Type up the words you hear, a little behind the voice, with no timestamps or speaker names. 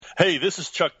Hey, this is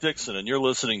Chuck Dixon, and you're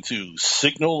listening to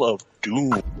Signal of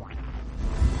Doom.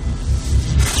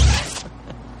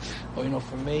 Well,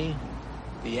 for me,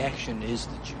 the action is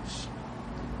the juice.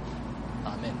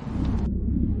 I'm in.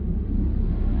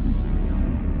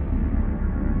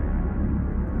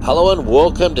 Hello and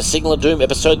welcome to Signal of Doom,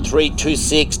 episode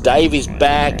 326. Dave is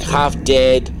back, half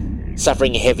dead,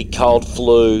 suffering a heavy cold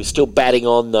flu, still batting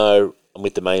on though. I'm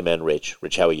with the main man, Rich.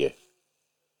 Rich, how are you?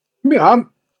 Yeah,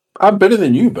 I'm better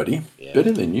than you, buddy. Yeah.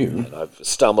 Better than you. And I've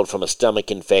stumbled from a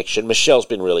stomach infection. Michelle's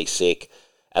been really sick,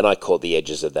 and I caught the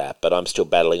edges of that, but I'm still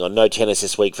battling on. No tennis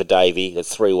this week for Davey.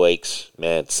 That's 3 weeks.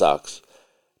 Man, it sucks.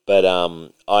 But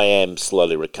I am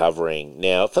slowly recovering.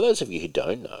 Now, for those of you who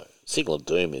don't know, Signal of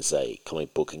Doom is a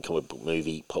comic book and comic book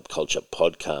movie pop culture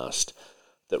podcast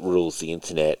that rules the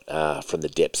internet from the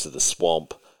depths of the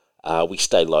swamp. We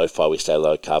stay lo-fi, we stay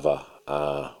low cover.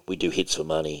 We do hits for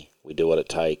money. We do what it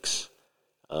takes.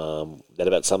 That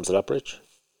about sums it up, Rich?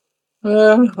 I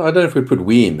don't know if we put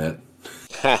 "we" in that.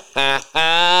 Ha ha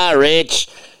ha! Rich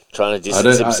trying to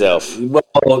distance himself.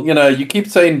 Well, you keep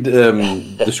saying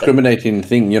discriminating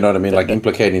thing. You know what I mean? Like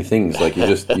implicating things. Like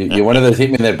you're one of those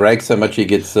hitmen that brags so much he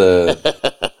gets he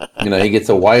gets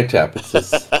a wiretap.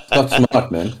 It's not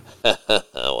smart, man.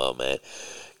 Oh well, man.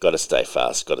 Got to stay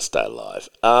fast. Got to stay alive.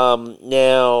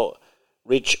 Now,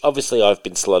 Rich. Obviously, I've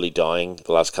been slowly dying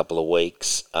the last couple of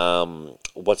weeks.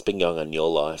 What's been going on in your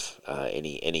life?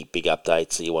 Any big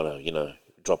updates that you want to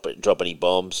drop any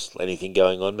bombs? Anything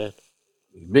going on, man?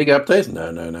 Big updates?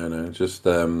 No. Just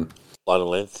line and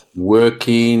length.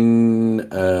 Working.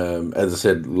 As I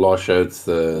said, last show. It's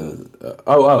the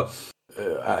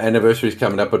anniversary's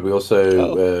coming up, but we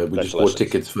also we just bought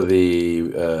tickets for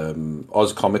the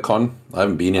Oz Comic Con. I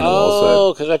haven't been in a while.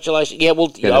 So congratulations! Yeah,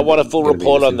 well, I want a full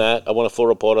report on that. I want a full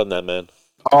report on that, man.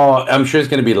 Oh, I'm sure it's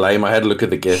going to be lame. I had a look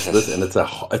at the guest list, and it's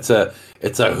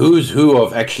a who's who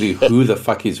of actually who the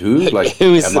fuck is who. Like,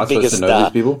 who is the biggest star?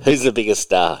 These people? Who's the biggest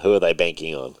star? Who are they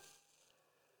banking on?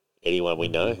 Anyone we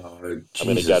know? I'm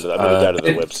going to go to the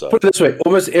website. Put it this way: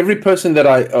 almost every person that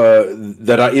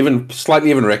I even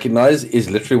slightly recognize is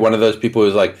literally one of those people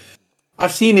who's like,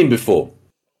 I've seen him before,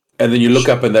 and then you look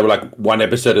up and they were like one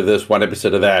episode of this, one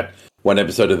episode of that, one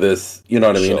episode of this. You know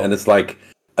what I mean? And it's like.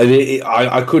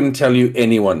 I couldn't tell you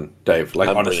anyone, Dave.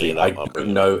 Like, honestly, I don't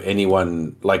know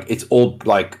anyone. Like, it's all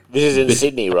like... This is in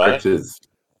Sydney, right?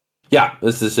 Yeah,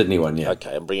 this is the Sydney one, yeah.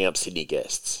 Okay, I'm bringing up Sydney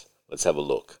guests. Let's have a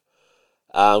look.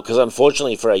 Because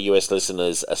unfortunately for our US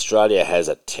listeners, Australia has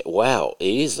wow, it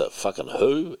is a fucking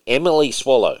who? Emily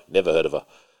Swallow. Never heard of her.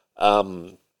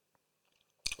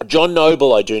 John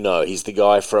Noble, I do know. He's the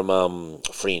guy from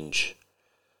Fringe.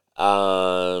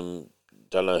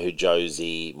 Don't know who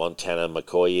Josie Montana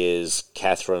McCoy is.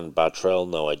 Catherine Bartrell,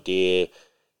 no idea.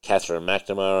 Catherine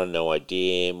McNamara, no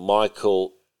idea.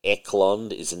 Michael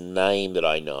Eklund is a name that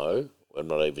I know. I'm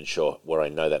not even sure where I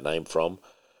know that name from.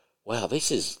 Wow,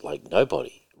 this is like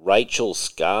nobody. Rachel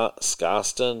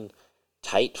Scarston,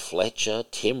 Tate Fletcher,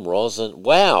 Tim Rosen.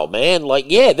 Wow, man. Like,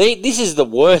 yeah, this is the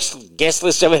worst guest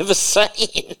list I've ever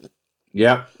seen.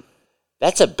 Yeah.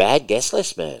 That's a bad guest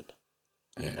list, man.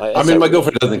 Yeah. I mean, my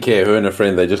girlfriend doesn't care. Her and her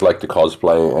friend, they just like to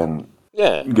cosplay and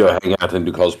go hang out and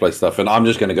do cosplay stuff. And I'm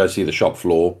just going to go see the shop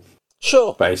floor.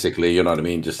 Sure. Basically, you know what I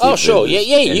mean? Just sure. Yeah.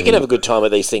 You can have a good time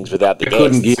at these things without the guests. I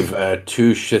couldn't give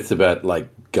two shits about, like,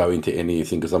 going to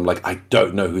anything because I'm like, I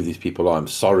don't know who these people are. I'm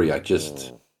sorry. I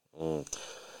just...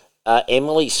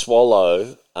 Emily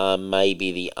Swallow may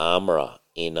be the armorer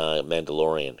in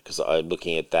Mandalorian because I'm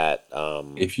looking at that...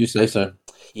 if you say so.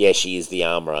 Yeah, she is the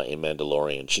armorer in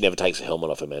Mandalorian. She never takes a helmet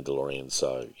off in Mandalorian,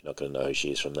 so you're not going to know who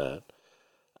she is from that.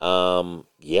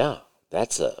 Yeah,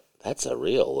 that's a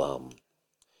real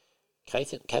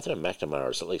Catherine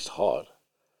McNamara is at least hot.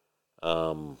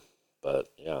 But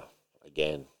yeah,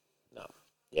 again, no,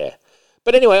 yeah.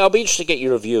 But anyway, I'll be interested to get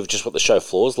your review of just what the show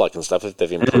floor's like and stuff, if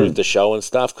they've improved the show and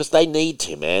stuff, because they need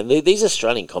to, man. These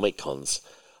Australian Comic Cons.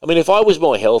 I mean, if I was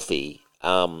more healthy,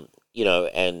 and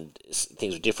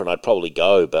things were different, I'd probably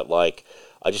go, but, like,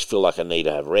 I just feel like I need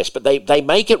to have rest. But they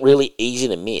make it really easy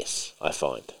to miss, I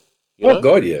find.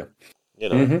 God, yeah.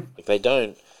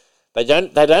 Like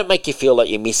they don't make you feel like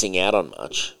you're missing out on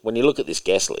much when you look at this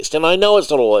guest list. And I know it's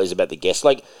not always about the guests,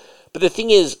 but the thing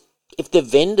is, if the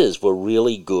vendors were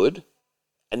really good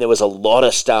and there was a lot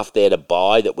of stuff there to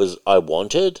buy that I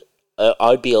wanted,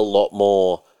 I'd be a lot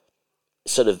more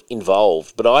sort of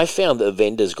involved, but I found that the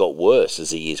vendors got worse as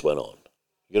the years went on.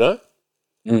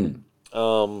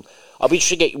 I'll be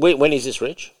interested to get... When is this,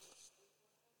 Rich?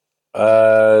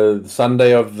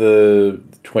 Sunday of the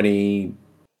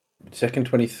 22nd,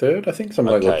 23rd, I think,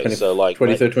 something like Okay, that. so like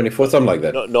 23rd, 24th, something like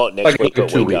that. Not next week, but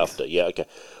 2 week weeks. after. Yeah, okay.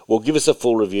 Well, give us a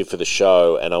full review for the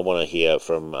show, and I want to hear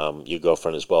from your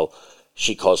girlfriend as well.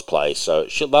 She cosplays, so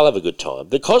they'll have a good time.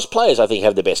 The cosplayers, I think,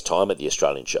 have the best time at the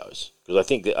Australian shows because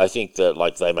I think that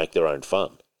like they make their own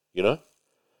fun, you know.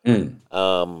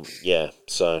 Yeah.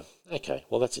 So okay,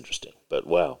 well that's interesting. But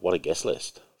wow, what a guest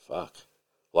list! Fuck,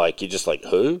 like you're just like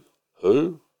who,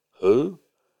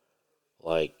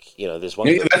 like there's one.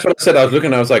 Yeah, that's what I said. I was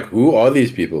looking. I was like, who are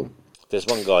these people? There's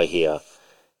one guy here,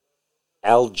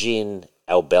 Algin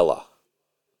Albella.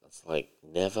 It's like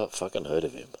never fucking heard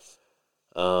of him.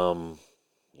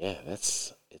 Yeah,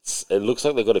 it looks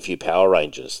like they've got a few Power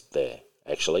Rangers there,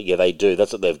 actually. Yeah, they do.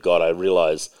 That's what they've got. I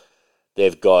realise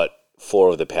they've got 4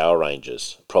 of the Power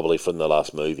Rangers, probably from the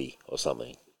last movie or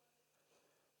something.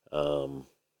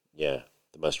 Yeah,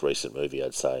 the most recent movie,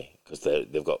 I'd say, because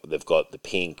they've got the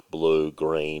pink, blue,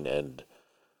 green, and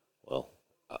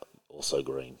also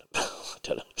green. I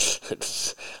don't know.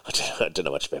 I don't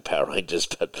know much about Power Rangers,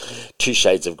 but 2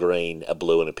 shades of green, a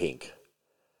blue, and a pink.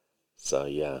 So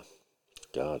yeah,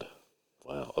 God,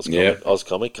 wow, Oz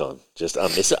Comic Con, just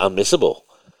unmissable.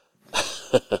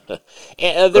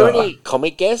 Are there any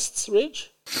comic guests, Rich?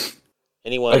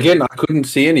 Anyone? Again, I couldn't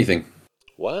see anything.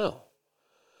 Wow.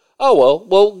 Oh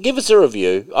well, give us a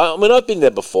review. I mean, I've been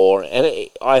there before, and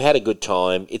I had a good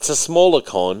time. It's a smaller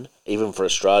con, even for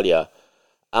Australia.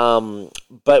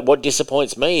 But what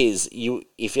disappoints me is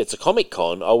if it's a comic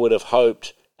con, I would have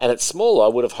hoped, and it's smaller, I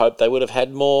would have hoped they would have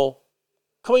had more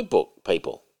comic book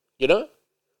people, you know?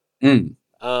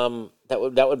 That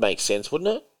would make sense, wouldn't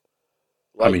it?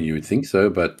 I mean, you would think so,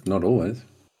 but not always.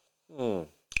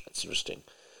 That's interesting.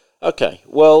 Okay,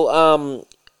 well,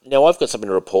 now I've got something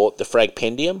to report. The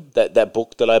Fragpendium, that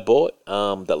book that I bought,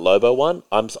 that Lobo one,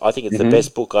 I think it's the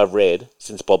best book I've read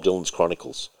since Bob Dylan's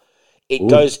Chronicles. It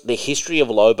goes the history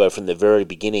of Lobo from the very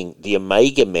beginning, the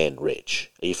Omega Men, Rich.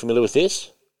 Are you familiar with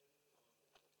this?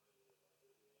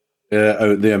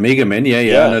 The Omega Men, yeah,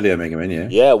 I know the Omega Men, yeah.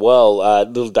 Yeah, well,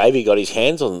 little Davey got his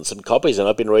hands on some copies, and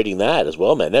I've been reading that as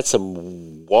well, man. That's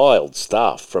some wild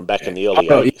stuff from back in the early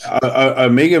 80s.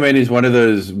 Omega Men is one of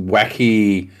those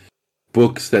wacky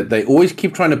books that they always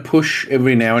keep trying to push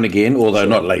every now and again, although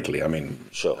not lately. I mean,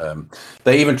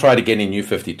 they even tried again in New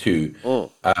 52.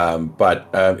 But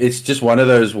it's just one of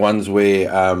those ones where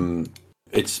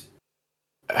it's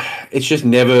just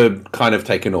never kind of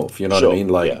taken off, you know what I mean?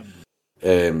 Like,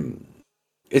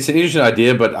 it's an interesting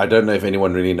idea, but I don't know if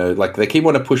anyone really knows. Like, they keep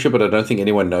wanting to push it, but I don't think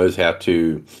anyone knows how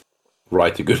to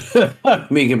write a good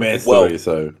Omega Man story.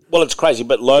 Well, it's crazy,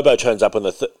 but Lobo turns up on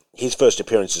his first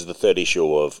appearance is the 3rd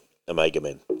issue of Omega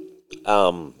Men.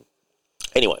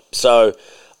 Anyway, so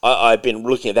I've been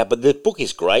looking at that, but the book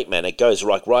is great, man. It goes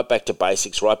right back to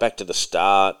basics, right back to the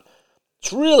start.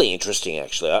 It's really interesting,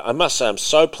 actually. I must say, I'm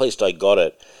so pleased I got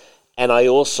it. And I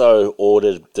also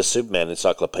ordered the Superman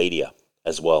Encyclopedia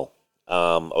as well.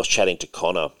 I was chatting to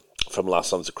Connor from Last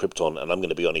Sons of Krypton, and I'm going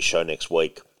to be on his show next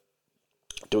week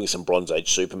doing some Bronze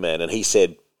Age Superman, and he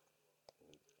said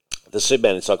the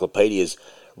Superman Encyclopedia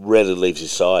rarely leaves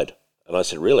his side. And I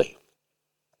said, really?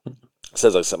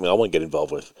 Sounds like something I want to get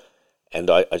involved with. And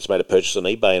I just made a purchase on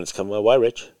eBay, and it's come my way,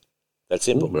 Rich. That's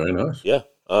simple. Ooh, very nice. Yeah.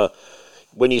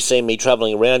 When you see me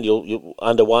travelling around, you'll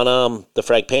under one arm the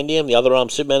Fragpendium, the other arm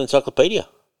Superman Encyclopedia.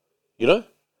 You know,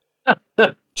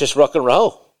 just rock and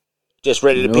roll. Just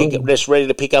ready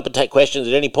to pick up and take questions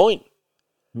at any point.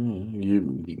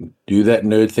 You do that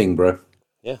nerd thing, bro.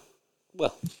 Yeah.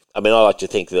 Well, I mean, I like to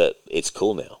think that it's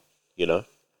cool now. You know,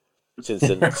 since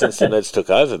the nerds took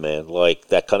over, man, like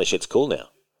that kind of shit's cool now.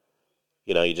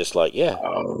 You know, you're just like, yeah,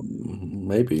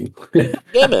 maybe.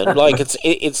 Yeah, man. Like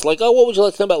it's like, oh, what would you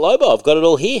like to know about Lobo? I've got it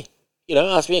all here. You know,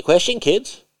 ask me a question,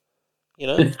 kids. You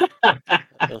know,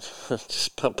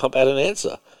 just pump out an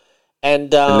answer.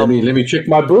 And let me check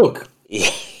my book.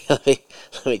 Yeah, let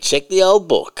me check the old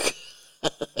book.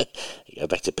 You go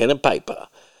back to pen and paper.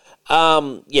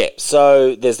 Yeah.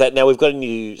 So there's that. Now we've got a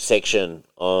new section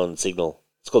on Signal.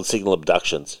 It's called Signal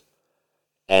Abductions,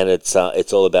 and it's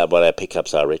all about what our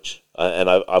pickups are, Rich. And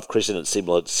I've christened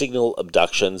it Signal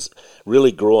Abductions.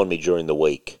 Really grew on me during the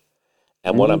week.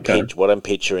 And what I'm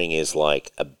picturing is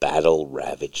like a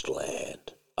battle-ravaged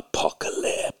land,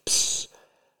 apocalypse.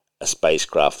 A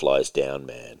spacecraft flies down,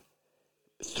 man,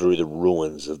 through the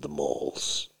ruins of the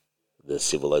malls, the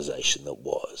civilization that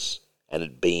was, and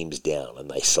it beams down, and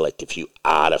they select a few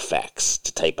artifacts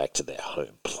to take back to their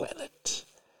home planet.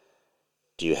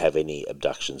 Do you have any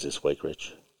abductions this week,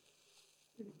 Rich?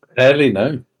 Sadly,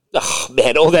 no. Oh,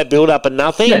 man, all that build-up and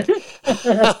nothing?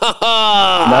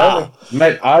 No,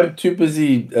 mate, I'm too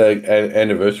busy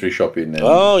anniversary shopping and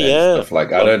stuff.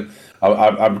 Like I don't.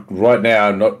 I'm right now.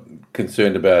 I'm not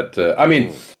concerned about. I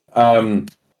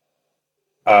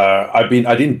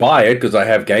didn't buy it because I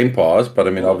have Game Pass, but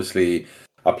I mean, obviously,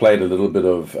 I played a little bit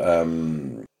of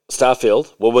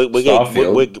Starfield. Well, we're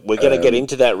going to get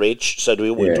into that, Rich. So do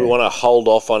we want to hold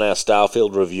off on our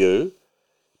Starfield review?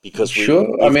 Because I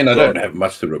don't have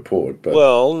much to report. But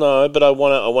well, no, but I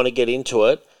want to get into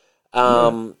it.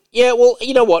 Yeah. Well,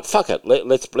 you know what? Fuck it.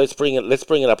 Let's bring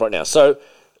it up right now. So,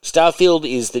 Starfield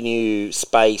is the new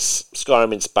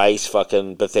Skyrim in space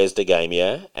fucking Bethesda game,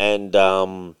 yeah, and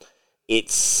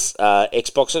it's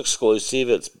Xbox exclusive.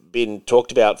 It's been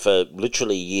talked about for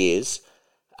literally years.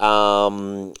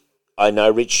 I know,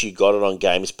 Rich, you got it on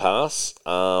Games Pass.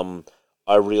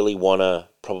 I really want to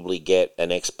probably get an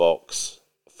Xbox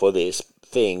for this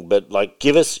thing, but like,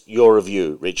 give us your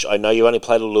review, Rich. I know you only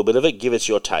played a little bit of it. Give us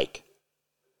your take.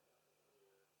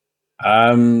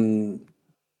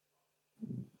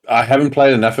 I haven't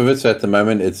played enough of it, so at the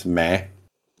moment it's meh.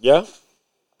 Yeah.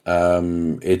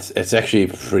 It's actually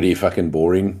pretty fucking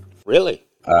boring. Really?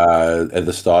 At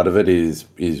the start of it is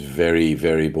very,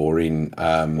 very boring.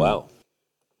 Wow.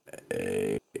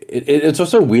 It's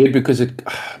also weird because it's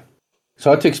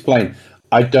hard to explain.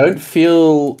 It doesn't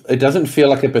feel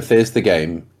like a Bethesda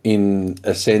game in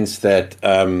a sense that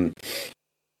how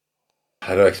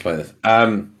do I explain this?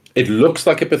 It looks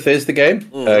like a Bethesda game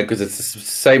because it's the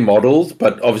same models,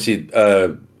 but obviously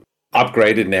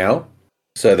upgraded now,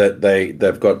 so that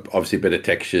they've got obviously better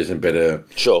textures and better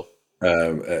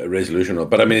resolution.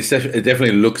 But I mean, it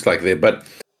definitely looks like that. But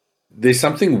there's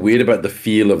something weird about the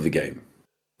feel of the game.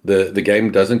 The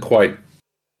game doesn't quite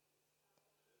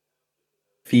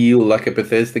feel like a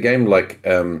Bethesda game. Like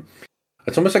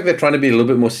it's almost like they're trying to be a little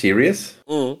bit more serious.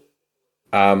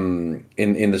 In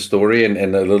the story and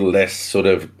a little less sort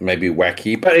of maybe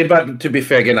wacky. But to be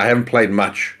fair, again, I haven't played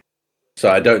much, so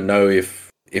I don't know if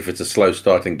it's a slow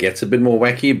start and gets a bit more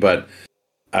wacky. But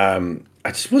I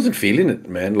just wasn't feeling it,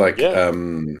 man. Like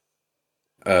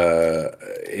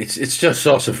it's just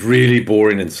sort of really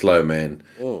boring and slow, man.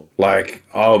 Like,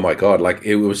 oh my god, like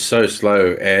it was so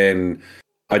slow, and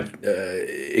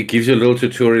it gives you a little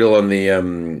tutorial on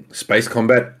the space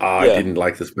combat. I didn't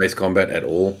like the space combat at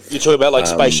all. You're talking about like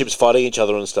spaceships fighting each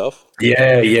other and stuff?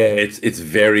 Yeah, it's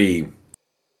very,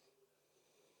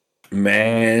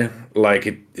 man, like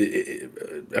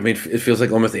it feels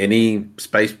like almost any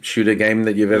space shooter game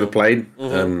that you've ever played.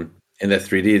 In that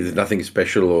 3D, there's nothing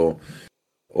special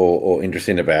or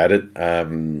interesting about it.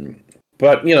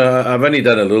 But, you know, I've only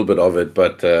done a little bit of it,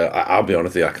 but I'll be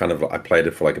honest with you, I played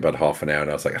it for like about half an hour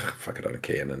and I was like, fuck it, I don't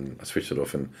care. And then I switched it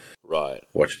off and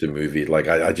watched the movie. Like,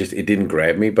 it didn't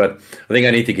grab me, but I think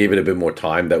I need to give it a bit more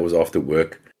time. That was after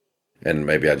work and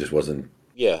maybe I just wasn't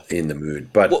in the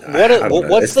mood. But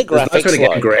what's the graphics nice when a game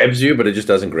like? grabs you, but it just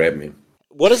doesn't grab me.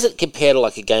 What does it compare to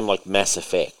like a game like Mass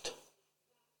Effect?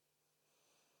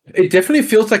 It definitely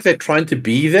feels like they're trying to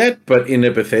be that, but in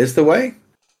a Bethesda way.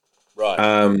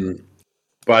 Right.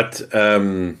 But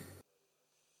I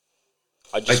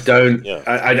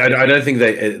don't think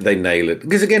they nail it,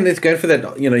 because again, it's going for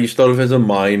that. You know, you start off as a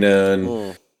miner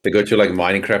and they go to like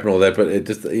mining crap and all that, but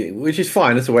which is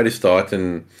fine. It's a way to start,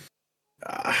 and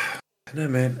I don't know,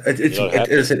 man.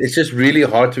 It's just really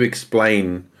hard to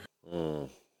explain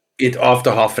it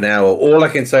after half an hour. All I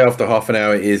can say after half an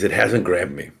hour is it hasn't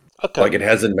grabbed me. Okay. Like, it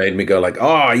hasn't made me go like,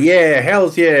 oh yeah,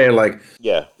 hell's yeah, like,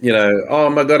 you know, oh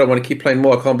my god, I want to keep playing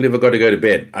more. I can't believe I got to go to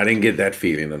bed. I didn't get that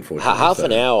feeling, unfortunately. Half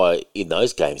an hour in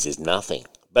those games is nothing.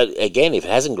 But again, if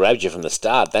it hasn't grabbed you from the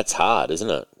start, that's hard,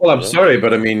 isn't it? Well, I'm sorry,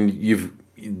 but I mean,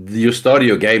 your start of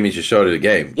your game is your start of the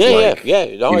game. Yeah.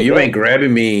 No, if you ain't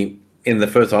grabbing me in the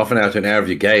first half an hour to an hour of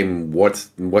your game, what's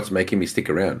making me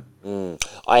stick around?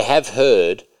 I have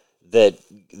heard that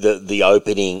the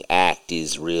opening act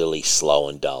is really slow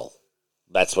and dull.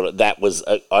 That was.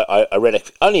 I read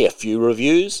only a few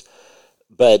reviews,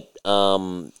 but a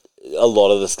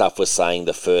lot of the stuff was saying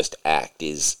the first act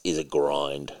is a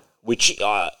grind, which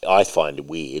I find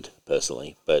weird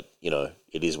personally. But you know,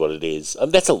 it is what it is.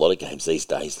 That's a lot of games these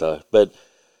days, though. But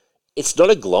it's not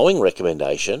a glowing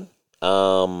recommendation,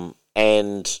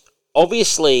 and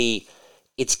obviously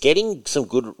it's getting some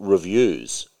good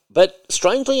reviews. But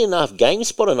strangely enough,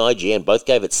 GameSpot and IGN both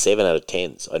gave it 7 out of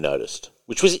 10s, I noticed.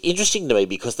 Which was interesting to me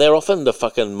because they're often the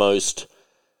fucking most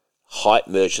hype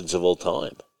merchants of all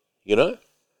time, you know?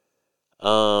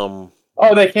 Oh,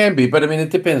 they can be, but I mean, it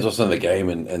depends also on the game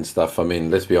and stuff. I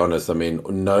mean, let's be honest. I mean,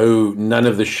 none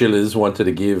of the shillers wanted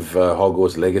to give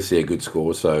Hogwarts Legacy a good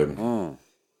score, so,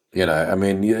 you know, I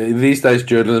mean, these days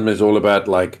journalism is all about,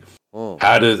 like,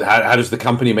 How does the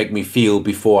company make me feel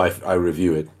before I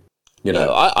review it? You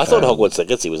know, I thought Hogwarts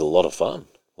Legacy was a lot of fun.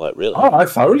 Like, really. Oh, I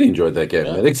thoroughly enjoyed that game,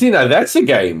 man. You know, that's a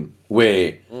game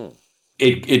where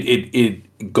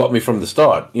it got me from the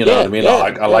start. You know what I mean?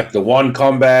 I like the one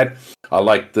combat. I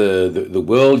like the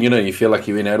world. You know, you feel like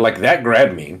like that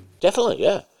grabbed me. Definitely,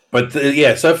 yeah. But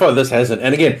so far this hasn't.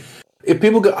 And again, if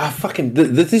people go,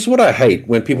 this is what I hate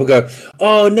when people go,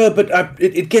 oh no, but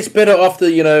it gets better after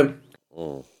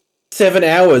 7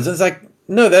 hours. It's like,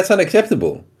 no, that's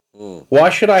unacceptable. Why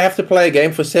should I have to play a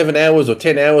game for 7 hours or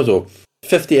 10 hours or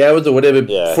 50 hours or whatever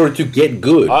for it to get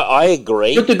good? I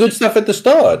agree. Put the good stuff at the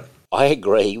start. I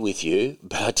agree with you,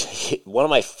 but one of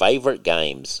my favourite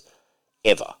games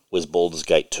ever was Baldur's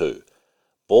Gate 2.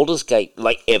 Baldur's Gate,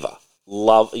 like ever.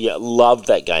 Loved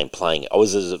that game, playing it. I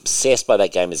was as obsessed by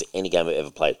that game as any game I've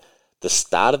ever played. The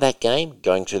start of that game,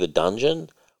 going through the dungeon,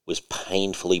 was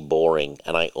painfully boring,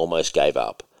 and I almost gave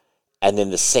up. And then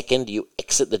the second you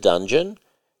exit the dungeon,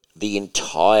 the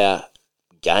entire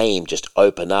game just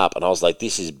opened up, and I was like,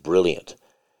 this is brilliant.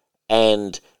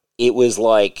 And it was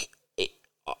like,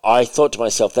 I thought to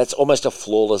myself, that's almost a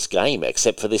flawless game,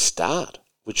 except for this start,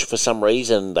 which for some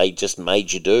reason they just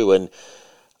made you do. And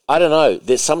I don't know,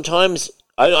 there's sometimes,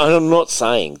 I'm not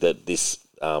saying that this,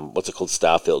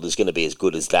 Starfield is going to be as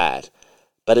good as that,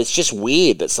 but it's just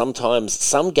weird that sometimes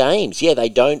some games, they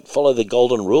don't follow the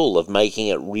golden rule of making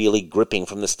it really gripping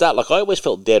from the start. Like, I always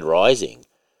felt Dead Rising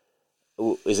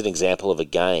is an example of a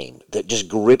game that just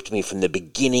gripped me from the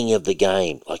beginning of the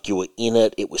game. Like, you were in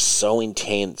it, it was so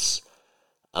intense,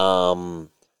 and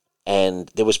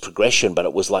there was progression, but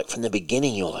it was like from the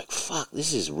beginning you're like, fuck,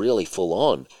 this is really full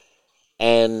on.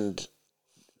 And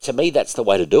to me, that's the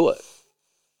way to do it.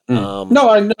 No,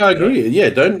 I agree. Yeah,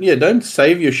 don't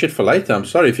save your shit for later. I'm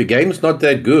sorry, if your game's not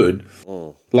that good,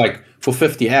 like for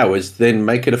 50 hours, then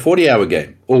make it a 40-hour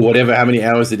game or whatever, how many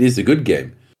hours it is a good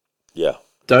game. Yeah.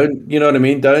 Don't, you know what I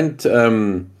mean? Don't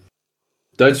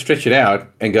stretch it out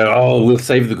and go, oh, we'll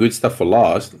save the good stuff for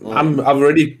last. I'm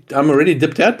already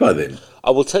dipped out by then. I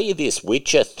will tell you this,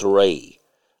 Witcher 3,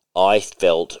 I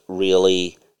felt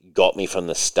really got me from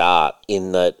the start,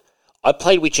 in that I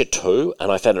played Witcher 2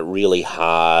 and I found it really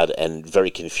hard and very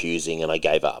confusing, and I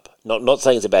gave up. Not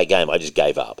saying it's a bad game, I just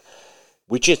gave up.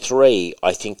 Witcher 3,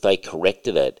 I think they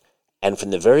corrected it, and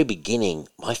from the very beginning,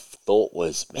 my thought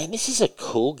was, man, this is a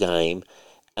cool game,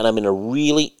 and I'm in a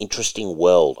really interesting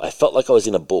world. I felt like I was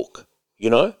in a book,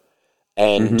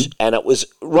 And it was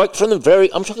right from I'm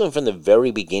talking from the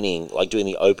very beginning, like doing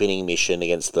the opening mission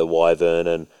against the Wyvern,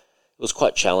 and it was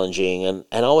quite challenging, and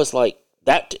I was like,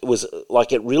 that was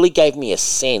like, it really gave me a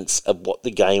sense of what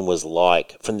the game was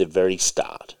like from the very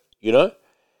start,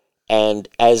 And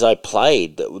as I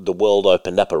played, the world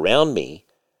opened up around me,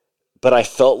 but I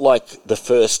felt like the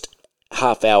first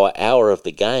half hour of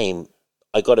the game,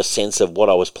 I got a sense of what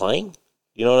I was playing.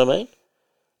 You know what I mean?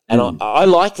 And I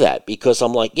like that, because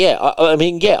I'm like,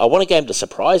 I want a game to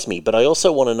surprise me, but I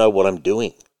also want to know what I'm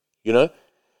doing,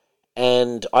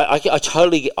 And I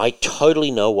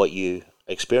totally know what you're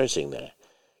experiencing there.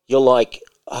 You're like,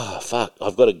 oh, fuck,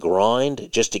 I've got to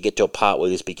grind just to get to a part where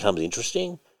this becomes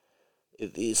interesting.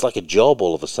 It's like a job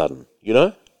all of a sudden,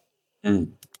 Yeah,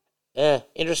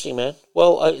 interesting, man.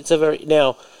 Well, and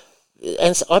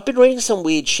so I've been reading some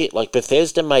weird shit, like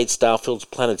Bethesda made Starfield's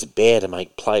planets bare to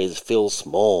make players feel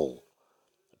small.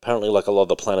 Apparently, like, a lot of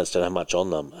the planets don't have much on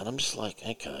them. And I'm just like,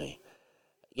 okay,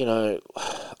 I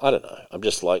don't know. I'm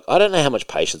just like, I don't know how much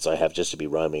patience I have just to be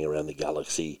roaming around the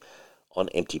galaxy on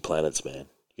empty planets, man.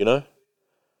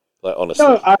 Like, honestly.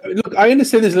 No, I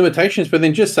understand there's limitations, but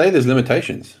then just say there's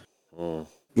limitations.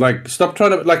 Like, stop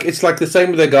trying to, like, it's like the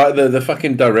same with the guy, the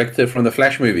fucking director from the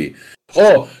Flash movie.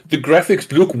 Oh, the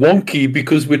graphics look wonky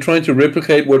because we're trying to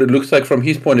replicate what it looks like from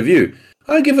his point of view.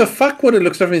 I don't give a fuck what it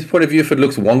looks like from his point of view if it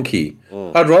looks wonky.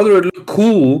 I'd rather it look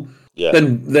cool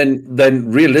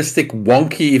than realistic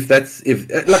wonky. That's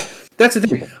the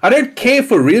thing. I don't care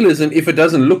for realism if it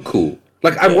doesn't look cool.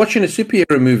 Like, I'm watching a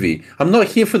superhero movie. I'm not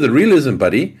here for the realism,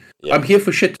 buddy. Yeah. I'm here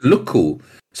for shit to look cool.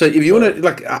 So if you want to,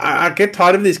 like, I get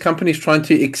tired of these companies trying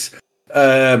to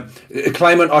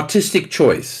claim an artistic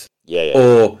choice,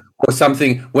 or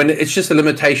something, when it's just a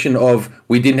limitation of,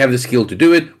 we didn't have the skill to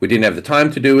do it, we didn't have the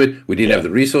time to do it, we didn't have the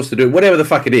resource to do it, whatever the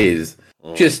fuck it is.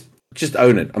 Just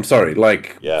own it. I'm sorry,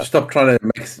 like, stop trying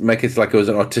to make it like it was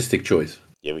an artistic choice.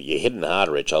 Yeah, you're hitting hard,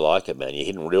 Rich. I like it, man. You're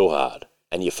hitting real hard,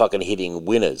 and you're fucking hitting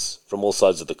winners from all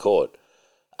sides of the court.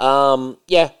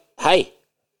 Hey.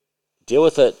 Deal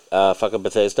with it, fucking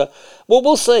Bethesda. Well,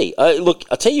 we'll see. Look,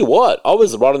 I'll tell you what, I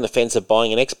was right on the fence of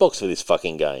buying an Xbox for this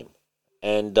fucking game.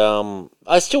 And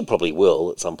I still probably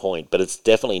will at some point, but it's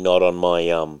definitely not on my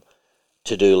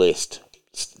to-do list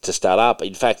to start up.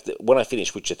 In fact, when I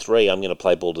finish Witcher 3, I'm going to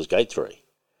play Baldur's Gate 3.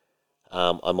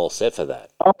 I'm all set for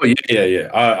that. Oh yeah.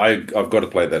 I've got to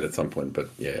play that at some point, but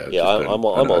yeah. I'm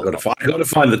all. I got to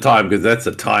find the time because that's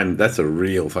a time. That's a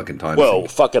real fucking time. Well,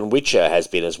 fucking Witcher has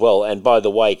been as well. And by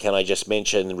the way, can I just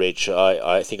mention, Rich?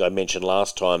 I think I mentioned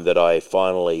last time that I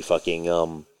finally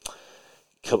fucking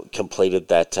completed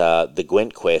that the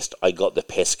Gwent quest. I got the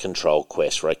pest control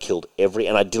quest where I killed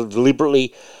and I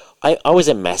deliberately. I was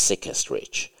a masochist,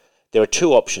 Rich. There are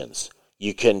two options.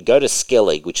 You can go to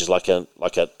Skellig, which is like an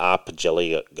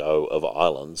archipelago of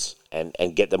islands,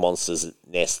 and get the monsters'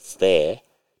 nests there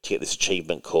to get this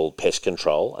achievement called Pest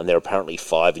Control, and there are apparently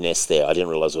 5 nests there. I didn't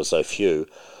realise there were so few.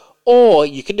 Or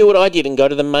you can do what I did and go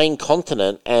to the main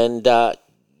continent and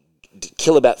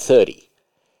kill about 30.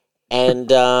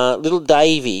 And little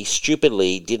Davy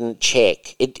stupidly didn't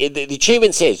check. The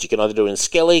achievement says you can either do it in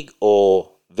Skellig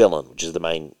or Velen, which is the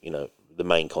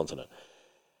main continent.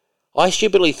 I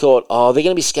stupidly thought, they're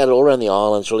going to be scattered all around the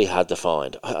islands, really hard to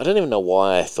find. I don't even know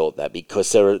why I thought that, because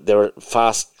there are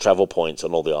fast travel points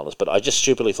on all the islands, but I just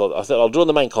stupidly thought, I'll do it on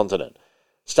the main continent.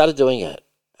 Started doing it,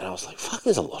 and I was like, fuck,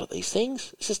 there's a lot of these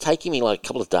things. This is taking me like a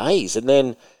couple of days. And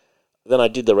then I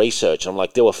did the research, and I'm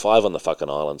like, there were 5 on the fucking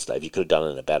islands, Dave. You could have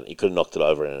done it you could have knocked it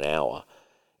over in an hour.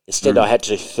 Instead, I had to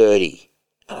do 30.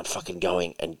 And I'm fucking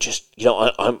going and just,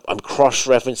 I'm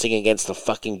cross-referencing against the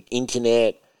fucking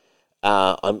internet.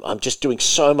 I'm just doing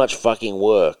so much fucking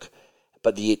work,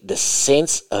 but the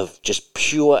sense of just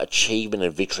pure achievement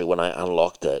and victory when I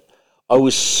unlocked it, I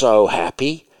was so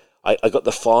happy. I got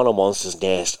the final monster's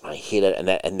nest, and I hit it,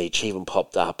 and the achievement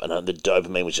popped up, and the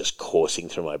dopamine was just coursing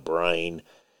through my brain,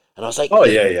 and I was like, oh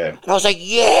yeah, and I was like,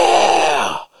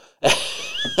 yeah.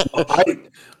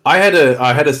 I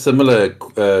had a similar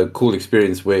cool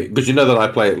experience where, because you know that I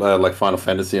play like Final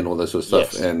Fantasy and all that sort of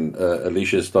stuff, yes. and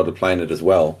Alicia started playing it as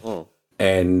well.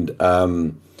 And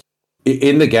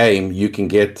in the game, you can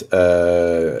get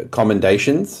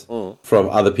commendations from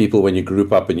other people when you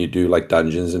group up and you do like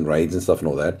dungeons and raids and stuff and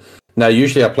all that. Now,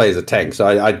 usually I play as a tank, so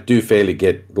I do fairly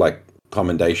get like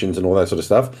commendations and all that sort of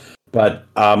stuff. But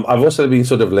I've also been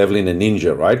sort of leveling a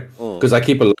ninja, right? Because I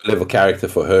keep a low-level character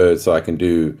for her so I can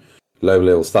do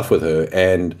low-level stuff with her.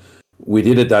 And we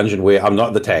did a dungeon where I'm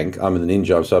not the tank, I'm the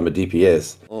ninja, so I'm a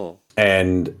DPS.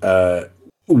 And it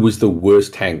was the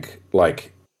worst tank.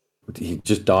 Like, he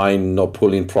just dying, not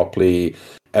pulling properly.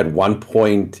 At one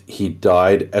point, he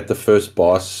died at the first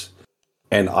boss,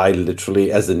 and I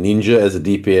literally, as a ninja, as a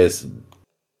DPS,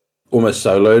 almost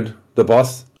soloed the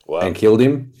boss and killed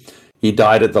him. He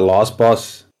died at the last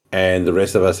boss, and the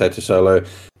rest of us had to solo.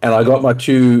 And I got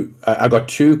I got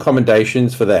 2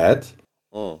 commendations for that,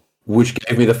 which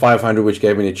gave me the 500, which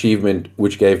gave me an achievement,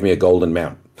 which gave me a golden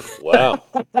mount. Wow,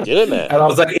 did it, man? And I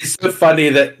was like, it's so funny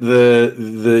that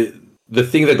the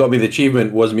thing that got me the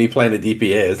achievement was me playing a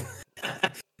DPS,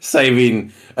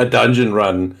 saving a dungeon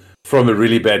run from a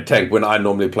really bad tank when I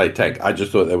normally play tank. I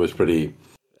just thought that was pretty.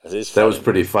 That was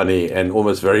pretty funny and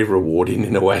almost very rewarding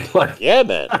in a way. Like, yeah,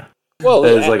 man. Well,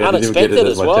 like unexpected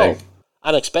as well. Tank.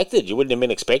 Unexpected. You wouldn't have been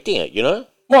expecting it,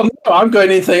 Well, no, I'm going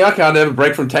in saying I can't have a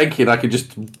break from tanking. I could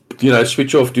just,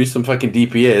 switch off, do some fucking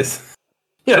DPS.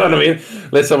 You know what I mean?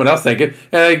 Let someone else tank it.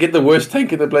 Get the worst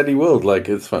tank in the bloody world. Like,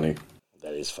 it's funny.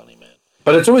 That is funny, man.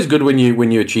 But it's always good when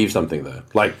you achieve something, though.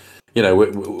 Like,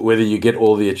 whether you get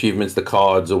all the achievements, the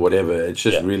cards, or whatever. It's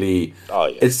just really,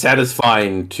 it's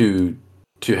satisfying to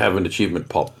have an achievement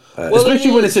pop. Especially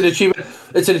when it's an achievement.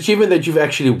 It's an achievement that you've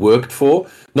actually worked for,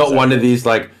 not one of these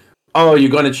like, oh, you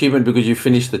got an achievement because you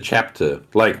finished the chapter.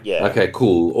 Like, okay,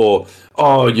 cool. Or,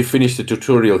 oh, you finished the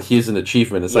tutorial. Here's an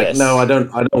achievement. It's like, no, I don't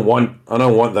want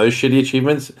those shitty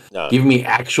achievements. No. Give me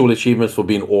actual achievements for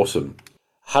being awesome.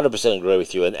 100% agree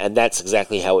with you, and that's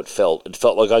exactly how it felt. It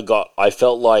felt like I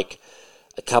felt like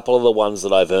a couple of the ones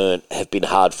that I've earned have been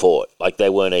hard fought. Like, they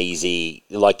weren't easy.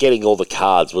 Like, getting all the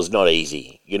cards was not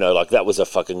easy. Like, that was a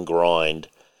fucking grind,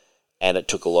 and it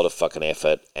took a lot of fucking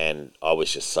effort, and I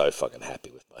was just so fucking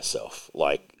happy with myself.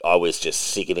 Like, I was just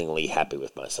sickeningly happy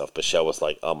with myself. Michelle was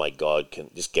like, oh my God, can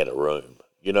just get a room.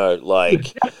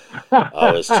 Like,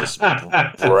 I was just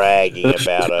bragging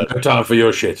about it. No time for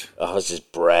your shit. I was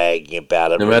just bragging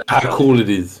about it. No matter how cool it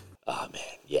is. Oh, man,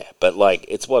 yeah. But, like,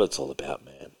 it's what it's all about,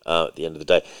 man, at the end of the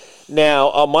day.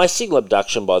 Now, my single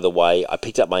abduction, by the way, I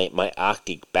picked up my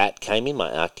Arctic Bat came in,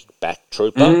 my Arctic Bat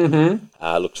Trooper.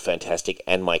 Looked fantastic.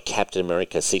 And my Captain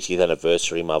America 60th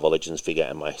Anniversary Marvel Legends figure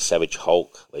and my Savage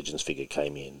Hulk Legends figure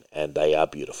came in, and they are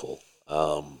beautiful.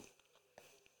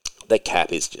 The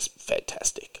Cap is just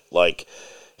fantastic. Like,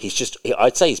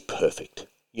 I'd say he's perfect,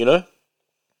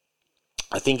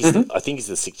 I think it's the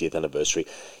 60th anniversary.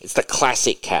 It's the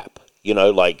classic Cap,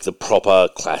 like the proper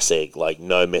classic, like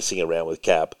no messing around with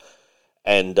Cap.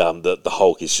 And the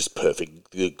Hulk is just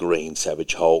perfect, the green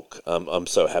Savage Hulk. I'm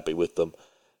so happy with them.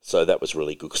 So that was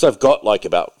really good. Because I've got like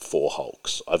about 4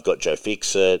 Hulks. I've got Joe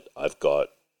Fixit. I've got,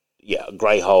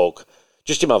 Grey Hulk.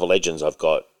 Just in Marvel Legends, I've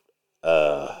got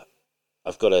a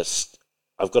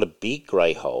big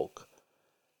Grey Hulk.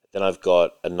 Then I've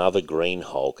got another green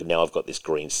Hulk. And now I've got this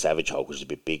green Savage Hulk, which is a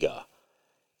bit bigger.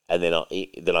 And then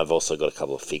I've also got a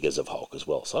couple of figures of Hulk as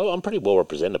well. So I'm pretty well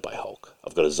represented by Hulk.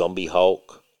 I've got a zombie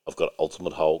Hulk. I've got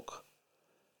Ultimate Hulk.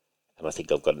 And I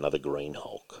think I've got another green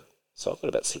Hulk. So I've got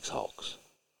about 6 Hulks.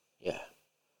 Yeah.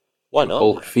 Why not?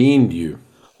 Hulk fiend you.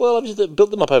 Well, I've just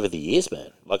built them up over the years, man.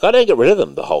 Like, I don't get rid of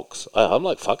them, the Hulks. I'm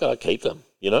like, fuck it, I keep them,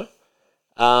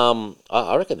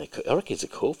 I reckon it's a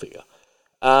cool figure.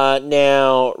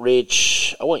 Now,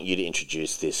 Rich, I want you to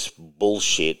introduce this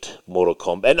bullshit Mortal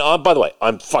Kombat. And by the way,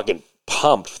 I'm fucking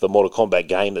pumped for the Mortal Kombat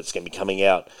game that's going to be coming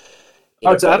out.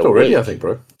 It's out already, I think,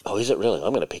 bro. Oh, is it really?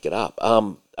 I'm going to pick it up.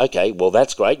 Okay, well,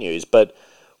 that's great news. But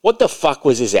what the fuck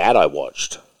was this ad I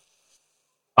watched?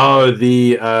 Oh,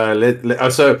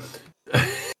 so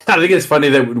I think it's funny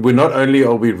that we're not only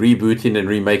are we rebooting and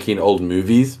remaking old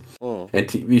movies and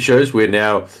TV shows, we're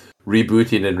now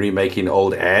rebooting and remaking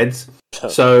old ads.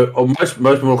 So most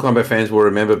Mortal Kombat fans will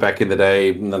remember back in the day,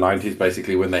 in the 90s,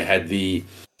 basically, when they had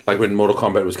when Mortal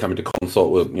Kombat was coming to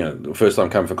console, the first time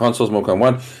coming for consoles, Mortal Kombat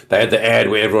 1, they had the ad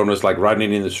where everyone was like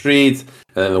running in the streets,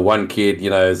 and then the one kid,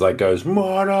 goes,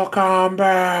 Mortal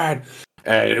Kombat!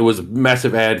 And it was a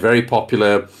massive ad, very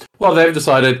popular. Well, they've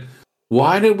decided,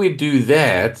 why don't we do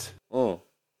that,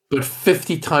 but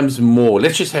 50 times more?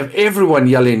 Let's just have everyone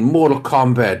yelling Mortal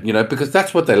Kombat, because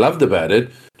that's what they loved about it.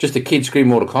 Just a kid scream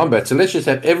Mortal Kombat. So let's just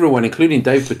have everyone, including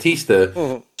Dave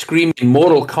Bautista, screaming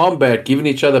Mortal Kombat, giving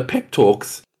each other pep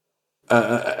talks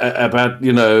about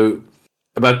the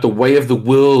way of the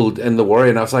world and the warrior.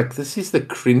 And I was like, this is the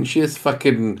cringiest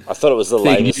fucking... I thought it was the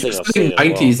latest thing I've seen. In the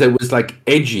 90s, that was like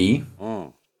edgy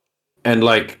and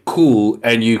like cool,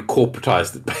 and you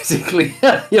corporatized it, basically.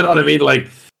 You know what I mean? Like,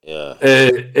 yeah.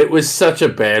 It was such a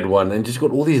bad one, and just got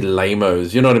all these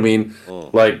lamos, you know what I mean?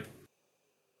 Like,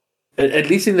 at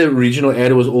least in the original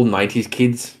ad, it was all 90s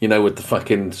kids, with the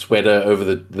fucking sweater over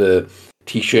the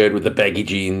t-shirt with the baggy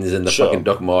jeans and the fucking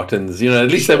Doc Martens,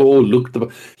 at least they were all looked.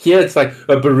 Here it's like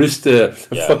a barista,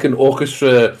 a fucking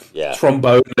orchestra,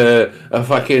 tromboner, a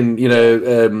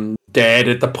fucking, dad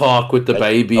at the park with the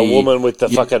baby. A woman with the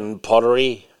fucking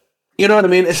pottery. You know what I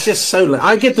mean? It's just so lame.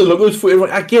 I get the logos for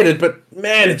everyone. I get it, but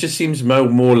man, it just seems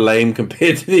more lame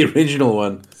compared to the original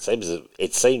one.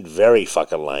 It seemed very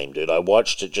fucking lame, dude. I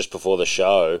watched it just before the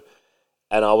show,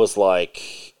 and I was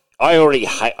like... I've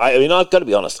got to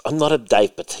be honest, I'm not a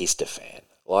Dave Bautista fan.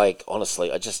 Like, honestly,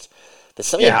 there's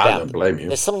something about... I don't blame you.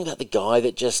 There's something about the guy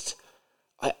that just...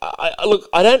 Look,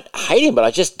 I don't hate him, but I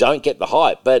just don't get the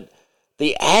hype. But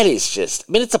the ad is just...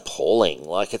 it's appalling.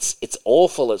 Like, it's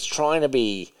awful. It's trying to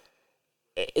be...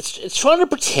 It's trying to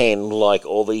pretend like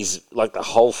all these... Like, the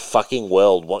whole fucking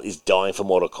world is dying for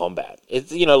Mortal Kombat.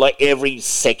 It's, like every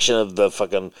section of the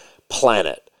fucking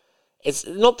planet. It's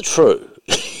not the true.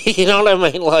 You know what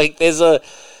I mean? Like, there's a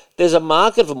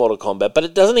market for Mortal Kombat, but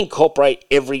it doesn't incorporate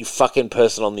every fucking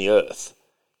person on the earth.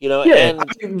 Yeah, and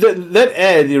that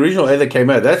ad, the original ad that came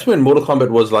out, that's when Mortal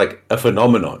Kombat was like a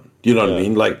phenomenon. You know what I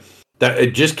mean? Like, that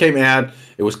it just came out.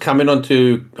 It was coming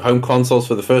onto home consoles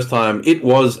for the first time. It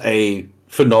was a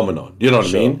phenomenon. You know what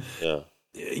I mean? Yeah.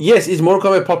 Yes, is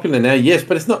Mortal Kombat popular now? Yes,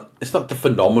 but it's not the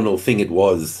phenomenal thing it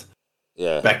was.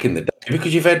 Yeah. Back in the day,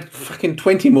 because you've had fucking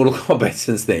 20 Mortal Kombat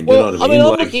since then. You know what I mean?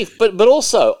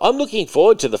 I'm looking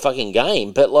forward to the fucking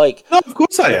game. But like, no, of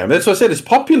course I am. That's what I said. It's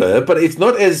popular, but it's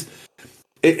not as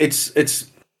it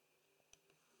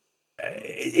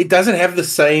doesn't have the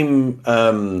same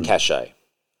cachet.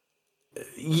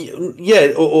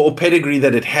 Yeah, or pedigree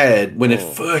that it had when it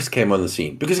first came on the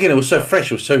scene. Because again, it was so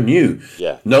fresh, it was so new.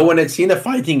 Yeah, no one had seen a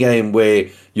fighting game where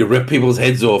you rip people's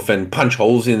heads off and punch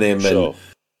holes in them and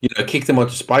kick them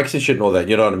onto spikes and shit and all that.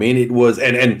 You know what I mean? It was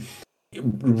and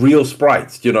real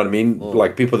sprites. You know what I mean?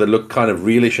 Like people that look kind of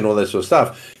realish and all that sort of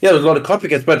stuff. Yeah, there was a lot of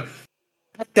copycats, but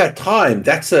at that time,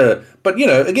 But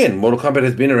again, Mortal Kombat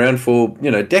has been around for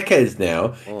decades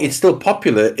now. It's still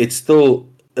popular. It's still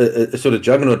a sort of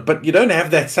juggernaut, but you don't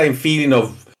have that same feeling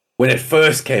of when it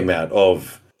first came out.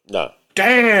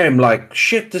 Damn, like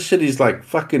shit. This shit is like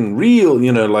fucking real.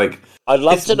 Like I'd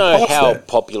love to know how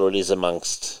popular it is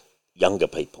amongst younger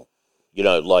people,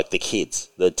 like the kids,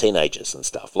 the teenagers and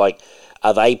stuff. Like,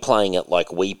 are they playing it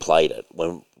like we played it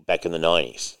when back in the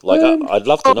 90s? Like, I'd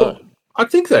love to know. I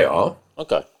think they are.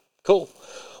 Okay. Cool.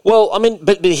 Well, I mean,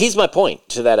 but here's my point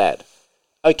to that ad.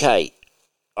 Okay,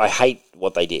 I hate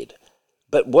what they did.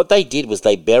 But what they did was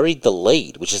they buried the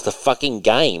lead, which is the fucking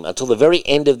game, until the very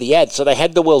end of the ad. So they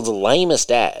had the world's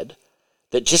lamest ad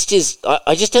that just is...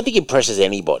 I just don't think impresses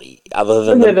anybody other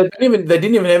than... they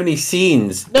didn't even have any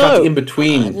scenes cut in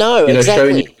between. No,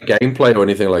 exactly. Showing you gameplay or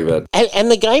anything like that.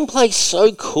 And the gameplay's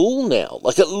so cool now.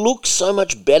 Like, it looks so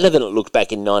much better than it looked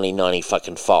back in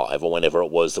 1995 or whenever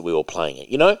it was that we were playing it,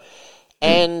 you know?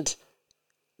 And...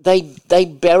 They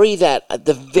bury that at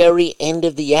the very end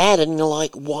of the ad, and you're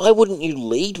like, why wouldn't you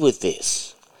lead with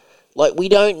this? Like, we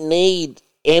don't need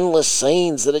endless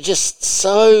scenes that are just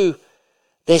so...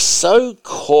 They're so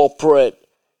corporate,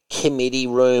 committee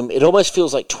room. It almost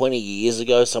feels like 20 years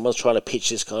ago someone's trying to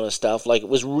pitch this kind of stuff. Like, it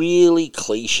was really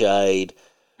cliched.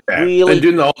 Yeah. Really... And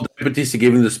doing the whole Batista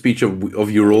giving the speech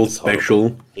of your all special.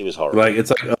 Horrible. He was horrible. Like,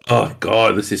 it's like, oh,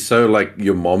 God, this is so like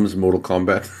your mom's Mortal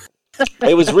Kombat.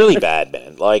 It was really bad,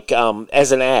 man. Like,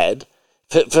 as an ad,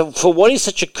 for what is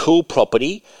such a cool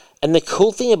property, and the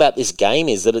cool thing about this game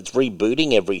is that it's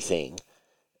rebooting everything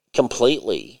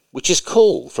completely, which is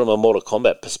cool from a Mortal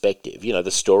Kombat perspective, you know, the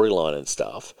storyline and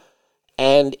stuff.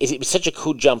 And it was such a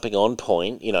cool jumping on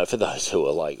point, you know, for those who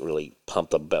are, like, really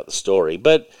pumped up about the story.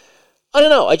 But, I don't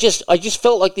know, I just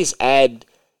felt like this ad,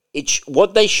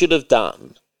 what they should have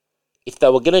done, if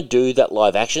they were going to do that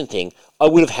live action thing, I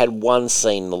would have had one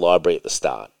scene in the library at the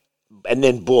start, and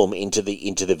then boom into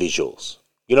the visuals.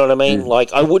 You know what I mean?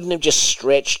 Like, I wouldn't have just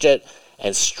stretched it.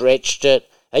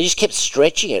 I just kept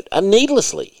stretching it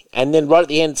needlessly, and then right at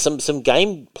the end some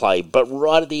gameplay. But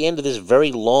right at the end of this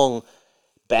very long,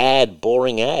 bad,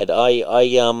 boring ad,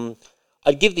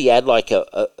 I'd give the ad like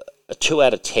a 2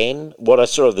 out of 10. What I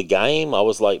saw of the game, I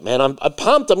was like, man, I'm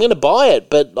pumped. I'm going to buy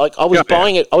it. But like, I was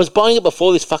buying it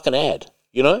before this fucking ad.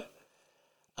 You know,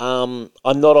 I'm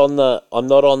not on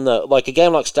the like a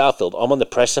game like Starfield. I'm on the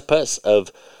precipice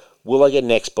of, will I get an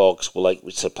Xbox? Will I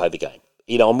play the game?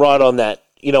 You know, I'm right on that.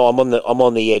 You know, I'm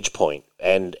on the edge point.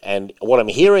 And what I'm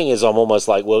hearing is I'm almost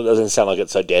like, well, it doesn't sound like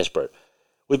it's so desperate.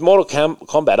 With Mortal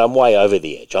Kombat, I'm way over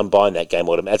the edge. I'm buying that game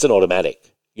as an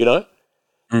automatic. You know.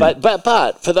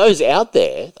 But for those out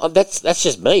there, that's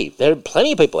just me. There are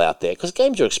plenty of people out there because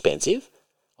games are expensive.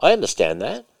 I understand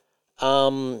that.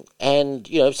 And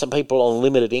you know, some people on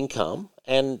limited income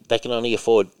and they can only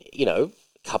afford, you know,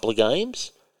 a couple of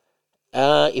games.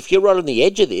 If you're right on the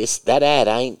edge of this, that ad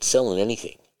ain't selling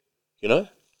anything. You know,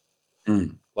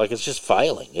 like it's just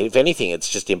failing. If anything, it's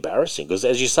just embarrassing because,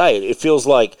 as you say, it feels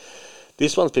like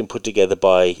this one's been put together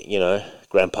by, you know,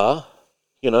 Grandpa.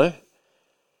 You know.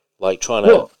 Like trying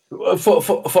to... Well,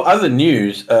 for other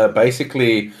news,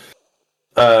 basically,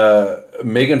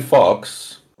 Megan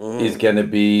Fox is going to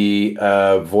be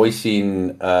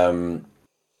voicing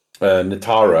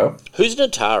Natara. Who's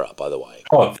Natara, by the way?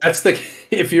 Oh,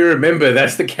 if you remember,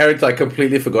 that's the character I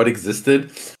completely forgot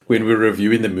existed when we were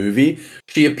reviewing the movie.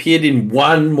 She appeared in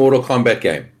one Mortal Kombat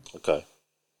game. Okay.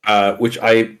 Which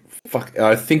I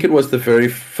think it was the very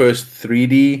first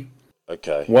 3D...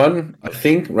 Okay. one, I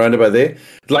think, round about there.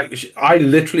 Like, I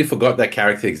literally forgot that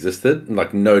character existed.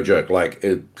 Like, no joke. Like,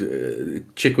 a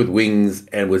chick with wings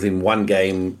and was in one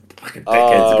game decades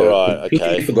ago. Right,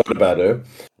 completely forgot about her.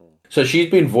 So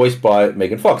she's been voiced by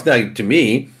Megan Fox. Now, to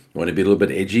me, you want to be a little bit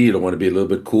edgy, you don't want to be a little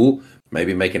bit cool,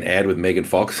 maybe make an ad with Megan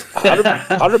Fox.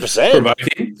 100%.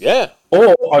 Promoting. Yeah.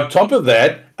 Or, on top of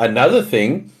that, another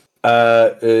thing,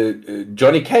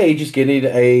 Johnny Cage is getting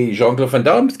a Jean-Claude Van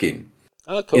Damme skin.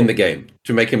 Oh, cool. In the game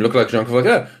to make him look like Jean-Claude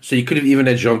Van Damme. So you could have even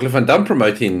had Jean-Claude Van Damme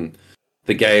promoting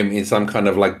the game in some kind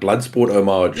of like Bloodsport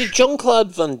homage. Did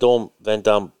Jean-Claude Van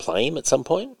Damme play him at some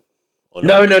point?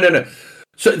 No.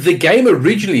 So the game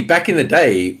originally, back in the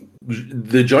day,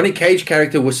 the Johnny Cage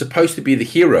character was supposed to be the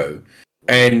hero,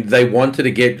 and they wanted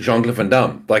to get Jean-Claude Van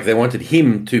Damme. Like, they wanted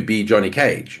him to be Johnny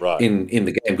Cage in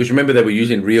the game. Because remember, they were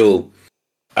using real...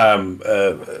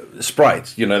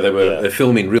 sprites, you know, they were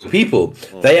filming real people.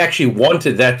 They actually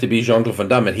wanted that to be Jean-Claude Van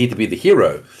Damme and he to be the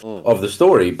hero of the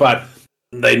story, but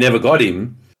they never got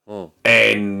him.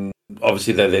 And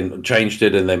obviously they then changed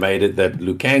it and they made it that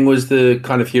Liu Kang was the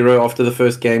kind of hero after the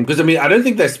first game. Because, I mean, I don't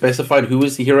think they specified who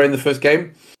was the hero in the first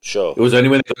game. Sure. It was only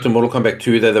when they got to Mortal Kombat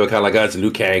 2 that they were kind of like, oh, it's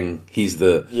Liu Kang. He's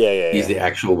the the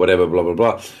actual whatever, blah, blah,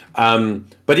 blah.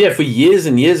 But yeah, for years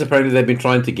and years, apparently they've been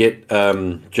trying to get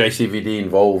JCVD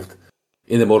involved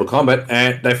in the Mortal Kombat,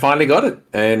 and they finally got it.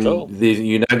 And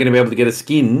you're now going to be able to get a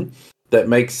skin that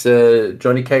makes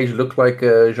Johnny Cage look like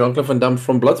Jean-Claude Van Damme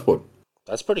from Bloodsport.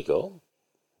 That's pretty cool.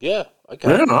 Yeah,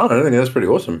 okay. I don't know. I think that's pretty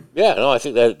awesome. Yeah, no, I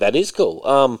think that is cool.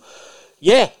 Well,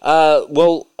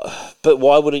 but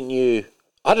why wouldn't you...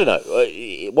 I don't know.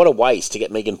 What a waste to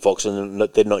get Megan Fox and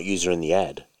they're not use her in the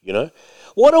ad. You know,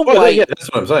 what a waste. Yeah, that's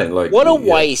what I'm saying. Like, what a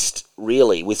waste,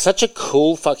 really, with such a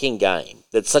cool fucking game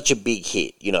that's such a big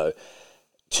hit. You know,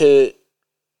 to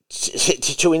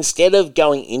instead of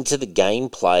going into the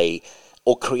gameplay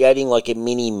or creating like a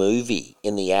mini movie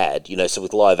in the ad, you know, so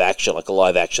with live action, like a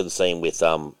live action scene with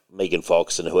Megan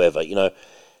Fox and whoever, you know,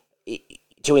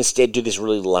 to instead do this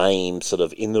really lame sort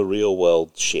of in the real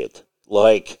world shit.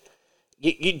 Like,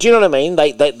 do you know what I mean?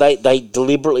 They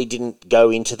deliberately didn't go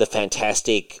into the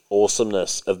fantastic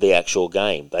awesomeness of the actual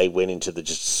game. They went into the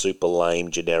just super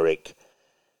lame, generic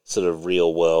sort of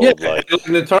real world. Yeah, like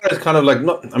Natara's kind of like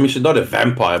not. I mean, she's not a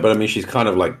vampire, but I mean, she's kind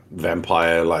of like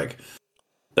vampire, like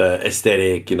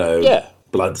aesthetic. You know, yeah,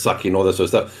 blood sucking, all that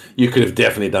sort of stuff. You could have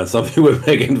definitely done something with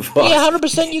Megan Fox. Yeah,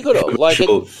 100%. You could have. Like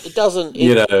it doesn't.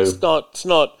 It's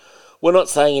not. We're not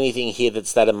saying anything here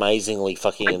that's that amazingly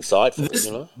fucking insightful.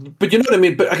 You know. But you know what I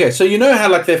mean. But okay, so you know how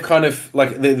like they've kind of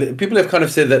like the people have kind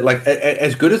of said that like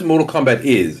as good as Mortal Kombat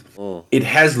is, it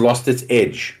has lost its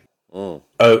edge.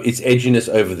 Its edginess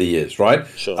over the years, right?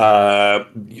 Sure.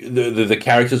 The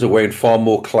characters are wearing far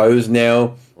more clothes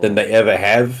now than they ever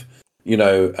have. You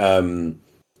know,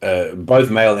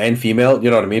 both male and female. You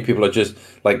know what I mean? People are just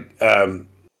like,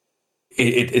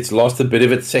 it's lost a bit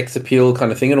of its sex appeal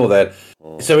kind of thing and all that.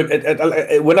 So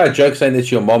when I joke saying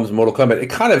it's your mom's Mortal Kombat, it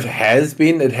kind of has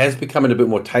been. It has become a bit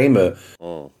more tamer.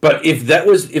 But if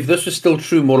this was still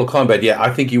true Mortal Kombat, yeah,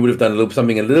 I think you would have done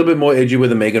something a little bit more edgy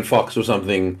with a Megan Fox or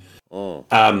something.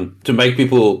 To make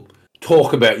people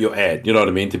talk about your ad, you know what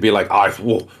I mean? To be like,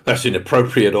 oh, that's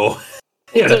inappropriate, or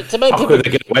you know, to make how people could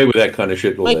they get away with that kind of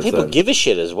shit? Make people give a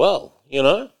shit as well, you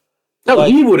know? No,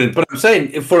 like, he wouldn't. But I'm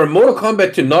saying, for a Mortal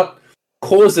Kombat to not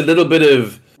cause a little bit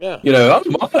of, you know,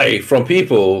 oh my, from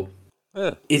people,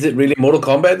 is it really Mortal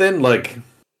Kombat then? Like,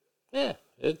 yeah,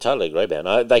 I totally agree,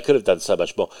 man. They could have done so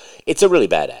much more. It's a really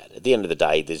bad ad. At the end of the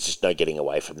day, there's just no getting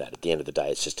away from that. At the end of the day,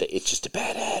 it's just a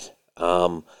bad ad.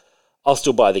 I'll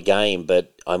still buy the game,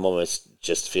 but I'm almost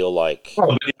just feel like...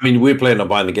 Well, I mean, we were planning on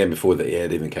buying the game before the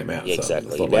ad even came out. Yeah,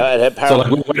 exactly. So we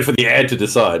waited for the ad to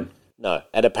decide. No,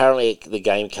 and apparently the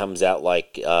game comes out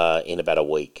like in about a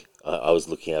week. I was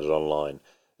looking at it online.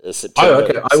 September,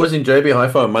 okay. I was in JB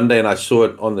Hi-Fi on Monday and I saw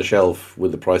it on the shelf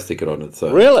with the price ticket on it.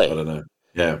 So really? I don't know.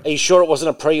 Yeah. Are you sure it wasn't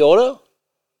a pre-order?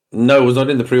 No, it was not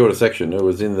in the pre-order section. It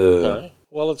was in the... Okay.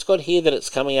 Well, it's got here that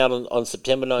it's coming out on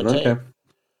September 19th. Okay.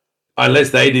 Unless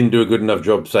they didn't do a good enough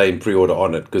job saying pre-order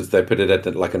on it, because they put it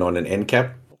at like on an end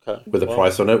cap with a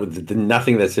price on it, with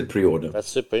nothing that said pre-order. That's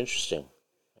super interesting.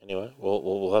 Anyway,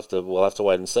 we'll have to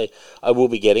wait and see. I will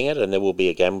be getting it, and there will be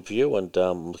a game review, and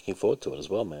I'm looking forward to it as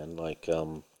well, man. Like,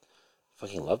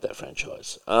 fucking love that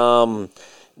franchise.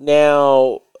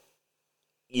 Now,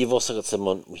 you've also got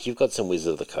some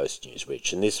Wizard of the Coast news,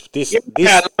 Rich, and this.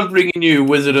 I love bringing you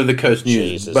Wizard of the Coast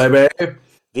news, Jesus. baby.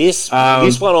 This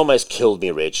one almost killed me,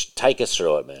 Rich. Take us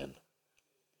through it, man.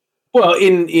 Well,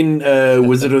 in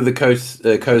Wizard of the Coast,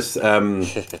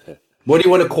 what do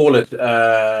you want to call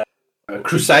it?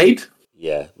 Crusade?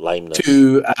 Yeah, lameness.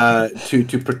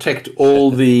 To protect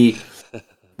all the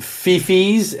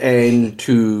fifis and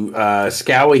to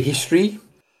scour history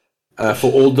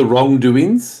for all the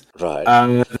wrongdoings. Right.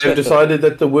 They've decided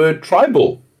that the word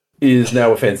tribal is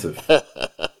now offensive.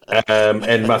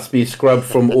 And must be scrubbed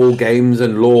from all games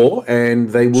and law, and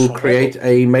they will create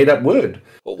a made-up word.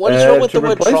 Well, what is wrong with the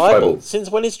word tribal?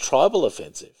 Since when is tribal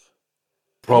offensive?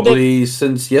 Probably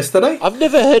since yesterday. I've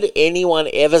never heard anyone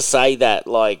ever say that.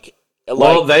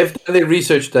 Well, they've done their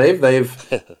research, Dave.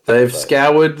 They've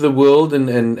scoured the world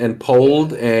and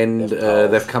polled, and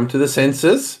they've come to the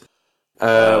census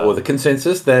or the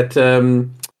consensus that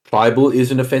tribal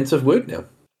is an offensive word now.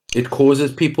 It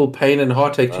causes people pain and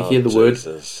heartache to hear the word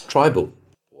tribal.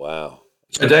 Wow.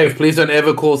 So, Dave, please don't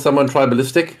ever call someone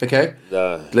tribalistic, okay?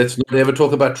 No. Let's not ever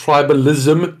talk about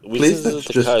tribalism, please. Wizards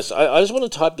of the Coast. I just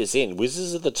want to type this in.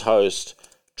 Wizards of the Coast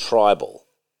tribal.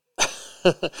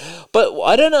 But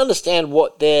I don't understand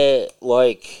what they're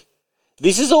like.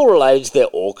 This is all related to their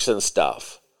orcs and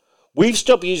stuff. We've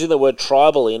stopped using the word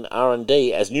tribal in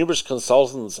R&D as numerous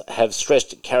consultants have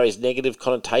stressed it carries negative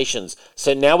connotations.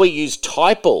 So now we use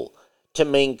typal to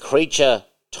mean creature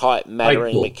type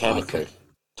mattering mechanically. Okay.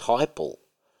 Typal.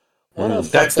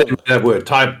 That's that word,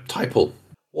 typal.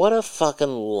 What a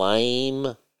fucking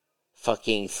lame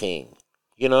fucking thing.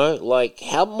 You know, like,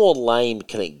 how more lame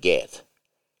can it get?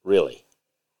 Really?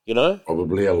 You know?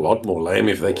 Probably a lot more lame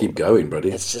if they keep going, buddy.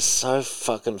 It's just so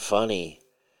fucking funny.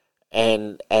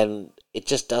 And it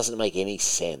just doesn't make any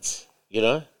sense, you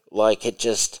know? Like,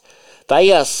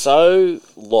 they are so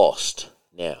lost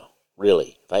now,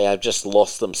 really. They have just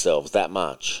lost themselves that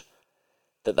much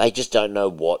that they just don't know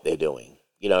what they're doing.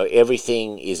 You know,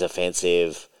 everything is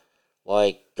offensive.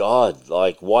 Like, God,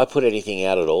 like, why put anything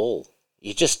out at all?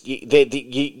 They've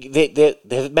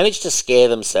managed to scare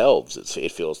themselves,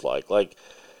 it feels like. Like,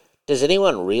 does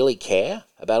anyone really care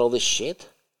about all this shit?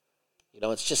 You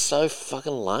know, it's just so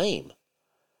fucking lame.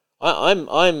 I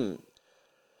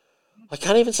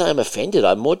can't even say I'm offended.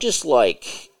 I'm more just,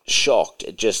 like, shocked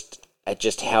at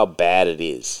just how bad it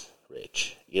is,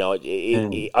 Rich. You know,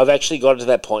 I've actually got to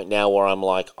that point now where I'm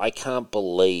like, I can't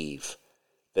believe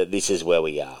that this is where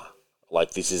we are.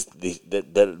 Like,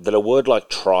 that a word like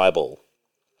tribal,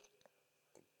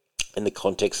 in the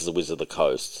context of the Wizard of the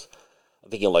Coast, I'm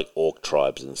thinking like orc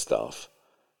tribes and stuff,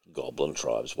 goblin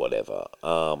tribes, whatever.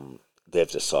 They've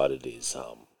decided is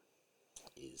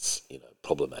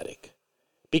problematic,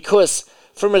 because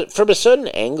from a certain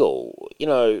angle, you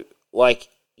know, like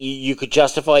you could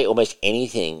justify almost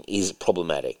anything is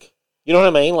problematic. You know what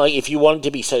I mean? Like, if you wanted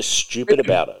to be so stupid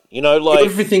about it, you know, like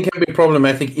everything can be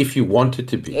problematic if you want it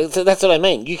to be. So that's what I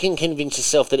mean. You can convince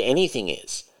yourself that anything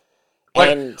is. Like,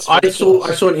 And I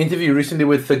saw an interview recently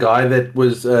with the guy that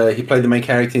was he played the main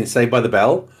character in Saved by the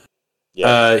Bell.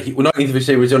 Yeah. Not an interview,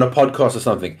 he was on a podcast or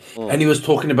something, and he was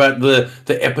talking about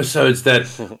the episodes that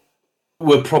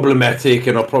were problematic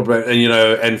and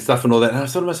and stuff and all that. And I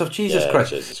thought to myself, Jesus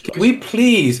Christ, can we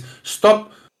please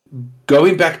stop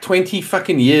going back 20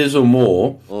 fucking years or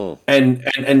more and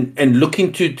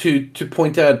looking to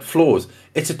point out flaws?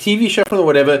 It's a TV show or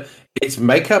whatever. It's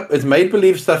makeup. It's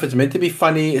made-believe stuff. It's meant to be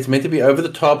funny. It's meant to be over the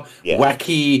top,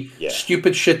 wacky,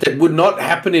 stupid shit that would not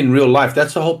happen in real life.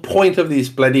 That's the whole point of these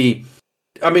bloody...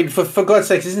 I mean, for God's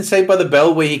sakes, isn't Saved by the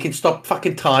Bell where he can stop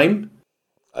fucking time?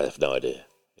 I have no idea.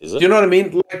 Is it? Do you know what I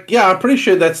mean? Like, yeah, I'm pretty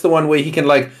sure that's the one where he can,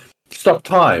 like, stop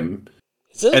time.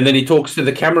 Is it? And then he talks to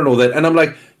the camera and all that. And I'm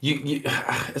like,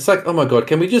 it's like, oh my God,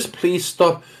 can we just please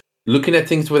stop looking at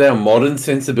things with our modern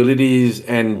sensibilities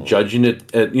and judging it,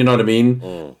 you know what I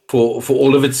mean, for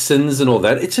all of its sins and all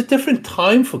that? It's a different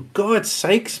time, for God's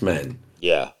sakes, man.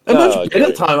 Yeah. A much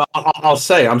better time, I'll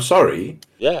say. I'm sorry.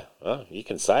 Yeah, well, you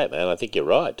can say it, man. I think you're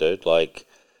right, dude. Like,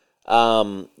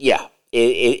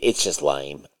 it's just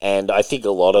lame. And I think a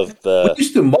lot of we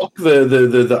used to mock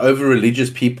the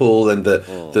over-religious people and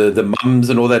the mums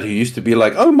and all that who used to be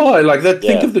like, oh my, like that,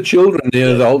 think of the children, you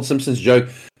know, the old Simpsons joke,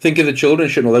 think of the children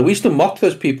shit and all that. We used to mock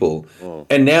those people.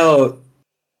 And now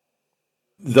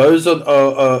those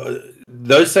are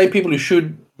those same people who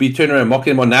should be turning around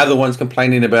mocking them are now the ones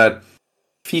complaining about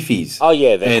fifis. Oh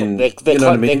yeah,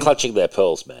 they're clutching their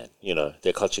pearls, man. You know,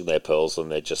 they're clutching their pearls,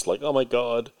 and they're just like, oh my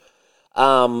God.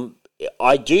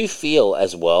 I do feel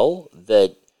as well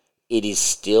that it is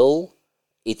still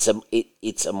it's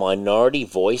a minority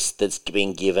voice that's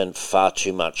been given far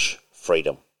too much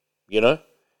freedom, you know,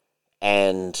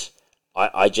 and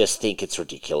I just think it's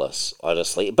ridiculous,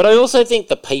 honestly. But I also think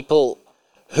the people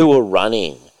who are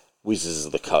running Wizards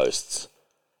of the Coasts,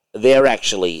 they're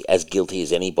actually as guilty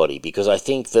as anybody, because I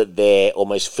think that they're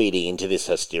almost feeding into this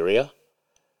hysteria.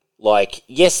 Like,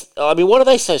 yes, I mean, what are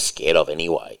they so scared of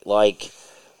anyway? Like,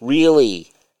 really,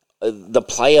 the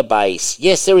player base,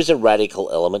 yes, there is a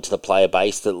radical element to the player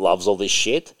base that loves all this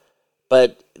shit,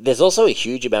 but there's also a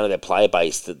huge amount of their player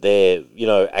base that they're, you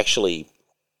know, actually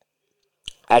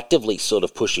actively sort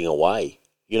of pushing away,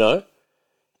 you know?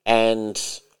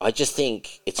 And I just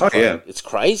think it's it's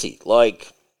crazy.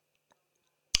 Like,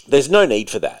 there's no need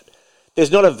for that.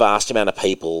 There's not a vast amount of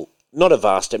people, not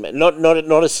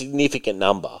a significant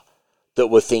number that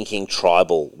were thinking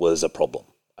tribal was a problem.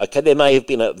 Okay, there may have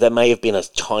been a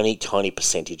tiny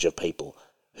percentage of people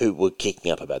who were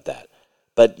kicking up about that,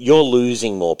 but you're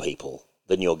losing more people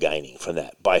than you're gaining from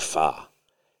that by far.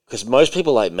 Because most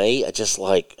people like me are just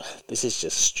like, this is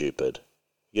just stupid,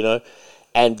 you know.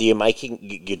 And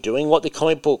you're doing what the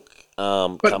comic book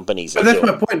companies are doing. But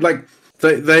that's my point. Like,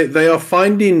 they are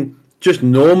finding just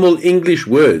normal English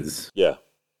words. Yeah.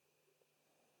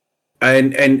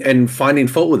 And finding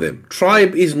fault with them.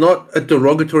 Tribe is not a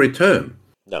derogatory term.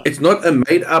 No. It's not a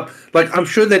made up. Like, I'm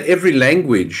sure that every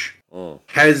language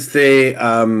has their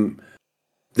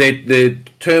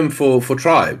term for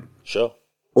tribe. Sure.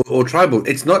 Or tribal.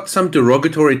 It's not some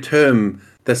derogatory term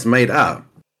that's made up.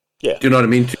 Yeah. Do you know what I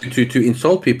mean? To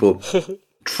insult people.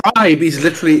 Tribe is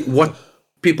literally what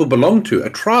people belong to. A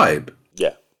tribe.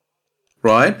 Yeah.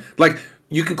 Right? Like,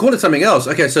 you can call it something else.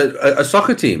 Okay, so a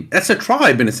soccer team, that's a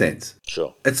tribe in a sense.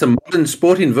 Sure. It's a modern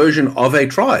sporting version of a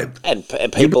tribe. And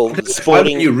people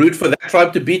sporting... You root for that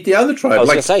tribe to beat the other tribe. I was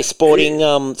going to say, sporting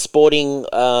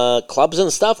clubs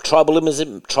and stuff,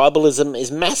 tribalism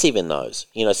is massive in those.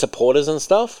 You know, supporters and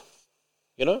stuff.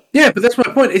 You know? Yeah, but that's my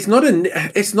point. It's not. I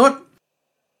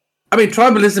mean,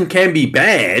 tribalism can be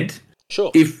bad.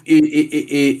 Sure.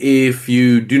 If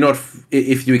you do not,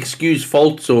 if you excuse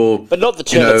faults or, but not the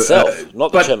term itself.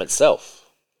 Not the term itself.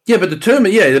 Yeah, but the term,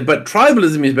 but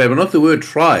tribalism is bad, but not the word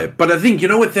tribe. But I think, you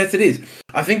know what it is?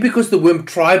 I think because the word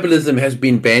tribalism has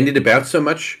been bandied about so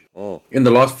much in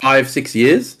the last 5-6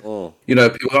 years, you know,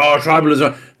 people go,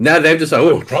 tribalism. Now they've decided,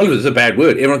 tribalism is a bad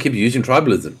word. Everyone keeps using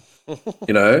tribalism.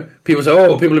 You know, people say,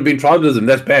 people have been tribalism,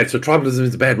 that's bad. So tribalism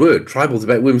is a bad word. Tribal is a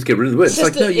bad word. Let's get rid of the word. It's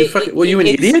like, no, you an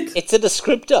idiot? It's a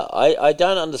descriptor. I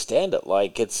don't understand it.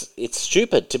 Like, it's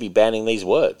stupid to be banning these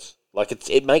words. Like,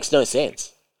 it makes no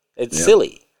sense. It's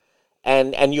silly.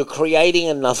 And you're creating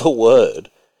another word,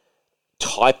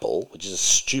 typal, which is a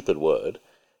stupid word,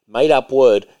 made-up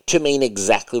word, to mean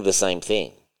exactly the same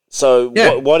thing. So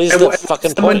what is the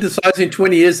fucking someone point? Decides in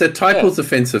 20 years that typal's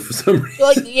offensive for some reason.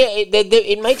 Like,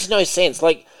 it makes no sense.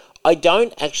 Like, I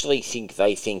don't actually think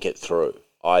they think it through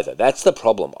either. That's the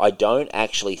problem. I don't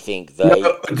actually think they...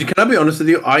 No, can I be honest with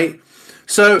you?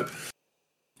 So,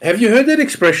 have you heard that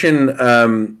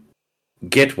expression,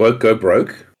 get woke, go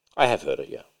broke? I have heard it,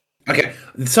 yeah. Okay,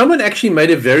 someone actually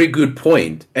made a very good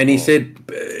point, and he said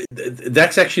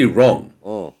that's actually wrong.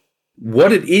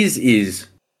 What it is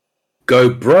go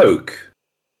broke,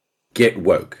 get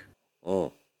woke.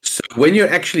 So when you're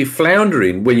actually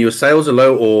floundering, when your sales are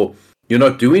low or you're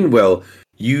not doing well,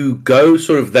 you go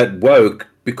sort of that woke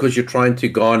because you're trying to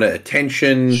garner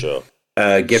attention,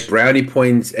 get brownie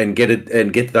points, and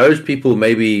get those people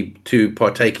maybe to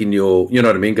partake in your, you know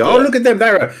what I mean? Go, look at them,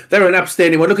 they're an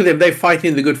upstanding one. Look at them, they're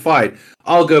fighting the good fight.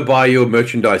 I'll go buy your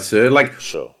merchandise, sir. Like,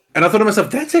 and I thought to myself,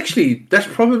 that's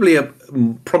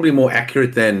probably more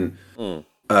accurate than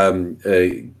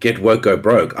get woke, go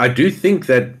broke. I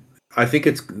think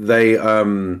it's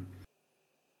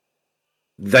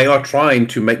they are trying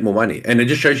to make more money, and it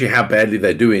just shows you how badly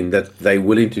they're doing that they're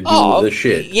willing to do this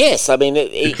shit. Yes, I mean,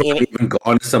 even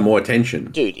garner some more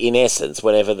attention, dude. In essence,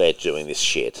 whenever they're doing this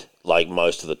shit, like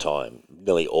most of the time,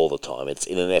 nearly all the time, it's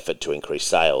in an effort to increase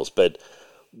sales. But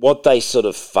what they sort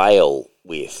of fail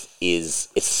with is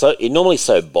it's normally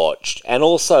so botched, and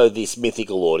also this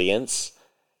mythical audience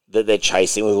that they're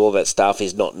chasing with all that stuff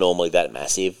is not normally that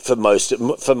massive for most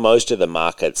of the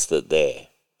markets that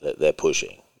they're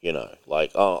pushing. You know,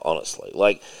 like, honestly,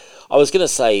 like, I was going to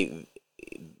say,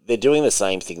 they're doing the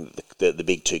same thing that the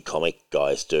big two comic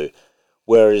guys do,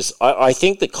 whereas I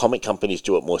think the comic companies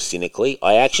do it more cynically.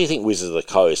 I actually think Wizards of the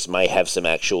Coast may have some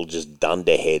actual just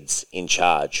dunderheads in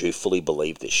charge who fully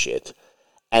believe this shit,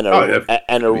 and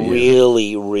are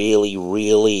really, really,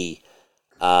 really,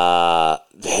 they're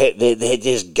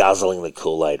just guzzling the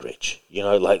Kool-Aid, Rich. You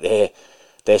know, like,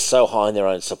 they're so high in their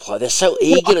own supply. They're so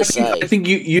eager to say. I think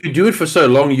you do it for so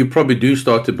long, you probably do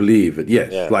start to believe it.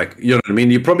 Yes, like, you know what I mean.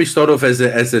 You probably start off as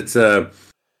it's a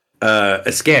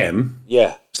scam,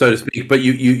 so to speak. But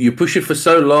you push it for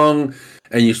so long,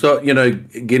 and you start, you know,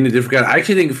 getting a different. I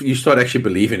actually think you start actually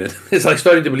believing it. It's like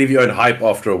starting to believe your own hype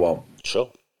after a while.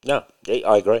 Sure. No,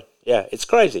 I agree. Yeah, it's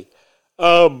crazy.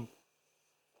 And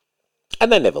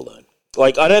they never learn.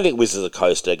 Like, I don't think Wizards of the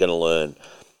Coast are going to learn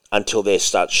until they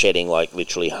start shedding, like,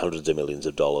 literally hundreds of millions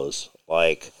of dollars.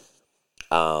 Like,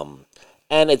 and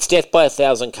it's death by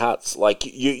 1,000 cuts. Like,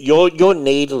 you're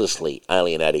needlessly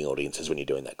alienating audiences when you're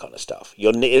doing that kind of stuff.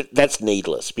 That's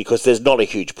needless, because there's not a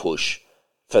huge push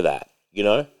for that, you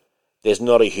know? There's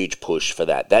not a huge push for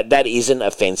that. That isn't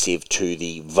offensive to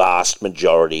the vast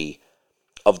majority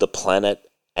of the planet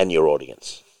and your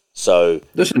audience. So,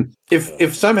 listen,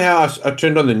 if somehow I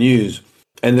turned on the news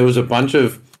and there was a bunch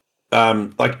of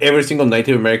like every single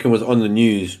Native American was on the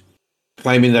news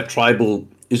claiming that tribal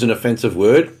is an offensive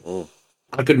word,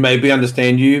 I could maybe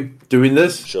understand you doing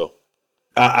this. Sure.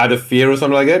 Out of fear or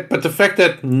something like that. But the fact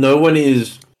that no one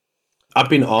is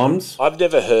up in arms. I've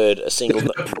never heard a single...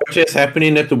 There's no protest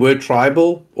happening at the word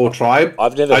tribal or tribe.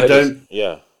 I've never heard...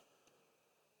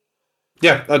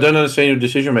 Yeah, I don't understand your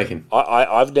decision making.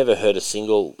 I've never heard a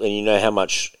single... And you know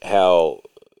how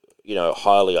you know,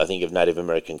 highly I think of Native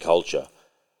American culture.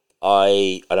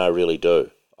 I really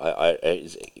do. I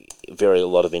a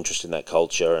lot of interest in that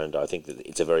culture, and I think that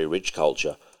it's a very rich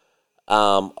culture.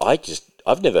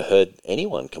 I've never heard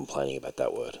anyone complaining about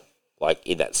that word, like,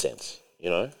 in that sense, you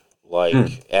know,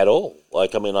 like, at all.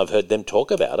 Like, I mean, I've heard them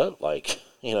talk about it, like,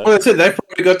 you know. Well, that's it. They've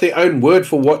probably got their own word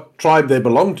for what tribe they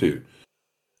belong to.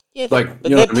 Yeah, like, but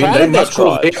you know what I mean? They must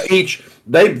call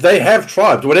they have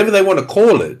tribes, whatever they want to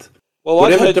call it. Well,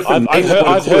 I've heard them have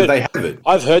it.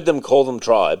 I've heard them call them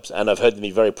tribes, and I've heard them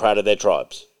be very proud of their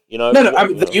tribes. You know, No, I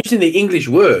mean, they're using the English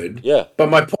word. Yeah. But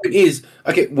my point is,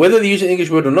 okay, whether they're using the English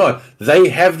word or not, they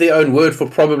have their own word for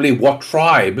probably what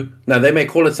tribe. Now, they may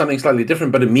call it something slightly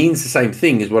different, but it means the same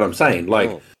thing, is what I'm saying. Like,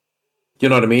 you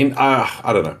know what I mean?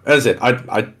 I don't know. As I said,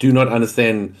 I do not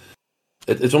understand.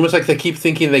 It's almost like they keep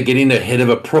thinking they're getting ahead of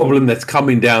a problem that's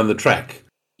coming down the track.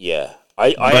 Yeah.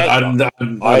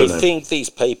 I think these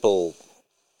people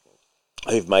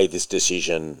who've made this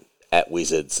decision at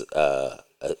Wizards are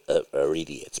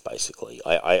idiots, basically.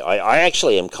 I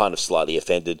actually am kind of slightly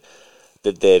offended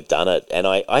that they've done it, and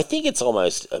I think it's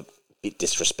almost a bit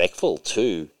disrespectful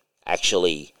to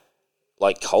actually,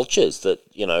 like, cultures that,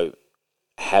 you know,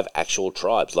 have actual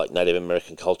tribes. Like Native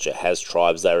American culture has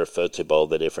tribes they refer to by all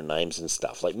their different names and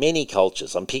stuff. Like many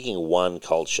cultures, I'm picking one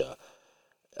culture.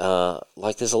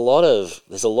 Like there's a lot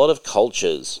of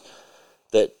cultures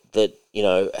that you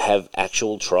know have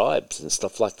actual tribes and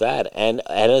stuff like that, and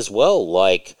as well,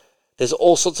 like there's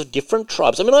all sorts of different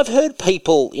tribes. I mean, I've heard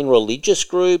people in religious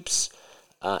groups,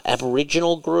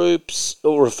 Aboriginal groups,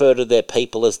 refer to their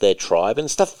people as their tribe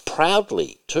and stuff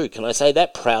proudly too. Can I say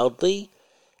that proudly?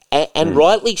 And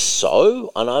rightly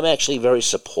so, and I'm actually very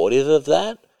supportive of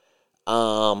that,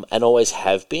 and always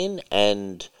have been.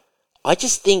 And I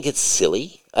just think it's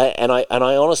silly, and I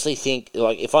honestly think,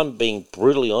 like, if I'm being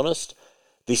brutally honest,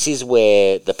 this is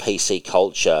where the PC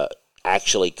culture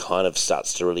actually kind of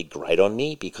starts to really grate on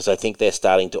me, because I think they're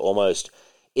starting to almost,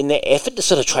 in their effort to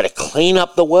sort of try to clean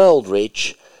up the world,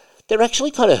 Rich, they're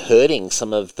actually kind of hurting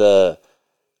some of the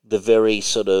very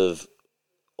sort of,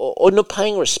 or not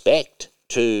paying respect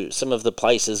to some of the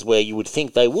places where you would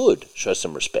think they would show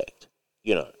some respect,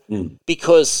 you know.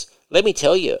 Because, let me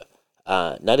tell you,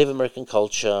 Native American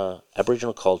culture,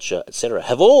 Aboriginal culture, etc.,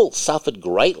 have all suffered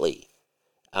greatly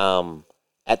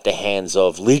at the hands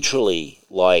of literally,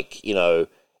 like, you know,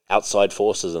 outside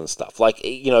forces and stuff. Like,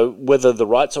 you know, whether the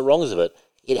rights or wrongs of it,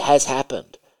 it has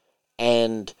happened.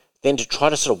 And then to try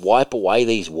to sort of wipe away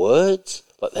these words,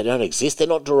 like they don't exist, they're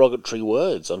not derogatory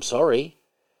words, I'm sorry.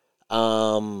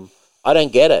 I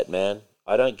don't get it, man.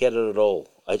 I don't get it at all.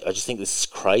 I just think this is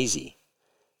crazy.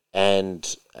 And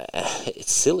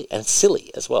it's silly, and silly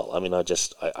as well. I mean, I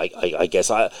guess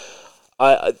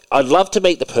I'd love to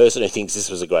meet the person who thinks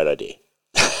this was a great idea.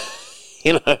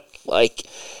 You know, like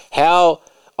how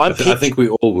I think we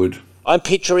all would. I'm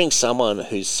picturing someone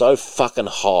who's so fucking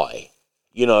high,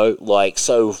 you know, like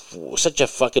such a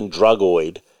fucking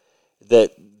drugoid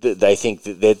that they think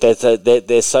that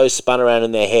they're so spun around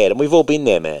in their head, and we've all been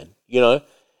there, man. You know,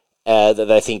 that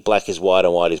they think black is white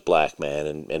and white is black, man,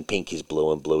 and pink is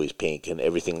blue and blue is pink, and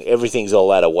everything's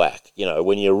all out of whack, you know,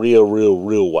 when you're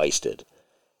real wasted.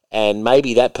 And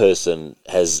maybe that person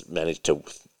has managed to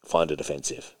find it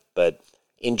offensive. But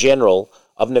in general,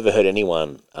 I've never heard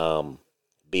anyone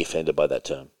be offended by that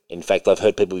term. In fact, I've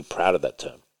heard people be proud of that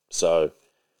term. So,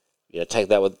 you know, take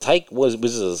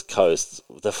Wizards of the Coast.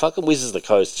 The fucking Wizards of the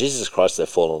Coast, Jesus Christ, they've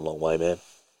fallen a long way, man.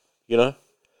 You know?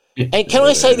 And can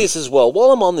I say this as well?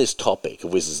 While I'm on this topic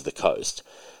of Wizards of the Coast,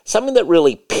 something that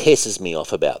really pisses me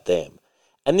off about them,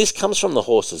 and this comes from the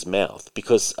horse's mouth,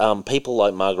 because people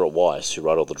like Margaret Weiss, who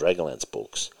wrote all the Dragonlance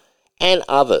books, and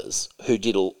others who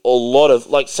did a lot of,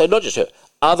 like, so not just her,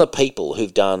 other people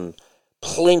who've done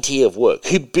plenty of work,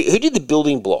 who did the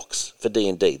building blocks for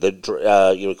D&D,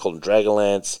 you would call them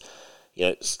Dragonlance, you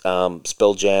know,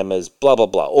 Spelljammers, blah, blah,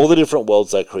 blah, all the different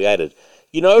worlds they created.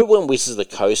 You know, when Wizards of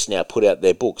the Coast now put out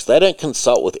their books, they don't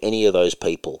consult with any of those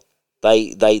people.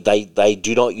 They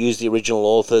do not use the original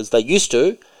authors. They used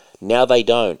to. Now they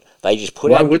don't. They just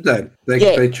put out... Why would they?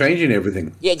 They're changing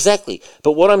everything. Yeah, exactly.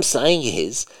 But what I'm saying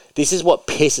is, this is what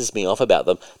pisses me off about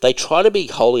them. They try to be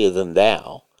holier than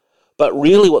thou, but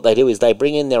really what they do is they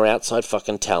bring in their outside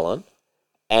fucking talent,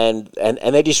 and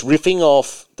they're just riffing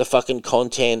off the fucking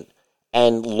content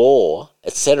and lore,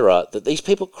 etc., that these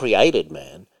people created,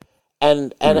 man.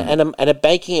 And are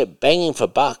banging for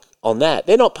buck on that.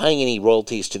 They're not paying any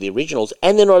royalties to the originals,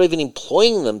 and they're not even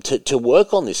employing them to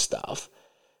work on this stuff.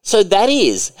 So that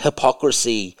is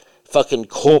hypocrisy, fucking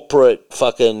corporate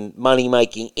fucking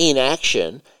money-making in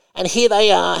action. And here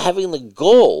they are having the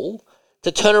gall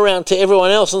to turn around to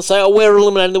everyone else and say, oh, we're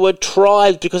eliminating the word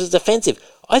tribes because it's offensive.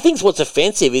 I think what's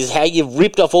offensive is how you've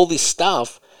ripped off all this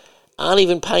stuff, aren't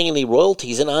even paying any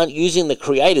royalties, and aren't using the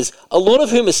creators, a lot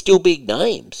of whom are still big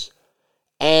names.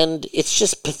 And it's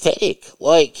just pathetic.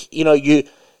 Like, you know,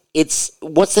 it's,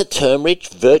 what's that term, Rich?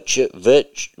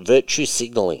 Virtue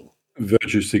signaling.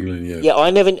 Virtue signaling, yeah. Yeah, I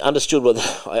never understood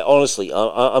honestly,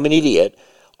 I'm an idiot.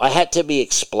 I had to be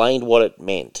explained what it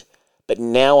meant. But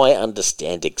now I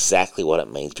understand exactly what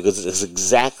it means, because it's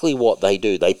exactly what they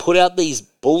do. They put out these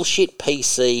bullshit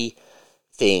PC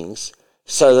things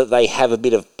so that they have a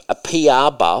bit of a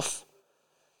PR buff.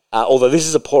 Although this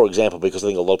is a poor example because I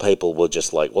think a lot of people were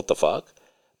just like, what the fuck?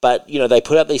 But, they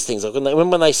put out these things. Like remember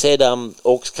when they said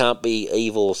orcs can't be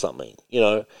evil or something,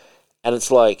 And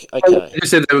it's like, okay. They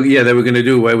said they were going to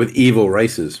do away with evil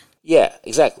races. Yeah,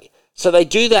 exactly. So they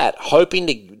do that,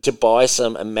 hoping to buy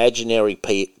some imaginary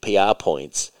PR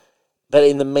points. But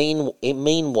in the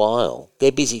meanwhile,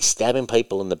 they're busy stabbing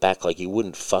people in the back like you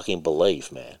wouldn't fucking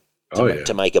believe, man.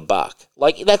 To make a buck.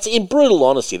 Like, that's in brutal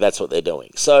honesty, that's what they're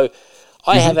doing. So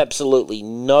I have absolutely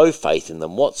no faith in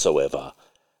them whatsoever.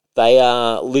 They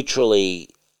are literally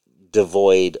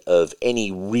devoid of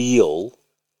any real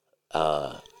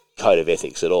code of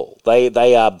ethics at all.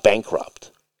 They are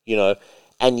bankrupt,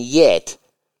 and yet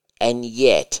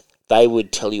they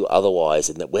would tell you otherwise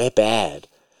and that we're bad.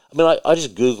 I mean, I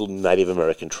just Googled Native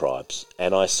American tribes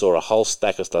and I saw a whole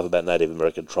stack of stuff about Native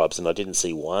American tribes and I didn't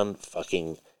see one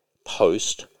fucking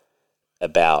post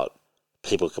about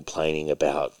people complaining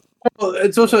about. Well,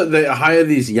 it's also they hire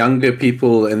these younger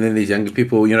people, and then these younger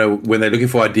people, when they're looking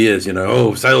for ideas,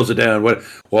 sales are down.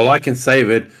 Well, I can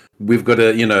save it. We've got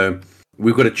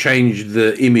to change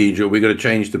the image, or we've got to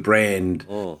change the brand.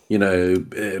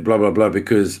 Blah blah blah,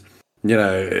 because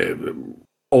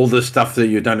all the stuff that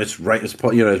you've done, it's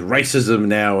racism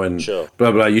now, and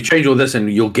blah blah. You change all this,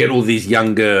 and you'll get all these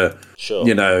younger,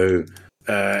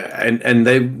 and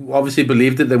they obviously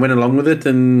believed it. They went along with it,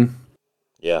 and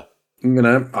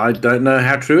I don't know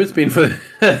how true it's been for.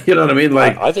 You know what I mean?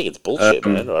 Like, I think it's bullshit,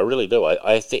 man. I really do.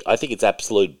 I think it's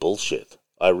absolute bullshit.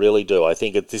 I really do. I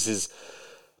think this is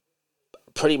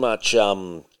pretty much.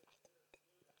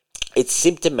 It's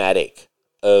symptomatic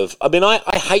of. I mean, I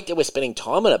hate that we're spending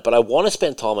time on it, but I want to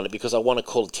spend time on it because I want to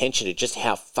call attention to just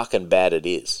how fucking bad it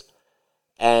is,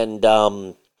 and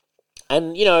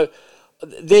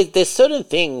there's certain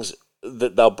things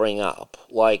that they'll bring up,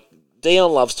 like.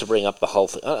 Dion loves to bring up the whole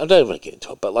thing. I don't want to get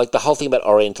into it, but like the whole thing about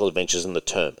Oriental Adventures and the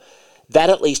term. That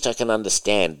at least I can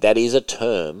understand. That is a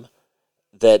term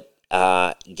that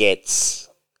has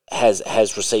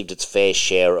received its fair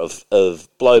share of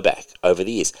blowback over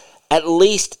the years. At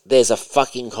least there's a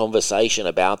fucking conversation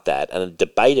about that and a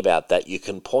debate about that you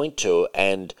can point to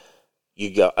and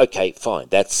you go, okay, fine.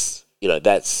 That's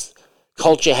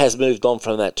culture has moved on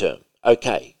from that term.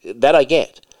 Okay, that I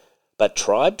get. But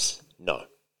tribes, no.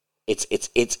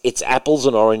 It's apples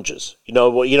and oranges. You know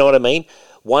what I mean?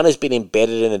 One has been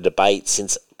embedded in a debate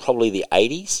since probably the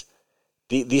 80s.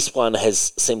 This one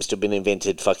seems to have been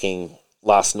invented fucking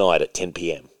last night at 10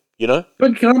 p.m.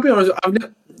 But can I be honest?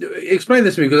 Explain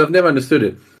this to me because I've never understood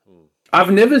it.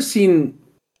 I've never seen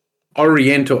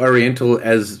Oriental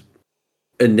as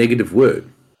a negative word.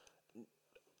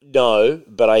 No,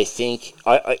 but I think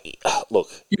I look.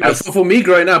 For me,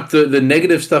 growing up, the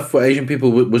negative stuff for Asian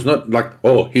people was not like,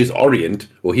 oh, he's Orient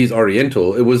or he's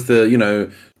Oriental. It was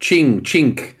the ching,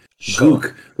 chink,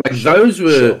 gook. Like those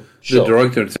were the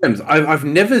derogatory terms. I've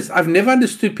never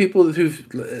understood people who've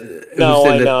said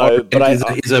that Orient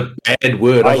is a bad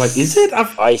word. I was like, is it?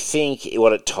 I think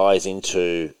what it ties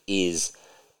into is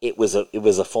it was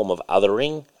a form of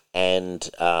othering. And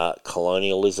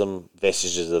colonialism,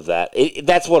 vestiges of that.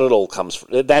 That's what it all comes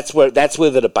from. That's where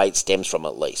the debate stems from,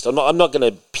 at least. I'm not going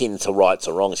to pin to rights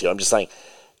or wrongs here. I'm just saying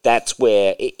that's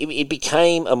where it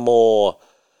became a more,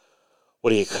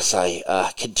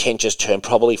 contentious term,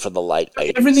 probably from the late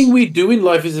 80s. Everything we do in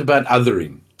life is about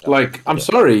othering. Like, I'm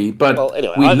sorry, but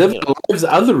we live our lives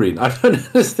othering. I don't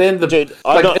understand the. Dude,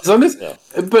 but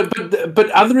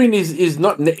othering is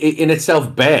not in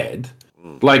itself bad.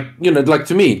 Like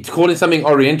to me, calling something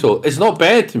Oriental, it's not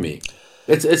bad to me.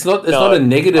 It's not a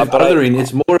negative othering.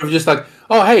 It's more of just like,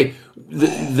 oh hey,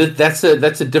 that's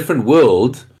a different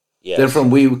world than from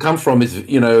where we come from. Is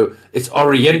it's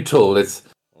Oriental. It's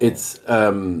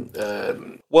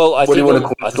well, I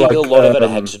think a lot of it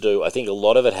had to do. I think a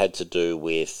lot of it had to do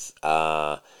with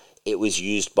it was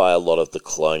used by a lot of the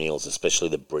colonials, especially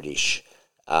the British.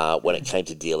 When it came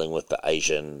to dealing with the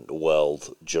Asian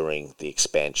world during the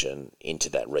expansion into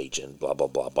that region, blah, blah,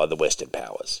 blah, by the Western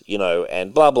powers,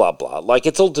 and blah, blah, blah. Like,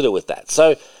 it's all to do with that.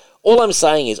 So all I'm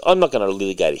saying is I'm not going to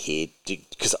litigate it here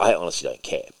because I honestly don't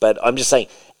care. But I'm just saying,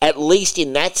 at least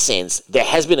in that sense, there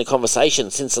has been a conversation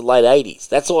since the late 80s.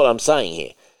 That's all I'm saying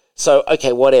here. So,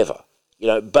 okay, whatever.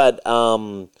 But,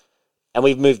 and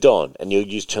we've moved on, and you'll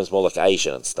use terms more like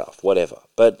Asian and stuff, whatever.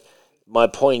 But my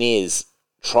point is,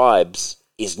 tribes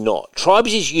is not.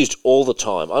 Tribes is used all the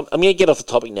time. I'm going to get off the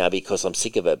topic now because I'm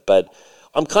sick of it, but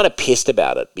I'm kind of pissed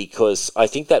about it because I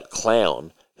think that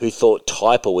clown who thought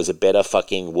typer was a better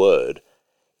fucking word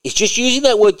is just using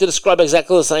that word to describe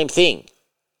exactly the same thing.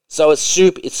 So it's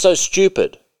so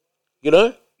stupid,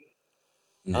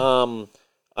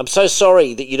 I'm so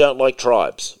sorry that you don't like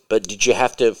tribes, but did you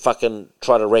have to fucking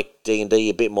try to wreck D&D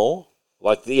a bit more?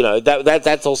 Like,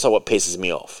 that's also what pisses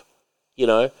me off.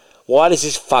 Why does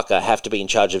this fucker have to be in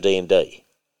charge of D&D?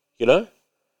 Yeah,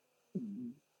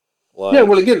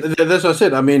 well, again, that's what I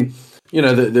said. I mean,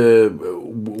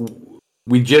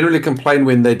 we generally complain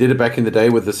when they did it back in the day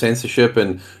with the censorship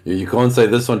and you can't say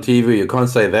this on TV, you can't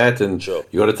say that, and Sure.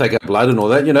 you got to take out blood and all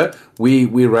that. We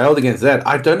railed against that.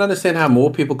 I don't understand how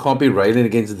more people can't be railing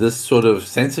against this sort of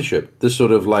censorship, this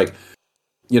sort of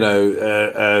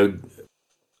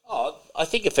I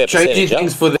think a fair changing percentage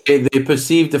things for their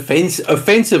perceived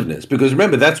offensiveness. Because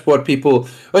remember, that's what people.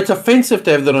 It's offensive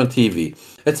to have that on TV.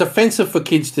 It's offensive for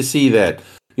kids to see that.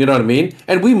 You know what I mean?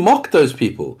 And we mock those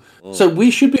people. So we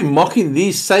should be mocking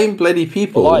these same bloody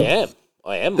people. Well,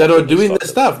 I am that are doing this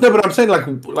stuff. No, but I'm saying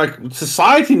like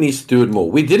society needs to do it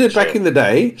more. We did it back in the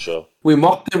day. Sure. We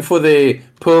mocked them for their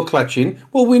pearl clutching.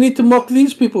 Well, we need to mock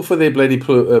these people for their bloody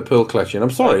pearl clutching. I'm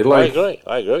sorry. I agree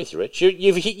with you, Rich.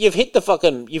 You've hit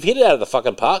it out of the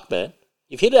fucking park, man.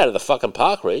 You've hit it out of the fucking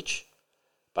park, Rich.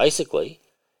 Basically,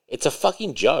 it's a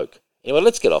fucking joke. Anyway,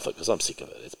 let's get off it because I'm sick of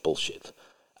it. It's bullshit.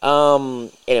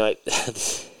 Anyway,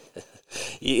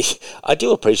 I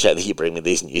do appreciate that you bring me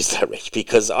these news, though, Rich,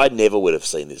 because I never would have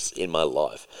seen this in my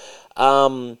life.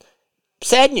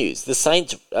 Sad news. The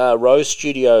Saints Row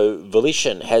studio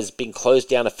Volition has been closed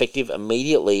down effective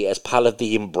immediately as part of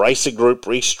the Embracer Group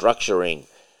restructuring.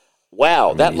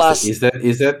 Wow, is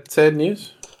that sad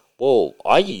news? Well,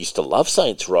 I used to love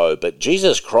Saints Row, but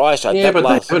Jesus Christ, they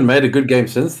haven't made a good game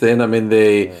since then. I mean,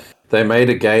 they made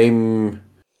a game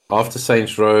after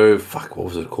Saints Row. Fuck, what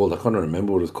was it called? I can't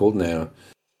remember what it's called now.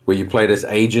 Where you played as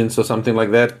agents or something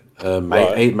like that.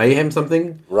 Mayhem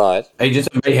something? Right. Agents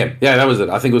of Mayhem. Yeah, that was it.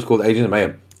 I think it was called Agents of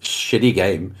Mayhem. Shitty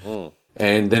game.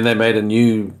 And then they made a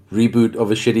new reboot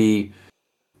of a shitty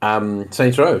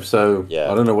Saints Row. So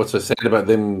I don't know what's so sad about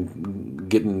them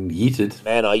getting yeeted.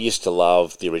 Man, I used to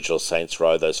love the original Saints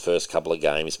Row, those first couple of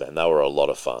games, man. They were a lot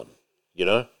of fun.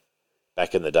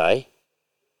 Back in the day.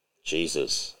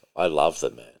 Jesus. I loved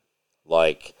them, man.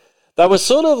 Like, they were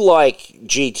sort of like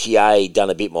GTA done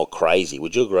a bit more crazy.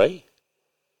 Would you agree?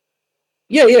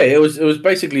 Yeah. It was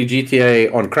basically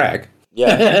GTA on crack.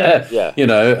 Yeah, yeah.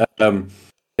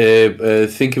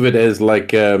 Think of it as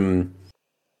like it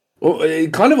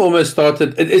kind of almost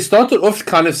started. It started off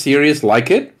kind of serious, like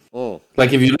it.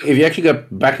 Like if you actually go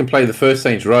back and play the first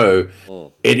Saints Row,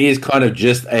 it is kind of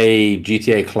just a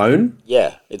GTA clone.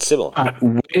 Yeah, it's similar.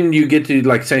 When you get to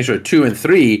like Saints Row 2 and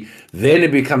 3, then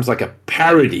it becomes like a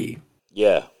parody.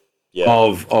 Yeah.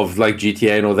 Of like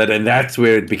GTA and all that, and that's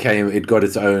where it got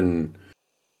its own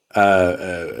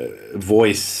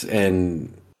voice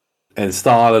and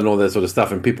style and all that sort of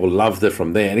stuff, and people loved it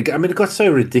from there. And it got so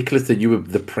ridiculous that you were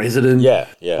the president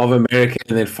of America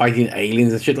and then fighting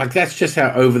aliens and shit. Like, that's just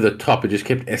how over the top it just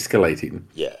kept escalating.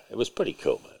 Yeah, it was pretty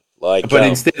cool, man. Like, but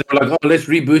instead they were like, oh, let's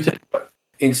reboot it.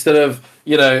 Instead of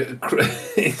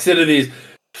instead of these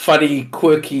funny,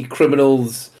 quirky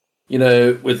criminals,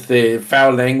 with their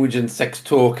foul language and sex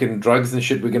talk and drugs and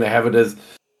shit, we're going to have it as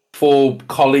 4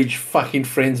 college fucking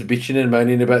friends bitching and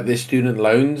moaning about their student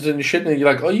loans and shit. And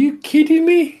you're like, are you kidding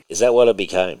me? Is that what it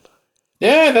became?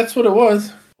 Yeah, that's what it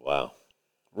was. Wow.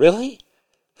 Really?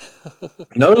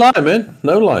 No lie, man.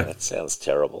 No lie. That sounds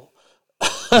terrible.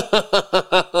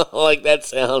 Like, that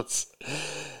sounds...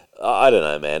 I don't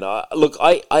know, man.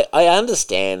 I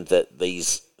understand that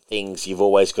these things you've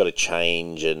always got to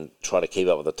change and try to keep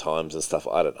up with the times and stuff.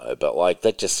 I don't know, but like,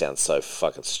 that just sounds so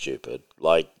fucking stupid.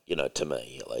 Like, to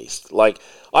me at least. Like,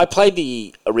 I played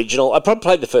the original. I probably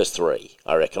played the first 3.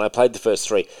 I reckon I played the first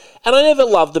 3, and I never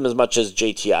loved them as much as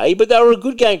GTA. But they were a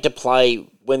good game to play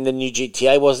when the new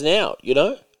GTA wasn't out.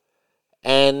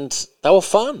 And they were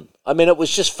fun. I mean, it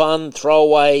was just fun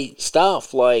throwaway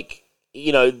stuff. Like,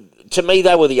 to me,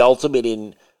 they were the ultimate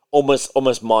in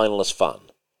almost mindless fun.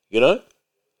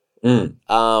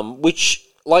 Which,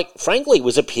 like, frankly,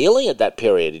 was appealing at that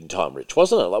period in time, Rich,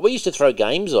 wasn't it? Like, we used to throw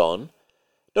games on.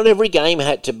 Not every game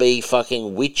had to be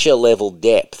fucking Witcher level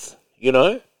depth, Like,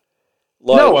 no,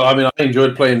 well, I mean, I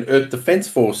enjoyed playing Earth Defense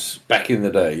Force back in the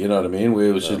day, you know what I mean? Where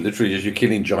it was just literally just you're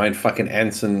killing giant fucking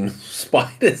ants and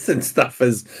spiders and stuff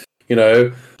as,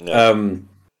 and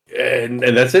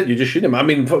that's it. You just shoot them. I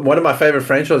mean, one of my favorite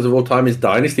franchises of all time is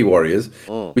Dynasty Warriors,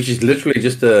 which is literally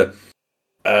just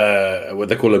what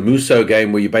they call a Muso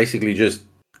game where you basically just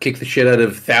kick the shit out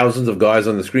of thousands of guys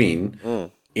on the screen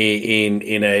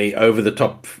in a over the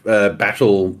top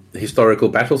historical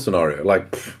battle scenario.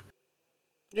 Like,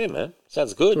 yeah, man,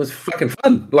 sounds good. It was fucking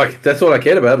fun. Like, that's all I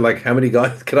cared about. Like, how many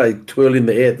guys can I twirl in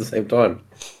the air at the same time?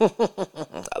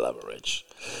 I love it, Rich. Rich.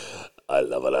 I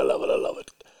love it. I love it. I love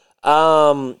it.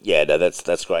 Yeah, no,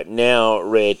 that's great. Now,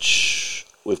 Rich,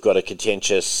 we've got a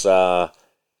contentious show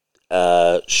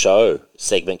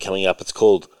segment coming up. It's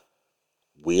called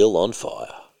Wheel on Fire,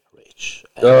 Rich.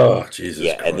 And, Jesus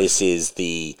Christ. And this is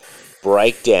the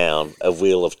breakdown of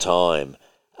Wheel of Time.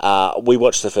 We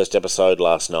watched the first episode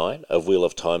last night of Wheel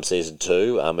of Time Season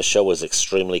 2. Michelle was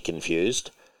extremely confused.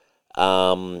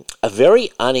 A very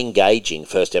unengaging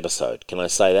first episode, can I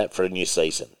say that, for a new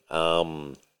season?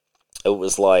 It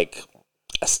was like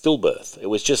a stillbirth. It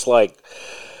was just like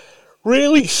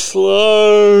really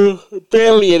slow,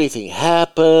 barely anything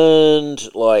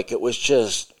happened. Like, it was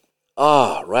just,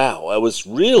 wow. It was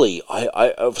really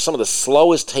some of the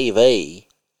slowest TV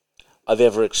I've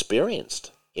ever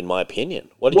experienced, in my opinion.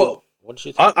 What did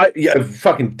you think? Yeah,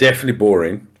 fucking definitely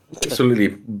boring.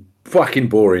 Absolutely fucking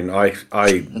boring. I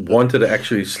wanted to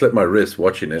actually slip my wrist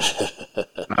watching it.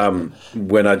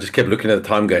 When I just kept looking at the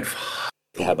time going,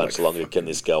 how much longer can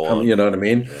this go on? You know what I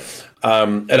mean? Yeah.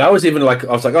 And I was even like,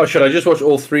 oh, should I just watch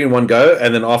all three in one go?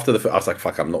 And then after I was like,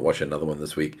 fuck, I'm not watching another one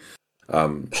this week.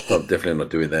 I'm definitely not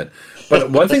doing that.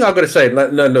 But one thing I've got to say, no,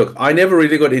 look, I never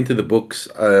really got into the books.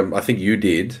 I think you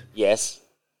did. Yes.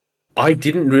 I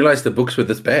didn't realize the books were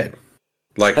this bad.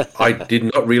 Like, I did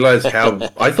not realize how...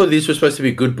 I thought these were supposed to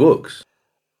be good books.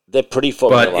 They're pretty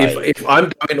formulaic. But if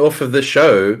I'm going off of the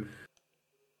show,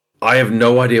 I have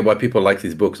no idea why people like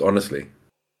these books, honestly.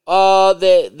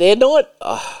 They're not...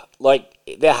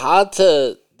 they're hard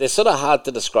to... They're sort of hard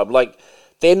to describe. Like,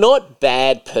 they're not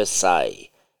bad per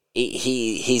se.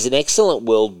 He's an excellent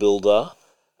world builder,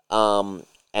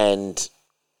 and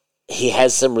he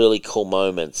has some really cool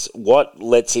moments. What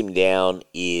lets him down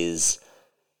is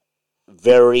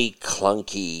very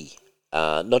clunky,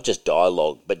 not just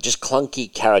dialogue, but just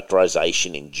clunky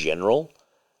characterization in general.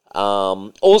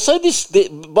 Also,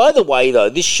 by the way, though,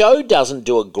 this show doesn't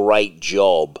do a great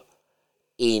job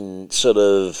in sort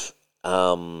of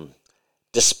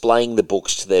displaying the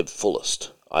books to their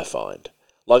fullest, I find.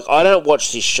 Like, I don't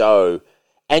watch this show,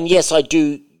 and yes, I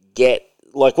do get...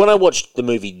 Like, when I watched the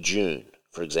movie June,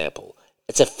 for example,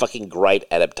 it's a fucking great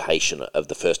adaptation of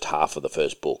the first half of the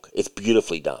first book. It's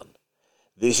beautifully done.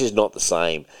 This is not the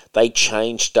same. They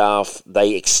change stuff.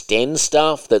 They extend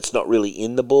stuff that's not really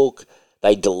in the book.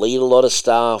 They delete a lot of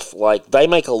stuff. Like, they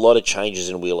make a lot of changes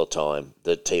in Wheel of Time,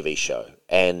 the TV show.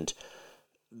 And,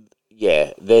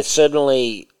 yeah, they're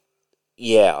certainly...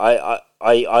 Yeah,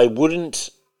 I wouldn't...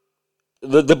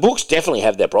 The books definitely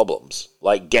have their problems.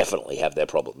 Like, definitely have their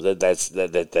problems.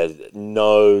 There's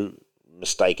no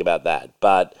mistake about that.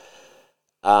 But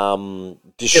but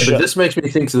this makes me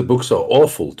think the books are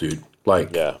awful, dude.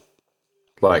 Like, yeah,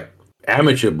 like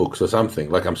amateur books or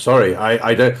something. Like, I'm sorry,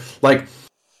 I don't like.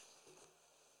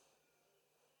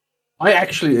 I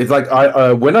actually, it's like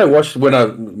when I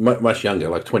much younger,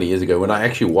 like 20 years ago, when I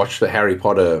actually watched the Harry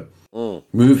Potter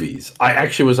movies, I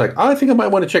actually was like, I think I might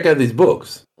want to check out these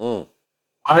books.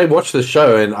 I watched the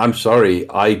show, and I'm sorry,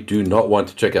 I do not want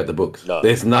to check out the books. No.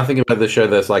 There's nothing about the show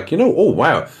that's like, oh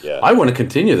wow, yeah. I want to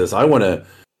continue this. I want to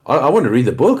read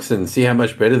the books and see how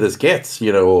much better this gets,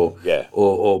 or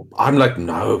I'm like,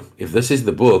 no, if this is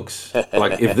the books,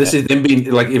 like if this is them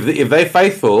being like if they're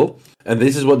faithful and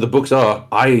this is what the books are,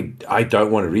 I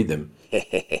don't want to read them.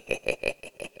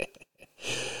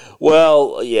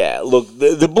 Well, yeah, look,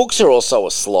 the books are also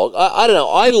a slog. I don't know.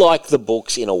 I like the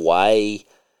books in a way.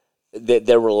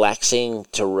 They're relaxing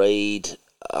to read.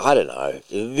 I don't know.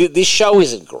 This show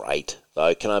isn't great,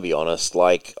 though. Can I be honest?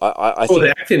 Like, I think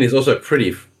the acting is also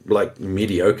pretty like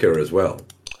mediocre as well.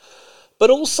 But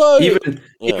also, even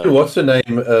what's her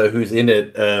name? Who's in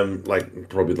it? Like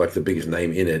probably like the biggest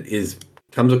name in it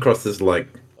comes across as like,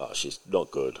 oh, she's not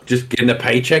good. Just getting a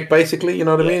paycheck, basically. You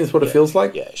know what I mean? It's what it feels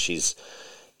like. Yeah, she's.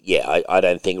 Yeah, I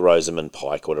don't think Rosamund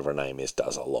Pike, whatever her name is,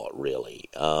 does a lot, really.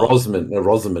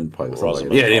 Rosamund Pike.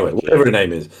 Rosamund yeah, anyway, whatever her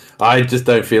name is. I just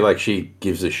don't feel like she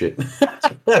gives a shit.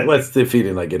 That's the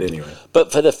feeling I get anyway.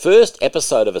 But for the first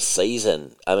episode of a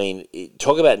season, I mean,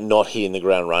 talk about not hitting the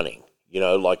ground running.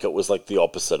 Like it was like the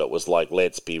opposite. It was like,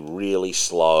 let's be really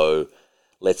slow.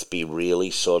 Let's be really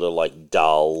sort of like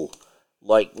dull.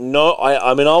 Like, no,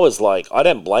 I mean, I was like, I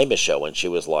don't blame Michelle when she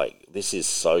was like, this is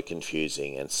so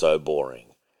confusing and so boring.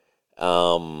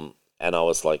 And I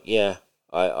was like, yeah,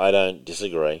 I don't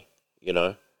disagree,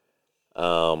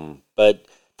 but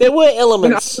there were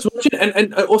elements.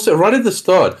 And also right at the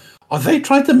start, are they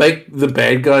trying to make the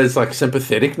bad guys like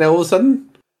sympathetic now all of a sudden?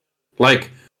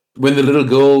 Like when the little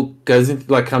girl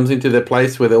comes into their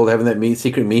place where they're all having that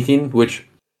secret meeting, which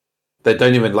they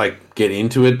don't even like get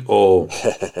into it or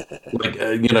like,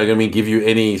 give you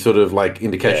any sort of like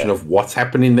indication of what's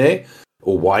happening there.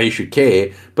 or why you should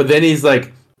care. But then he's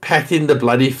like patting the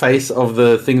bloody face of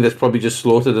the thing that's probably just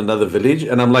slaughtered another village,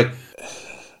 and I'm like,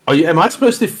 am I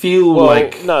supposed to feel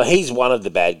like? No, he's one of the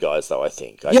bad guys, though. I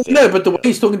think. No, but the way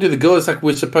he's talking to the girl, it's like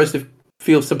we're supposed to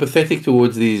feel sympathetic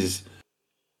towards these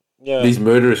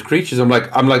murderous creatures. I'm like,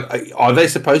 are they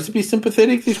supposed to be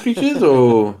sympathetic, these creatures,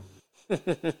 or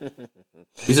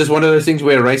is this one of those things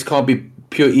where a race can't be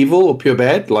pure evil or pure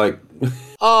bad? Like,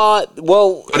 well,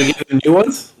 gotta give them new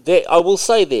ones. I will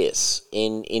say this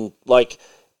in like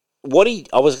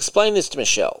I was explaining this to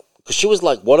Michelle. Because she was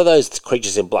like, what are those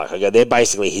creatures in black? I go, they're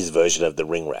basically his version of the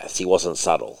ring rats. He wasn't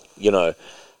subtle, you know.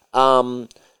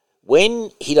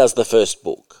 When he does the first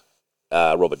book,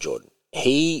 Robert Jordan,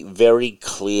 he very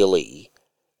clearly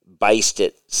based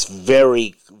it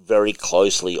very, very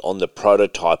closely on the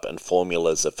prototype and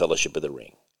formulas of Fellowship of the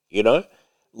Ring, you know?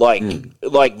 Like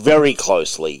very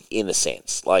closely, in a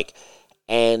sense.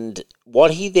 And what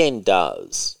he then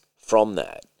does from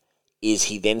that is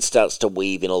he then starts to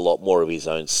weave in a lot more of his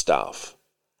own stuff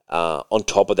on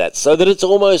top of that, so that it's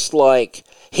almost like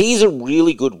he's a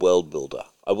really good world builder.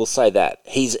 I will say that.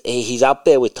 He's up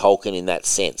there with Tolkien in that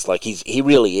sense. Like, he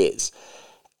really is.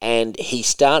 And he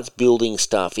starts building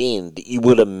stuff in that you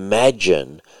would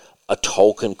imagine a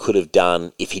Tolkien could have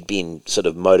done if he'd been sort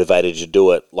of motivated to do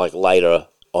it, like, later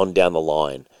on down the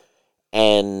line.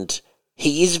 And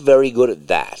he is very good at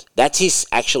that. That's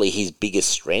actually his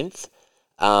biggest strength.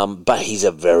 But he's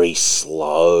a very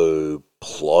slow,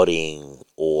 plodding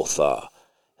author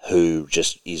who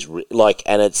just is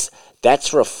and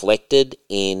that's reflected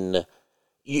in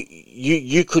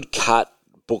you could cut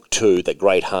book 2, The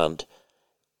Great Hunt,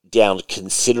 down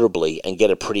considerably and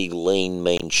get a pretty lean,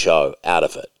 mean show out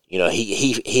of it. You know,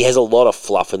 he has a lot of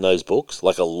fluff in those books,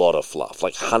 like a lot of fluff,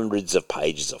 like hundreds of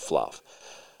pages of fluff.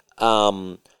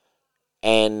 But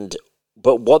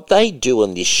what they do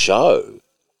in this show,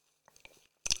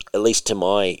 at least to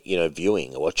my,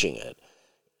 viewing or watching it,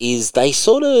 is they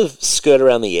sort of skirt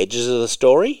around the edges of the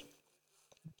story.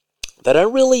 They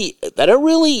don't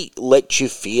really let you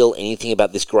feel anything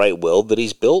about this great world that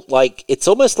he's built. Like, it's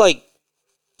almost like,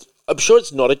 I'm sure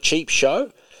it's not a cheap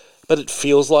show, but it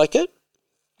feels like it.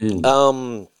 I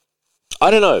don't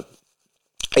know.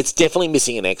 It's definitely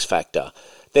missing an X factor.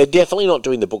 They're definitely not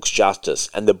doing the books justice,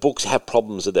 and the books have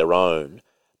problems of their own.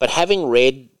 But having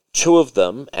read 2 of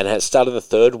them and has started the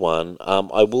 3rd one,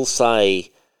 I will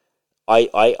say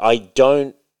I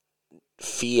don't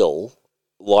feel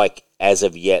like as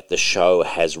of yet the show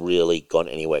has really gone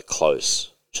anywhere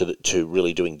close to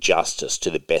really doing justice to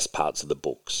the best parts of the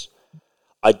books.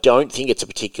 I don't think it's a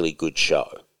particularly good show,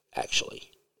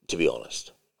 actually, to be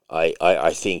honest.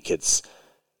 I think it's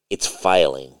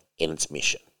failing in its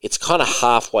mission. It's kind of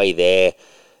halfway there,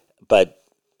 but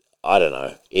I don't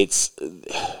know.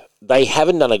 They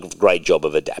haven't done a great job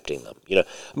of adapting them. You know,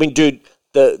 I mean, dude,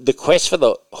 the quest for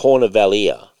the Horn of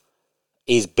Valir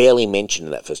is barely mentioned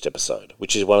in that first episode,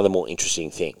 which is one of the more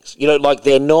interesting things. You know, like,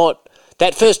 they're not...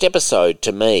 That first episode,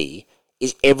 to me,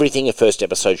 is everything a first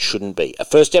episode shouldn't be. A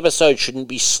first episode shouldn't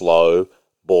be slow,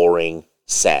 boring,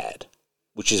 sad,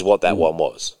 which is what that one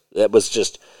was. That was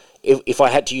just... If I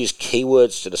had to use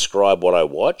keywords to describe what I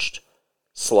watched,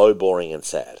 slow, boring, and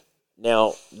sad.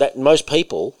 Now, that most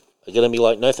people are going to be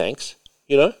like, no thanks,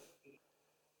 you know?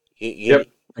 Yep,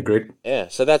 agreed. Yeah,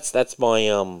 so that's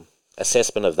my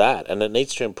assessment of that, and it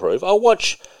needs to improve. I'll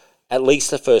watch at least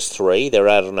the first 3. They're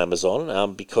out on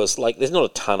Amazon, because, like, there's not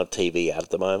a ton of TV out at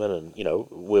the moment, and, you know,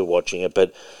 we're watching it,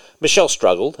 but Michelle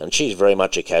struggled, and she's very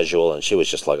much a casual, and she was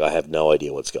just like, I have no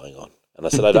idea what's going on. And I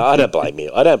said, I don't blame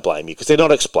you. I don't blame you, because they're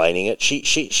not explaining it.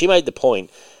 She made the point,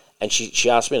 and she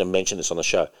asked me to mention this on the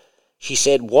show. She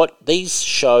said, what these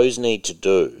shows need to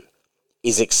do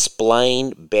is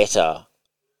explain better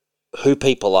who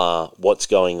people are, what's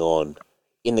going on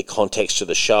in the context of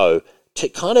the show, to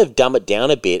kind of dumb it down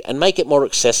a bit and make it more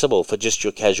accessible for just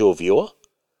your casual viewer,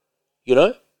 you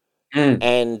know?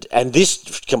 And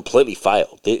this completely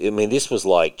failed. I mean, this was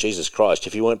like, Jesus Christ,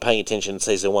 if you weren't paying attention in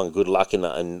season 1, good luck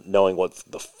in knowing what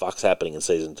the fuck's happening in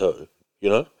season 2, you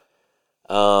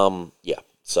know? Yeah,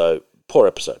 so poor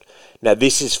episode. Now,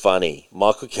 this is funny.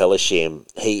 Michael Kellershim,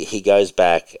 he goes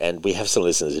back, and we have some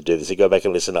listeners who do this. He go back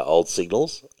and listen to old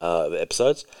Signals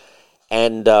episodes,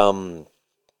 and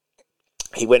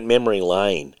he went memory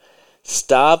lane.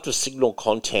 Starved of Signal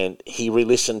content, he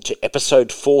re-listened to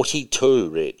episode 42,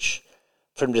 Rich,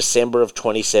 from December of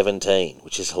 2017,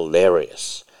 which is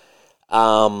hilarious.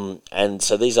 And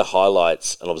so these are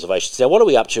highlights and observations. Now, what are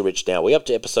we up to, Rich, now? Are we up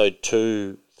to episode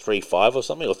 235 or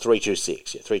something? Or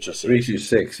 326? Yeah, 326.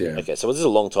 326, yeah. Okay, so this is a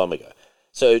long time ago.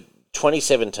 So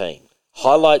 2017,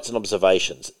 highlights and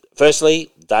observations.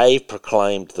 Firstly, Dave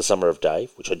proclaimed the Summer of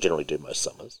Dave, which I generally do most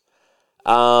summers.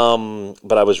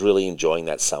 But I was really enjoying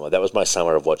that summer. That was my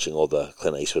summer of watching all the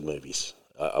Clint Eastwood movies.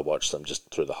 I watched them just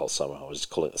through the whole summer. I was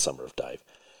just calling it the Summer of Dave.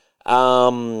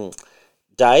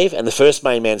 Dave and the first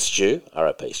main man, Stu,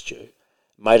 R.I.P. Stu,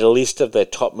 made a list of their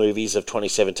top movies of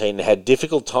 2017 and had a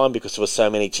difficult time because there were so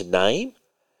many to name.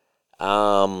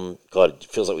 God, it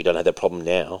feels like we don't have that problem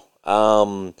now.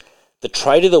 The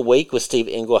trade of the week was Steve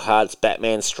Englehart's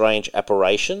Batman Strange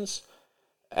Apparitions,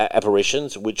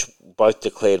 which both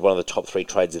declared one of the top 3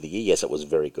 trades of the year. Yes, it was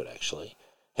very good, actually.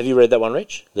 Have you read that one,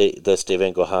 Rich? The Steve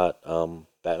Englehart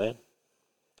Batman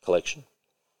collection?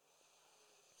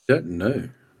 Don't know.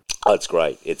 Oh, it's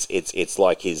great. It's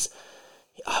like his.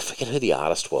 I forget who the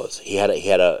artist was.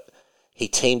 He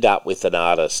teamed up with an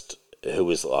artist who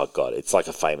was, oh god, it's like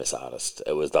a famous artist.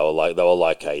 They were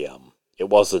like a It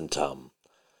wasn't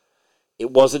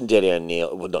Danny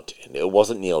O'Neill. Well, not Danny, it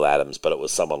wasn't Neil Adams, but it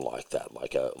was someone like that,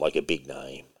 like a big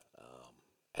name.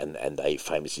 And they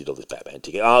famously did all this Batman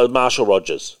together. Oh, Marshall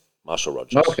Rogers.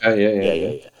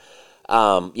 Okay,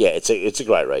 yeah. It's a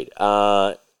great read.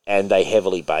 And they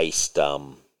heavily based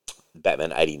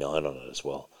Batman 89 on it as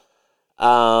well.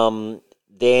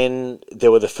 Then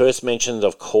there were the first mentions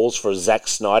of calls for a Zack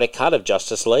Snyder cut of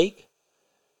Justice League.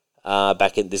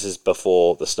 This is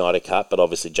before the Snyder cut, but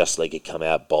obviously Justice League had come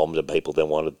out, bombed, and people then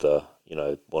wanted the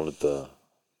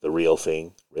real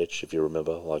thing, Rich, if you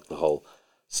remember, like the whole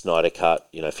Snyder cut,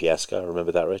 fiasco.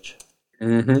 Remember that, Rich?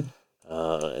 Mm-hmm.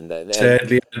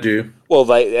 Sadly, I do. Well,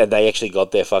 they actually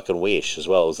got their fucking wish as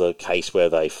well. It was a case where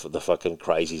the fucking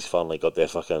crazies finally got their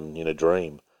fucking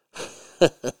dream.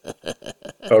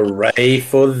 Hooray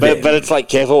for them! But it's like,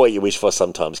 careful what you wish for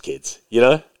sometimes, kids.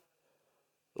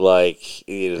 Like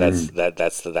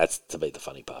that's to me the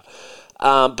funny part.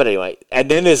 But anyway, and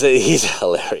then here's a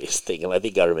hilarious thing, and I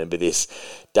think I remember this.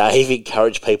 Dave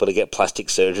encouraged people to get plastic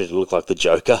surgery to look like the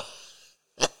Joker.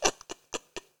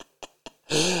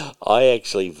 I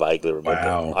actually vaguely remember.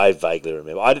 Wow. I vaguely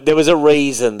remember. There was a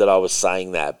reason that I was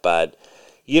saying that, but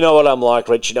you know what I'm like,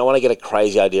 Rich? I want to get a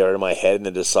crazy idea in my head and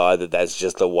then decide that that's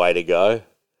just the way to go.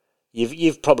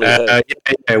 You've probably heard.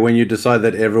 Yeah, when you decide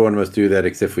that everyone must do that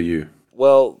except for you.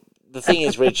 Well, the thing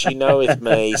is, Rich, with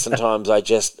me, sometimes I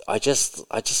just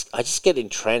get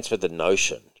entranced with the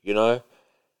notion,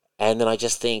 and then I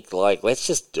just think, like, let's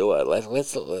just do it. Let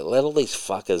all these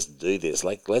fuckers do this.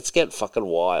 Like, let's get fucking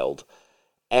wild.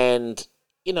 And,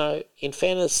 in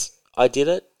fairness, I did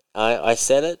it. I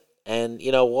said it. And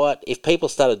you know what? If people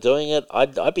started doing it,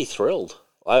 I'd be thrilled.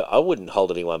 I wouldn't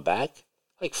hold anyone back.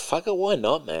 Like, fuck it, why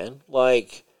not, man?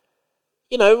 Like,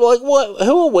 what?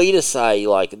 Who are we to say,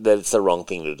 like, that it's the wrong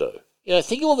thing to do?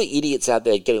 Think of all the idiots out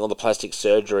there getting all the plastic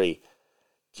surgery,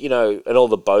 and all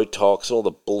the Botox, all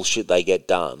the bullshit they get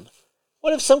done.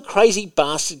 What if some crazy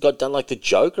bastard got done like the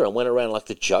Joker and went around like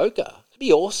the Joker? It'd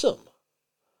be awesome.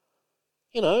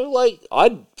 Like,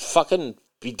 I'd fucking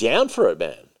be down for it,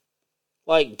 man.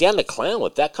 Like, down the clown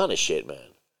with that kind of shit, man.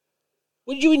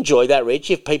 Would you enjoy that,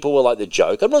 Rich, if people were like the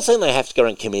Joker? I'm not saying they have to go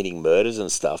around committing murders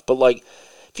and stuff, but, like,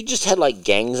 if you just had, like,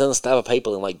 gangs and stuff of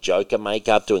people in, like, Joker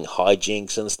makeup doing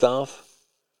hijinks and stuff.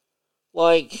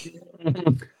 Like...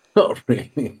 Not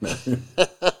really, no.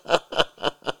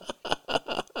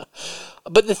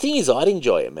 But the thing is, I'd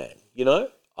enjoy it, man,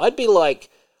 I'd be like...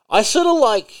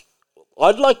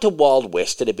 I'd like to Wild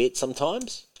West it a bit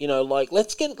sometimes. Like,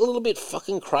 let's get a little bit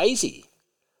fucking crazy.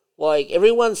 Like,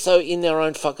 everyone's so in their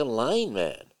own fucking lane,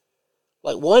 man.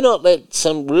 Like, why not let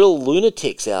some real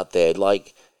lunatics out there,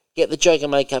 like, get the Joker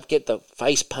makeup, get the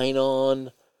face paint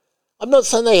on. I'm not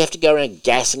saying they have to go around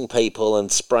gassing people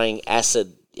and spraying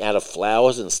acid out of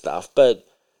flowers and stuff, but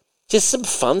just some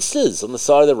funsters on the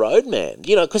side of the road, man.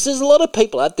 Because there's a lot of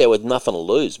people out there with nothing to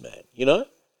lose, man,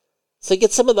 So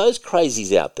get some of those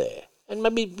crazies out there. And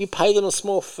maybe you pay them a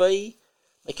small fee.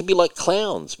 They can be like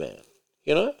clowns, man,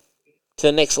 to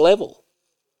the next level.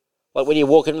 Like when you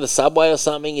walk into the subway or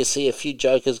something, you see a few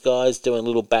Joker's guys doing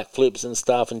little backflips and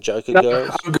stuff and Joker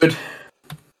girls. I'm good.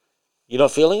 You're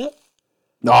not feeling it?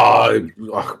 No,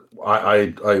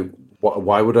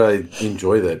 why would I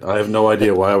enjoy that? I have no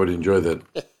idea why I would enjoy that.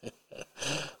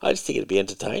 I just think it'd be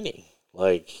entertaining.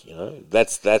 Like,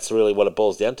 that's really what it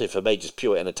boils down to for me, just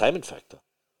pure entertainment factor.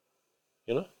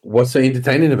 What's so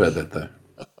entertaining about that, though?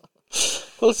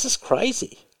 Well, it's just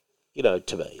crazy,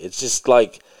 to me. It's just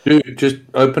like... Dude, just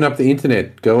open up the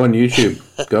internet. Go on YouTube.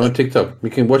 Go on TikTok. You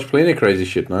can watch plenty of crazy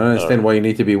shit. And I don't understand why you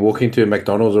need to be walking to a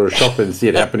McDonald's or a shop and see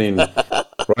it happening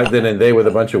right then and there with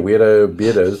a bunch of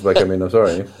weirdos. Like, I'm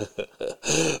sorry.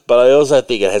 But I also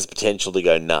think it has potential to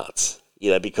go nuts,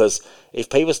 because if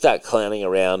people start clowning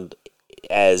around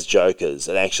as Jokers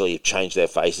and actually change their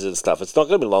faces and stuff, it's not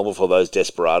going to be long before those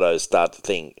desperados start to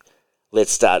think,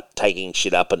 let's start taking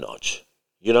shit up a notch,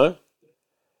 you know?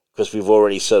 Because we've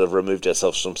already sort of removed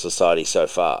ourselves from society so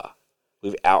far.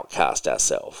 We've outcast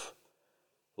ourselves.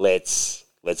 Let's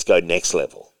go next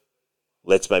level.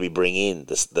 Let's maybe bring in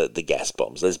the gas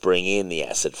bombs. Let's bring in the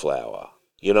acid flower,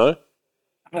 you know?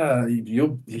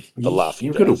 You've laugh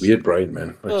got a weird brain,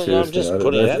 man. Like, Well, seriously, I'm just I don't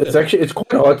putting know. it out It's there. actually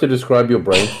quite hard to describe your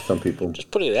brain to some people.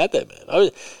 Just putting it out there, man.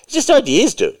 It's just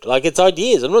ideas, dude. Like, it's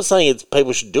ideas. I'm not saying it's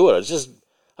people should do it. It's just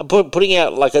I'm putting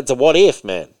out like it's a what if,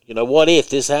 man. You know, what if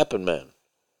this happened, man?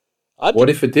 What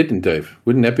if it didn't, Dave?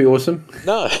 Wouldn't that be awesome?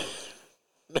 No.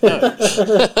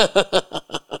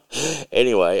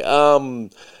 Anyway,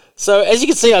 so as you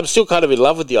can see, I'm still kind of in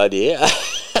love with the idea.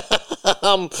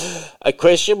 A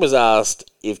question was asked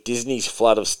if Disney's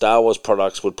flood of Star Wars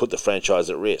products would put the franchise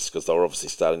at risk, because they were obviously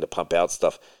starting to pump out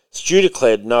stuff. Stu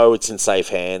declared, no, it's in safe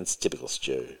hands. Typical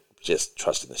Stu. Just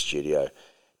trusting the studio.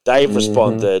 Dave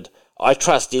responded, I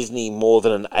trust Disney more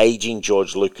than an aging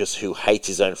George Lucas who hates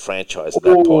his own franchise at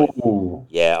that point.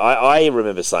 Yeah, I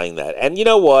remember saying that. And you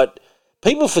know what?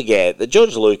 People forget that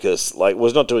George Lucas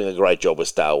was not doing a great job with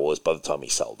Star Wars by the time he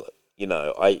sold it. You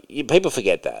know, people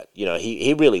forget that. You know,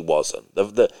 he really wasn't.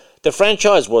 The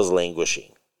franchise was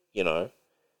languishing, you know,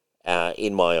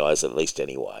 in my eyes at least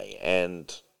anyway.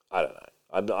 And I don't know.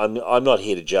 I'm not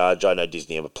here to judge. I know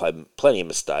Disney have played plenty of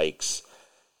mistakes.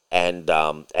 And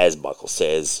as Michael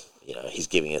says, you know, he's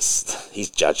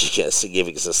judging us and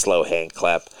giving us a slow hand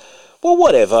clap. Well,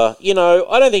 whatever. You know,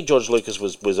 I don't think George Lucas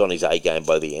was on his A game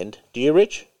by the end. Do you,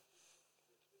 Rich?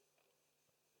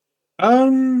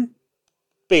 Be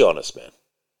honest, man.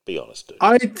 Be honest, dude.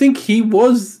 I think he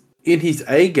was in his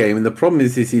A game, and the problem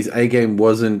is his A game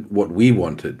wasn't what we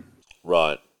wanted.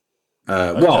 Right.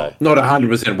 Well, not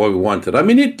 100% what we wanted. I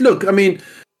mean,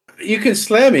 you can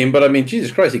slam him, but I mean,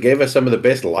 Jesus Christ, he gave us some of the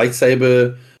best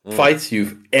lightsaber fights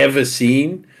you've ever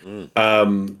seen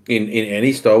in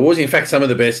any Star Wars. In fact, some of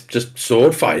the best just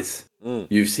sword fights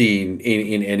you've seen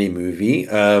in any movie.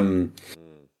 I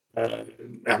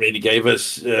mean, he gave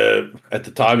us, at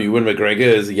the time, Ewan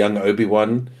McGregor as a young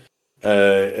Obi-Wan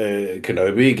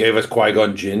Kenobi. He gave us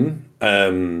Qui-Gon Jinn.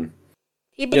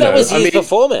 Yeah, but that was years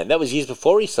before, man. That was years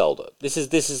before he sold it. This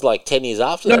is like 10 years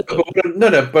after that.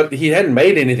 No, but he hadn't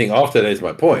made anything after that, is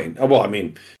my point. Well, I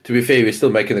mean, to be fair, he was still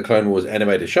making the Clone Wars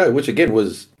animated show, which, again,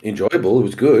 was enjoyable. It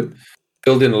was good.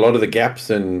 Filled in a lot of the gaps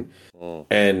and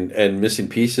missing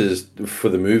pieces for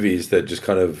the movies that just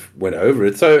kind of went over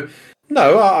it. So,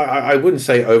 no, I wouldn't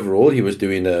say overall he was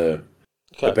doing a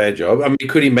bad job. I mean,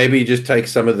 could he maybe just take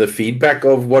some of the feedback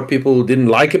of what people didn't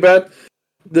like about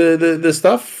the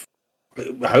stuff?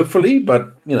 Hopefully,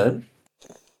 but, you know,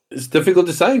 it's difficult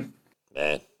to say.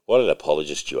 Man, what an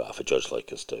apologist you are for George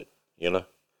Lucas, dude. You know?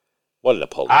 What an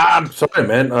apologist. I'm sorry,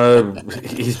 man. Overall,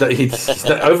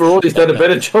 he's done a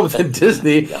better job than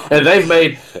Disney. And they've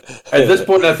made, at this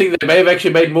point, I think they may have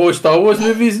actually made more Star Wars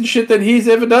movies and shit than he's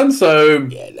ever done, so...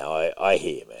 Yeah, no, I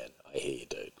hear you, man. I hear you,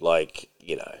 dude. Like,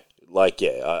 you know, like,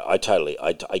 yeah, I totally,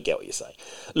 I get what you're saying.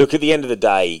 Look, at the end of the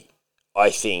day, I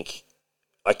think...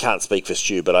 I can't speak for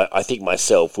Stu, but I think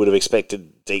myself would have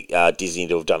expected Disney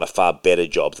to have done a far better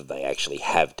job than they actually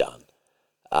have done.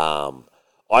 I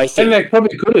think, and they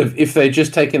probably could have if they'd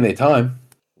just taken their time.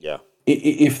 Yeah.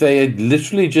 If they had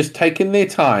literally just taken their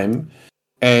time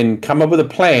and come up with a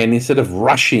plan instead of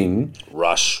rushing.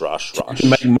 Rush. To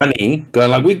make money.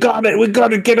 Going like, we got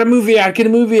it, get a movie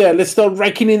out, let's start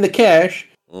raking in the cash.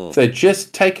 If they'd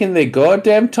just taken their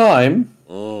goddamn time...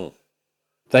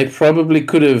 They probably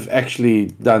could have actually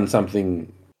done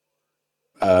something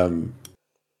that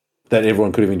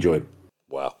everyone could have enjoyed.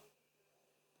 Wow.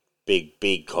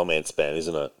 Big comments, man,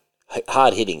 isn't it?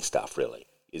 Hard-hitting stuff, really,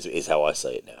 is how I see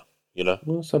it now, you know?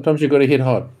 Well, sometimes you've got to hit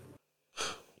hard.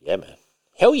 Yeah, man.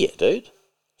 Hell yeah, dude.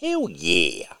 Hell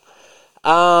yeah.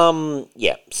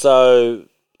 Yeah, so,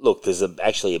 look, there's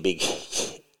actually a big...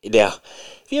 Now, have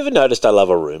you ever noticed I love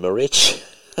a rumour, Rich?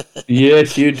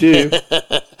 Yes, you do.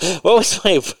 What was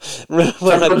my...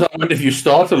 Sometimes I wonder if you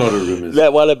start a lot of rumours.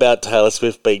 That one about Taylor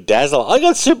Swift being Dazzler. I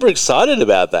got super excited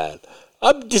about that.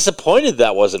 I'm disappointed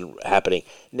that wasn't happening.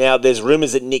 Now, there's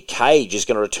rumours that Nick Cage is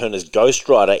going to return as Ghost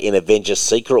Rider in Avengers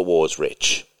Secret Wars,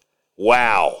 Rich.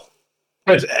 Wow.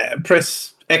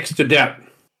 Press X to doubt.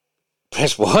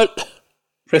 Press what?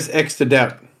 Press X to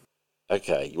doubt.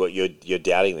 Okay, you're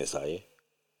doubting this, are you?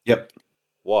 Yep.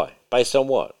 Why? Based on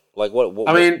what? Like what?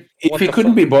 I mean, if he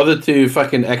couldn't be bothered to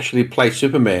fucking actually play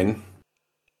Superman,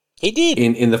 he did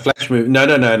in the Flash movie. No.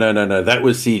 That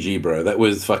was CG, bro. That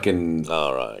was fucking.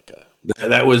 Oh right, okay.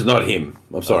 That was not him.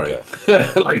 I'm sorry.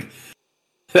 Okay.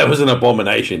 that was an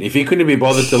abomination. If he couldn't be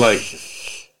bothered to like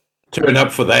turn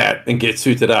up for that and get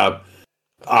suited up,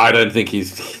 I don't think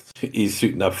he's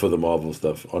suiting up for the Marvel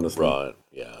stuff, honestly. Right,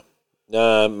 yeah.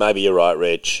 No, maybe you're right,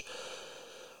 Rich.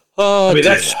 Oh, I mean,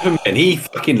 that's Superman. He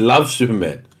fucking loves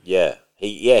Superman. Yeah.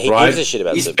 He gives a shit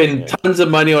about Superman. He spent tons of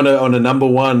money on a number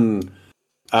one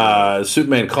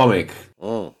Superman comic.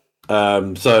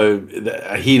 So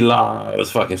he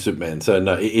loves fucking Superman. So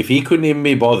no, if he couldn't even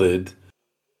be bothered,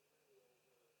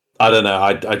 I don't know.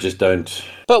 I just don't.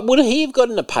 But would he have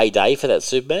gotten a payday for that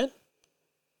Superman?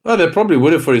 Well, they probably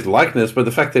would have for his likeness, but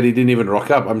the fact that he didn't even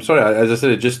rock up, I'm sorry. As I said,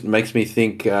 it just makes me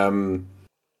think.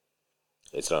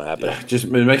 It's not happening.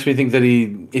 It makes me think that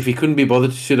if he couldn't be bothered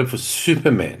to suit up for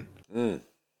Superman,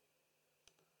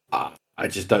 I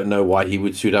just don't know why he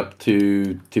would suit up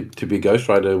to be Ghost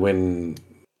Rider when,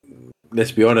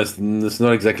 let's be honest, it's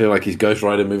not exactly like his Ghost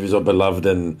Rider movies are beloved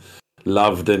and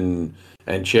loved and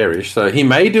cherished. So he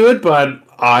may do it, but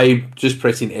I just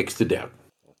pressing X to doubt.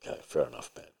 Okay, fair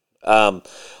enough, man.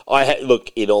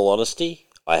 Look, in all honesty,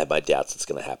 I have my doubts it's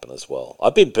going to happen as well.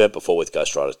 I've been burnt before with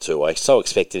Ghost Rider 2. I so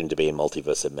expected him to be in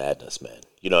Multiverse of Madness, man.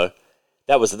 You know,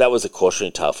 that was a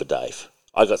cautionary tale for Dave.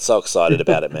 I got so excited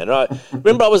about it, man. Right?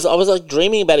 Remember, I was like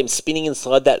dreaming about him spinning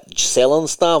inside that cell and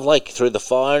stuff, like through the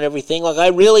fire and everything. Like I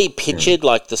really pictured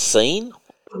like the scene.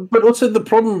 But also the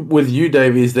problem with you,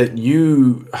 Dave, is that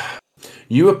you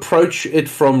approach it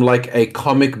from like a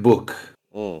comic book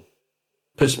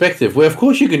perspective, where of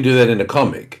course you can do that in a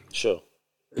comic. Sure.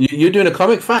 You're doing a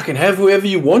comic, fucking have whoever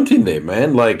you want in there,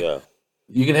 man. Like,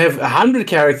 you can have 100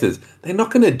 characters. They're not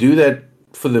going to do that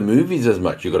for the movies as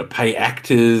much. You've got to pay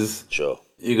actors. Sure.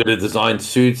 You got to design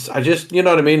suits. You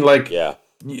know what I mean? Like,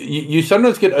 you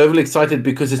sometimes get overly excited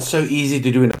because it's so easy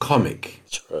to do in a comic.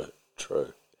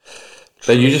 True.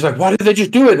 Then you're just like, why did they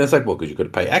just do it? And it's like, well, because you've got to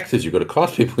pay actors, you've got to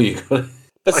cast people,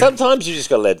 But sometimes you just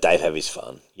got to let Dave have his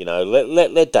fun. You know,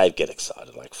 let Dave get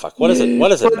excited. Like, fuck, what does it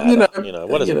matter? You know,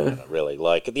 what does it matter, really?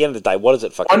 Like, at the end of the day, what does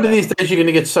it fucking matter? One of these days, you're going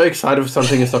to get so excited for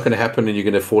something it's not going to happen and you're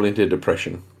going to fall into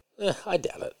depression. I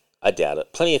doubt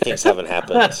it. Plenty of things haven't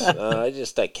happened. I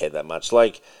just don't care that much.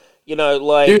 Like, you know,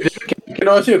 like... Dude, can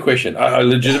I ask you a question? A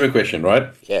legitimate question, right?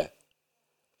 Yeah.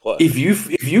 What? If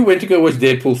you went to go watch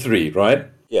Deadpool 3, right?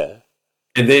 Yeah.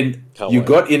 And then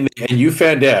got in there and you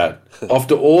found out,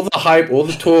 after all the hype, all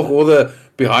the talk, all the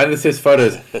behind-the-scenes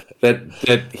photos, that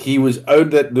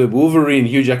the Wolverine,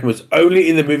 Hugh Jackman, was only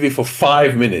in the movie for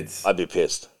 5 minutes. I'd be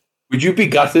pissed. Would you be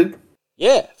gutted?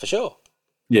 Yeah, for sure.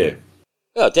 Yeah.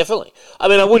 Oh, definitely. I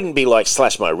mean, I wouldn't be like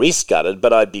slash my wrist gutted,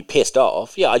 but I'd be pissed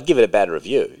off. Yeah, I'd give it a bad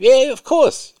review. Yeah, of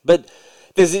course. But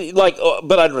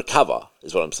but I'd recover,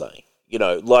 is what I'm saying. You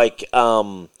know, like,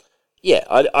 yeah,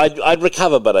 I'd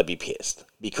recover, but I'd be pissed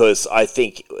because I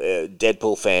think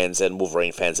Deadpool fans and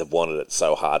Wolverine fans have wanted it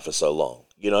so hard for so long,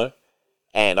 you know?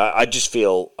 And I just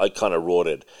feel I kind of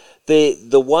rorted.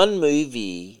 The one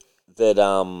movie that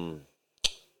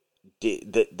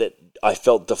that I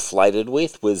felt deflated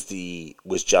with was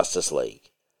Justice League.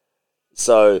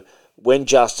 So when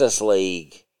Justice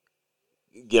League,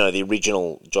 you know, the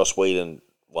original Joss Whedon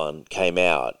one came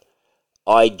out,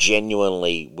 I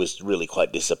genuinely was really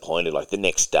quite disappointed. Like the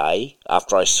next day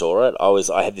after I saw it,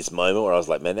 I had this moment where I was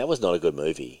like, man, that was not a good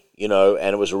movie, you know,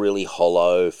 and it was a really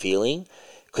hollow feeling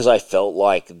because I felt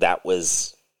like that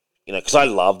was, you know, because I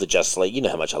love the Justice League. You know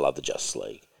how much I love the Justice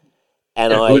League.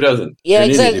 And who doesn't? Yeah, Who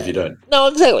exactly. if you don't. No,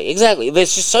 exactly.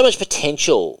 There's just so much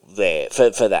potential there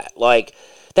for that. Like,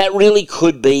 that really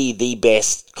could be the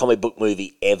best comic book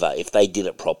movie ever if they did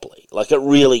it properly. Like, it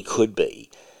really could be.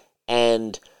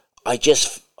 And that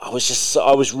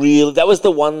was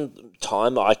the one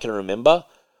time I can remember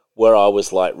where I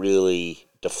was, like, really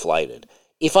deflated.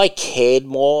 If I cared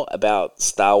more about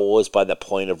Star Wars by the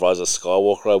point of Rise of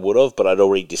Skywalker, I would have, but I'd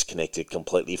already disconnected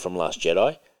completely from Last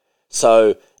Jedi.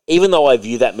 So even though I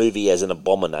view that movie as an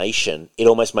abomination, it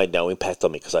almost made no impact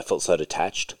on me because I felt so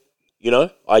detached. You know?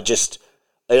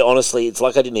 Honestly, it's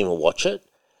like I didn't even watch it.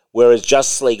 Whereas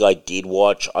Justice League I did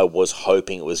watch, I was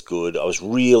hoping it was good. I was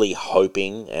really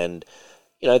hoping, and,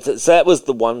 you know, so that was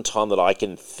the one time that I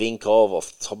can think of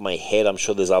off the top of my head. I'm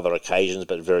sure there's other occasions,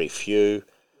 but very few,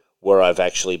 where I've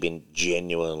actually been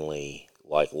genuinely,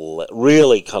 like,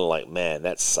 really kind of like, man,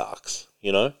 that sucks,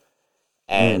 you know?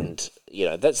 And, you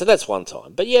know, that's one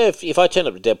time. But yeah, if I turned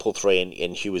up to Deadpool 3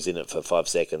 and Hugh was in it for 5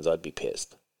 seconds, I'd be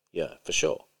pissed. Yeah, for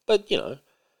sure. But, you know,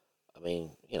 I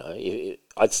mean, you know,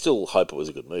 I'd still hope it was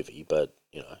a good movie, but,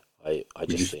 you know, I Would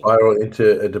just you think... spiral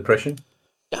into a depression?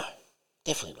 No,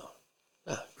 definitely not.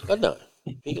 No, God, no.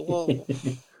 Well,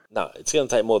 no, it's going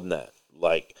to take more than that.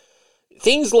 Like,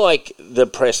 things like that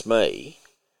depress me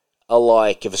are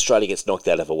like if Australia gets knocked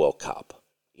out of a World Cup.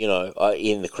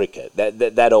 in the cricket.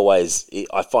 That always,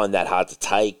 I find that hard to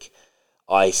take.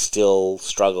 I still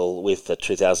struggle with the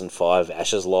 2005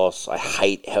 Ashes loss. I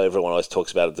hate how everyone always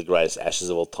talks about it, the greatest Ashes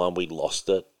of all time. We lost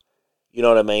it. You know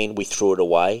what I mean? We threw it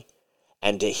away.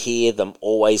 And to hear them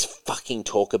always fucking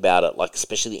talk about it, like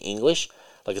especially the English,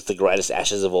 like it's the greatest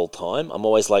Ashes of all time, I'm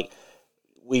always like,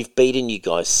 we've beaten you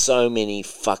guys so many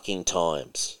fucking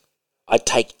times. I'd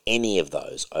take any of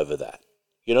those over that,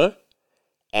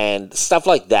 And stuff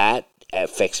like that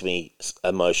affects me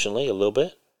emotionally a little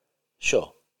bit.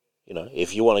 Sure.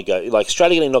 If you want to go, like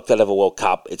Australia getting knocked out of a World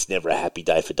Cup, it's never a happy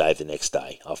day for Dave the next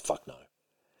day. Oh, fuck no.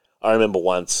 I remember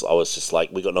once I was just like,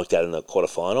 we got knocked out in the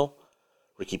quarterfinal.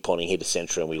 Ricky Ponting hit a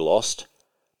century and we lost.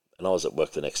 And I was at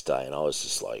work the next day and I was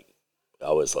just like,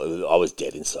 I was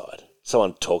dead inside.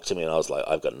 Someone talked to me and I was like,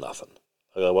 I've got nothing.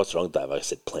 I go, what's wrong, Dave? I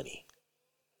said, plenty.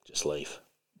 Just leave.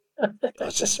 I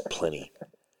was just plenty.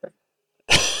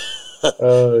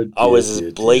 Oh, dear, I was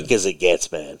as bleak as it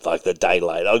gets, man. Like the day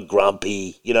later, I was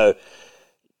grumpy,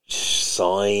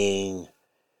 sighing,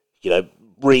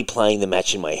 replaying the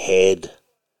match in my head.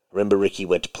 I remember Ricky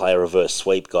went to play a reverse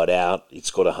sweep, got out, he'd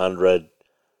scored 100.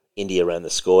 India ran the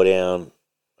score down.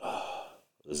 Oh,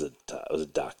 it was a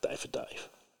dark day for Dave,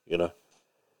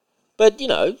 But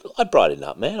I brightened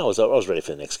up, man. I was ready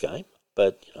for the next game.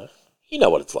 But you know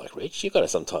what it's like, Rich. You've got to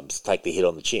sometimes take the hit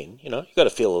on the chin. You've got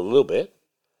to feel a little bit.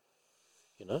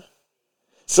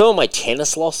 Some of my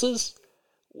tennis losses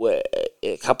were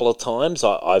a couple of times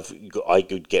I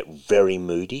could get very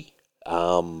moody,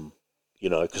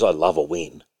 because I love a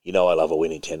win. I love a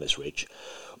win in tennis, Rich.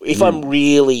 If I'm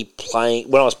really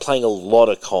playing, when I was playing a lot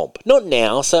of comp, not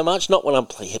now so much, not when I'm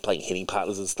playing hitting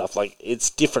partners and stuff, like it's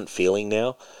different feeling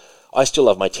now. I still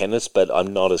love my tennis, but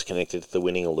I'm not as connected to the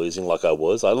winning or losing like I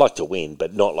was. I like to win,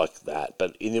 but not like that.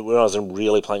 But when I was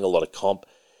really playing a lot of comp,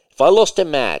 if I lost a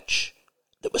match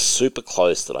that was super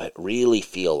close that I really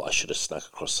feel I should have snuck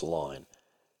across the line,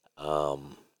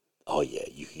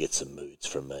 you could get some moods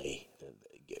from me.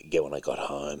 Get when I got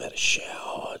home, had a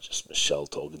shower, just Michelle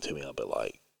talking to me, I'd be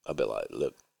like,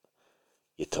 look,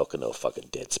 you're talking to a fucking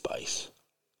dead space.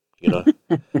 You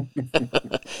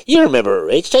remember it,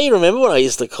 Rich? Don't you remember when I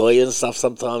used to call you and stuff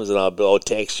sometimes and I'll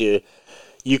text you?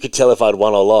 You could tell if I'd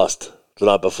won or lost the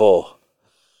night before.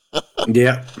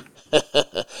 Yeah.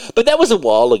 But that was a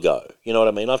while ago. You know what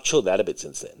I mean? I've chilled that a bit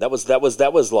since then. That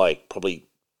was like probably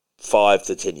 5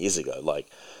 to 10 years ago. Like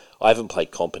I haven't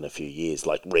played comp in a few years,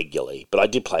 like regularly, but I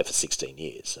did play for 16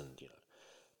 years, and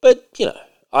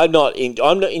I'm not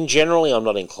inclined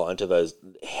to those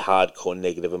hardcore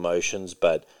negative emotions,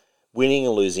 but winning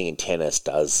and losing in tennis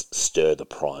does stir the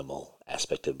primal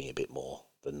aspect of me a bit more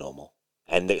than normal.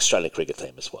 And the Australian cricket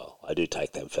team as well. I do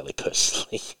take them fairly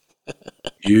personally.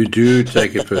 You do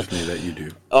take it personally, that you do.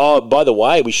 Oh, by the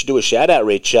way, we should do a shout-out,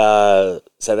 Rich. South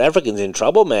Africans in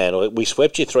trouble, man. We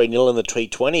swept you 3-0 in the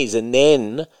T20s, and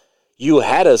then you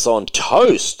had us on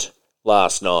toast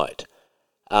last night.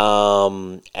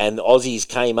 And the Aussies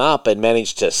came up and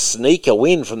managed to sneak a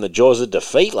win from the jaws of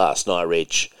defeat last night,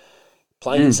 Rich.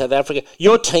 Playing in South Africa.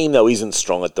 Your team, though, isn't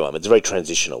strong at the moment. It's very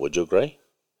transitional. Would you agree?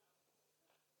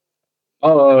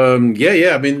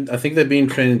 Yeah. I mean, I think they've been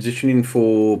transitioning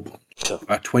for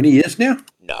 20 years now.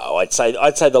 No, I'd say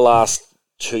the last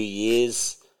 2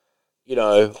 years.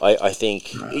 I think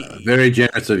very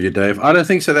generous of you, Dave. I don't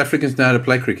think South Africans know how to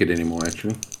play cricket anymore.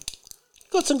 Actually,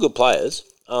 got some good players.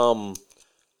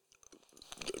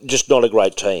 Just not a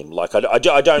great team. Like I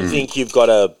don't think you've got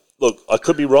a look. I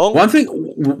could be wrong. One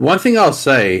thing I'll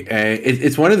say,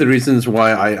 it's one of the reasons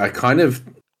why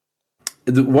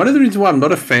one of the reasons why I'm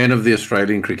not a fan of the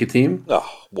Australian cricket team.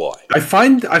 Oh, why? I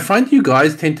find you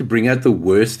guys tend to bring out the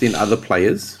worst in other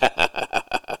players.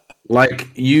 Like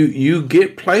you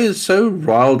get players so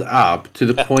riled up to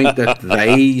the point that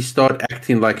they start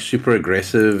acting like super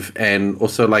aggressive and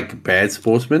also like bad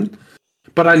sportsmen.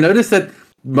 But I noticed that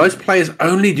most players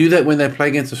only do that when they play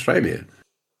against Australia.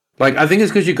 Like, I think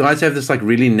it's because you guys have this like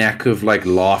really knack of like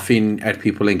laughing at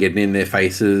people and getting in their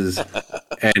faces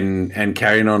and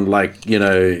carrying on like,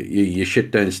 your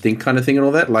shit don't stink kind of thing and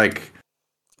all that. Like,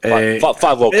 5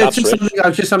 World Cups,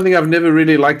 it's just something I've never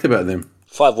really liked about them.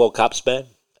 5 World Cups, man.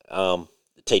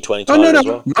 T20 Oh, no, as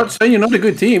well. I'm not saying you're not a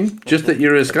good team, just that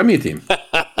you're a scummy team.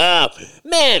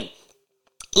 Man,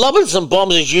 lobbing some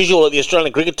bombs as usual at the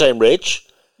Australian cricket team, Rich.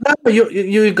 No,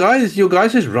 you guys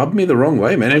just rub me the wrong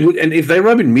way, man. And if they're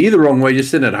rubbing me the wrong way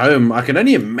just sitting at home, I can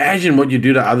only imagine what you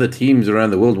do to other teams around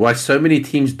the world. Why so many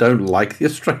teams don't like the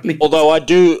Australians. Although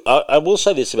I will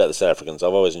say this about the South Africans.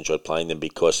 I've always enjoyed playing them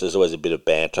because there's always a bit of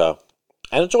banter.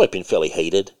 And it's always been fairly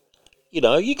heated.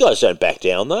 You guys don't back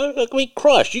down, though. Like, I mean,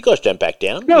 Christ, you guys don't back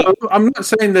down. No, I'm not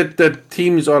saying that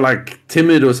teams are like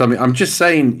timid or something. I'm just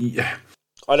saying,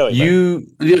 I know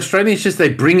the Australians they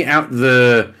bring out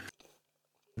they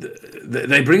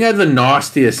bring out the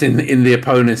nastiest in the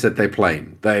opponents that they're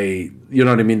playing. You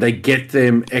know what I mean? They get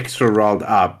them extra riled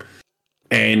up,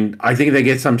 and I think they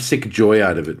get some sick joy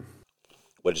out of it.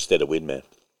 We're just there to win, man.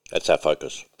 That's our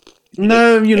focus.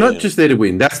 No, you're not just there to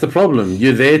win. That's the problem.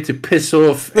 You're there to piss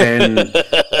off and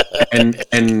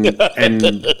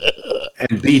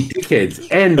be dickheads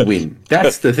and win.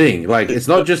 That's the thing. Like, it's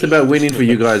not just about winning for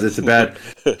you guys. It's about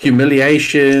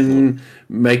humiliation,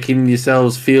 making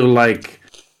yourselves feel like,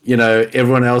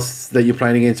 everyone else that you're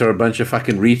playing against are a bunch of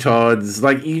fucking retards.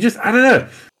 Like, I don't know.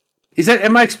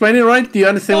 Am I explaining it right? Do you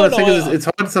understand what I'm saying? It's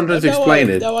hard sometimes to explain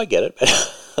it. No, I get it.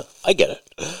 I get it.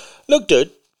 Look,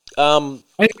 dude.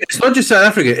 It's not just South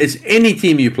Africa. It's any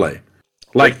team you play.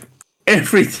 Like,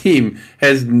 every team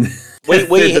has said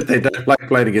that they don't like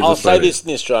playing against Australia. I'll say this in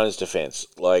the Australians' defence.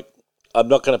 Like, I'm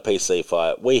not going to PC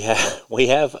fire. We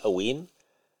have a win.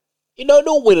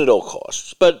 Not win at all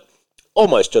costs, but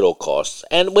almost at all costs.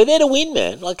 And we're there to win,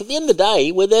 man. Like, at the end of the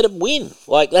day, we're there to win.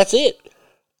 Like, that's it.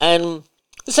 And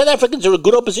the South Africans are a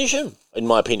good opposition, in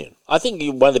my opinion. I think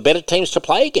you're one of the better teams to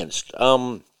play against.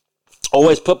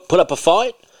 Always put up a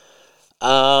fight.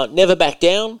 Never back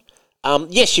down.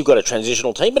 Yes, you've got a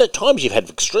transitional team, but at times you've had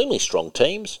extremely strong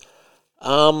teams.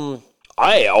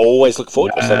 I always look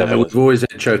forward to South Africa. We've always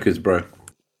had chokers, bro.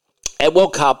 At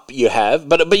World Cup, you have,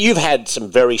 but you've had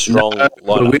some very strong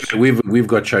lineups. We've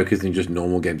got chokers in just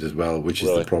normal games as well, which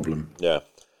is the problem. Yeah.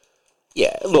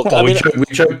 Look, we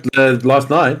choked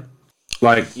last night.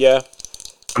 Like, yeah.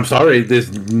 I'm sorry.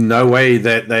 There's no way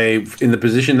that they, in the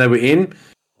position they were in,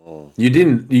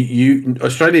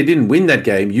 Australia didn't win that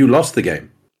game. You lost the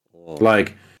game.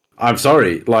 Like, I'm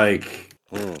sorry. Like,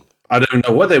 I don't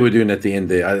know what they were doing at the end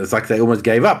there. It's like they almost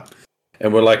gave up.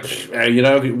 And we're like, we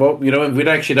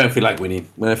actually don't feel like winning.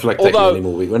 We don't feel like taking any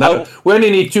more wickets. We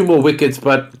only need 2 more wickets,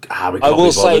 but we can't I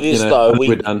will say this, though.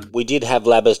 We're done. We did have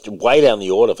Labbers way down the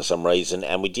order for some reason,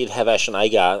 and we did have Ash and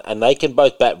Agar, and they can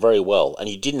both bat very well, and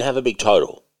you didn't have a big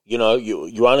total. You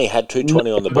only had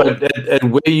 220 on the board. But at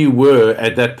where you were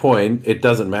at that point, it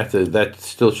doesn't matter. That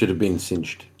still should have been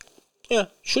cinched. Yeah,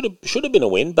 should have been a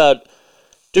win, but,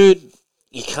 dude,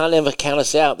 you can't ever count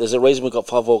us out. There's a reason we got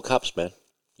 5 World Cups, man.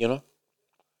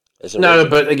 No,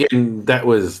 but again, that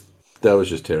was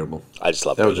just terrible. I just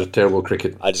love that. Was just terrible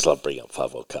cricket. I just love bringing up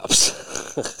 5 World Cups.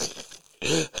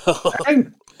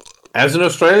 And as an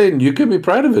Australian, you can be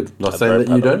proud of it. Not saying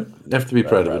that you don't have to be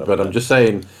proud of it, but I'm just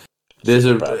saying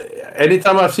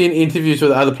anytime I've seen interviews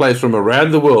with other players from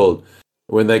around the world,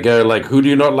 when they go like, "Who do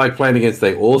you not like playing against?"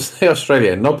 they all say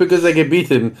Australia, not because they get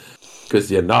beaten, because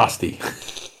you're nasty.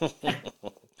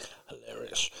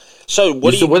 Hilarious. So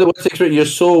you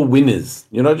saw winners.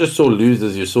 You're not just saw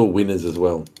losers. You saw winners as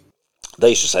well. They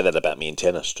used to say that about me in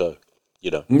tennis too.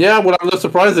 Yeah, well, I'm not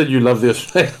surprised that you love the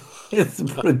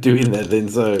Australians for doing that. Then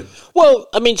so. Well,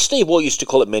 I mean, Steve Waugh used to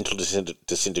call it mental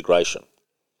disintegration.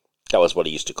 That was what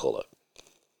he used to call it.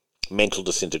 Mental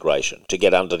disintegration, to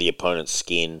get under the opponent's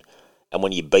skin, and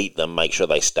when you beat them, make sure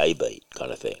they stay beat, kind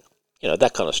of thing.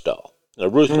 That kind of style.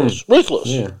 Ruthless. Ruthless.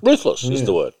 Yeah. Ruthless is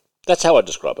the word. That's how I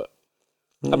describe it.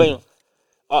 I mean,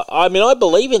 I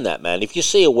believe in that, man. If you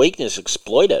see a weakness,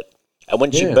 exploit it. And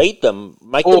once you beat them,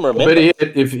 make them remember. Better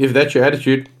yet, if that's your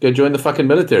attitude, go join the fucking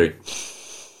military.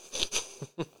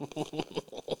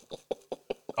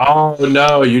 Oh,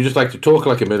 no, you just like to talk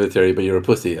like a military, but you're a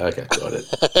pussy. Okay, got it.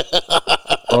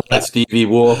 All right, Stevie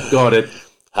Waugh, got it.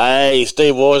 Hey,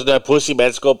 Steve Waugh's no pussy,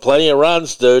 man. Scored plenty of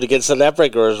runs, dude, against South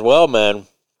Africa as well, man.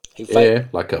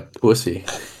 Like a pussy.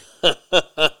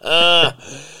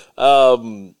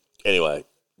 Anyway,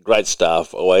 great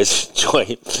stuff. Always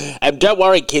enjoy. And don't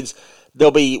worry, kids.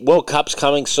 There'll be World Cups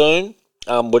coming soon.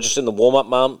 We're just in the warm-up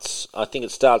months. I think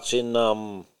it starts in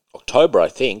October, I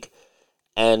think.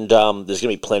 And there's going to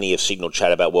be plenty of signal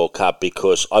chat about World Cup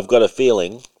because I've got a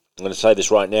feeling, I'm going to say this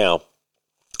right now,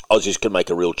 Aussies could make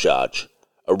a real charge,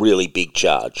 a really big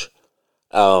charge.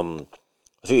 I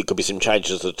think there could be some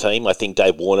changes to the team. I think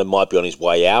Dave Warner might be on his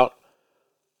way out.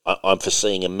 I'm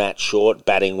foreseeing a Matt Short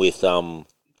batting with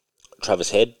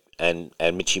Travis Head and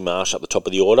Mitchie Marsh up the top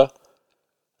of the order.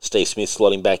 Steve Smith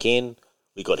slotting back in.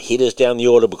 We've got hitters down the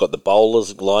order. We've got the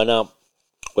bowlers line up.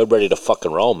 We're ready to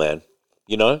fucking roll, man.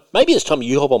 Maybe it's time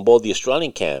you hop on board the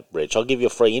Australian camp, Rich. I'll give you a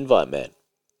free invite, man.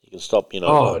 You can stop,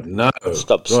 Oh, no.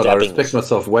 Stop God, stabbing. I respect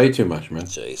myself way too much, man.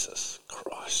 Jesus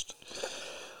Christ.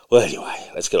 Well, anyway,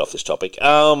 let's get off this topic.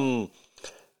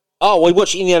 We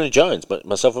watched Indiana Jones, but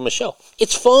myself and Michelle.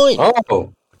 It's fine.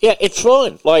 Oh. Yeah, it's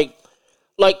fine. Like,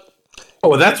 like, Oh,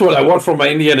 well, that's what I want from my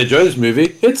Indiana Jones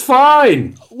movie. It's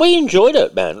fine. we enjoyed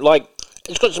it, man. Like,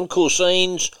 it's got some cool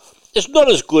scenes. It's not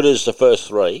as good as the first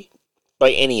three,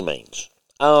 by any means.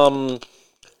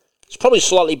 It's probably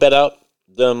slightly better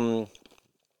than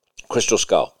Crystal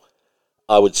Skull,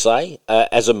 I would say,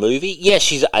 as a movie. Yeah,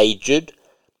 she's aged.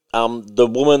 The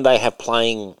woman they have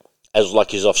playing as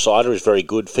like his offsider is very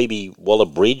good. Phoebe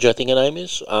Waller-Bridge, I think her name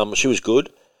is. She was good.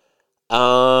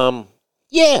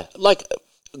 Yeah, like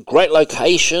great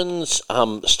locations.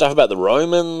 Stuff about the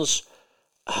Romans.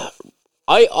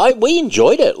 We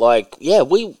enjoyed it. Like, yeah,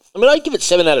 I'd give it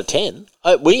 7 out of 10.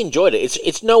 We enjoyed it.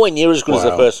 It's nowhere near as good as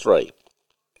the first three,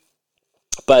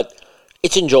 but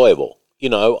it's enjoyable, you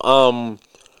know.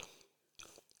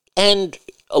 And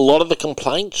a lot of the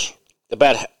complaints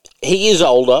about he is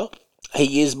older,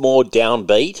 he is more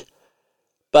downbeat,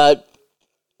 but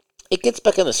it gets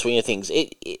back in the swing of things.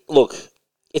 Look,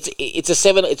 it's a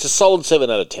 7. It's a solid 7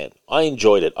 out of 10. I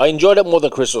enjoyed it. I enjoyed it more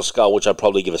than Crystal Skull, which I'd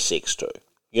probably give a 6 to.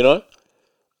 You know,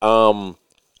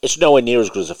 it's nowhere near as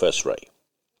good as the first three.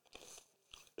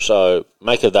 So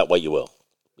make of that what you will.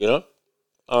 You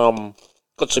know,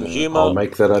 got some humor. I'll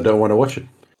make that I don't want to watch it.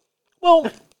 Well,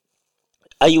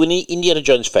 are you an Indiana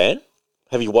Jones fan?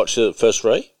 Have you watched the first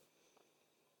three?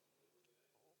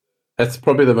 That's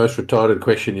probably the most retarded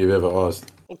question you've ever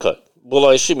asked. Okay. Well,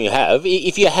 I assume you have.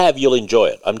 If you have, you'll enjoy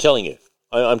it. I'm telling you.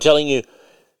 I'm telling you,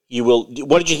 you will.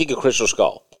 What did you think of Crystal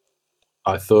Skull?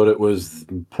 I thought it was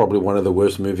probably one of the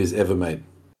worst movies ever made.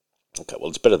 Okay, well,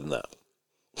 it's better than that.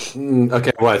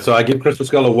 Okay, right. So I give Crystal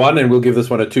Skull a 1, and we'll give this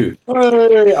one a 2.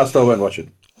 I still won't watch it.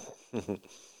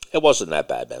 It wasn't that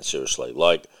bad, man. Seriously,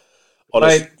 like,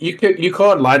 honestly, mate, you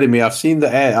can't lie to me. I've seen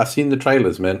the ad. I've seen the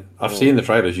trailers, man. I've seen the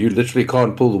trailers. You literally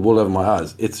can't pull the wool over my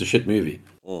eyes. It's a shit movie.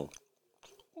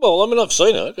 Well, I mean, I've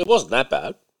seen it. It wasn't that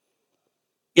bad.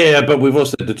 Yeah, but we've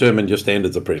also determined your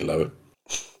standards are pretty low.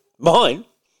 Mine?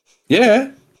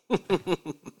 Yeah.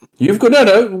 You've got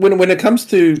no. When it comes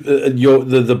to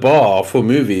the bar for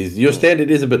movies, your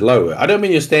standard is a bit lower. I don't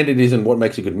mean your standard isn't what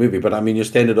makes a good movie, but I mean your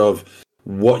standard of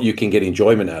what you can get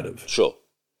enjoyment out of. Sure,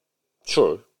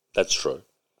 that's true.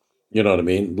 You know what I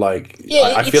mean? Like,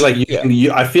 yeah, I feel like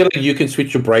I feel like you can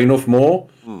switch your brain off more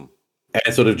and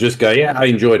sort of just go, yeah, I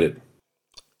enjoyed it.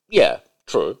 Yeah,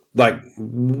 true. Like,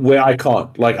 where I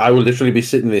can't. Like, I will literally be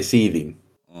sitting there seething.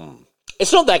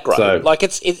 It's not that great. So, like,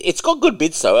 it's got good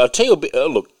bits, though. I'll tell you a bit.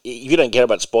 Look, if you don't care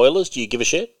about spoilers, do you give a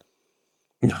shit?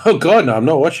 Oh, God, no, I'm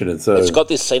not watching it. So it's got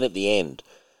this scene at the end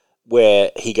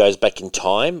where he goes back in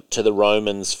time to the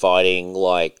Romans fighting,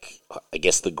 like, I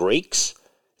guess the Greeks.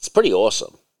 It's pretty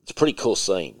awesome. It's a pretty cool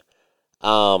scene.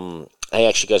 He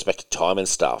actually goes back in time and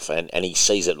stuff, and he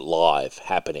sees it live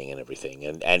happening and everything,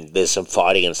 and there's some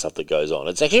fighting and stuff that goes on.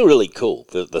 It's actually really cool,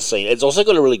 the scene. It's also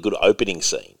got a really good opening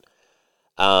scene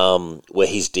where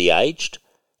he's de-aged,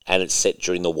 and it's set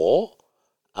during the war.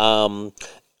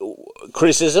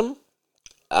 Criticism,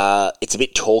 it's a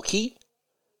bit talky.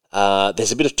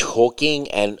 There's a bit of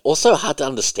talking and also hard to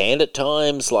understand at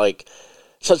times. Like,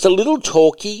 so it's a little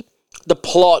talky. The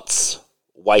plot's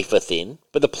wafer thin,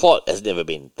 but the plot has never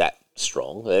been that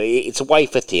strong. It's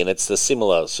wafer thin. It's the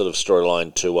similar sort of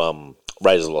storyline to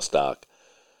Raiders of the Lost Ark,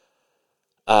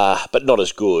 but not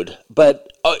as good. But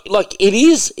like, it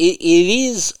is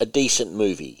a decent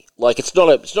movie. Like, it's not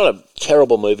a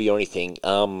terrible movie or anything.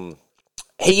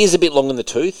 He is a bit long in the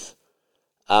tooth.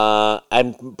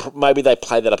 And maybe they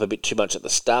play that up a bit too much at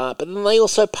the start, but then they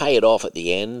also pay it off at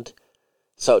the end.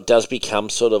 So it does become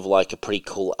sort of like a pretty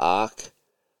cool arc.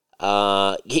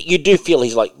 You do feel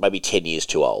he's like maybe 10 years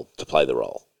too old to play the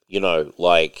role. You know,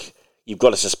 like, you've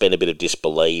got to suspend a bit of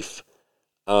disbelief.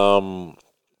 The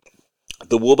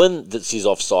woman that's his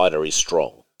offsider is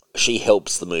strong. She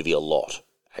helps the movie a lot,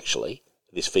 actually.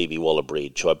 This Phoebe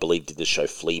Waller-Bridge, who I believe did the show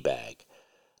Fleabag.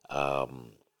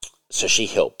 So she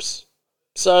helps.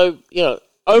 So, you know,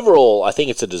 overall, I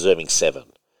think it's a deserving 7.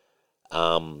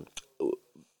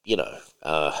 You know,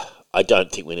 I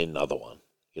don't think we need another one,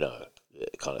 you know,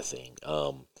 kind of thing.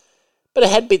 But it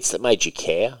had bits that made you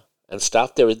care and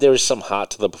stuff. There is some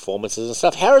heart to the performances and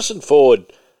stuff. Harrison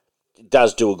Ford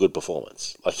does do a good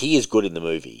performance. Like, he is good in the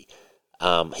movie.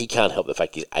 He can't help the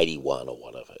fact he's 81 or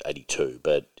whatever, 82,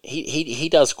 but he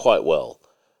does quite well.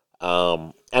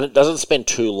 And it doesn't spend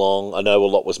too long. I know a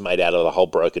lot was made out of the whole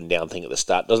broken down thing at the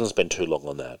start. It doesn't spend too long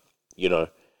on that. You know,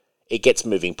 it gets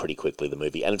moving pretty quickly, the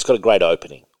movie, and it's got a great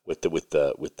opening with the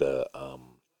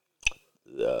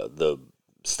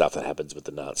stuff that happens with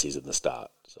the Nazis in the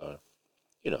start. So,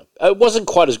 you know, it wasn't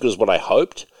quite as good as what I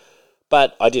hoped,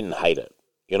 but I didn't hate it.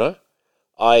 You know,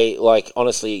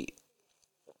 honestly,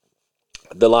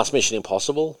 the last Mission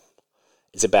Impossible,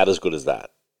 It's about as good as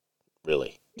that,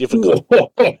 really. Different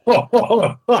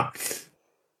kind.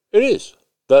 It is.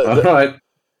 All right.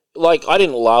 Like, I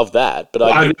didn't love that, but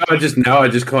I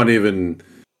just can't even.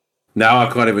 Now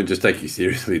I can't even just take you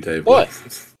seriously, Dave. Why?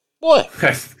 Why?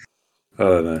 I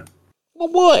don't know. Well,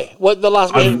 why? What, the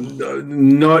last mission?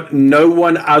 No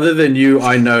one other than you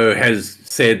I know has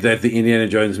said that the Indiana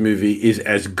Jones movie is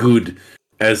as good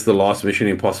as the last Mission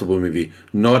Impossible movie.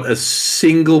 Not a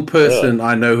single person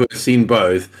I know who has seen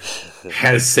both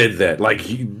has said that. Like,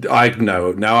 I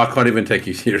know. Now I can't even take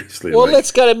you seriously. Well,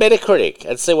 let's go to Metacritic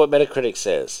and see what Metacritic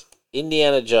says.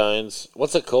 Indiana Jones,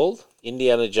 what's it called?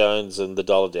 Indiana Jones and the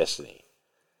Doll of Destiny.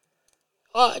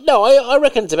 No, I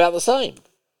reckon it's about the same.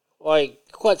 Like,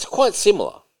 quite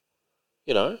similar.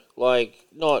 You know, like,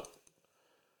 not...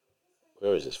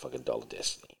 Where is this fucking Doll of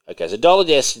Destiny? Okay, so Doll of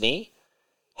Destiny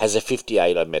has a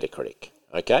 58 on Metacritic.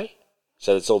 Okay?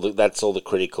 So that's all the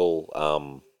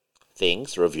critical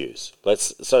things, reviews.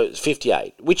 So it's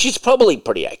 58, which is probably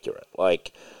pretty accurate.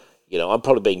 Like, you know, I'm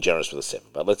probably being generous with a 7,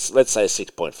 but let's say a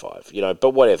 6.5. You know,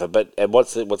 but whatever. And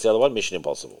what's the other one? Mission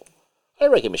Impossible. I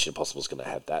don't reckon Mission Impossible is going to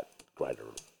have that greater.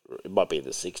 It might be in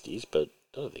the 60s, but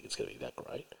I don't think it's going to be that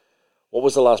great. What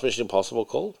was the last Mission Impossible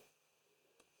called?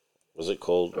 Was it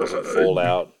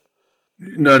Fallout?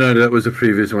 No, that was a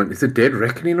previous one. Is it Dead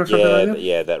Reckoning or something like that?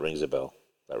 Yeah, that rings a bell.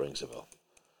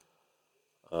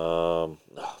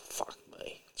 Fuck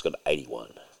me. It's got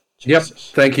 81. Jesus. Yep.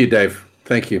 Thank you, Dave.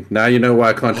 Thank you. Now you know why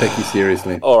I can't take you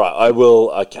seriously. All right, I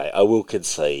will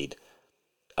concede.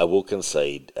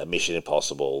 Mission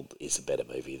Impossible is a better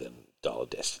movie than Dial of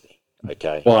Destiny.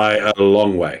 Okay? By a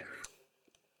long way.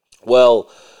 Well,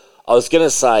 I was going to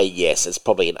say, yes, it's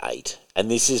probably an 8. And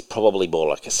this is probably more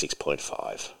like a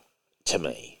 6.5 to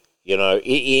me. You know,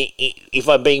 if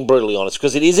I'm being brutally honest,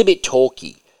 because it is a bit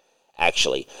talky,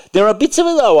 actually. There are bits of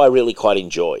it, though, I really quite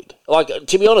enjoyed. Like,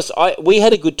 to be honest, we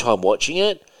had a good time watching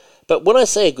it. But when I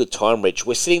say a good time, Rich,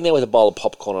 we're sitting there with a bowl of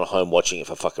popcorn at home watching it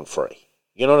for fucking free.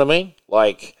 You know what I mean?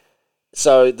 Like,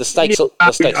 so the stakes. Yeah,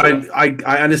 the stakes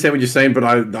I understand what you're saying, but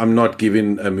I'm not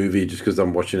giving a movie just because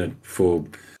I'm watching it for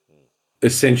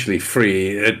essentially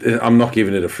free. I'm not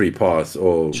giving it a free pass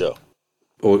or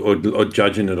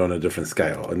judging it on a different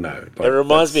scale. No, like, it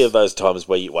reminds me of those times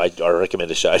where I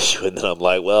recommend a show to you, and then I'm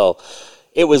like, well,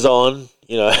 it was on.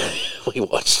 You know, we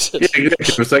watched it. Yeah,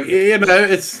 exactly. It's like, you know,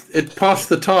 it passed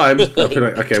the time. Like,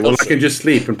 okay, well, I can just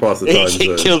sleep and pass the time.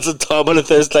 It kills the time on a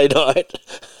Thursday night.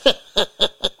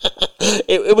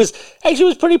 It was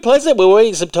pretty pleasant. We were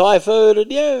eating some Thai food,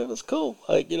 and yeah, it was cool.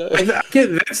 Like, you know,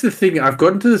 that's the thing. I've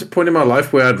gotten to this point in my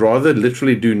life where I'd rather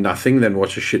literally do nothing than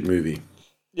watch a shit movie.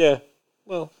 Yeah.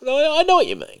 Well, I know what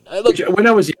you mean. When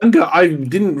I was younger, I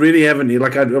didn't really have any.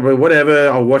 Like, whatever,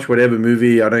 I'll watch whatever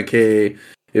movie. I don't care.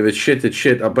 If it's shit, it's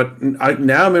shit. But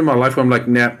now I'm in my life where I'm like,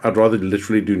 nah, I'd rather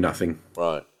literally do nothing.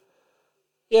 Right.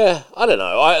 Yeah, I don't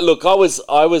know. I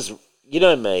was, you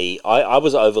know me, I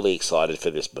was overly excited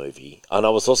for this movie. And I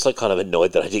was also kind of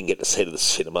annoyed that I didn't get to see it at the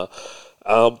cinema.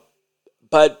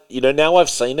 But, you know, now I've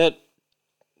seen it,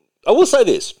 I will say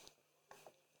this.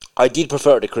 I did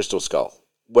prefer it to Crystal Skull.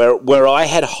 Where I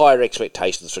had higher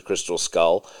expectations for Crystal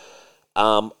Skull,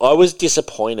 I was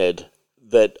disappointed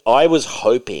that I was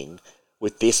hoping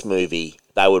with this movie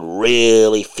they would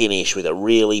really finish with a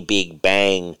really big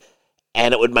bang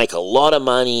and it would make a lot of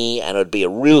money and it would be a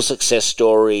real success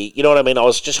story. You know what I mean? I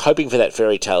was just hoping for that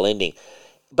fairy tale ending.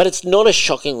 But it's not a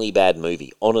shockingly bad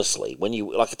movie, honestly.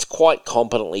 It's quite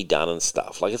competently done and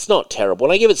stuff. Like, it's not terrible.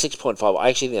 When I give it 6.5, I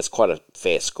actually think that's quite a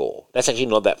fair score. That's actually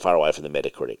not that far away from the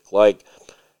Metacritic. Like,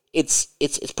 it's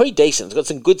pretty decent. It's got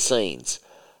some good scenes.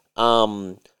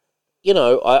 You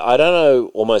know, I don't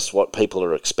know almost what people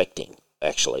are expecting,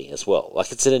 actually, as well.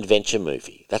 Like, it's an adventure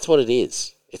movie. That's what it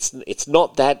is. It's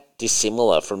not that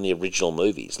dissimilar from the original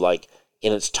movies, like,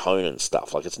 in its tone and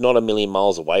stuff. Like, it's not a million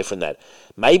miles away from that.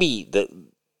 Maybe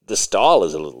the style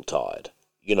is a little tired,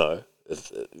 you know.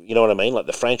 You know what I mean? Like,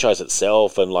 the franchise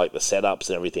itself and, like, the setups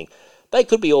and everything, they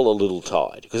could be all a little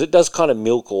tired, because it does kind of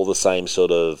milk all the same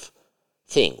sort of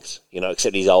things, you know,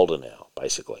 except he's older now,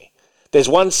 basically. There's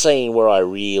one scene where I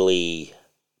really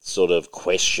sort of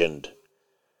questioned,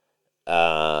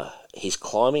 he's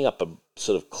climbing up a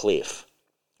sort of cliff.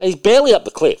 And he's barely up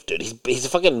the cliff, dude. He's a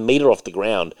fucking meter off the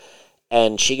ground.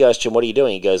 And she goes to him, what are you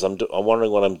doing? He goes, I'm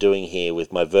wondering what I'm doing here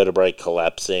with my vertebrae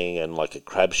collapsing and like a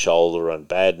crab shoulder and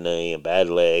bad knee and bad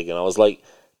leg. And I was like,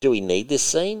 do we need this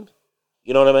scene?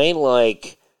 You know what I mean?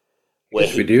 Like,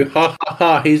 yes, we do. Ha ha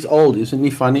ha, he's old. Isn't he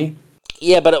funny?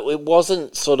 Yeah, but it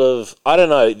wasn't sort of, I don't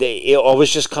know. I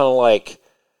was just kind of like,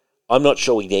 I'm not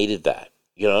sure we needed that,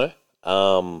 you know?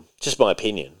 Just my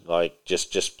opinion, like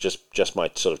just my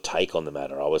sort of take on the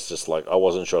matter. I was just like, I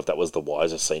wasn't sure if that was the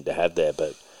wisest scene to have there,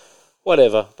 but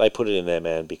whatever. They put it in there,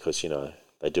 man, because,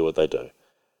 they do what they do.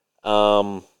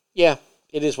 Yeah,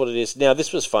 it is what it is. Now,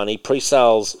 this was funny.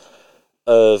 Pre-sales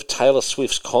of Taylor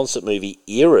Swift's concert movie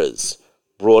Eras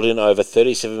brought in over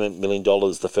 $37 million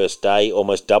the first day,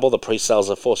 almost double the pre-sales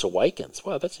of Force Awakens.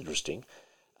 Wow, that's interesting.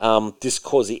 This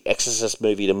caused the Exorcist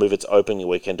movie to move its opening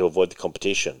weekend to avoid the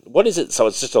competition. What is it? So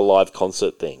it's just a live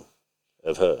concert thing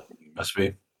of her? Must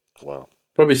be. Wow.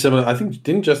 Probably similar. I think,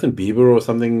 didn't Justin Bieber or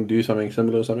something do something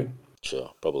similar or something?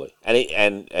 Sure, probably.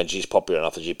 And she's popular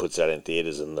enough that she puts it out in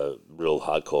theatres and the real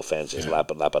hardcore fans just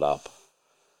lap it up.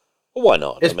 Well, why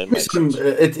not?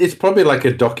 It's probably like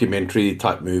a documentary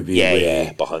type movie.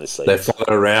 Yeah, behind the scenes. They follow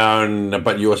around,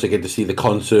 but you also get to see the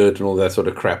concert and all that sort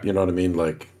of crap. You know what I mean?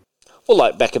 Like, well,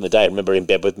 like back in the day, remember In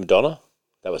Bed with Madonna?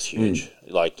 That was huge.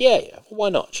 Like, yeah. Well, why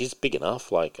not? She's big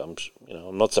enough. Like, I'm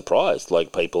not surprised.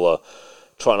 Like, people are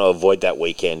trying to avoid that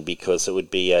weekend because it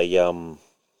would be an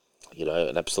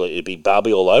absolute, it'd be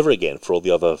Barbie all over again for all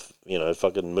the other,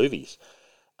 fucking movies.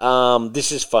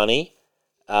 This is funny.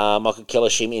 Michael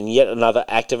Kellershim, in yet another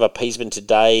act of appeasement to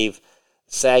Dave,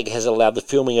 SAG has allowed the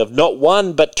filming of not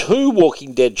one but 2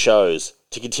 Walking Dead shows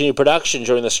to continue production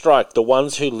during the strike. The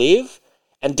Ones Who Live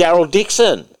and Daryl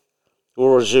Dixon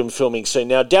will resume filming soon.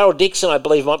 Now, Daryl Dixon, I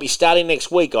believe, might be starting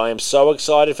next week. I am so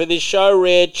excited for this show,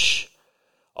 Rich.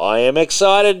 I am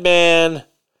excited, man.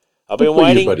 I've been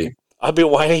waiting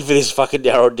for this fucking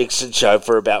Daryl Dixon show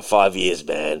for about 5 years,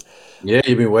 man. Yeah,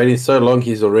 you've been waiting so long,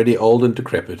 he's already old and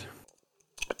decrepit.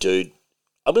 Dude,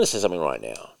 I'm going to say something right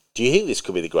now. Do you think this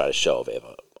could be the greatest show of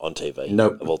ever on TV?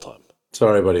 Nope. Of all time?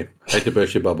 Sorry, buddy. Hate to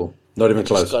burst your bubble. Not even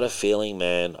close. I've just got a feeling,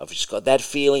 man. I've just got that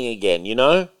feeling again,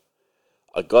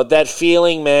 I got that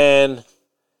feeling, man,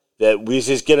 that this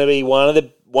is going to be one of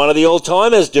the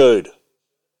all-timers, dude.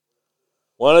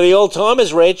 One of the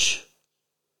all-timers, Rich.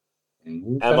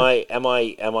 Okay. Am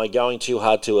I going too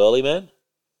hard too early, man?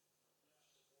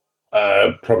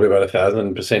 Probably about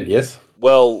 1,000% yes.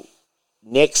 Well,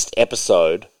 next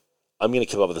episode, I'm going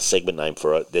to come up with a segment name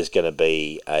for it. There's going to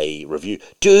be a review.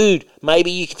 Dude,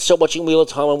 maybe you can stop watching Wheel of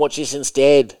Time and watch this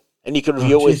instead. And you can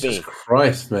review it with me. Jesus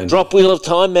Christ, man. Drop Wheel of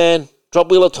Time, man. Drop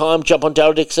Wheel of Time. Jump on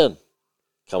Daryl Dixon.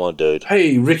 Come on, dude.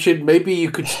 Hey, Richard, maybe you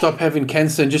could stop having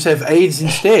cancer and just have AIDS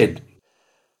instead.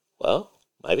 Well,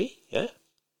 maybe, yeah.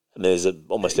 And there's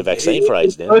almost a vaccine for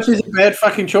AIDS now. This is a bad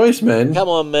fucking choice, man. Come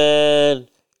on, man.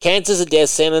 Cancer's a death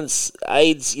sentence.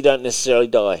 AIDS, you don't necessarily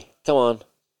die. Come on,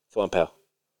 pal.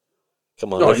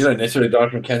 Come on. No, you don't necessarily die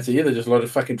from cancer either. Just a lot of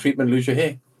fucking treatment, lose your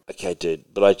hair. Okay, dude.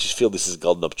 But I just feel this is a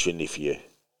golden opportunity for you.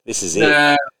 This is it.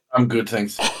 Nah, I'm good,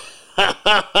 thanks.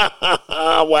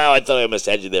 Wow, I thought I almost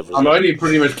had you there for a second. I'm only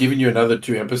pretty much giving you another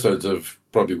 2 episodes of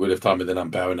probably Wheel of Time, and then I'm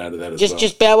bowing out of that as well.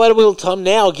 Just bow out of Wheel of Time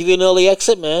now. I'll give you an early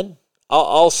exit, man.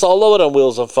 I'll solo it on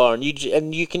Wheels on Fire,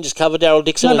 and you can just cover Daryl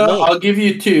Dixon with me. I'll give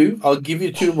you 2. I'll give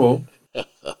you 2 more.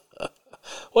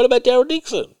 What about Daryl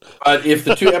Dixon? But if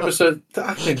the 2 episodes,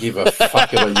 I don't give a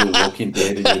fuck about your Walking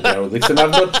Dead and your Daryl Dixon.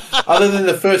 Other than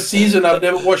the first season, I've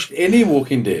never watched any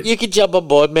Walking Dead. You can jump on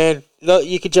board, man. No,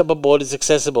 you can jump on board. It's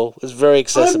accessible. It's very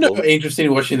accessible. I'm not interested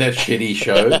in watching that shitty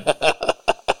show.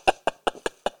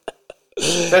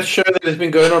 That show that has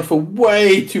been going on for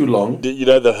way too long. You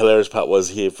know, the hilarious part was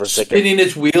here for a second. Spinning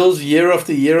its wheels year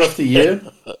after year after year.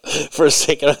 For a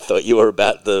second, I thought you were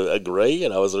about to agree,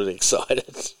 and I was really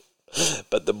excited.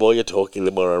 But the more you're talking,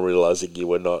 the more I'm realizing you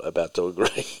were not about to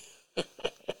agree.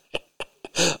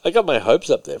 I got my hopes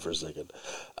up there for a second.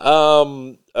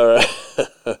 All right.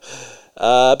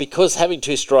 Because having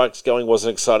 2 strikes going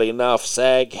wasn't exciting enough,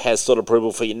 SAG has sought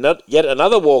approval for yet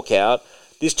another walkout,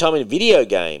 this time in video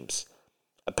games.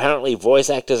 Apparently, voice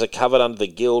actors are covered under the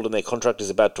guild and their contract is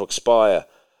about to expire.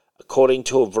 According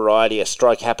to Variety, a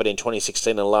strike happened in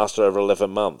 2016 and lasted over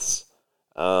 11 months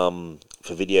for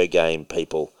video game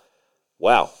people.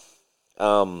 Wow.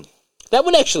 That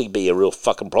would actually be a real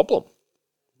fucking problem.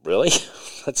 Really?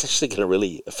 That's actually going to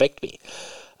really affect me.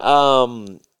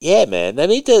 Yeah, man. They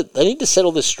need to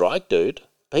settle this strike, dude.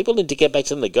 People need to get back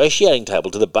to the negotiating table,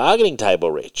 to the bargaining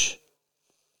table, Rich.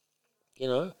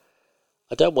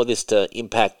 I don't want this to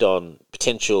impact on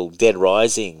potential Dead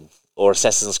Rising or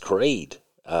Assassin's Creed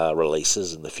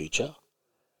releases in the future.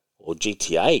 Or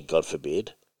GTA, God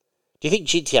forbid. Do you think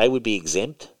GTA would be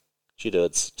exempt due to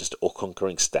its just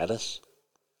all-conquering status?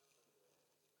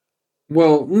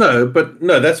 Well, no,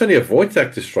 that's only a voice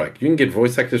actor strike. You can get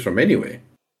voice actors from anywhere.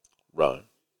 Right.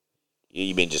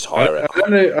 You mean just hire out? I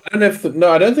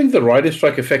don't think the writer's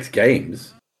strike affects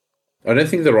games. I don't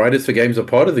think the writers for games are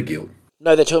part of the guild.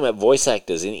 No, they're talking about voice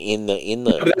actors in the.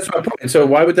 No, but that's my point. So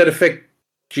why would that affect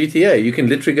GTA? You can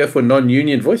literally go for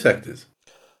non-union voice actors.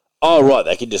 Oh, right.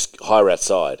 They can just hire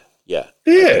outside. Yeah.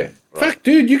 Yeah. Okay, right. Fuck,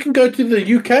 dude, you can go to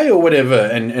the UK or whatever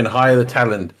and hire the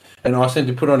talent and ask them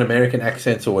to put on American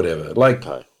accents or whatever. Like,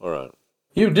 Okay. All right.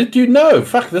 did you know?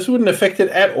 Fuck, this wouldn't affect it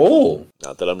at all.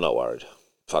 Not that I'm not worried.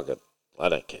 Fuck it. I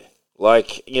don't care.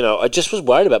 Like, I just was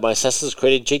worried about my Assassin's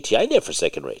Creed and GTA there for a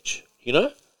second, Rich.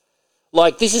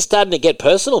 Like, this is starting to get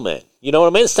personal, man. You know what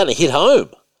I mean? It's starting to hit home,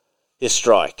 this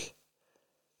strike.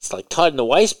 It's like tighten the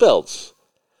waist belts.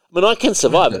 I mean, I can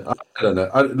survive. I don't know.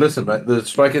 Listen, mate, the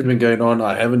strike has been going on.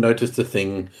 I haven't noticed a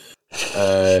thing.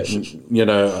 I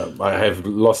have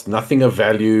lost nothing of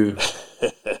value.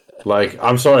 Like,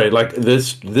 I'm sorry. Like,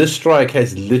 this strike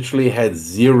has literally had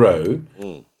zero,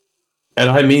 and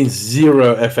I mean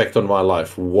zero effect on my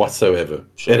life whatsoever.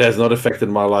 Sure. It has not affected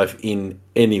my life in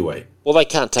any way. Well, they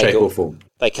can't take shape or form.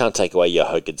 They can't take away your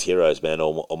Hogan's Heroes, man,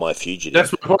 or my Fugitive.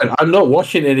 That's my point. I'm not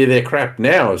watching any of their crap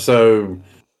now, so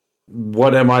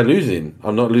what am I losing?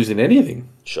 I'm not losing anything.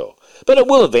 Sure. But it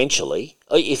will eventually.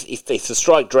 If the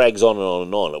strike drags on and on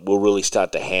and on, it will really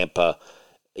start to hamper,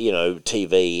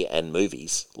 TV and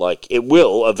movies. Like, it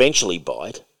will eventually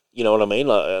bite. You know what I mean?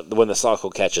 Like, when the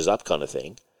cycle catches up kind of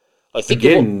thing.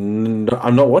 I'm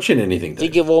not watching anything.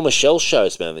 Think of all Michelle's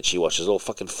shows, man, that she watches, all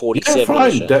fucking 47. Yeah,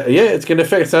 fine. It's going to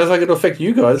affect. Sounds like it'll affect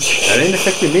you guys. It ain't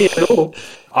affecting me at all.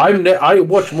 I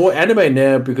watch more anime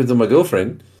now because of my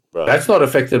girlfriend. Right. That's not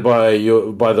affected by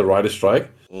the writer's strike.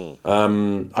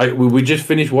 We just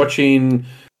finished watching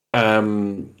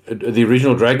the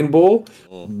original Dragon Ball.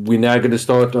 We're now going to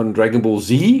start on Dragon Ball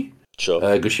Z. Sure.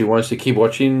 Because she wants to keep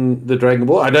watching the Dragon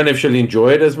Ball. I don't know if she'll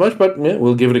enjoy it as much, but yeah,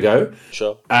 we'll give it a go.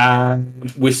 Sure.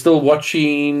 We're still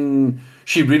watching.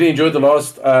 She really enjoyed the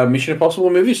last Mission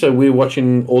Impossible movie, so we're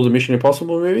watching all the Mission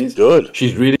Impossible movies. Good.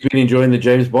 She's really been enjoying the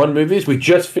James Bond movies. We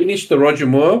just finished the Roger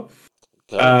Moore.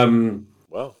 Okay.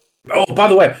 Wow. Oh, by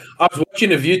the way, I was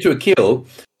watching A View to a Kill,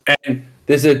 and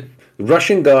there's a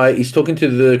Russian guy. He's talking to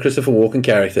the Christopher Walken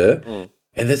character,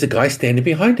 and there's a guy standing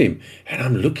behind him, and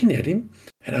I'm looking at him.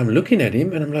 And I'm looking at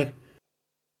him, and I'm like,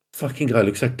 fucking guy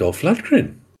looks like Dolph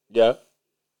Lundgren. Yeah.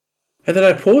 And then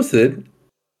I paused it,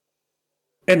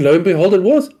 and lo and behold, it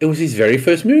was his very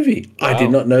first movie. Wow. I did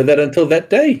not know that until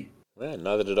that day. Yeah,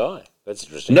 neither did I. That's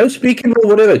interesting. No speaking or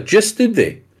whatever, just stood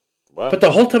there. Wow. But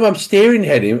the whole time I'm staring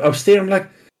at him, I'm like,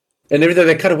 and every time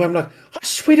they cut away, I'm like, I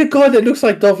swear to God, that looks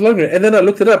like Dolph Lundgren. And then I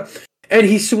looked it up. And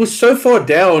he was so far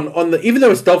down on even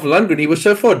though it's Dolph Lundgren, he was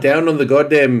so far down on the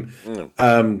goddamn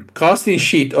casting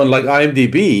sheet on like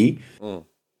IMDb.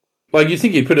 Like you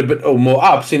think you'd put a bit more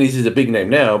up, seeing he's a big name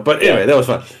now. But anyway, that was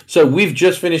fun. So we've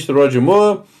just finished the Roger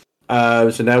Moore.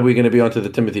 So now we're going to be on to the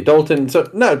Timothy Dalton. So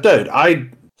no, dude,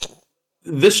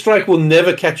 this strike will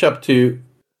never catch up to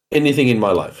anything in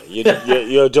my life.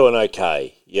 You're doing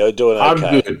okay. You're doing okay.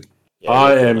 I'm good. Yeah,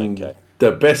 I am. Okay.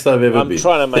 The best I've ever been. I'm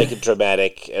trying to make it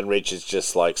dramatic, and Rich is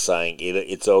just like saying,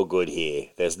 it's all good here.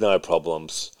 There's no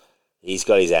problems. He's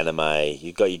got his anime,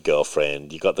 you've got your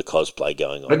girlfriend, you've got the cosplay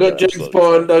going on. I got James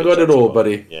Bond, I got it all,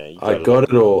 buddy. Yeah, I got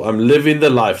it all. I'm living the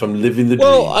life, I'm living the dream.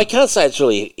 Well, I can't say it's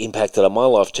really impacted on my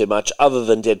life too much, other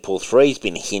than Deadpool 3's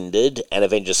been hindered, and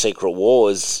Avengers Secret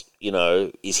Wars,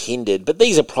 is hindered. But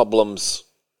these are problems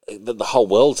that the whole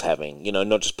world's having,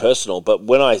 not just personal. But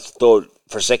when I thought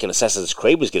for a second Assassin's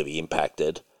Creed was going to be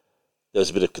impacted, there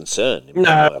was a bit of concern.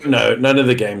 No, none of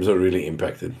the games are really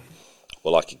impacted.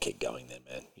 Well, I could keep going then,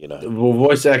 man. Well,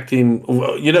 voice acting,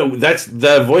 that's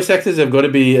the voice actors have got to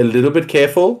be a little bit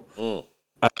careful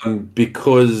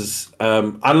because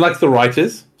unlike the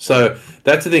writers, so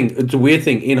that's the thing. It's a weird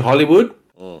thing in Hollywood.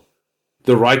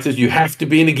 The writers, you have to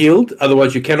be in a guild,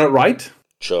 otherwise you cannot write.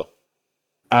 Sure.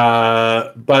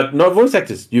 But not voice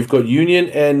actors. You've got union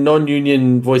and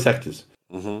non-union voice actors.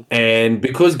 And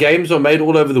because games are made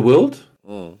all over the world,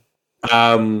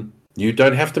 you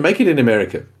don't have to make it in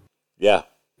America. Yeah.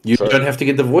 You don't have to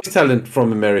get the voice talent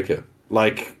from America.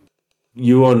 Like,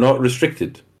 you are not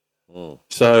restricted.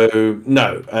 So,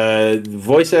 no.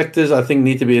 Voice actors, I think,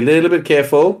 need to be a little bit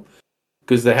careful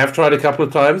because they have tried a couple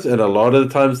of times, and a lot of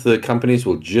the times the companies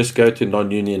will just go to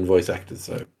non-union voice actors.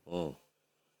 So,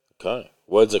 okay.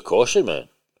 Words of caution, man.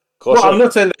 Caution. Well, I'm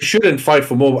not saying they shouldn't fight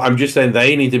for more. I'm just saying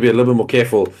they need to be a little bit more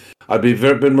careful. I'd be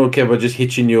a bit more careful just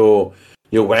hitching your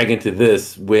wagon to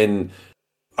this when,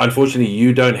 unfortunately,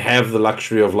 you don't have the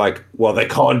luxury of they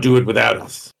can't do it without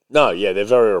us. No, yeah, they're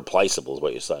very replaceable is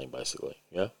what you're saying, basically.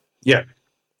 Yeah? Yeah.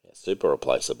 Super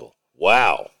replaceable.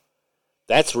 Wow.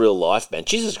 That's real life, man.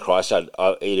 Jesus Christ,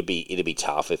 it'd be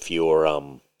tough if you're,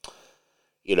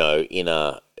 in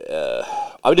a...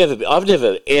 I've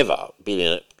never ever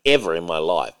been ever in my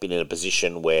life been in a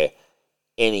position where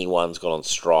anyone's gone on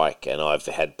strike and I've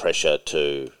had pressure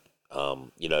to,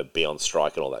 be on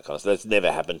strike and all that kind of stuff. That's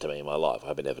never happened to me in my life. I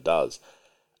hope it never does.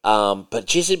 But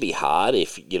geez, it'd be hard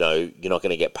if, you're not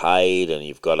going to get paid and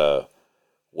you've got to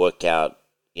work out,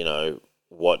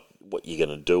 what you're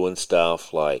going to do and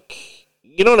stuff. Like,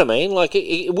 you know what I mean? Like,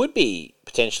 it would be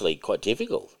potentially quite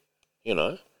difficult,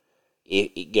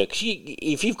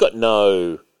 If you've got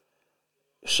no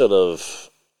sort of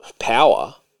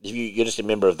power, if you're just a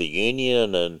member of the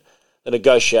union and the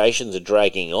negotiations are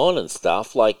dragging on and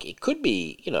stuff, like, it could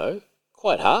be,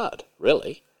 quite hard,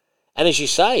 really. And as you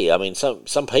say, I mean,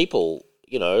 some people,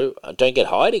 don't get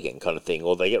hired again kind of thing,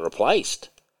 or they get replaced.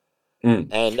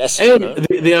 And that's,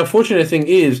 the unfortunate thing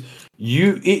is,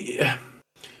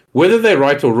 whether they're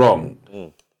right or wrong,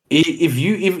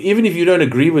 even if you don't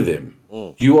agree with them,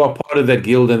 you are part of that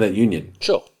guild and that union.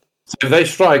 Sure. So if they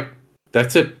strike,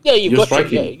 that's it. Yeah, you're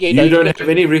striking. You don't have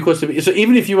any recourse to. So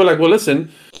even if you were like, well, listen,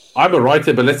 I'm a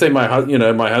writer, but let's say my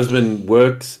husband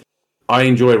works, I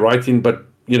enjoy writing, but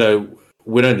we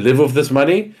don't live off this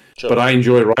money, sure, but I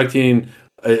enjoy writing.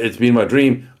 It's been my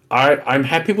dream. I'm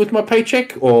happy with my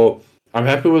paycheck, or I'm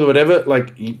happy with whatever.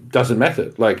 Like, it doesn't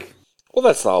matter. Like, well,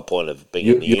 that's the whole point of being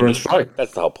in the union. You're on strike.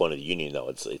 That's the whole point of the union, though.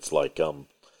 It's like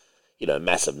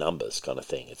massive numbers kind of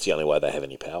thing. It's the only way they have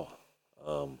any power.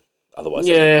 Otherwise,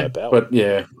 they have no power. But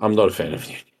I'm not a fan of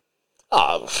the union.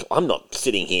 I'm not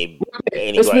sitting here.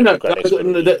 I'm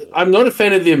not a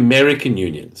fan of the American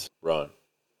unions. Right.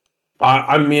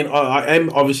 I mean, I am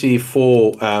obviously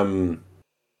for what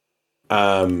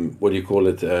do you call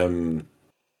it?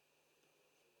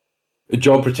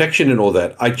 Job protection and all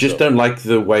that. I just don't like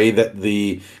the way that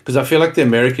because I feel like the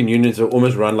American unions are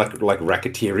almost run like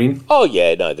racketeering. Oh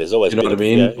yeah, no, there's always what I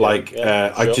mean.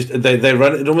 I just they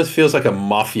run. It almost feels like a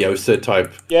mafioso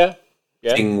type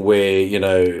thing where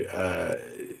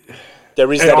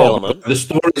there is that element. The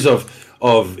stories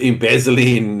of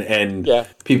embezzling and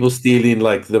people stealing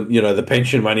like the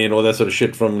pension money and all that sort of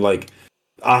shit from like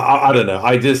I don't know.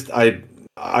 I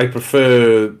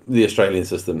prefer the Australian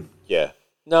system. Yeah.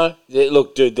 No,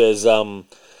 look, dude. There's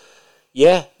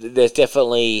there's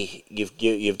definitely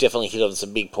you've definitely hit on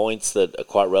some big points that are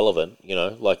quite relevant.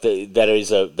 Like that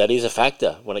is a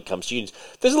factor when it comes to unions.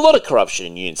 There's a lot of corruption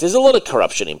in unions. There's a lot of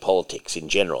corruption in politics in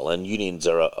general, and unions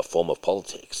are a form of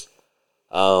politics.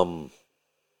 I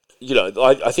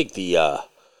think the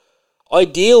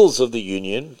ideals of the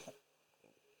union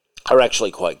are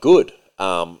actually quite good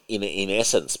in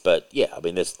essence, but I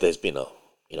mean, there's been a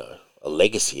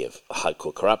legacy of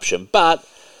hardcore corruption. But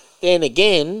then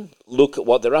again, look at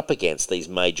what they're up against, these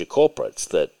major corporates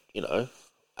that,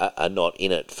 are not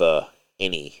in it for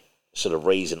any sort of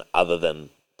reason other than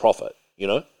profit,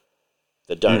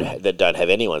 that don't have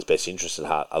anyone's best interest at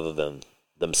heart other than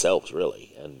themselves,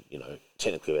 really, and,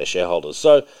 technically their shareholders.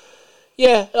 So,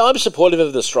 I'm supportive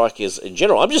of the strikers in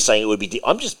general. I'm just saying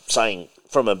I'm just saying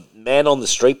from a man on the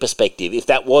street perspective, if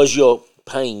that was your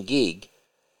paying gig,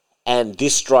 and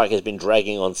this strike has been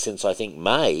dragging on since, I think,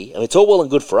 May. And it's all well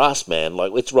and good for us, man.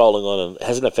 Like, it's rolling on and it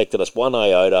hasn't affected us one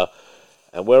iota.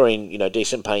 And we're in,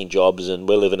 decent paying jobs and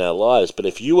we're living our lives. But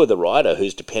if you were the writer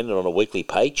who's dependent on a weekly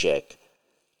paycheck,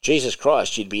 Jesus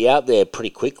Christ, you'd be out there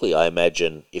pretty quickly, I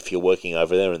imagine, if you're working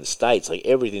over there in the States. Like,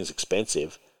 everything's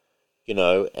expensive,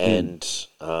 and,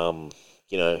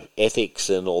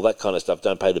 ethics and all that kind of stuff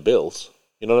don't pay the bills.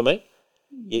 You know what I mean?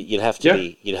 You'd have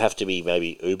to be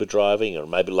maybe Uber driving, or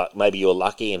maybe you're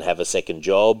lucky and have a second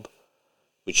job,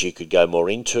 which you could go more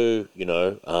into.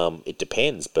 It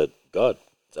depends. But God,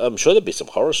 I'm sure there'd be some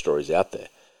horror stories out there.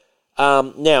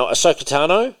 Now, Ahsoka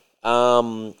Tano.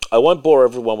 I won't bore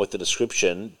everyone with the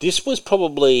description. This was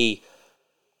probably.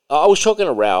 I was talking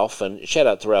to Ralph, and shout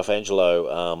out to Ralph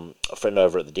Angelo, a friend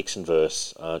over at the Dixon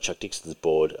verse, Chuck Dixon's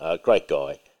board, great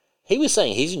guy. He was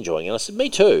saying he's enjoying it, and I said, me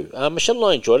too. Michelle and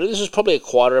I enjoyed it. This was probably a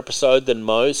quieter episode than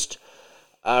most.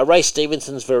 Ray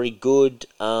Stevenson's very good.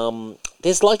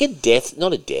 There's like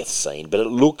not a death scene, but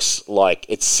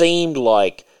it seemed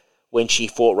like when she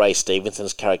fought Ray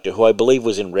Stevenson's character, who I believe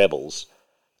was in Rebels,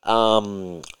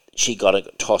 she got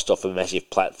tossed off a massive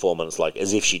platform, and it's like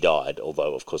as if she died,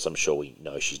 although, of course, I'm sure we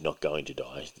know she's not going to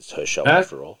die. It's her show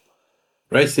after all.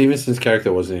 Ray Stevenson's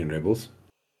character wasn't in Rebels.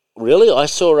 Really? I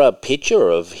saw a picture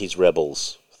of his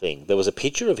Rebels thing. There was a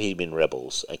picture of him in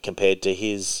Rebels compared to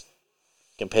his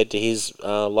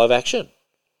live action.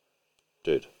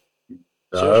 Dude.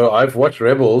 No, I've watched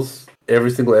Rebels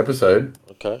every single episode.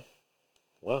 Okay.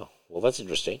 Wow. Well, that's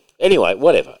interesting. Anyway,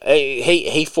 whatever.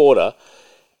 He fought her,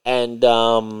 and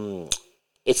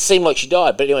it seemed like she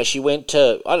died. But anyway, she went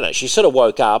to, I don't know, she sort of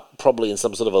woke up, probably in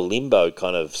some sort of a limbo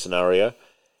kind of scenario,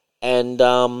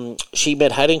 and she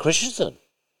met Hayden Christensen,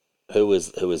 who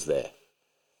was there,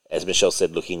 as Michelle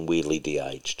said, looking weirdly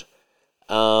de-aged.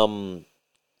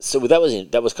 So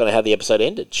that was kind of how the episode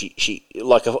ended. She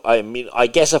I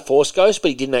guess a Force ghost, but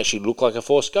he didn't actually look like a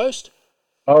Force ghost.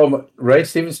 Ray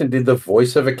Stevenson did the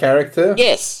voice of a character.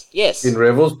 Yes. In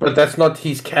Rebels, but that's not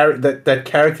his character. That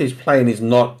character he's playing is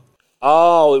not.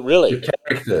 Oh, really? The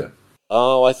character.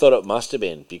 Oh, I thought it must have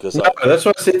been because. No, that's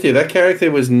what I said to you. That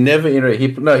character was never in.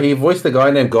 He voiced the guy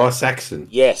named Gar Saxon.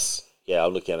 Yes. Yeah,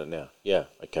 I'm looking at it now. Yeah.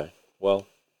 Okay. Well,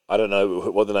 I don't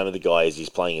know what the name of the guy is he's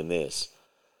playing in this.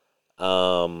 I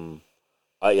don't.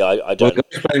 Well, the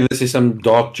guy playing this is some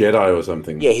dark Jedi or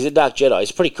something. Yeah, he's a dark Jedi.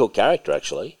 He's a pretty cool character,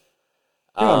 actually.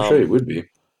 Yeah, I'm sure he would be.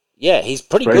 Yeah, he's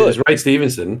pretty good. It's Ray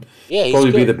Stevenson. Yeah, he's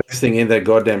probably good. Be the best thing in that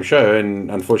goddamn show,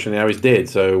 and unfortunately now he's dead.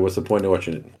 So what's the point of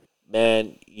watching it?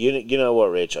 Man, you know what,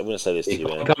 Rich? I'm going to say this to you,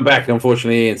 man. He can't come back,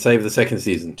 unfortunately, and save the second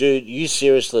season. Dude, you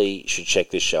seriously should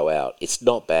check this show out. It's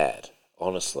not bad,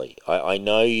 honestly. I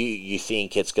know you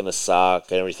think it's going to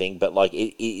suck and everything, but like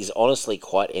it is honestly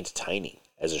quite entertaining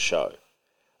as a show.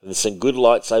 And there's some good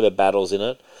lightsaber battles in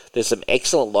it. There's some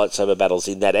excellent lightsaber battles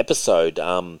in that episode.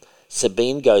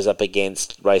 Sabine goes up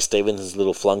against Ray Stevenson's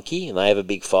little flunky, and they have a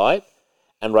big fight.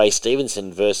 And Ray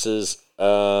Stevenson versus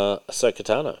Ahsoka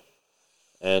Tano.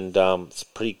 And it's a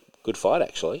pretty good fight,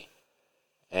 actually.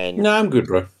 And no, I'm good,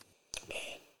 bro. Man,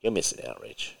 you're missing out,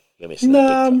 Rich. You're missing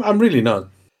out. No, I'm really not.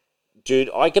 Dude,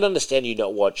 I can understand you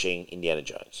not watching Indiana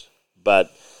Jones,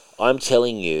 but I'm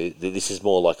telling you that this is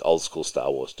more like old school Star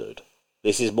Wars, dude.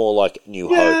 This is more like New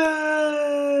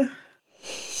Hope.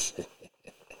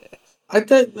 I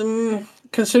don't.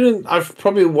 Considering I've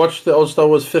probably watched the old Star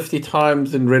Wars 50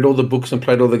 times and read all the books and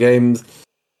played all the games,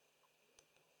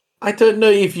 I don't know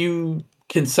if you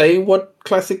can say what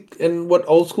classic and what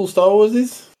old school Star Wars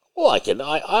is. Well, I can.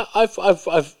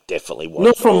 I've definitely watched.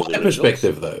 Not from my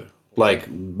perspective, though. Like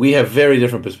we have very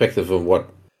different perspective of what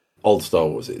old Star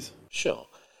Wars is. Sure,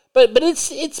 but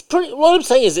it's pretty. What I'm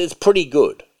saying is it's pretty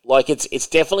good. Like it's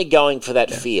definitely going for that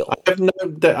feel.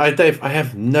 Dave, I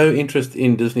have no interest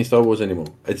in Disney Star Wars anymore.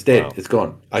 It's dead. Wow. It's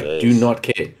gone. I do not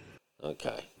care.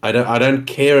 Okay. I don't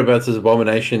care about this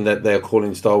abomination that they are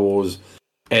calling Star Wars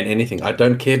and anything. I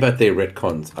don't care about their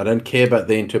retcons. I don't care about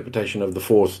their interpretation of the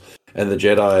Force and the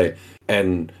Jedi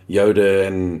and Yoda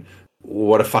and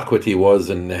what a fuckwit he was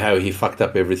and how he fucked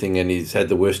up everything and he's had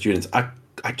the worst students. I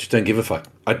just don't give a fuck.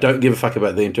 I don't give a fuck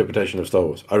about the interpretation of Star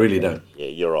Wars. I really don't. Yeah,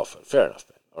 you're off. Fair enough,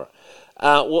 man. All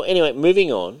right. Well, anyway,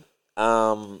 moving on.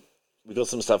 We've got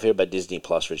some stuff here about Disney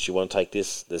Plus, Rich. You want to take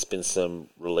this? There's been some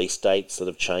release dates that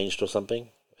have changed or something?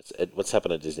 What's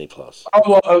happened at Disney Plus?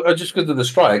 Oh, well, just because of the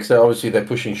strike, so obviously they're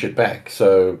pushing shit back.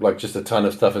 So, like, just a ton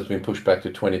of stuff has been pushed back to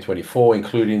 2024,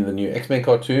 including the new X-Men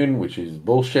cartoon, which is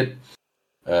bullshit.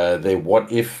 Their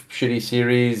What If shitty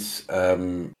series,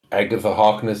 Agatha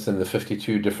Harkness and the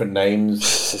 52 different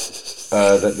names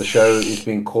that the show is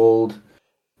being called.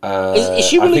 Is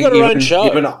she really got her own show?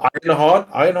 Even Ironheart,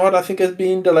 I think, has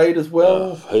been delayed as well.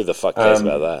 Oh, who the fuck cares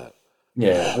about that?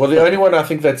 Yeah, well, the only one I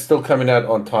think that's still coming out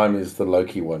on time is the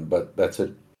Loki one, but that's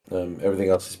it. Everything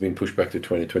else has been pushed back to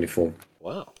 2024.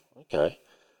 Wow, okay.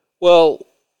 Well,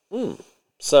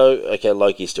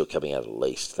 Loki's still coming out at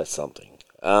least. That's something.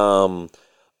 Oh,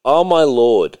 my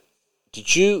Lord.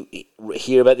 Did you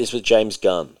hear about this with James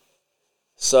Gunn?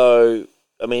 So,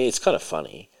 I mean, it's kind of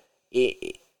funny.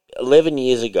 11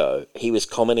 years ago, he was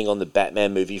commenting on the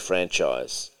Batman movie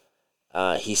franchise.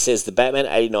 He says the Batman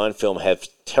 89 film have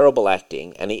terrible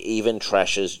acting, and he even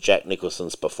trashes Jack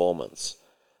Nicholson's performance.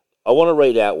 I want to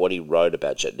read out what he wrote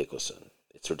about Jack Nicholson.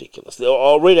 It's ridiculous.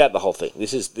 I'll read out the whole thing.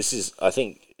 This is I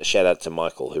think, a shout out to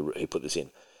Michael who put this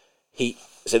in.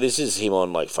 So this is him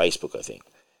on like Facebook, I think.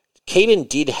 Keaton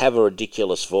did have a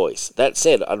ridiculous voice. That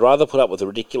said, I'd rather put up with a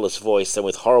ridiculous voice than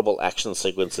with horrible action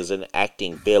sequences and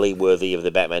acting barely worthy of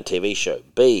the Batman TV show.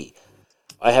 B,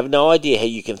 I have no idea how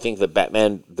you can think that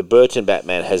the Burton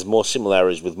Batman has more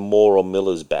similarities with Moore or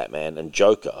Miller's Batman and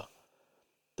Joker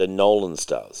than Nolan's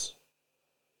does.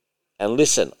 And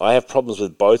listen, I have problems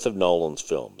with both of Nolan's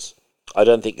films. I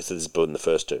don't think this is better than the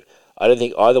first two. I don't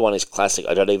think either one is classic.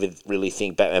 I don't even really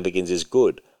think Batman Begins is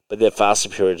good, but they're far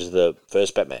superior to the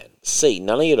first Batman. C,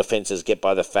 none of your defenses get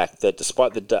by the fact that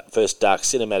despite the first dark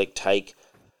cinematic take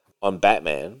on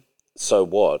Batman, so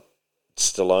what?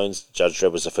 Stallone's Judge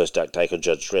Dredd was the first dark take on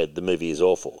Judge Dredd. The movie is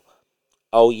awful.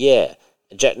 Oh yeah,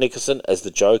 Jack Nicholson as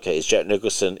the Joker is Jack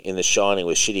Nicholson in The Shining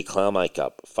with shitty clown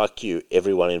makeup. Fuck you,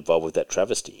 everyone involved with that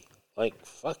travesty. Like,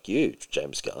 fuck you,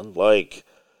 James Gunn. Like,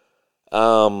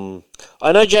 I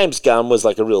know James Gunn was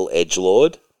like a real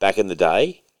edgelord back in the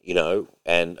day, you know,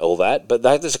 and all that, but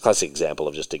that's a classic example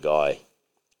of just a guy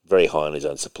very high on his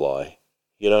own supply,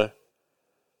 you know?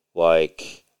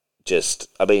 Like, just,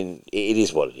 I mean, it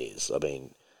is what it is. I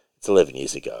mean, it's 11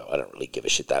 years ago. I don't really give a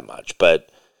shit that much, but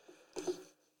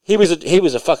he was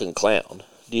a fucking clown.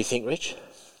 Do you think, Rich?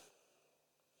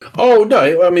 Oh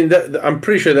no, I mean, I'm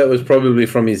pretty sure that was probably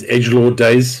from his edgelord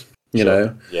days. You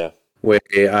know, yeah, where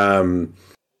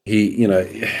he, you know,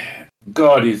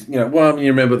 God, he's, you know, well, I mean,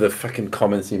 you remember the fucking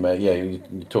comments he made. Yeah, you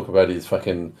talk about his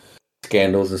fucking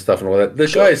scandals and stuff and all that. The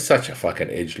guy is such a fucking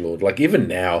edgelord. Like even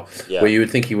now, where you would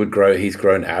think he would grow, he's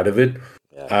grown out of it.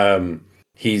 Yeah.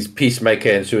 His Peacemaker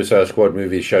and Suicide Squad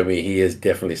movies show me he is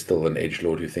definitely still an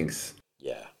edgelord who thinks.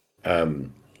 Yeah.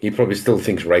 He probably still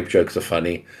thinks rape jokes are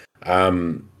funny.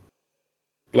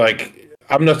 Like,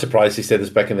 I'm not surprised he said this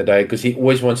back in the day because he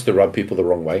always wants to rub people the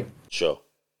wrong way. Sure.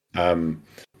 You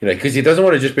know, because he doesn't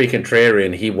want to just be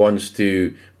contrarian. He wants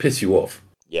to piss you off.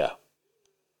 Yeah.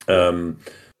 So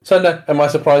no, am I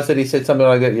surprised that he said something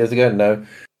like that years ago? No.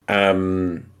 Yeah,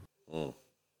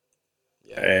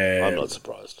 I'm not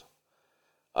surprised.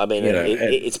 I mean, you know,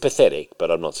 it's pathetic, but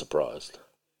I'm not surprised.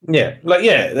 Yeah, like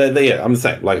yeah, I'm the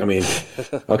same. Like, I mean,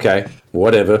 okay,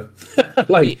 whatever.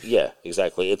 Like, yeah,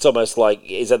 exactly. It's almost like,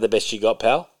 is that the best you got,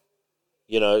 pal?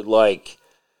 You know, like,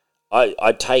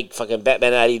 I'd take fucking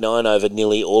Batman '89 over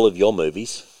nearly all of your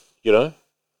movies. You know,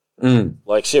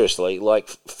 like seriously, like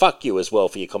fuck you as well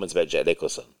for your comments about Jack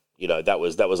Nicholson. You know, that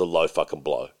was a low fucking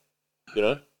blow. You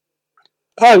know.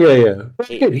 Oh yeah.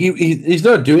 He's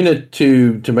not doing it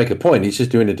to make a point. He's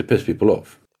just doing it to piss people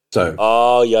off. So.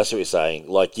 Oh, yeah, I see what you're saying.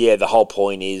 Like, yeah, the whole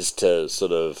point is to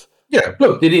sort of. Yeah,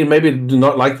 look, did he maybe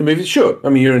not like the movies? Sure. I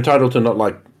mean, you're entitled to not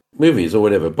like movies or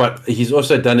whatever, but he's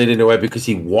also done it in a way because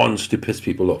he wants to piss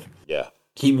people off. Yeah.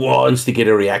 He wants to get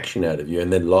a reaction out of you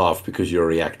and then laugh because you're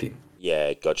reacting.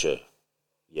 Yeah, gotcha.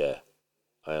 Yeah,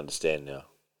 I understand now.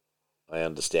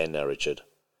 Richard.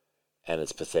 And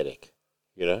it's pathetic,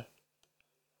 you know?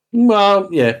 Well,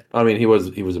 yeah. I mean, he was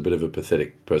a bit of a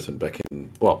pathetic person back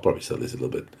in. Well, probably still is a little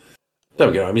bit.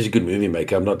 Don't get me wrong. He's a good movie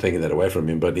maker. I'm not taking that away from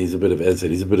him, but he's a bit of, as I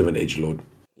said, he's a bit of an edgelord.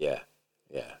 Yeah.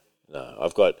 No,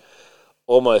 I've got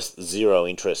almost zero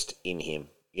interest in him.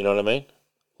 You know what I mean?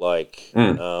 Like,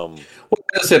 well,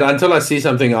 as I said, until I see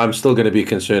something, I'm still going to be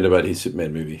concerned about his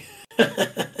Superman movie.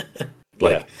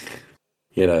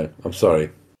 You know, I'm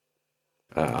sorry.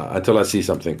 Until I see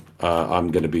something,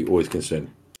 I'm going to be always concerned.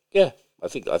 Yeah. I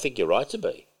think you're right to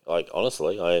be. Like,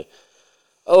 honestly, I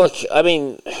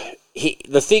mean,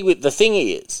 the thing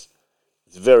is,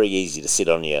 it's very easy to sit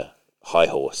on your high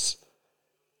horse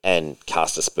and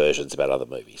cast aspersions about other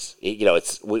movies. You know,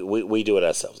 it's we do it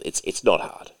ourselves. It's not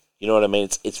hard. You know what I mean?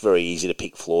 It's very easy to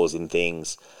pick flaws in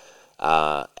things,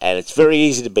 and it's very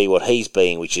easy to be what he's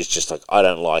being, which is just like, I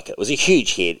don't like it. It was a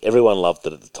huge hit. Everyone loved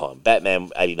it at the time.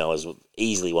 Batman '89 was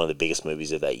easily one of the biggest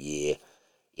movies of that year,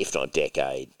 if not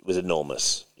decade. It was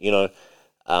enormous, you know.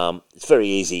 It's very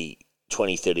easy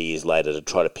 20, 30 years later to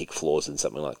try to pick flaws in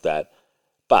something like that.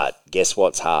 But guess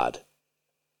what's hard?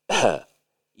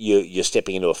 You're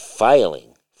stepping into a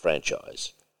failing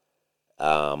franchise.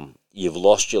 You've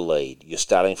lost your lead. You're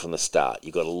starting from the start.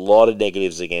 You've got a lot of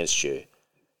negatives against you,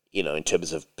 you know, in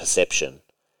terms of perception.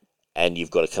 And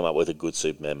you've got to come up with a good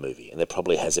Superman movie. And there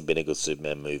probably hasn't been a good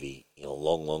Superman movie in a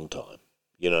long, long time,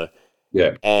 you know.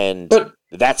 Yeah, but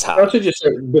that's hard. Also just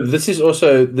say, but this is where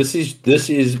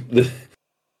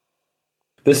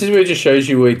it just shows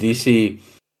you where DC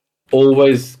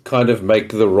always kind of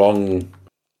make the wrong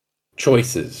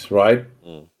choices, right?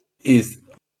 Is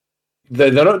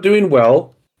they're not doing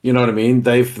well. You know what I mean?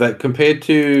 They've compared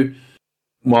to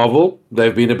Marvel,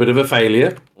 they've been a bit of a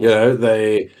failure. You know,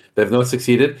 they've not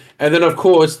succeeded. And then of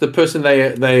course the person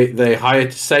they hire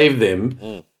to save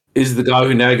them is the guy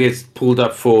who now gets pulled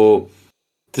up for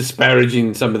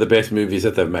disparaging some of the best movies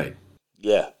that they've made.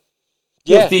 Yeah.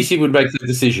 If DC would make the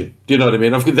decision. Do you know what I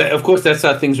mean? Of course, that's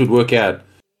how things would work out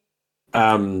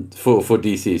for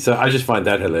DC. So I just find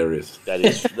that hilarious. That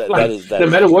is no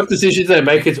matter what decisions they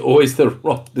make, it's always the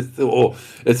wrong, or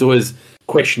it's always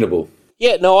questionable.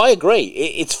 Yeah, no, I agree.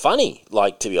 It's funny,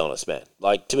 like, to be honest, man.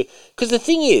 Like, because the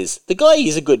thing is, the guy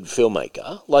is a good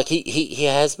filmmaker. Like, he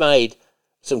has made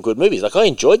some good movies. Like, I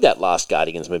enjoyed that last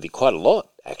Guardians movie quite a lot,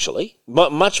 actually.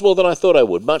 Much more than I thought I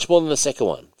would. Much more than the second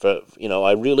one. You know,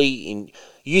 I really...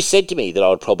 You said to me that I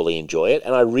would probably enjoy it,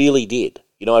 and I really did.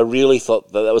 You know, I really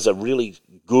thought that was a really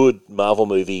good Marvel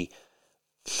movie,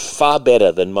 far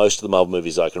better than most of the Marvel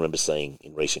movies I can remember seeing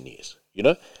in recent years, you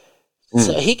know?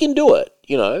 So he can do it,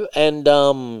 you know, and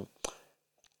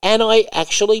I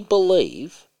actually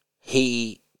believe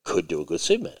he could do a good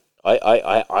Superman.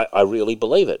 I really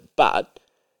believe it, but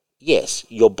yes,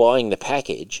 you're buying the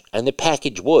package, and the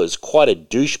package was quite a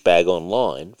douchebag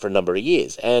online for a number of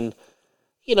years. And,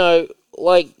 you know,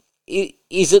 like,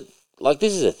 is it, like,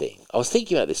 this is a thing. I was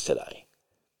thinking about this today.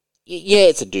 Yeah,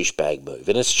 it's a douchebag move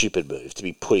and a stupid move to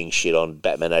be putting shit on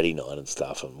Batman 89 and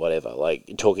stuff and whatever, like,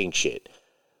 talking shit.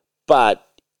 But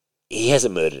he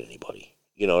hasn't murdered anybody.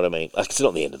 You know what I mean? Like, it's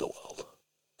not the end of the world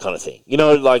kind of thing. You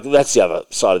know, like, that's the other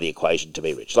side of the equation to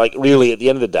me, Rich. Like, really, at the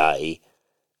end of the day,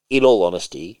 in all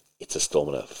honesty, it's a storm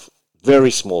in a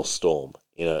very small storm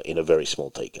in a very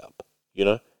small teacup. You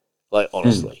know? Like,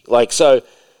 honestly. Like, so,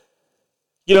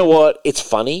 you know what? It's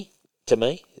funny to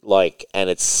me, like, and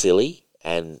it's silly.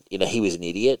 And, you know, he was an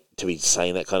idiot to be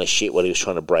saying that kind of shit when he was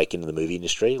trying to break into the movie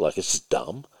industry. Like, it's just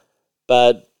dumb.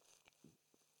 But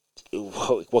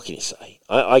what can you say?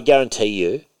 I guarantee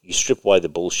you strip away the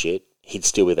bullshit, he'd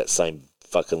still be that same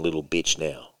fucking little bitch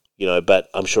now. You know, but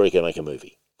I'm sure he can make a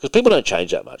movie. Because people don't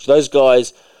change that much. Those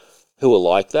guys who are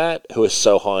like that, who are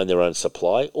so high in their own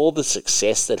supply, all the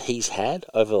success that he's had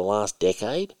over the last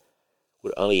decade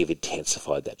would only have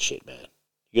intensified that shit, man.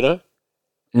 You know?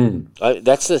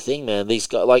 That's the thing, man. These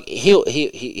guys, like, he'll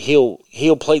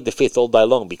plead the fifth all day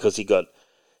long because he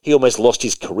almost lost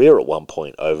his career at one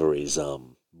point over his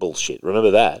bullshit.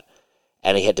 Remember that?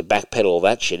 And he had to backpedal all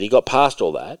that shit. He got past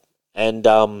all that, and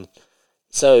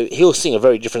so he'll sing a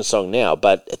very different song now.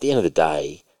 But at the end of the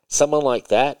day, someone like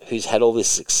that who's had all this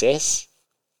success,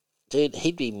 dude,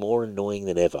 he'd be more annoying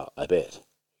than ever. I bet.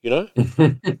 You know,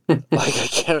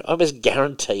 like I almost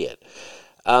guarantee it.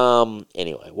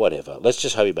 Anyway, whatever. Let's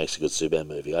just hope he makes a good Superman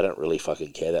movie. I don't really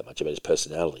fucking care that much about his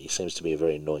personality. He seems to be a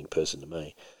very annoying person to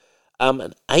me.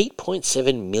 An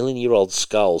 8.7 million year old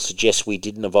skull suggests we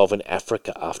didn't evolve in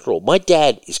Africa after all. My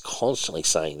dad is constantly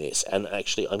saying this, and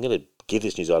actually I'm going to give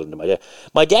this news item to my dad.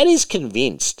 My dad is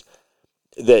convinced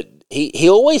that he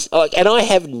always, like, and I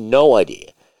have no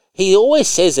idea. He always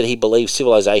says that he believes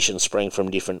civilization sprang from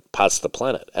different parts of the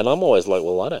planet. And I'm always like,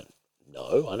 well, I don't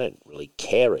know. I don't really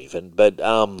care even. But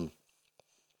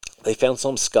they found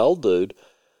some skull dude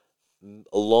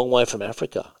a long way from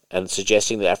Africa and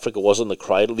suggesting that Africa wasn't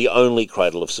the only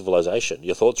cradle of civilization.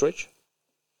 Your thoughts, Rich?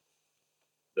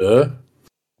 Yeah.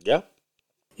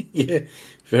 Yeah,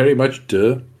 very much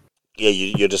duh. Yeah,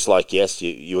 you're just like, yes,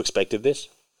 you expected this?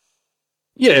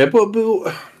 Yeah, but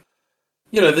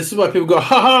you know, this is why people go,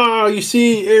 ha ha, you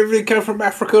see, everything came from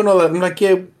Africa and all that. I'm like,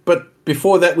 yeah, but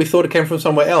before that, we thought it came from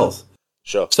somewhere else.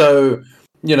 Sure. So,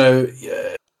 you know,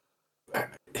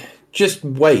 just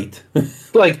wait.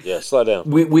 Like, yeah, slow down.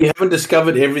 We haven't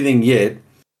discovered everything yet.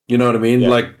 You know what I mean? Yeah.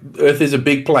 Like, Earth is a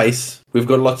big place. We've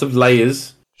got lots of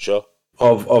layers. Sure.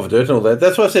 Of dirt and all that.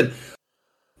 That's why I said,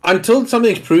 until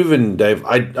something's proven, Dave,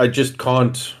 I just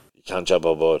can't. You can't jump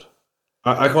on board.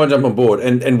 I can't jump on board.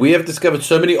 And we have discovered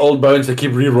so many old bones that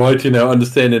keep rewriting our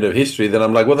understanding of history that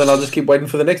I'm like, well, then I'll just keep waiting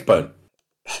for the next bone.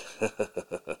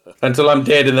 Until I'm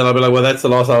dead, and then I'll be like, well, that's the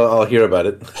last I'll hear about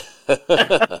it.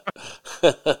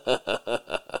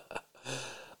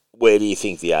 Where do you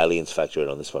think the aliens factor in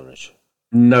on this one, Rich?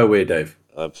 Nowhere, Dave.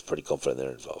 I'm pretty confident they're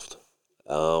involved.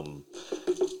 Now,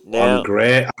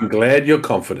 I'm glad you're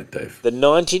confident, Dave. The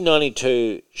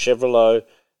 1992 Chevrolet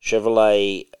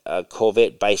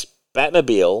Corvette-based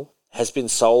Batmobile has been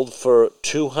sold for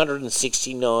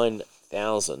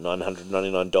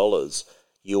 $269,999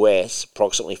 US,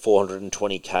 approximately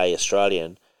 420k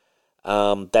Australian.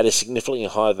 That is significantly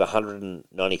higher than the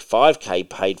 $195k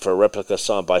paid for a replica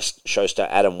signed by show star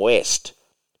Adam West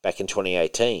back in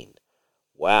 2018.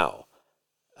 Wow.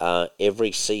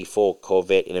 Every C4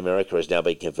 Corvette in America has now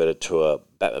been converted to a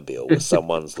Batmobile with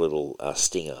someone's little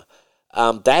Stinger.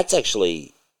 That's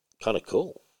actually kind of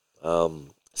cool.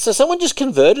 So someone just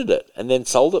converted it and then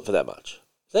sold it for that much.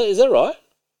 Is that right?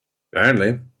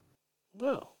 Apparently.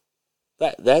 Wow.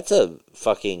 That's a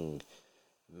fucking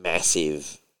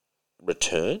massive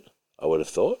return, I would have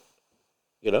thought.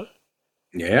 You know?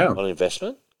 Yeah. On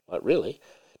investment. Like, really?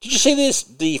 Did you see this?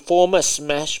 The former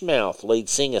Smash Mouth lead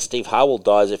singer Steve Harwell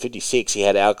dies at 56. He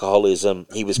had alcoholism.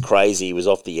 He was crazy. He was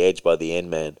off the edge by the end,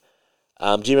 man.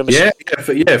 Do you remember? Yeah,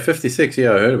 56.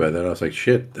 Yeah, I heard about that. I was like,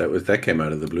 shit, that came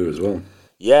out of the blue as well.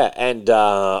 Yeah, and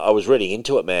I was reading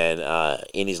into it, man.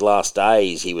 In his last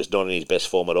days, he was not in his best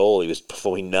form at all. He was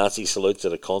performing Nazi salutes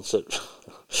at a concert.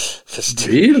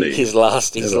 Really?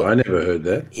 I never heard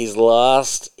that. His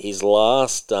last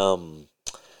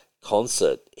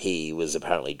concert, he was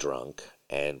apparently drunk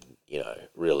and, you know,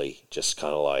 really just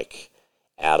kind of like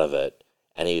out of it.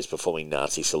 And he was performing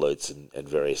Nazi salutes and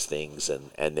various things.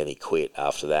 And then he quit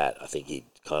after that. I think he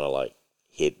kind of like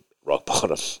hit rock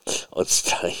bottom on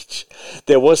stage.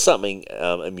 There was something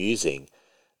amusing.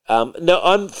 No,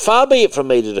 I'm far be it from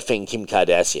me to defend Kim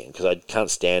Kardashian because I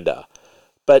can't stand her,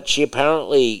 but she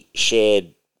apparently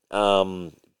shared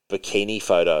bikini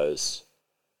photos,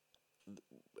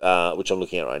 which I'm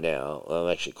looking at right now.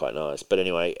 Actually quite nice, but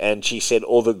anyway, and she said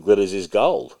all that glitters is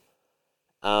gold.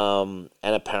 And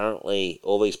apparently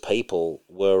all these people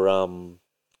were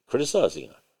criticizing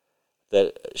her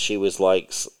that she was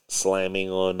like slamming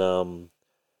on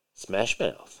Smash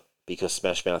Mouth because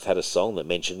Smash Mouth had a song that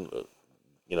mentioned,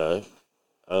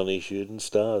 only shooting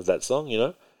stars, that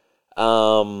song,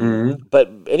 But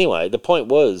anyway, the point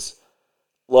was,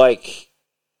 like,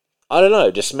 I don't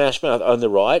know, does Smash Mouth own the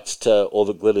rights to All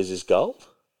That Glitters Is Gold?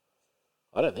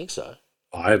 I don't think so.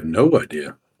 I have no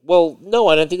idea. Well, no,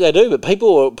 I don't think they do, but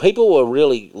people were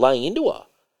really laying into her.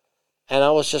 And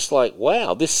I was just like,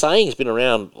 wow, this saying's been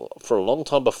around for a long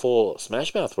time before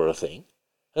Smash Mouth were a thing.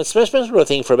 And Smash Mouth were a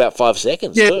thing for about 5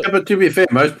 seconds, too. But to be fair,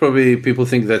 most probably people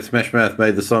think that Smash Mouth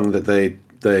made the song that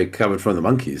they covered from the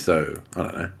Monkees, so I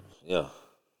don't know. Yeah,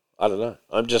 I don't know.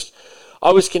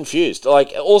 I was confused.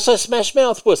 Like, also Smash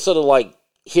Mouth was sort of like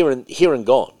here and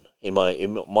gone in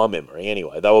my memory.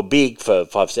 Anyway, they were big for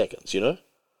 5 seconds.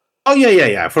 Oh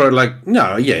yeah. For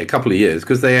a couple of years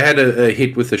because they had a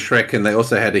hit with the Shrek and they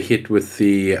also had a hit with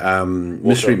the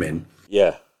Mystery Men.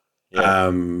 Yeah.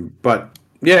 But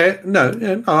yeah,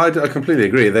 no, I completely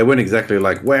agree. They weren't exactly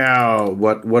like, wow,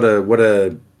 what do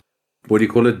you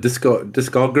call it?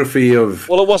 Discography of.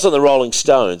 Well, it wasn't the Rolling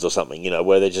Stones or something,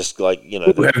 where they're just like,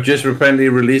 who have just apparently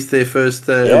released their first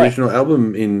original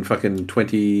album in fucking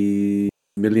 20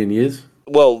 million years.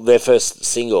 Well, their first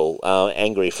single,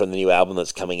 Angry, from the new album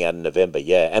that's coming out in November,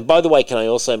 yeah. And by the way, can I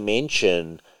also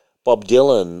mention Bob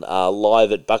Dylan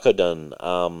live at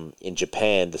Bukodan in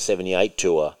Japan, the 78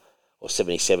 tour, or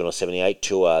 77 or 78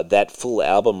 tour, that full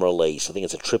album release, I think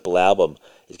it's a triple album,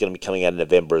 is going to be coming out in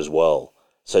November as well.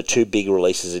 So 2 big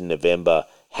releases in November,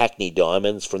 Hackney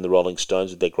Diamonds from the Rolling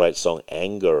Stones with their great song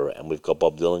Anger, and we've got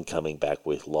Bob Dylan coming back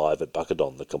with Live at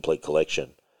Bukodan, the complete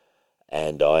collection.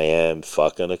 And I am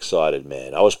fucking excited,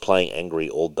 man. I was playing Angry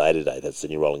all day today. That's the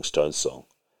new Rolling Stones song.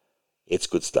 It's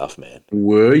good stuff, man.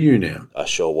 Were you now? I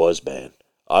sure was, man.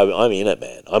 I'm in it,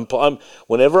 man. I'm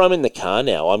whenever I'm in the car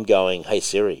now, I'm going, hey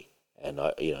Siri, and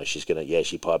she's gonna,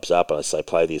 she pipes up, and I say,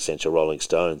 play the Essential Rolling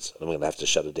Stones, and I'm gonna have to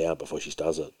shut it down before she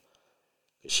does it.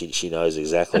 She knows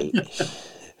exactly.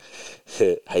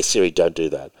 Hey Siri, don't do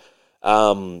that.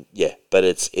 But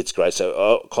it's great.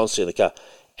 So constantly in the car.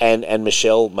 And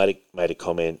Michelle made a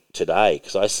comment today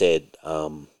because I said,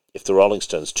 if the Rolling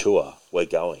Stones tour, we're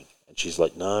going. And she's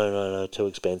like, no, too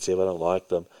expensive. I don't like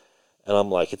them. And I'm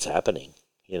like, it's happening,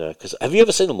 because have you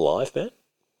ever seen them live, man?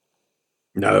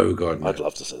 No, God, no. I'd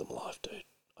love to see them live, dude.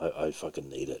 I fucking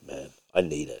need it, man. I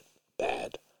need it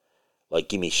bad. Like,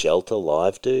 give me Shelter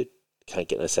live, dude. Can't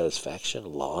get no satisfaction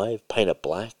live. Paint it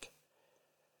black.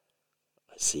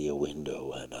 I see a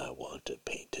window and I want to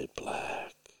paint it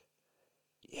black.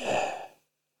 Yeah.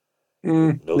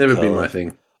 Never been my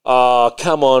thing. Oh,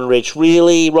 come on, Rich.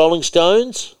 Really? Rolling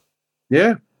Stones?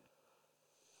 Yeah.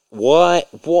 Why?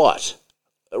 What?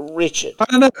 Richard. I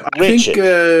don't know.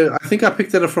 I think I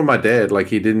picked it up from my dad. Like,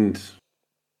 he didn't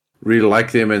really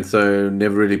like them and so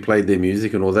never really played their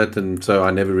music and all that. And so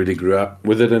I never really grew up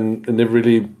with it and never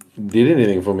really did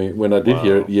anything for me when I did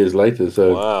hear it years later.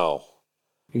 So wow.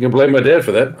 You can blame my dad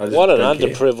for that. What an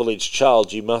underprivileged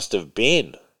child you must have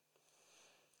been.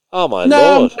 Oh, my Lord.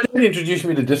 No, my dad introduced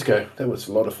me to disco. That was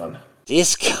a lot of fun.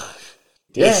 Disco?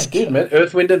 Yeah, good, man.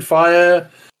 Earth, Wind and Fire,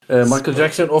 Michael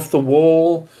Jackson, Off the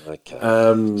Wall. Okay.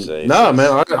 No,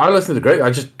 man, I listened to great. I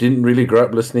just didn't really grow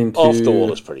up listening to... Off the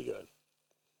Wall is pretty good.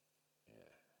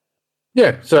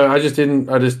 Yeah, so I just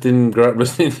didn't grow up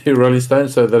listening to Rolling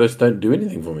Stones, so they just don't do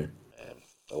anything for me.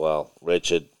 Well,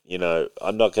 Richard,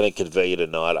 I'm not going to convert you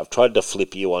tonight. I've tried to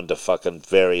flip you onto fucking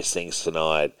various things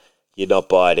tonight. You're not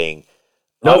biting.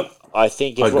 Nope. I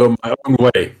think I go my own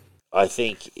way. I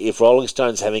think if Rolling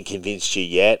Stones haven't convinced you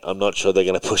yet, I'm not sure they're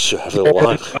going to push you over the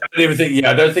line.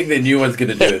 I don't think their new one's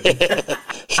going to do it.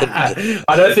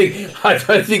 I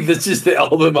don't think this is the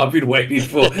album I've been waiting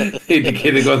for to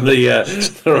get it on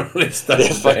the Rolling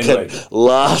Stones. Their fucking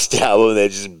last album, they're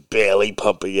just barely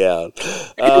pumping out.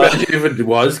 Can you imagine if it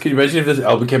was? Can you imagine if this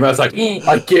album came out? It's like,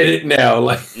 I get it now.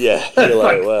 Like, yeah, you're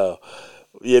like, wow.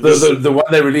 Yeah, the one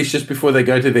they released just before they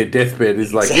go to their deathbed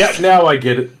is like, yep, now I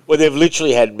get it. Well, they've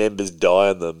literally had members die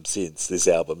on them since this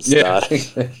album started.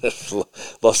 Yeah.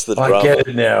 Lost the drummer. I get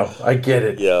it now. I get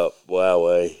it. Yeah,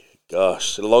 wowee.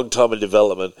 Gosh, a long time in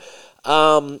development.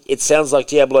 It sounds like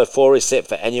Diablo 4 is set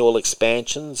for annual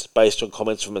expansions based on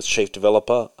comments from its chief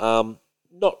developer.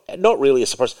 Not really a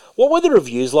surprise. What were the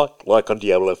reviews like on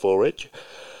Diablo 4, Rich?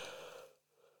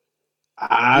 You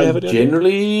have I'm any idea?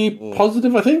 generally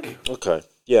positive, I think. Okay,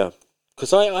 yeah.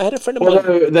 Because I had a friend of mine.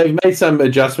 Although they've made some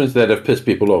adjustments that have pissed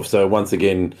people off. So once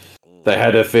again, they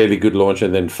had a fairly good launch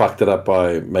and then fucked it up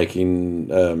by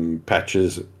making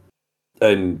patches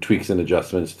and tweaks and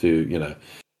adjustments to,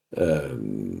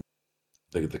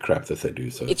 the crap that they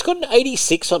do. So It's got an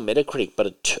 86 on Metacritic, but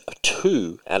a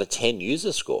 2 out of 10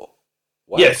 user score.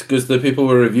 Wow. yes, because the people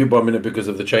were review bombing it because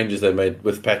of the changes they made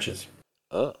with patches.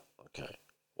 Oh, okay.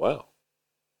 Wow.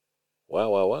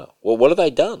 Wow. Well, what have they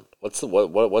done? What have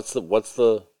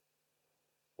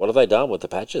they done with the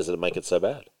patches that make it so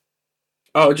bad?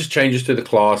 Oh, it just changes to the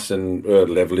class and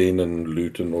leveling and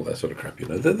loot and all that sort of crap.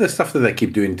 The stuff that they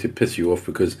keep doing to piss you off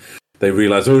because they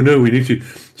realize, oh no, we need to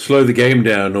slow the game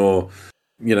down or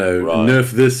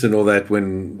nerf this and all that.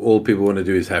 When all people want to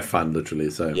do is have fun, literally.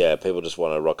 So yeah, people just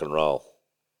want to rock and roll.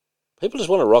 People just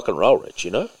want to rock and roll, Rich.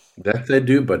 That they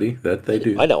do, buddy. That they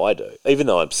do. I know I do. Even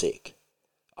though I'm sick,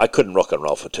 I couldn't rock and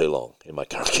roll for too long in my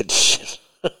current condition.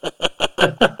 I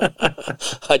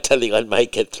don't think I'd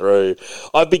make it through.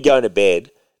 I've been going to bed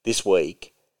this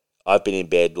week. I've been in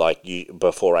bed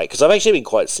before 8 because I've actually been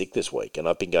quite sick this week, and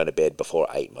I've been going to bed before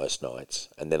 8 most nights.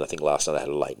 And then I think last night I had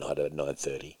a late night at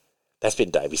 9:30. That's been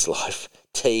Davey's life.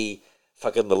 Tea,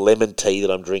 fucking the lemon tea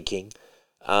that I'm drinking.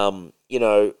 And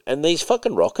these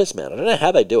fucking rockers, man. I don't know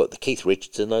how they do it. The Keith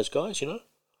Richards and those guys, Mm-hmm.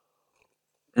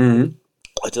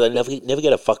 Like, do they never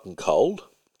get a fucking cold?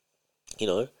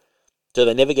 Do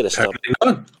they never get a stomach?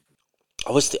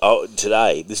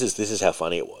 Today. This is how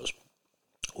funny it was.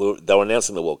 They were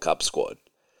announcing the World Cup squad,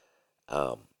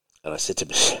 and I said to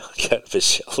Michelle,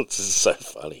 "This is so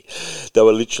funny." They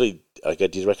were literally, "Okay,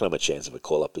 do you reckon I'm a chance of a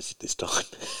call up this time?"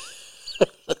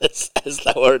 as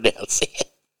they were announcing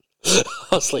it,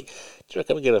 I was like, "Do you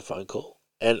reckon I'm going to get a phone call?"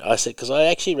 And I said, "Because I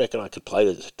actually reckon I could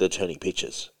play the turning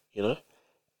pitches,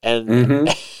 And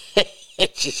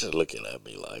she's just looking at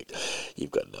me like, you've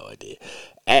got no idea.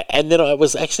 And then I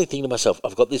was actually thinking to myself,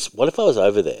 I've got this, what if I was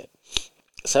over there,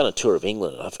 say on a tour of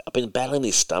England, and I've been battling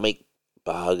this stomach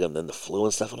bug and then the flu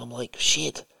and stuff, and I'm like,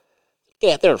 shit,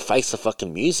 get out there and face the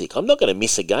fucking music. I'm not going to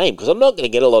miss a game because I'm not going to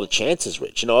get a lot of chances,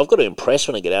 Rich. I've got to impress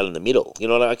when I get out in the middle.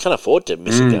 I can't afford to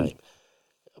miss a game.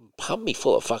 Pump me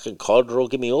full of fucking Codral,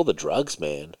 give me all the drugs,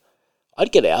 man.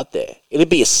 I'd get out there. It'd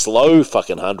be a slow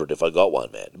fucking 100 if I got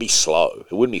one, man. It'd be slow.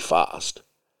 It wouldn't be fast.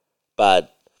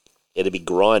 But it'd be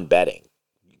grind batting.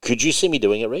 Could you see me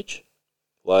doing it, Rich?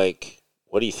 Like,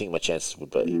 what do you think my chances would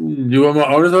be? Do you want my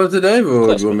honest answer, Dave,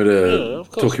 or do you want me to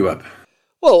talk you up?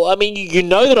 Well, I mean, you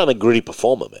know that I'm a gritty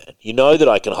performer, man. You know that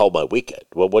I can hold my wicket.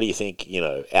 Well, what do you think,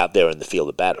 out there in the field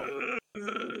of battle?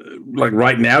 Like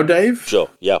right now, Dave? Sure,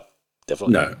 yeah,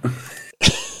 definitely. No.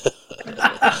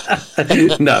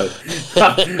 No.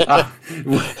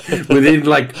 within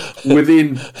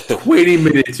 20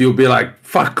 minutes, you'll be like,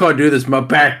 fuck, can't do this. My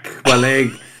back, my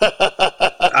leg.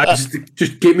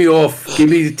 Just get me off. Give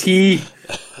me the tea.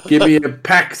 Give me a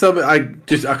pack. Something.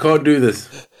 I can't do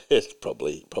this. It's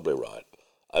probably right.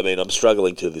 I mean, I'm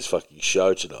struggling to this fucking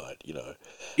show tonight,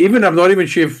 Even, I'm not even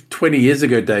sure if 20 years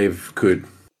ago Dave could.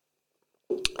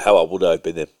 How old would I have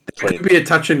been then? It could be a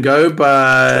touch and go,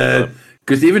 but...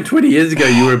 Because even 20 years ago,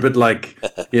 you were a bit like,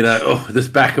 this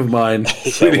back of mine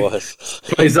really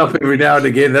plays up every now and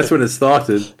again. That's when it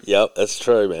started. Yep, that's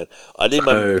true, man. I did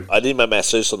my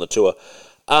masseuse on the tour.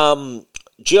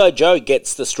 G.I. Joe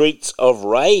gets the Streets of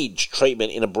Rage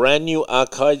treatment in a brand new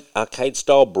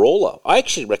arcade-style brawler. I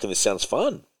actually reckon this sounds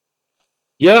fun.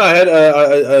 Yeah, I had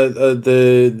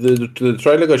the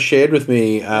trailer got shared with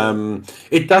me.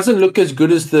 It doesn't look as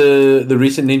good as the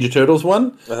recent Ninja Turtles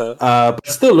one, but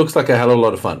still looks like a hell of a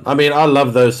lot of fun. I mean, I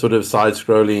love those sort of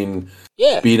side-scrolling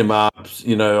beat 'em ups.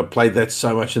 I played that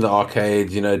so much in the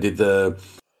arcades. Did the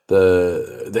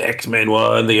X-Men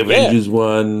one, the Avengers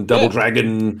one, Double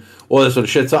Dragon, all that sort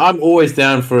of shit. So I'm always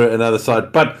down for another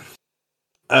side, but.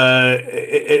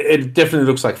 It definitely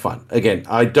looks like fun. Again,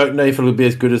 I don't know if it'll be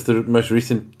as good as the most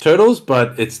recent Turtles,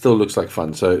 but it still looks like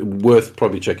fun. So worth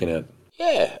probably checking out.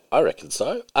 Yeah, I reckon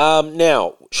so.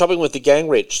 Now, shopping with the gang,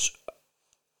 Rich.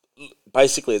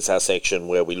 Basically, it's our section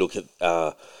where we look at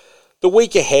the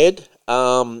week ahead,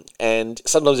 and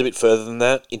sometimes a bit further than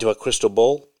that into our crystal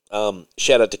ball.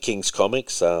 Shout out to King's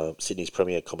Comics, Sydney's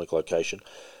premier comic location,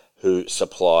 who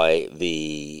supply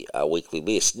the weekly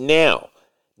list. Now.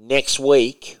 Next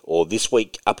week, or this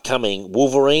week upcoming,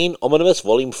 Wolverine Omnibus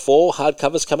Volume 4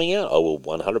 hardcovers coming out. I will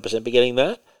 100% be getting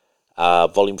that.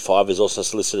 Volume 5 is also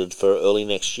solicited for early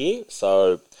next year,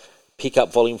 so pick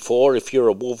up Volume 4 if you're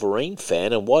a Wolverine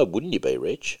fan, and why wouldn't you be,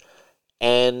 Rich?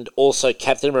 And also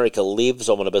Captain America Lives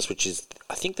Omnibus, which is,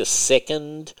 I think, the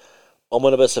second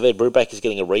Omnibus of Ed Brubaker is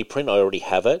getting a reprint. I already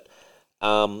have it.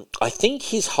 I think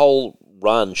his whole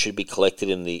run should be collected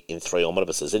in 3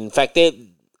 omnibuses. In fact,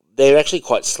 they're actually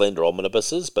quite slender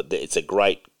omnibuses, but it's a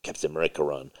great Captain America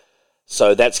run.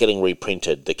 So that's getting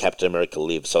reprinted. The Captain America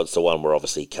Lives, so it's the one where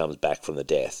obviously he comes back from the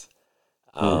death.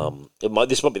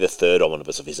 This might be the 3rd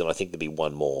omnibus of his, and I think there'll be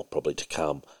one more probably to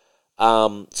come.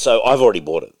 So I've already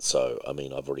bought it. So I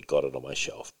mean, I've already got it on my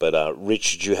shelf. But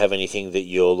Rich, do you have anything that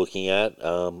you're looking at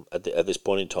this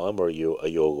point in time, or are you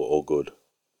all good?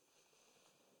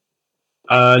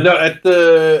 No, at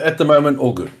the moment,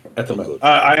 all good. At the moment,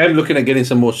 I am looking at getting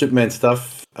some more Superman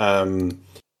stuff,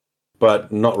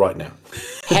 but not right now.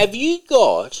 Have you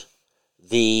got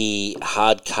the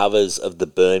hard covers of the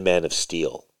Burn Man of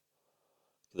Steel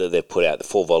that they've put out, the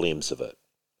 4 volumes of it?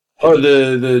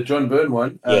 The John Byrne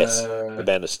one? Yes, the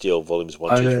Man of Steel, volumes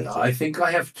 1, 2, 3. I think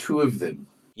I have 2 of them.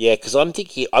 Yeah, because I'm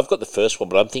thinking, I've got the first one,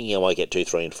 but I'm thinking I might get 2,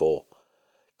 3, and 4.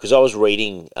 Because I was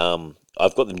reading,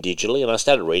 I've got them digitally, and I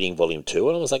started reading volume 2,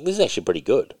 and I was like, this is actually pretty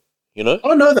good, you know?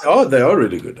 Oh, no, they are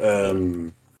really good.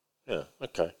 Yeah,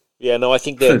 okay. Yeah, no, I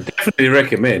think they're... Definitely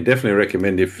recommend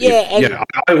if... Yeah,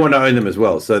 I want to own them as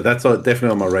well, so that's definitely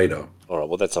on my radar. All right,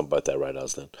 well, that's on both our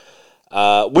radars then.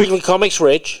 Weekly Comics,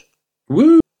 Rich.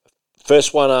 Woo!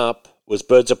 First one up was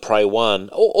Birds of Prey 1.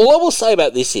 All I will say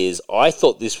about this is I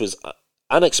thought this was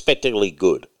unexpectedly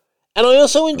good. And I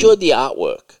also enjoyed the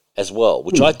artwork as well,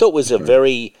 which I thought was a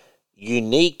very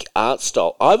unique art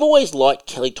style. I've always liked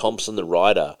Kelly Thompson, the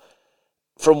writer,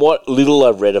 from what little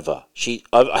I've read of her.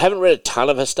 I haven't read a ton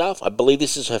of her stuff. I believe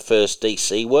this is her first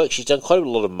DC work. She's done quite a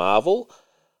lot of Marvel.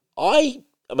 I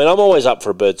mean, I'm always up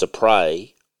for Birds of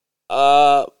Prey.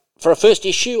 For a first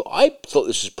issue, I thought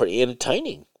this was pretty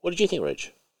entertaining. What did you think,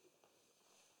 Reg?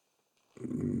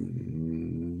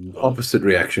 Opposite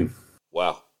reaction.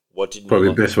 Wow. What did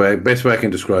probably best way I can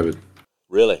describe it.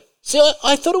 Really? See,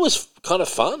 I thought it was kind of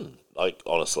fun. Like,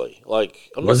 honestly,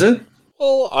 was it?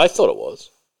 Well, I thought it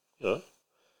was. You know,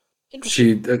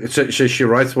 interesting. She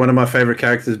writes one of my favorite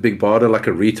characters, Big Barda, like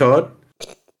a retard.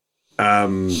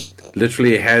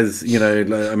 Literally has, you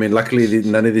know, I mean, luckily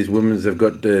none of these women have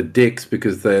got dicks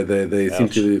because they seem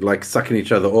to like sucking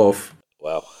each other off.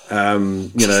 Wow.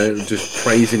 You know, just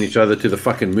praising each other to the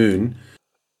fucking moon.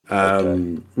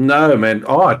 Okay. No, man,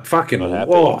 art, fucking,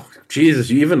 oh, Jesus,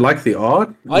 you even like the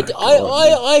art? I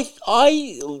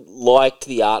liked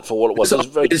the art for what it was. So it was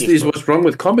very is what's wrong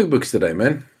with comic books today,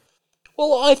 man?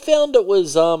 Well, I found it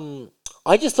was,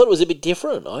 I just thought it was a bit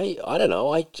different. I don't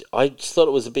know. I just thought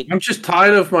it was a bit... I'm just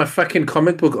tired of my fucking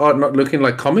comic book art not looking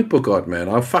like comic book art, man.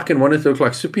 I fucking want it to look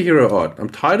like superhero art. I'm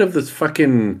tired of this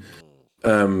fucking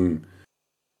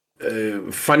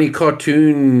funny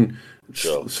cartoon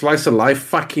slice of life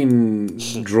fucking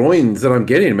drawings that I'm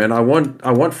getting, man. I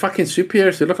want fucking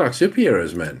superheroes to look like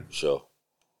superheroes, man. Sure.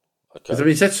 Okay. I mean,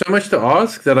 is that so much to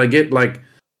ask that I get like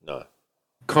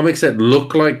comics that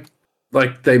look like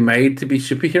they made to be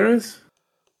superheroes?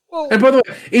 Well, and by the way,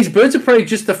 is Birds of Prey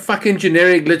just a fucking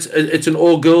generic? It's an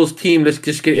all girls team. Let's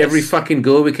just get every fucking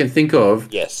girl we can think of.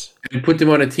 Yes. And put them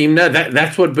on a team now.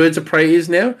 That's what Birds of Prey is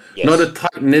now. Yes. Not a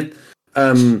tight knit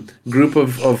group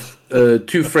of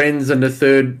 2 friends and a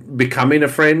third becoming a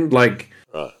friend, like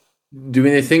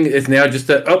doing their thing. It's now just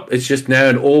it's just now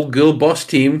an all girl boss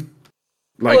team.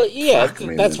 Like, well, yeah,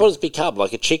 that's what it's become,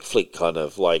 like a chick flick kind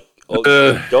of like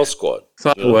girl squad.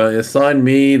 Well, sign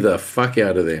me the fuck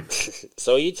out of there.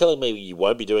 So are you telling me you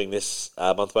won't be doing this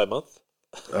month by month?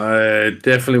 I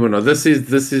definitely will not. This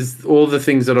is all the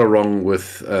things that are wrong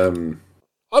with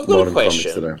I've got a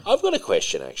question. I've got a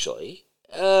question, actually.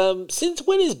 Since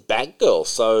when is Batgirl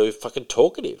so fucking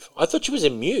talkative? I thought she was a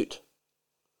mute.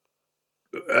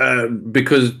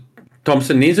 Because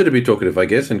Thompson needs her to be talkative, I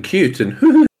guess, and cute, and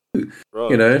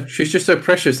you know, she's just so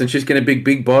precious, and she's getting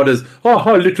big borders.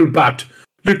 Ha, little bat,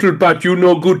 you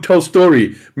know good, tell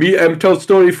story. Me am tell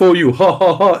story for you.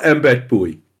 Ha, am bat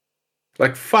boy.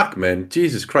 Like, fuck, man.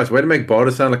 Jesus Christ, way to make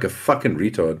Barda sound like a fucking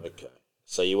retard. Okay.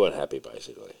 So you weren't happy,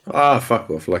 basically. Fuck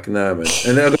off. Like, nah, man.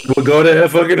 And then we're going to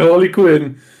have fucking Harley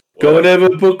Quinn. Go and have a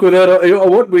book without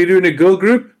what? We're doing a girl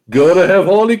group? Gotta have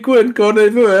Harley Quinn. Gotta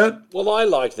have her. Well, I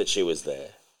liked that she was there.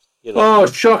 You know? Oh,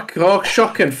 shock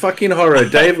and fucking horror.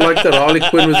 Dave liked that Harley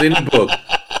Quinn was in the book.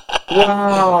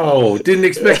 Wow. Didn't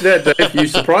expect that, Dave. You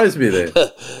surprised me there.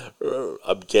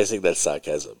 I'm guessing that's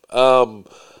sarcasm.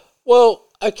 Well,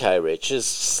 okay, Rich has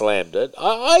slammed it.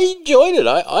 I enjoyed it.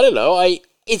 I don't know.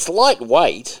 It's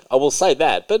lightweight, I will say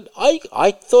that, but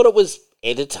I thought it was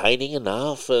entertaining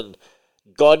enough, and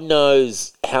God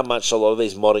knows how much a lot of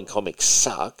these modern comics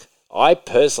suck. I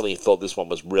personally thought this one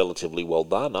was relatively well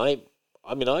done. I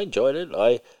mean, I enjoyed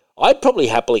it. I'd probably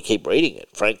happily keep reading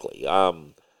it, frankly,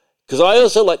 Because I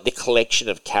also like the collection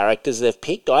of characters they've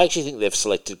picked. I actually think they've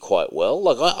selected quite well.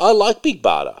 Like, I like Big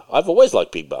Barda. I've always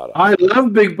liked Big Barda. I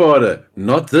love Big Barda.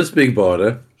 Not this Big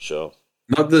Barda. Sure.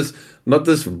 Not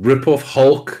this rip-off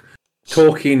Hulk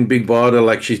talking Big Barda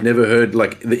like she's never heard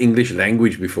like the English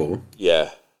language before.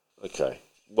 Yeah. Okay.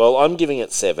 Well, I'm giving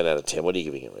it 7 out of 10. What are you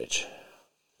giving it, Rich?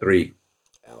 3.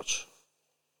 Ouch.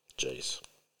 Jeez.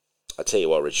 I tell you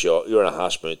what, Rich, you're in a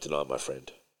harsh mood tonight, my friend.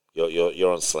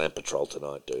 You're on Slam Patrol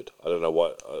tonight, dude. I don't know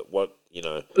what you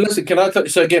know. Listen, can I tell you?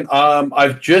 So again,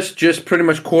 I've just pretty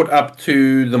much caught up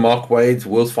to the Mark Waid's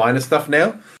World's Finest stuff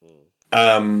now.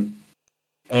 And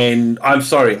I'm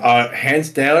sorry, hands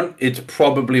down, it's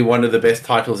probably one of the best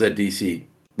titles at DC.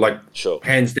 Like, sure,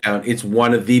 hands down, it's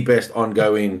one of the best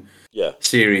ongoing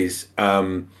series.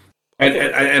 And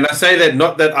I say that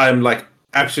not that I'm like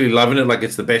absolutely loving it, like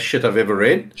it's the best shit I've ever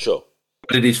read. Sure.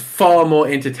 But it is far more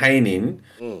entertaining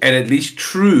and at least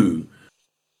true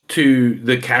to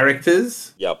the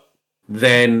characters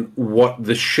than what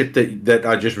the shit that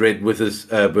I just read with this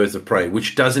Birds of Prey,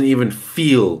 which doesn't even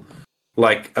feel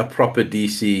like a proper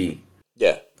DC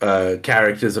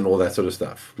characters and all that sort of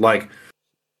stuff. Like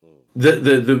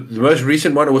the most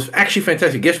recent one, it was actually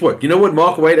fantastic. Guess what? You know what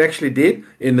Mark Waid actually did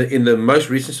in the most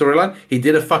recent storyline? He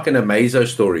did a fucking Amazo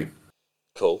story.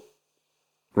 Cool.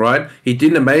 Right? He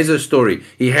did an Amazo story.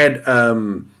 He had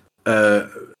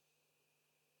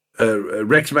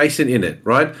Rex Mason in it,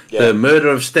 right? Yeah. The murder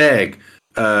of Stag,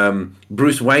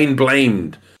 Bruce Wayne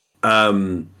blamed,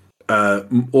 all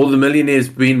the millionaires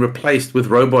being replaced with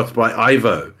robots by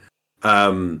Ivo.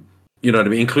 You know what I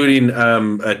mean? Including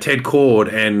Ted Cord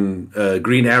and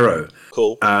Green Arrow.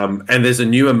 Cool. And there's a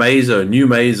new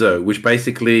Mazo, which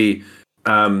basically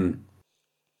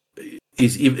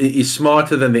is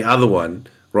smarter than the other one,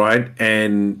 right?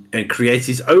 And creates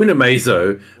his own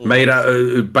Amazo made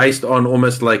based on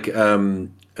almost like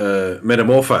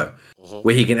Metamorpho,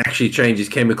 where he can actually change his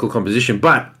chemical composition,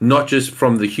 but not just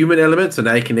from the human elements, and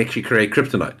now he can actually create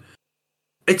kryptonite.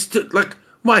 It's like,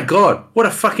 my God, what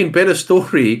a fucking better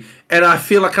story, and I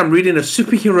feel like I'm reading a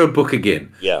superhero book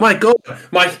again. Yeah. My God,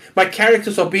 my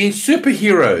characters are being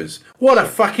superheroes. What a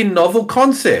fucking novel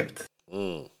concept.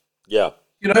 Yeah.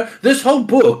 You know, this whole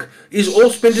book is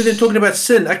all spent in talking about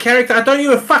Sin, a character I don't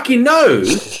even fucking know.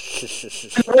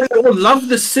 I all love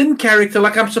the Sin character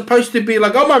like I'm supposed to be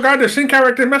like, oh my God, the Sin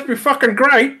character must be fucking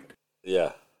great.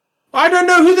 Yeah. I don't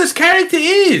know who this character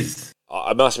is.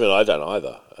 I must admit, I don't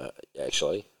either,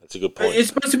 actually. That's a good point. It's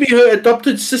supposed to be her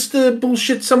adopted sister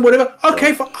bullshit, some whatever.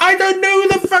 Okay, I don't know who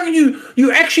the fuck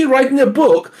you actually writing a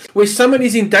book where someone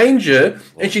is in danger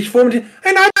and she's formed, and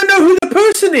I don't know who the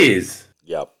person is.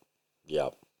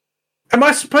 Yep. Am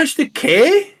I supposed to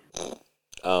care?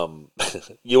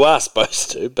 You are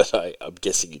supposed to, but I'm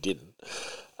guessing you didn't.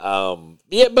 But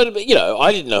you know,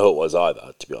 I didn't know who it was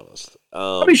either, to be honest.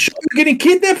 I mean, sure, you're getting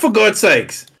kidnapped, for God's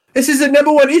sakes. This is the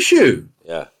number one issue.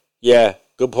 Yeah.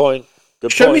 Good point.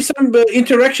 Show me some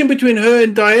interaction between her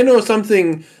and Diana or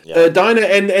something. Diana,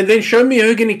 and then show me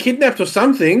her getting kidnapped or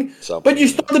something. But you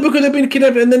start the book with her being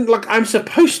kidnapped, and then like I'm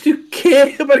supposed to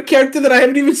care about a character that I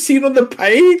haven't even seen on the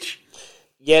page.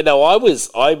 Yeah, no, I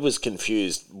was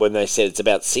confused when they said it's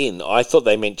about Sin. I thought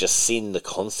they meant just Sin, the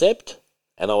concept,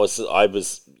 and I was, I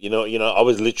was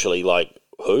literally like,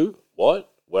 who,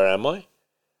 what, where am I?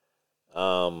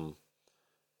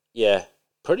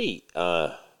 Pretty,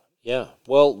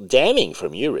 well, damning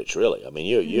from you, Rich. Really, I mean,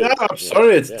 you. No, I'm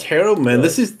sorry, it's terrible, man.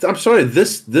 Really? I'm sorry.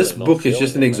 This book is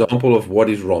just an example of what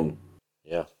is wrong.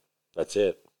 Yeah, that's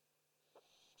it.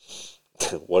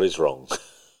 What is wrong?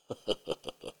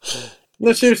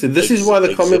 No, seriously, this is why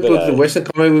the comic book, the Western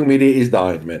comic book media is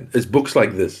dying, man. It's books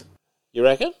like this. You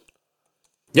reckon?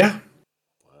 Yeah.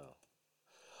 Wow.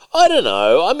 I don't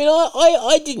know. I mean,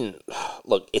 I didn't...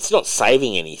 Look, it's not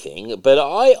saving anything, but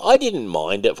I didn't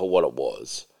mind it for what it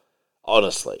was,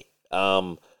 honestly.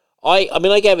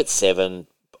 I gave it 7.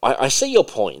 I see your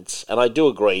points, and I do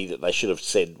agree that they should have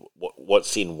said what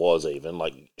Sin was even,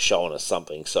 like showing us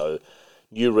something so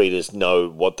new readers know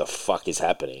what the fuck is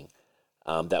happening.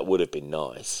 That would have been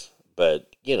nice.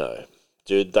 But, you know,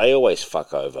 dude, they always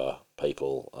fuck over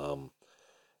people.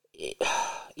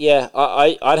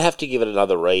 I'd have to give it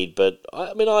another read, but,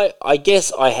 I mean, I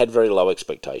guess I had very low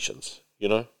expectations, you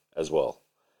know, as well.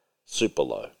 Super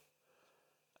low.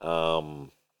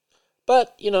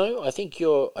 But, you know, I think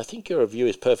your review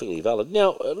is perfectly valid.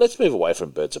 Now, let's move away from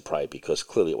Birds of Prey, because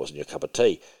clearly it wasn't your cup of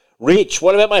tea. Rich,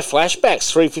 what about my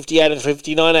flashbacks? 358 and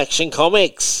 359 Action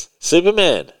Comics.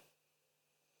 Superman.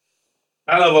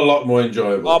 Hell of a lot more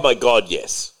enjoyable. Oh, my God,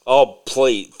 yes. Oh,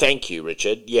 please. Thank you,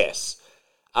 Richard. Yes.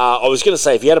 I was going to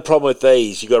say, if you had a problem with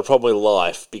these, you got a problem with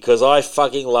life, because I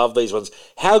fucking love these ones.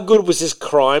 How good was this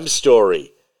crime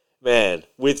story, man,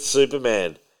 with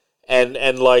Superman, and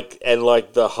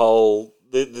the whole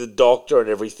the doctor and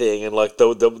everything, and like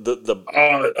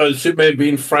the Superman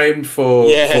being framed for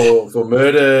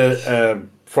murder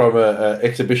from a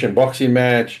exhibition boxing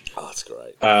match. Oh, that's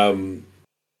great.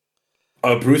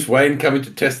 Bruce Wayne coming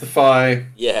to testify.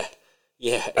 Yeah.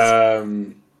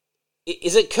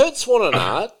 Is it Kurt Swan on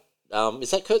art?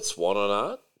 Is that Kurt Swan on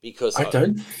art? Because I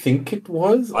don't think it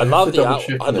was. I'd love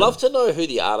to know who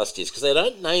the artist is, because they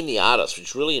don't name the artist,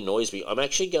 which really annoys me. I'm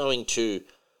actually going to,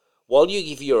 while you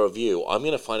give your review, I'm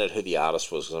going to find out who the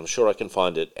artist was, because I'm sure I can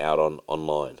find it out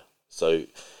online. So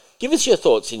give us your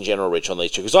thoughts in general, Rich, on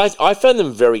these two, because I found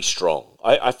them very strong.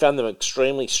 I found them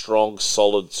extremely strong,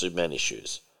 solid Superman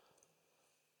issues.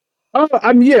 Oh,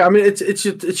 yeah. I mean, it's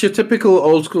your typical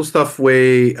old school stuff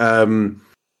where,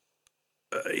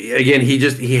 again,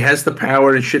 he has the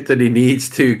power and shit that he needs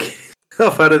to get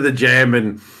off out of the jam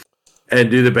and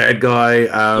do the bad guy.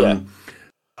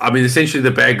 I mean, essentially,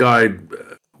 the bad guy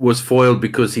was foiled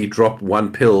because he dropped one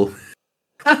pill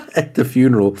at the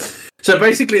funeral. So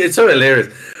basically, it's so hilarious,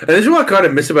 and this is what I kind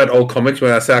of miss about old comics.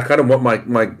 When I say I kind of want my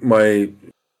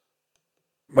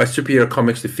superhero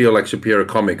comics to feel like superhero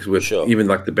comics with even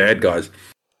like the bad guys.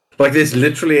 Like there's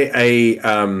literally a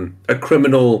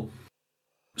criminal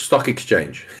stock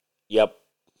exchange. Yep.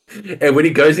 And when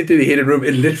he goes into the hidden room,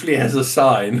 it literally has a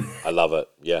sign. I love it.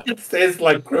 Yeah. It says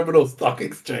like criminal stock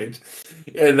exchange,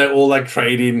 and they're all like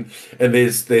trading, and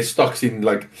there's stocks in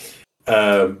like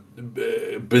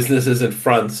businesses and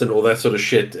fronts and all that sort of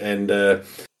shit. And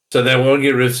so they won't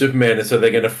get rid of Superman, and so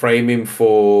they're going to frame him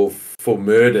for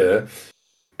murder.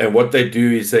 And what they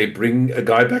do is they bring a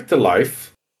guy back to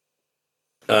life,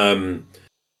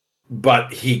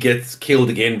 but he gets killed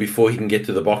again before he can get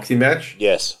to the boxing match.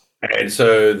 Yes. And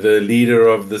so the leader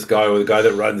of this guy, or the guy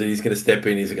that runs it, he's going to step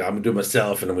in. He's like, I'm going to do it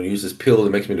myself, and I'm going to use this pill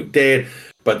that makes me look dead.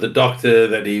 But the doctor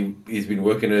that he's been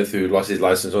working with, who lost his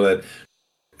license, all that,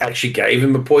 actually gave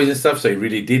him a poison stuff, so he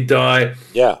really did die.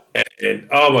 Yeah. And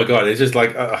oh my God, it's just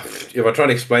like, if I try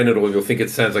and explain it all, you'll think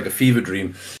it sounds like a fever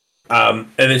dream. And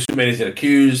then Superman is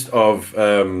accused of,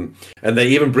 and they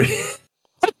even bring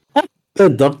the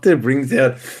doctor brings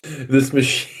out this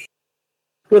machine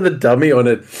with a dummy on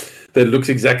it that looks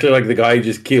exactly like the guy he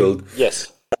just killed.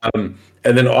 Yes. And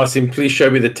then asks him, please show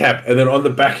me the tap. And then on the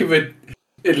back of it,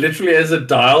 it literally has a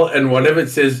dial, and one of it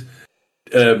says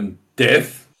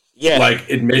death. Yeah. Like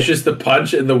it measures the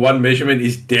punch, and the one measurement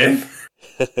is death.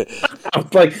 I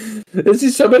was like, this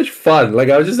is so much fun. Like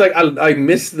I was just like, I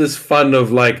miss this fun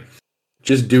of like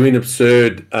just doing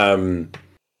absurd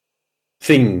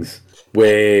things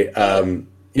where I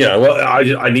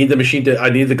need the machine I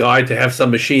need the guy to have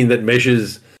some machine that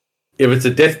measures if it's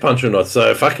a death punch or not.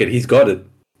 So fuck it, he's got it.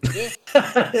 Yeah.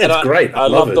 It's great. I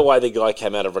love the way the guy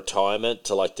came out of retirement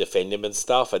to like defend him and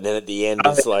stuff, and then at the end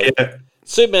it's like,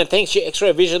 Superman, thanks to your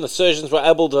X-ray vision, the surgeons were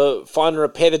able to find and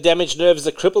repair the damaged nerves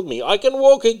that crippled me. I can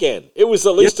walk again. It was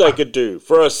the least I could do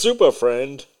for a super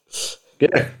friend.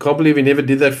 Yeah, can't believe he never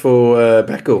did that for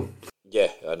Batgirl.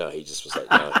 Yeah, I know. He just was like,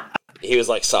 no. He was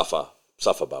like, suffer,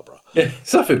 Barbara. Yeah,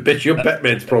 suffer, bitch. You're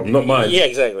Batman's problem, not mine. Yeah,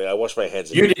 exactly. I wash my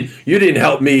hands. You didn't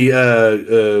help me beat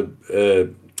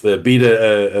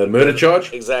a murder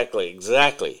charge.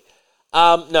 Exactly.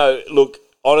 No, look.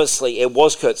 Honestly, it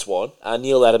was Kurt Swan.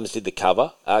 Neil Adams did the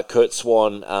cover. Kurt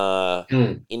Swan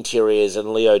interiors,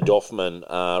 and Leo Dorfman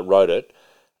wrote it.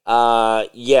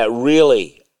 Yeah,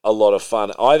 really a lot of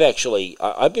fun. I've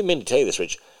been meaning to tell you this,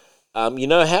 Rich. You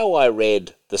know how I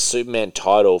read the Superman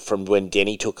title from when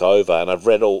Denny took over, and I've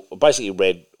basically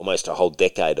read almost a whole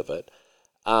decade of it.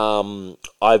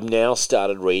 I've now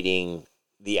started reading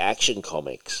the Action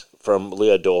comics from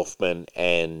Leo Dorfman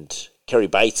and Kerry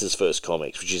Bates' first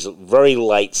comics, which is a very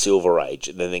late Silver Age,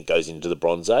 and then it goes into the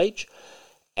Bronze Age.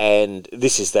 And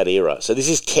this is that era. So this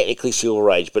is technically Silver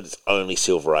Age, but it's only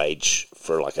Silver Age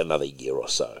for like another year or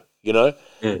so, you know?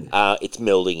 It's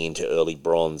melding into early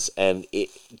Bronze. And,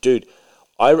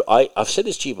 I've said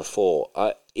this to you before.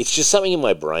 It's just something in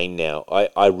my brain now.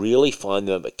 I really find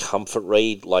them a comfort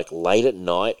read, like late at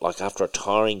night, like after a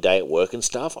tiring day at work and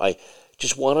stuff.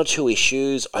 Just one or two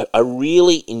issues. I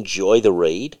really enjoy the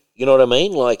read. You know what I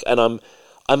mean? Like, and I'm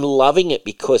loving it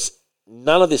because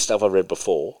none of this stuff I've read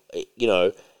before, you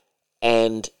know,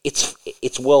 and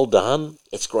it's well done.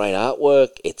 It's great artwork.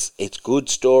 It's good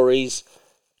stories,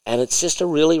 and it's just a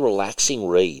really relaxing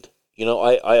read. You know,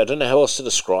 I don't know how else to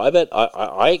describe it.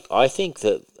 I think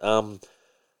that I'm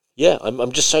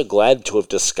just so glad to have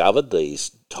discovered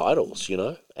these titles. You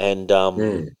know, and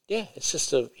it's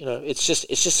just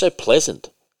it's just so pleasant.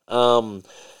 And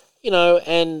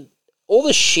all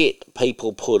the shit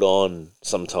people put on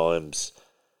sometimes,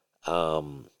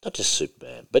 not just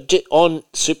Superman, but on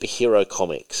superhero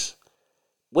comics.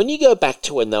 When you go back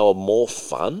to when they were more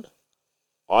fun,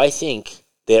 I think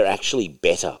they're actually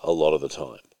better a lot of the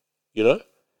time,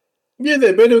 Yeah,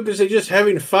 they're better because they're just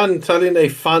having fun, telling a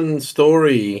fun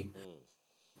story,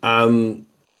 and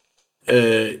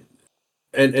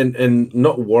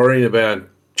not worrying about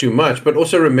too much, but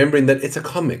also remembering that it's a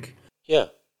comic. Yeah.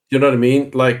 You know what I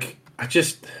mean?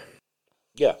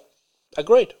 Yeah,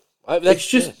 agreed. It's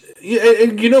just,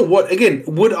 and you know what? Again,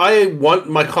 would I want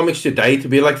my comics today to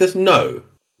be like this? No.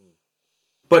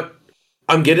 But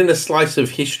I'm getting a slice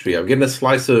of history. I'm getting a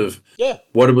slice of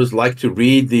what it was like to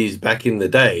read these back in the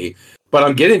day. But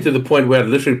I'm getting to the point where I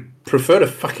literally prefer to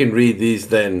fucking read these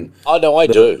than I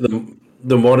do.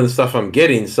 The modern stuff I'm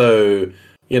getting. So,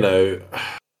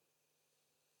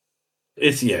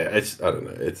 it's I don't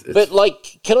know. It's But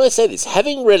can I say this?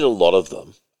 Having read a lot of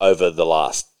them over the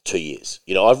last 2 years,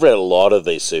 I've read a lot of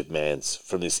these Supermans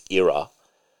from this era.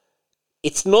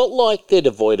 It's not like they're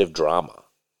devoid of drama,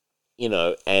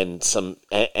 and some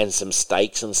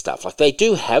stakes and stuff. Like, they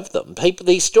do have them.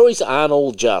 These stories aren't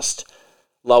all just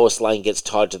Lois Lane gets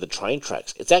tied to the train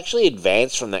tracks. It's actually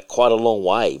advanced from that quite a long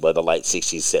way by the late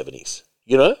 60s, 70s,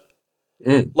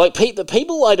 Like, the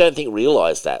people I don't think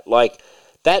realise that. Like,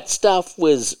 that stuff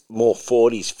was more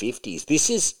 40s, 50s. This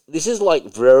is like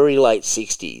very late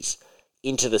 60s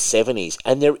into the 70s,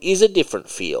 and there is a different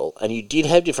feel, and you did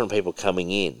have different people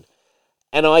coming in.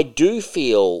 And I do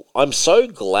feel, I'm so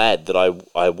glad that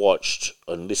I watched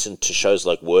and listened to shows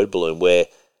like Word Balloon where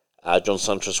John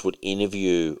Suntress would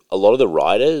interview a lot of the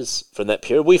writers from that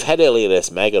period. We've had Elliot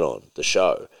S. Maggott on the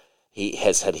show. He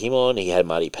has had him on, he had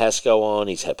Marty Pascoe on,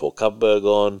 he's had Paul Kupperberg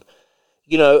on,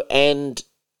 and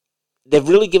they've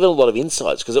really given a lot of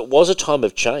insights because it was a time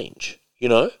of change,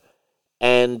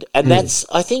 and that's,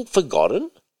 I think, forgotten,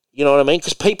 you know what I mean?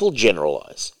 Because people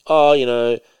generalise.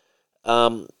 I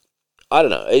don't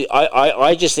know.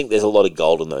 I just think there's a lot of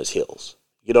gold in those hills.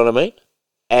 You know what I mean?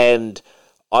 And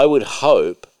I would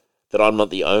hope that I'm not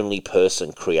the only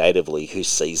person creatively who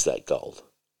sees that gold,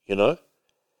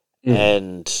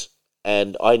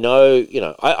 And I know,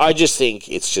 I just think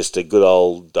it's just a good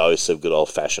old dose of good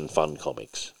old-fashioned fun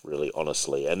comics, really,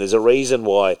 honestly. And there's a reason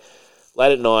why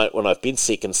late at night when I've been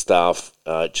sick and stuff,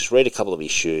 just read a couple of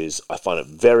issues. I find it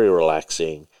very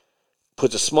relaxing,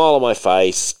 puts a smile on my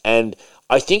face, and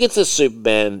I think it's a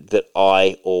Superman that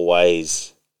I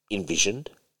always envisioned,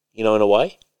 in a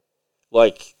way.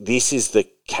 Like, this is the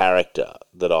character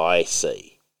that I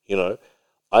see,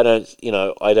 I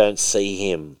don't see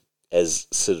him as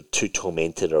sort of too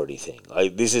tormented or anything.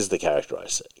 Like, this is the character I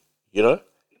see,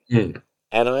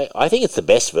 And I think it's the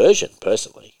best version,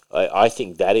 personally. I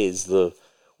think that is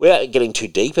without getting too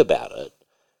deep about it,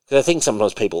 because I think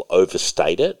sometimes people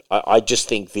overstate it. I just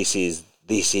think this is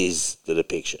the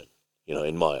depiction,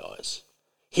 in my eyes.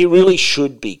 He really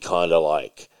should be kind of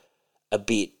like a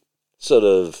bit sort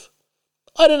of,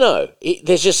 I don't know.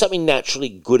 There's just something naturally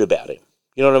good about him.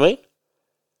 You know what I mean?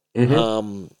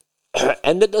 Mm-hmm.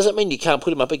 And that doesn't mean you can't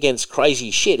put him up against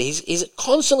crazy shit. He's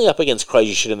constantly up against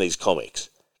crazy shit in these comics.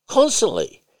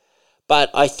 Constantly. But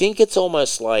I think it's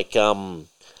almost like, if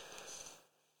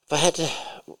I had to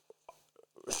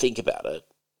think about it,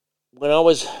 when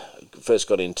I first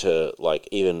got into, like,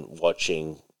 even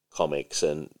watching comics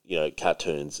and,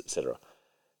 cartoons, etc.,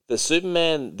 the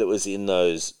Superman that was in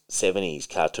those 70s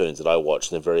cartoons that I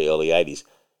watched in the very early 80s,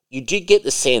 you did get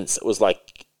the sense it was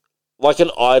like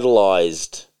an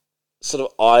idolized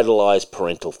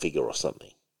parental figure or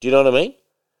something. Do you know what I mean?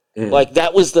 Mm. Like,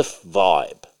 that was the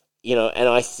vibe, and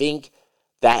I think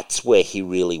that's where he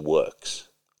really works,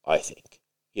 I think.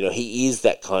 He is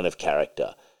that kind of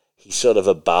character. He's sort of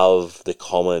above the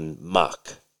common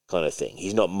muck kind of thing.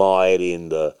 He's not mired in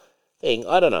the thing.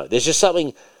 I don't know. There's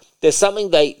something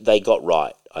they got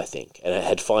right, I think, and it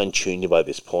had fine-tuned by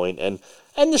this point. And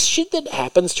the shit that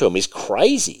happens to him is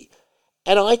crazy.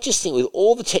 And I just think with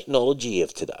all the technology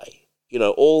of today,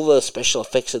 all the special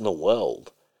effects in the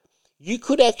world, you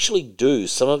could actually do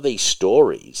some of these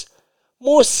stories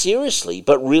more seriously,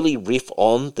 but really riff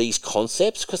on these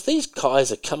concepts, because these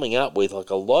guys are coming up with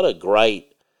like a lot of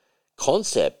great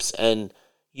concepts, and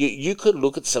you could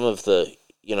look at some of the,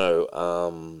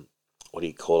 what do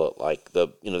you call it, like the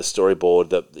storyboard,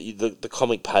 the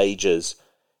comic pages,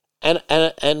 and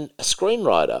a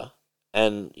screenwriter,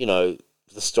 and the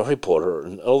storyboarder,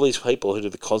 and all these people who do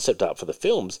the concept art for the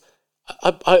films.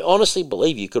 I honestly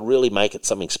believe you could really make it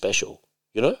something special,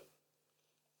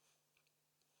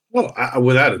 Well,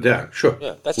 without a doubt, sure.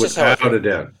 Yeah, that's just how I without feel. a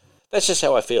doubt. That's just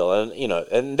how I feel,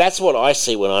 and that's what I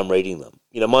see when I'm reading them.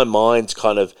 My mind's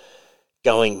kind of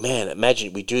going, man,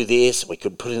 imagine we do this, and we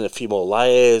could put in a few more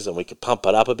layers, and we could pump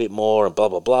it up a bit more, and blah,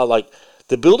 blah, blah. Like,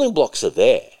 the building blocks are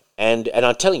there. And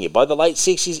I'm telling you, by the late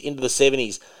 60s into the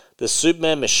 70s, the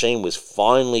Superman machine was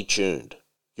finely tuned,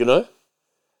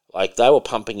 Like, they were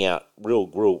pumping out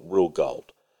real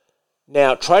gold.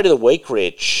 Now, Trade of the Week,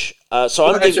 Rich.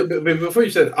 Before you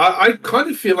said, I kind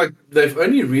of feel like they've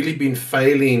only really been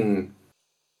failing,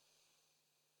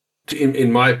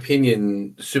 in my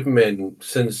opinion, Superman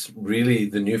since really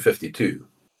the New 52.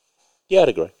 Yeah, I'd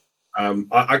agree.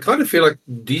 I kind of feel like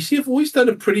DC have always done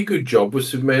a pretty good job with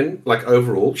Superman, like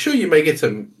overall. Sure, you may get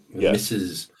some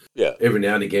misses every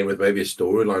now and again with maybe a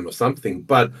storyline or something,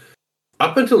 but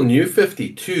up until New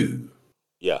 52,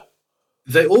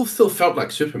 they all still felt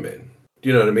like Superman. Do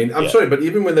you know what I mean? I'm sorry, but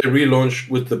even when they relaunched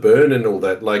with the Burn and all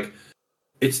that, like,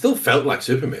 it still felt like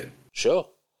Superman. Sure.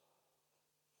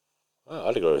 Oh,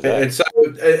 I'd agree with that.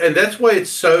 And that's why it's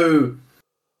so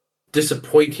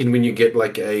disappointing when you get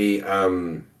like a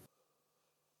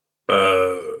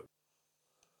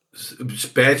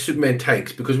bad Superman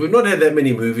takes, because we've not had that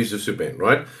many movies of Superman,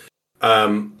 right?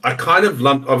 I kind of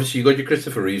lumped, obviously you got your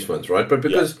Christopher Reeves ones, right? But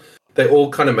because they all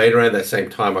kind of made around that same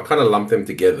time, I kind of lumped them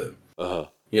together.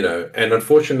 And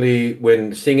unfortunately,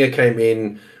 when Singer came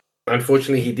in,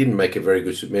 he didn't make a very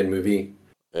good Superman movie.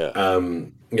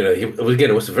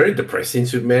 It was a very depressing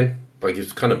Superman. Like, he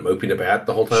was kind of moping about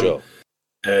the whole time. Sure.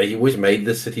 He always made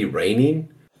the city raining.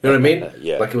 You know what I mean?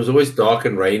 Like, it was always dark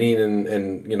and raining,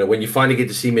 and when you finally get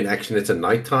to see him in action, it's at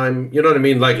nighttime. You know what I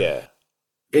mean? Like,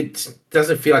 it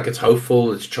doesn't feel like it's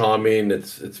hopeful, it's charming,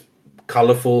 it's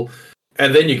colorful.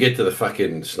 And then you get to the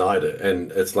fucking Snyder,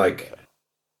 and it's like,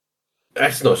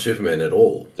 that's not Superman at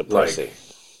all. Depressing. Like,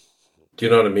 do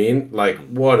you know what I mean? Like,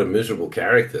 what a miserable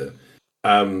character.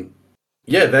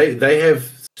 They have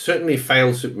certainly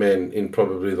failed Superman in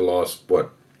probably the last,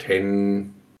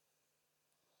 10,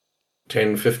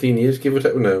 15 years, give or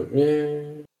take. No,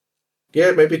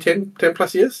 maybe 10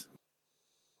 plus years.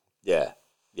 Yeah.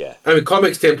 I mean,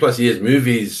 comics 10 plus years,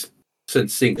 movies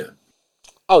since Singer.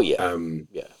 Oh, yeah. And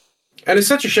it's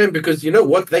such a shame because, you know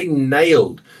what? They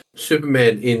nailed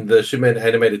Superman in the Superman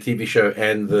animated TV show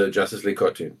and the Justice League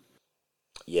cartoon.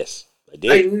 Yes, they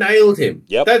did. They nailed him.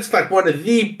 Yep. That's like one of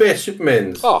the best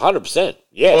Supermans. Oh, 100%.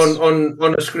 Yes.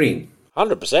 On a screen.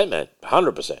 100%, man.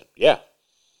 100%. Yeah.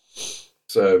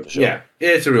 So, sure.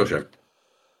 It's a real show.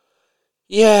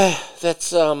 Yeah,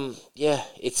 that's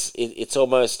it's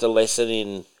almost a lesson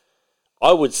in,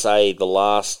 I would say, the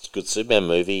last good Superman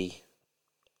movie,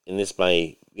 and this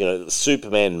may, the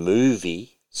Superman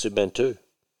movie, Superman 2.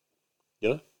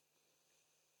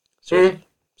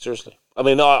 Seriously. I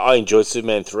mean, I enjoyed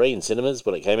Superman 3 in cinemas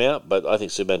when it came out, but I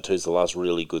think Superman 2 is the last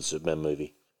really good Superman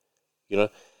movie. Yeah.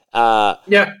 Now,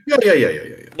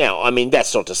 I mean,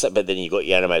 that's not to say, but then you got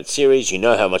your animated series. You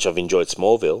know how much I've enjoyed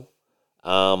Smallville.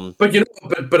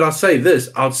 But I'll say this: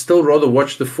 I'd still rather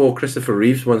watch the 4 Christopher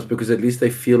Reeves ones because at least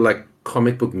they feel like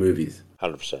comic book movies.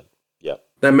 100%. Yeah.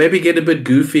 They maybe get a bit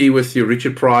goofy with your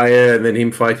Richard Pryor and then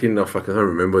him fighting. I can't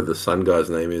remember what the Sun guy's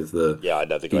name is. I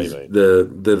know the guy you mean.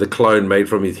 The clone made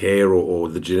from his hair or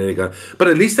the genetic guy. But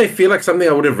at least they feel like something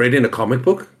I would have read in a comic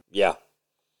book. Yeah.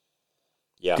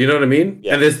 Yeah. Do you know what I mean?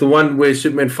 Yeah. And there's the one where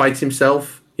Superman fights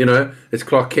himself. It's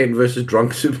Clark Kent versus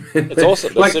drunk Superman. It's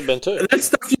awesome. That's Superman too. That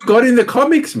stuff you got in the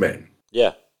comics, man.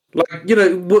 Yeah. Like,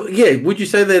 would you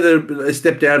say that a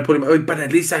step down, put him, but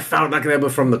at least I felt like they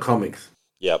were from the comics.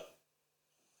 Yep.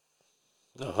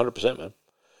 No, 100%, man.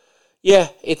 Yeah,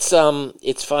 it's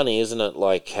funny, isn't it?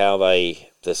 Like how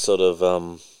they're sort of,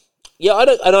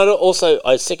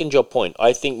 I second your point.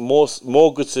 I think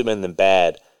more good Superman than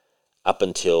bad up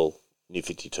until New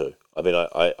 52. I mean,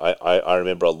 I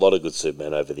remember a lot of good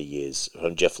Superman over the years,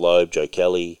 from Jeff Loeb, Joe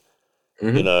Kelly,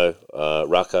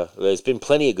 Rucker. There's been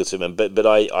plenty of good Superman, but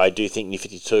I do think New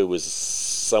 52 was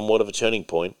somewhat of a turning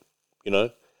point.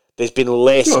 There's been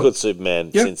less good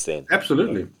Superman since then.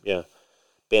 Absolutely. Yeah.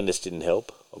 Bendis didn't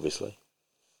help, obviously.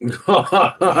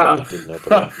 Bendis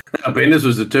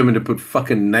was determined to put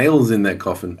fucking nails in that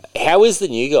coffin. How is the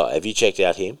new guy? Have you checked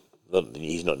out him?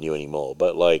 He's not new anymore,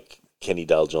 but like Kenny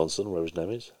Dale Johnson, whatever his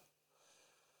name is.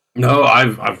 No,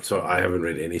 I'm sorry. I haven't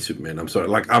read any Superman. I'm sorry.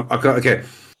 Like, okay.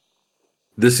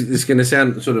 This is going to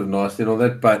sound sort of nasty and all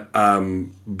that, but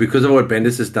because of what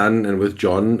Bendis has done and with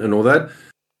John and all that,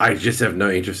 I just have no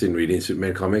interest in reading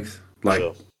Superman comics. Like,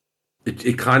 sure.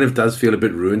 It kind of does feel a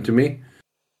bit ruined to me.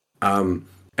 And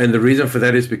the reason for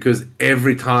that is because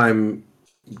because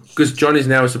John is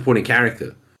now a supporting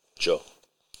character. Sure.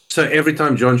 So every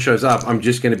time John shows up, I'm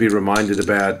just going to be reminded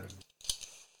about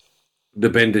the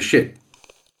Bender shit.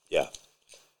 Yeah.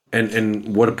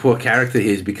 And what a poor character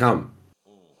he's become.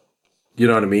 You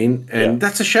know what I mean? And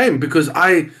that's a shame because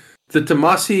the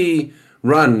Tomasi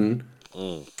run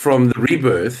from the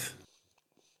Rebirth.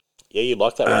 Yeah, you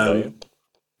like that one, don't you?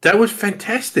 That was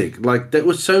fantastic. Like, that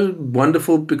was so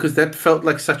wonderful because that felt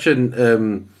like such a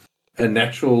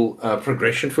natural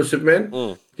progression for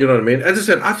Superman. You know what I mean? As I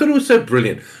said, I thought it was so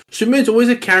brilliant. Superman's always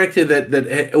a character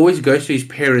that always goes to his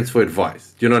parents for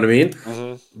advice. Do you know what I mean?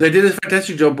 They did a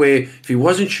fantastic job where if he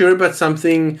wasn't sure about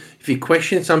something, if he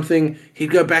questioned something, he'd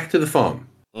go back to the farm.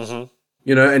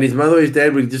 You know, and his mother or his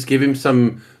dad would just give him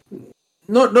some,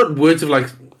 not words of like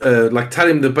tell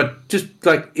him that, but just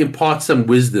like impart some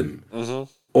wisdom.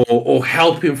 Or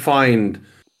help him find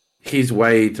his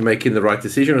way to making the right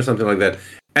decision or something like that.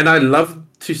 And I love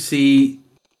to see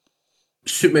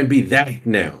Superman be that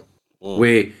now,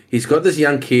 where he's got this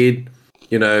young kid,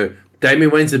 you know,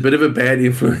 Damian Wayne's a bit of a bad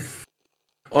influence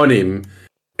on him,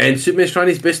 and Superman's trying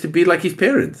his best to be like his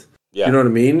parents. You know what I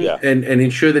mean? And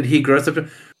ensure that he grows up.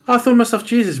 I thought to myself,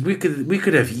 Jesus, we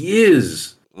could have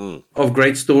years of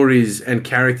great stories and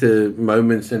character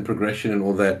moments and progression and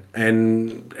all that,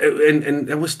 and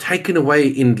it was taken away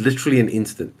in literally an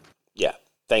instant. Yeah,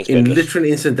 thanks. In Bendis. literally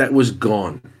an instant, that was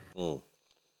gone.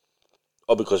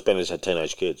 Oh, because Bendis had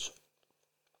teenage kids.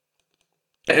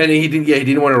 And he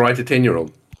didn't want to write a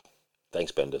 10-year-old.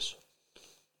 Thanks, Bendis.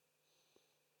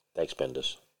 Thanks,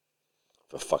 Bendis,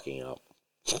 for fucking up.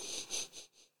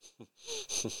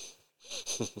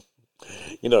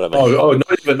 You know what I mean? Oh,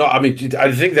 not even. I mean,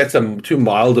 I think that's too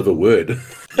mild of a word.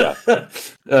 Yeah.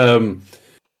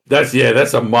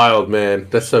 That's a mild, man.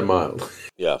 That's so mild.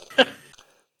 Yeah.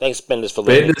 Thanks, Bendis, for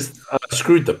learning. Bendis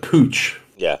screwed the pooch.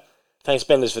 Yeah. Thanks,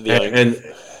 Bendis, for the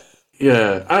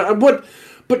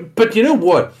But you know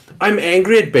what? I'm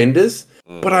angry at Bendis,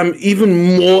 but I'm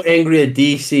even more angry at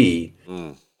DC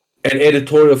and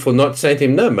editorial for not saying to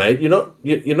him, "No, mate,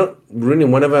 you're not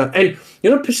ruining one of our." And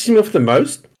you know what pisses me off the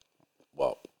most?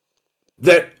 Well,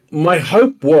 that my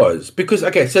hope was because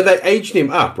so they aged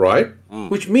him up, right?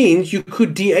 Which means you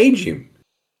could de-age him.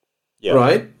 yeah.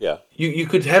 Right? Yeah. You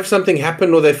could have something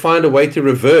happen, or they find a way to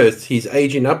reverse his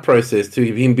aging up process to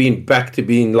him being back to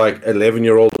being like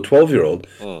 11-year-old or 12-year-old.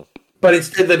 But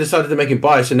instead, they decided to make him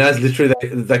bi, so now it's literally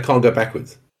they can't go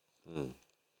backwards. Do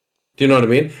you know what I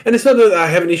mean? And it's not that I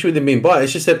have an issue with him being bi.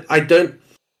 It's just that I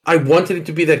wanted him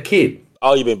to be that kid.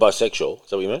 Oh, you mean bisexual? Is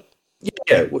that what you meant?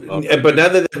 Yeah, but now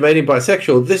that they've made him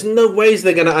bisexual, there's no ways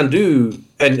they're going to undo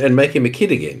and make him a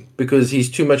kid again because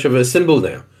he's too much of a symbol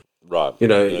now. Right. You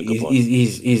know,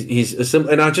 he's a symbol.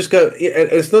 And I just go,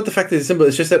 it's not the fact that he's a symbol,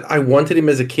 it's just that I wanted him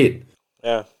as a kid.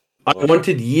 Yeah. I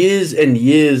wanted years and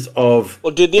years of...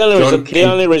 Well, dude, the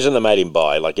only reason they made him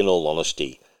bi, like in all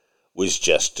honesty, was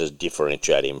just to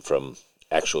differentiate him from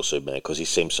actual Superman because he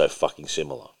seems so fucking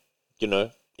similar. You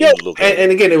know? Yeah,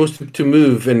 and again, it was to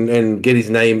move and get his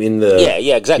name in the...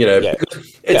 Yeah, exactly. You know,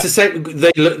 it's the same...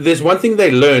 There's one thing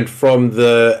they learned from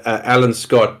the Alan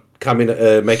Scott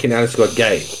making Alan Scott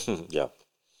gay. Yeah.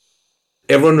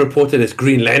 Everyone reported as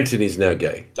Green Lantern is now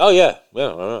gay. Oh, yeah.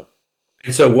 Yeah, I know.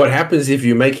 And so what happens if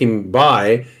you make him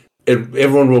bi?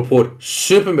 Everyone will report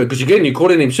Superman, because again, you're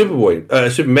calling him Superman,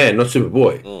 not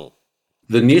Superboy.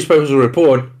 The newspapers will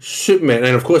report Superman,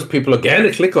 and of course, people are going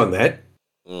to click on that.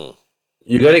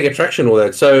 You're going to get traction, all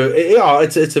that. So yeah,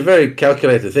 it's a very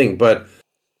calculated thing, but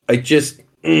it just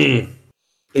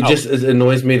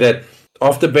annoys me that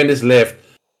after Bendis left,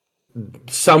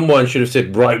 someone should have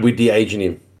said, right, we're de-aging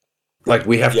him. Like,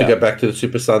 we have to go back to the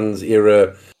Super Sons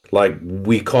era. Like,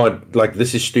 we can't. Like,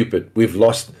 this is stupid. We've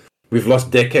lost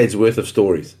decades worth of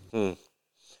stories.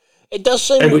 It does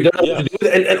seem, and we don't know what to do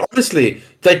with it. And honestly,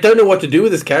 they don't know what to do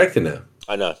with this character now.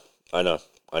 I know.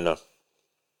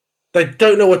 They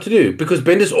don't know what to do because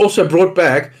Bendis also brought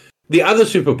back the other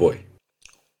Superboy.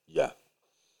 Yeah.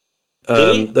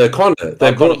 The Connor.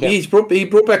 He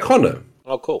brought back Connor.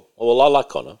 Oh, cool. Well, I like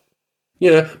Connor.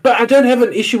 You know, but I don't have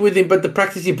an issue with him. But the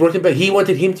practice he brought him back, he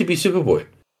wanted him to be Superboy.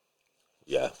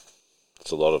 Yeah, it's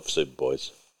a lot of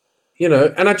Superboys. You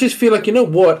know, and I just feel like, you know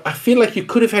what? I feel like you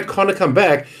could have had Connor come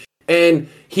back, and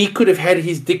he could have had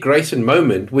his Dick Grayson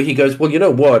moment where he goes, "Well, you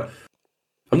know what?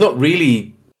 I'm not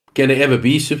really going to ever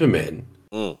be Superman.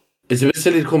 It's a bit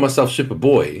silly to call myself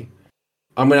Superboy.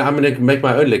 I'm gonna make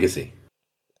my own legacy.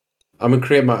 I'm gonna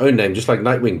create my own name, just like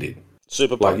Nightwing did.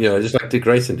 Superpunk. Like, you know, just like Dick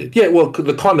Grayson did. Yeah, well,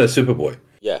 the Connor Superboy.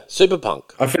 Yeah,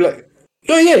 Superpunk. I feel like,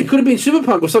 he could have been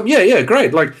Superpunk or something. Yeah,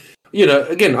 great. Like, you know,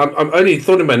 again, I'm only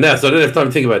thought about now, so I don't have time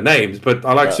to think about names, but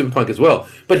I like Superpunk as well.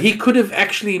 But he could have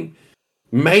actually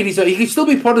made his own. He could still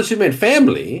be part of the Superman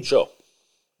family. Sure.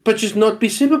 but just not be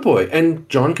Superboy, and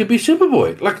John could be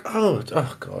Superboy. Like, oh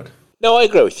God. No, I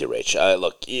agree with you, Rich.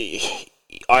 Look,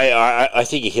 I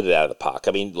think you hit it out of the park.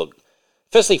 I mean, look,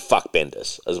 firstly, fuck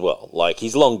Bendis as well. Like,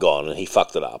 he's long gone and he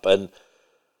fucked it up. And,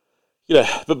 you know,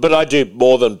 but I do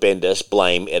more than Bendis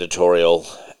blame editorial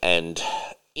and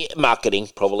marketing,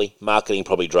 probably. Marketing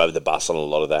probably drove the bus on a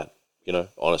lot of that, you know,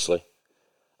 honestly.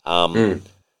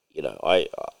 You know,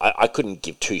 I couldn't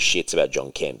give two shits about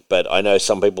John Kent, but I know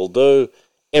some people do.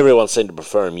 Everyone seemed to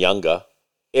prefer him younger.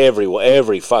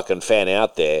 Every fucking fan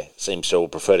out there seems to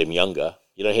have preferred him younger.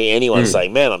 You don't hear anyone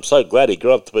saying, man, I'm so glad he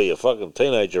grew up to be a fucking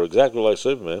teenager exactly like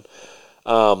Superman.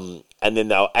 And then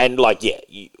look,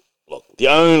 the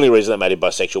only reason they made him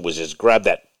bisexual was just grab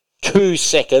that 2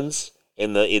 seconds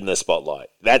in the spotlight.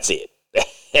 That's it.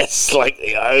 That's like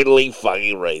the only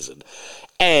fucking reason.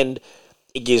 And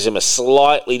it gives him a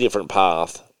slightly different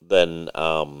path than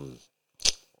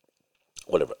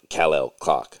Kal-El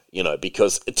Clark, you know,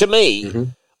 because to me,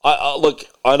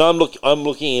 I'm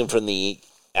looking in from the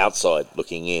outside,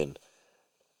 looking in.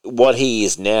 What he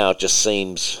is now just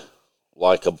seems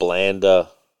like a blander,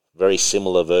 very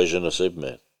similar version of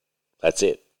Superman. That's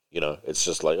it. You know, it's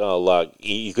just like, oh, like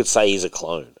you could say he's a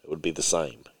clone. It would be the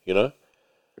same, you know.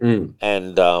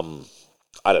 And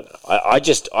I don't know. I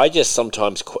just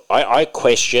sometimes I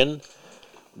question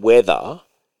whether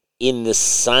in the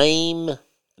same.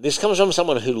 This comes from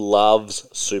someone who loves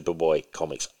Superboy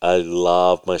comics. I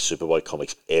love my Superboy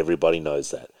comics. Everybody knows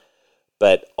that.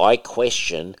 But I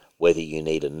question whether you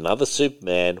need another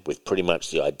Superman with pretty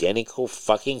much the identical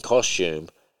fucking costume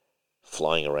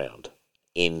flying around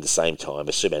in the same time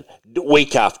as Superman,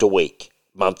 week after week,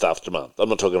 month after month. I'm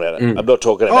not talking about it. I'm not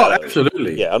talking about it.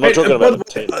 Absolutely. Yeah, I'm not talking about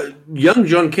it. Young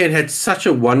John Kent had such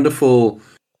a wonderful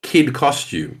kid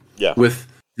costume. Yeah. With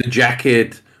the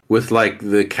jacket, with like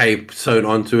the cape sewn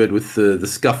onto it, with the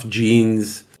scuffed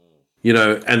jeans, you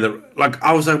know, and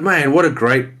I was like, man, what a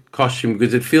great costume,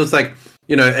 because it feels like,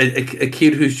 you know, a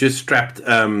kid who's just strapped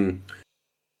a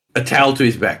towel to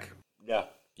his back. Yeah.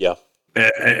 Yeah.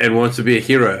 And wants to be a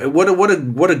hero.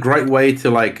 What a great way to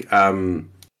like oh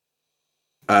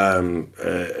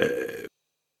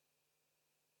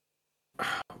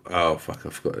fuck, I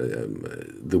forgot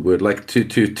the word, like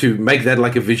to make that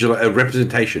like a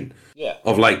representation. Yeah.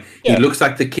 Of like he looks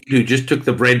like the kid who just took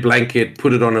the bread blanket,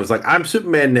 put it on, and was like, I'm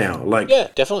Superman now. Like, yeah,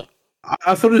 definitely.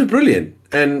 I thought it was brilliant,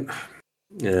 and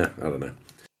yeah, I don't know.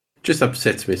 Just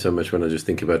upsets me so much when I just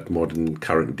think about modern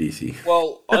current DC.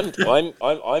 Well, I'm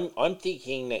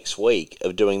thinking next week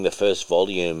of doing the first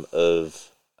volume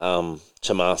of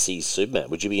Tomasi's Superman.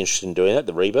 Would you be interested in doing that?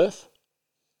 The Rebirth?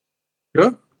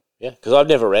 Sure. Yeah, because I've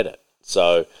never read it.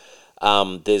 So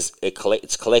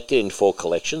it's collected in 4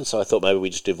 collections. So I thought maybe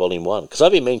we just do volume 1, because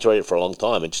I've been meaning to read it for a long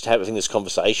time, and just having this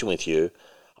conversation with you,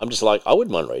 I'm just like, I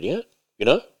wouldn't mind reading it. You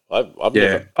know, I've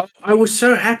never... I was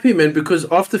so happy, man,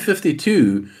 because after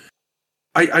 52.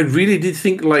 I really did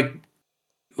think like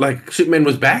Superman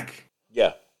was back.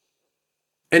 Yeah.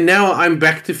 And now I'm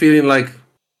back to feeling like,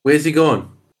 where's he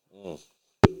gone?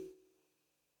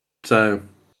 So.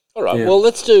 All right. Yeah. Well,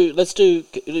 let's do.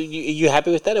 You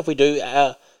happy with that? If we do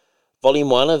volume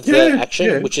 1 of the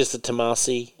action, which is the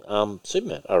Tomasi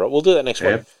Superman. All right. We'll do that next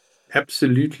week.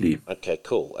 Absolutely. Okay.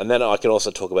 Cool. And then I can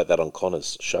also talk about that on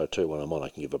Connor's show too when I'm on. I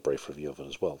can give a brief review of it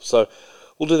as well. So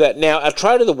we'll do that. Now, our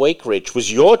trade of the week, Rich, was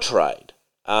your trade.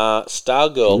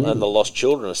 Stargirl and the Lost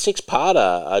Children, a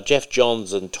 6-parter. Jeff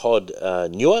Johns and Todd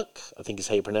Newark, I think is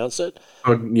how you pronounce it.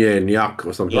 Newark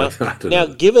or something like that. Now,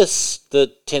 give us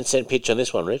the 10-cent pitch on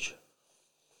this one, Rich.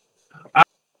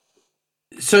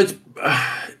 So it's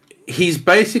he's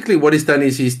basically, what he's done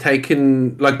is he's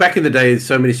taken, like back in the day,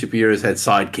 so many superheroes had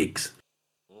sidekicks.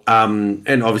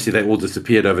 And obviously they all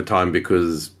disappeared over time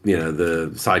because, you know, the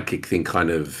sidekick thing kind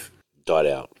of died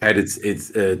out, had its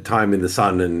time in the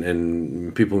sun,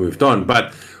 and people moved on.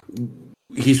 But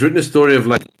he's written a story of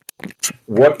like,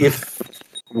 what if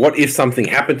something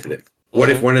happened to them? What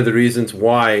if one of the reasons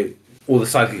why all the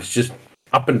sidekicks just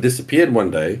up and disappeared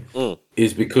one day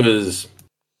is because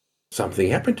something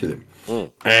happened to them?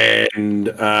 And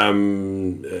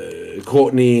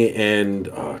Courtney and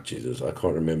Jesus, I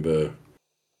can't remember.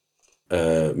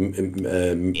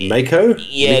 Mako?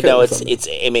 Yeah, Miko, no, it's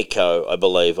Emiko, I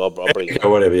believe. I'll bring it.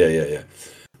 Whatever, yeah.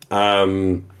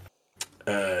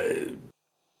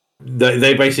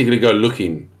 They basically go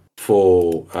looking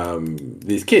for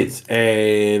these kids,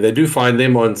 and they do find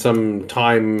them on some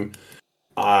time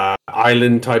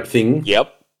island type thing.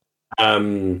 Yep.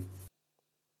 And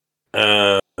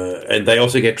they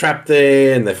also get trapped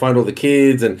there, and they find all the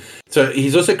kids, and so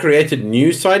he's also created new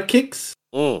sidekicks.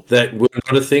 that were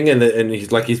not a thing, and he's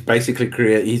basically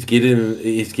he's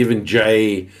given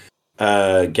Jay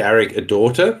Garrick a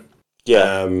daughter.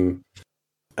 Yeah.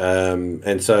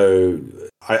 And so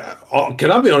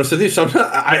can I be honest with you? Sometimes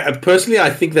I personally I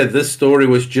think that this story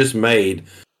was just made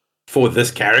for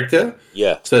this character.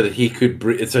 Yeah. So that he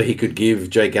could give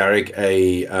Jay Garrick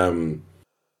a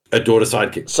daughter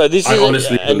sidekick. So this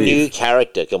is a new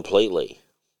character completely.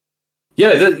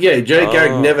 Yeah, Jay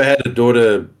Garrick never had a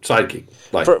daughter sidekick.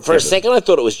 For a second, I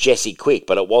thought it was Jesse Quick,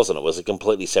 but it wasn't. It was a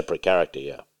completely separate character.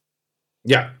 Yeah.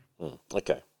 Yeah.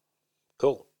 Okay.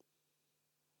 Cool.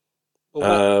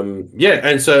 Well,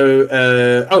 and so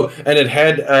and it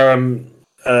had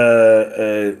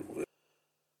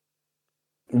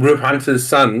Rip Hunter's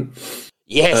son.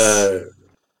 Yes.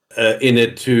 In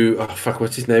it too. Oh fuck!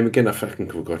 What's his name again? I fucking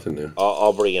forgotten now.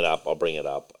 I'll bring it up.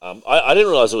 I didn't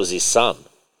realize it was his son.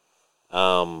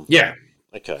 Yeah.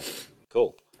 Okay.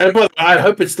 Cool. And by the way, I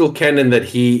hope it's still canon that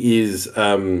he is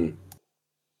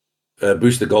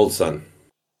Booster Gold's son.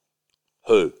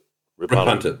 Who? Rip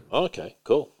Hunter. Oh, okay.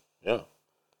 Cool. Yeah.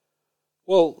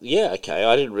 Well, yeah. Okay.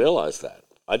 I didn't realize that.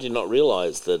 I did not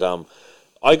realize that.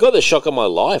 I got the shock of my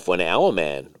life when Our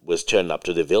Man was turned up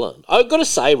to the villain. I've got to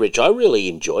say, Rich, I really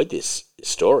enjoyed this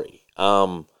story.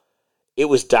 It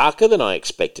was darker than I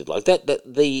expected. Like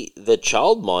the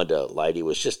childminder lady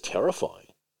was just terrifying.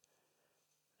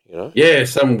 You know? Yeah,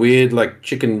 some weird like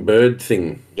chicken bird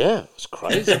thing. Yeah, it was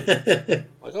crazy.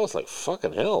 Like I was like,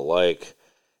 fucking hell, like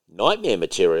nightmare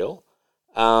material.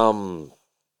 But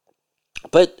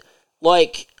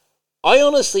like, I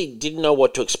honestly didn't know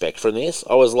what to expect from this.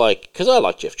 I was like, because I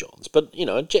like Jeff Johns, but you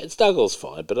know, Stargirl's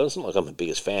fine, but it's not like I'm the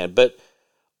biggest fan. But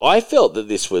I felt that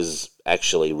this was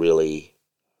actually really,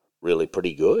 really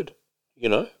pretty good. You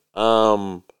know, I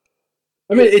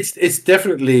mean, it's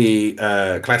definitely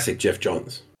classic Jeff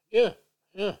Johns. Yeah.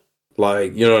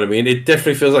 Like, you know what I mean? It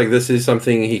definitely feels like this is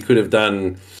something he could have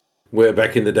done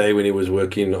back in the day when he was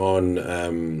working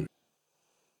on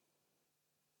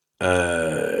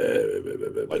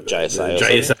like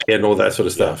JSA and all that sort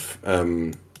of stuff.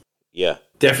 Yeah.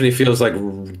 Definitely feels like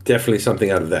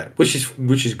something out of that, which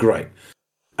is great.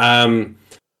 I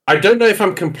don't know if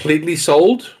I'm completely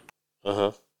sold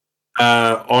on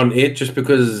it, just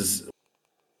because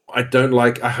I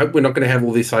hope we're not going to have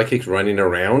all these psychics running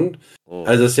around.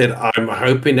 As I said, I'm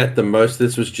hoping at the most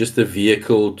this was just a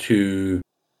vehicle to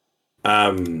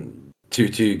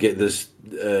get this.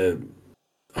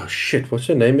 Oh shit! What's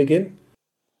her name again?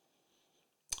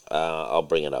 I'll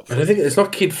bring it up. I don't think it's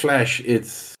not Kid Flash.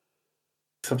 It's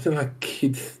something like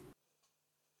Kid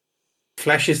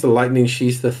Flash is the lightning.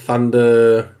 She's the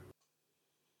thunder.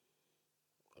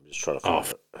 I'm just trying to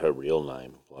find her real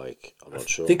name. Like, I'm not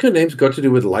sure. I think her name's got to do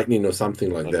with lightning or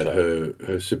something like that. Her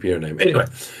superhero name. Anyway,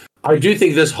 I do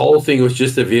think this whole thing was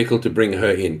just a vehicle to bring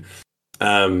her in,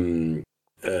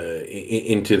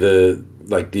 into the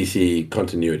like DC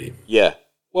continuity. Yeah.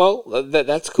 Well,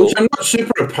 that's cool. Which I'm not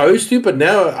super opposed to, but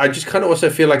now I just kind of also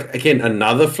feel like, again,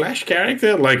 another Flash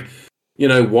character. Like, you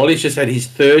know, Wally's just had his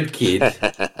third kid.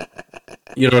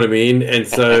 You know what I mean? And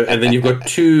then you've got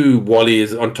two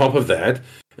Wallys on top of that,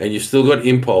 and you've still got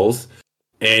Impulse,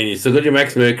 and you still got your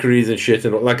Max Mercury's and shit,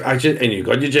 and and you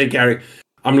got your Jay Garrick.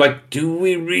 I'm like, do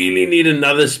we really need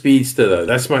another speedster though?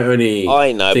 That's my only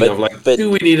thing. But do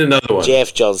we need another one?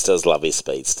 Jeff Johns does love his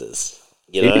speedsters.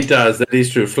 You know? He does. That is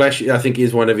true. Flash, I think,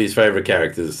 is one of his favorite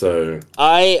characters. So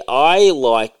I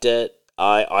liked it.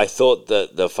 I thought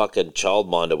that the fucking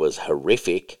childminder was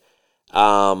horrific.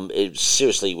 It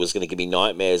seriously was going to give me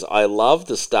nightmares. I love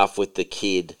the stuff with the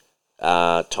kid,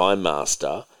 Time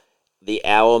Master. The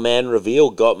Hour Man reveal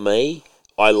got me.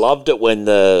 I loved it when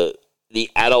the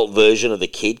adult version of the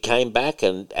kid came back,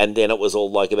 and then it was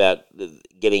all like about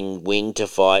getting Wing to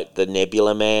fight the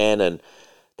Nebula Man, and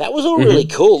that was all really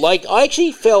cool. Like, I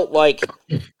actually felt like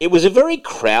it was a very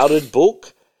crowded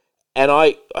book, and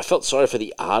I felt sorry for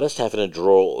the artist having to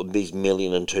draw these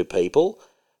 1,000,002 people,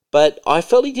 but I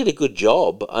felt he did a good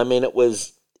job. I mean, it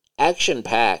was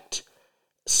action-packed,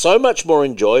 so much more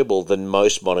enjoyable than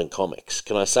most modern comics.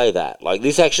 Can I say that? Like,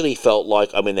 this actually felt like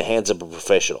I'm in the hands of a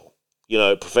professional. You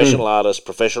know, professional artist,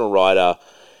 professional writer.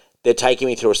 They're taking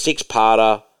me through a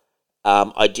 6-parter.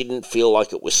 I didn't feel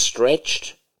like it was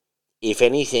stretched. If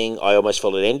anything, I almost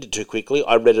felt it ended too quickly.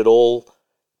 I read it all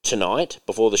tonight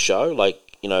before the show,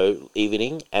 like, you know,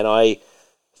 evening, and I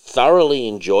thoroughly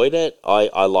enjoyed it.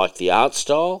 I liked the art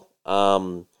style.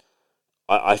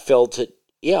 I felt it,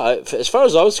 as far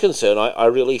as I was concerned, I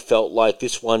really felt like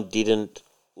this one didn't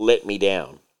let me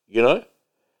down, you know?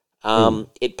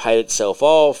 It paid itself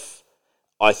off.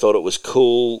 I thought it was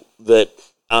cool that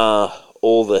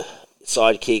all the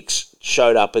sidekicks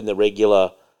showed up in the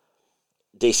regular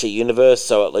DC universe,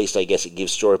 so at least I guess it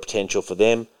gives story potential for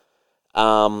them.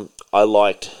 I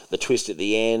liked the twist at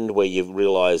the end where you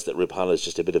realise that Rip Hunter's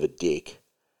just a bit of a dick.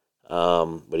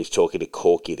 But he's talking to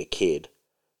Corky the kid.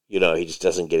 He just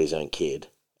doesn't get his own kid.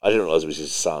 I didn't realise it was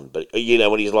his son. But,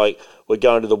 when he's like, we're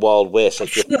going to the Wild West. I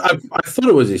thought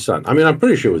it was his son. I mean, I'm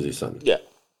pretty sure it was his son. Yeah.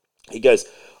 He goes,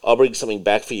 I'll bring something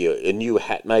back for you. A new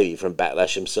hat maybe from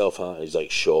Backlash himself, huh? He's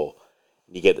like, sure.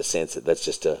 And you get the sense that that's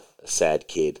just a sad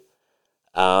kid.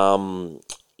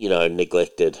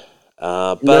 Neglected.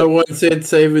 But no one said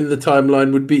saving the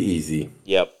timeline would be easy.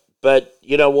 Yep. But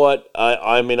you know what?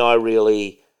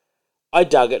 I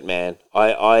dug it, man.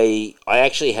 I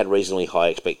actually had reasonably high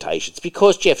expectations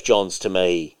because Jeff Johns, to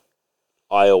me,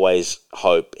 I always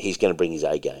hope he's going to bring his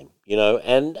A game,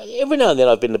 and every now and then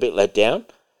I've been a bit let down,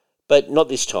 but not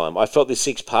this time. I felt this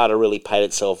 6-parter really paid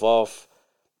itself off.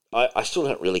 I still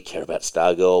don't really care about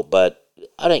Stargirl, but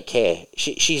I don't care.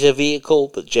 She's a vehicle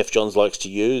that Jeff Johns likes to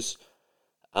use.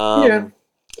 Yeah.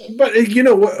 But you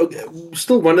know what?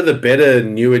 Still one of the better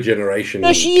newer generation.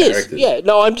 No, she characters. is. Yeah.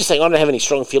 No, I'm just saying I don't have any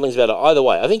strong feelings about her either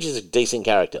way. I think she's a decent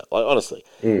character, honestly.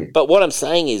 But what I'm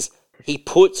saying is he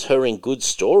puts her in good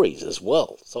stories as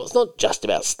well. So it's not just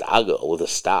about Stargirl with the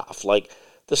staff. Like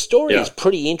the story is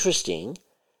pretty interesting,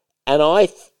 and I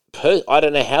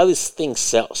don't know how this thing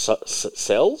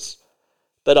sells,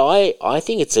 but I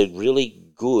think it's a really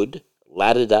good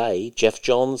latter day Jeff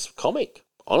Johns comic,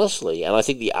 honestly. And I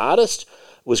think the artist.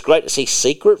 Was great to see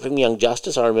Secret from Young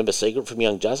Justice. I remember Secret from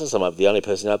Young Justice. I'm the only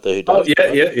person out there who does.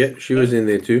 Oh, yeah. She was in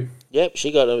there too. Yep,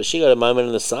 she got a moment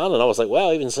in the sun, and I was like,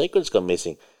 wow, even Secret's gone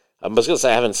missing. I was going to say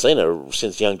I haven't seen her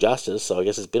since Young Justice, so I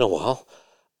guess it's been a while.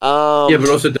 But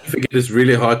also don't forget it's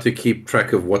really hard to keep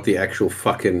track of what the actual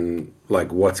fucking,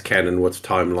 what's canon, what's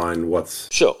timeline,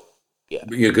 what's... Sure, yeah.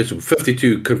 Because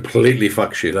 52 completely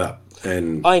fucks shit up.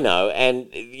 And I know,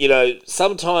 and,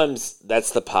 sometimes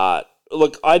that's the part.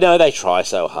 Look, I know they try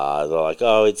so hard. They're like,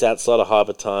 oh, it's outside of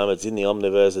hyper time, it's in the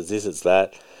omniverse, it's this, it's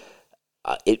that.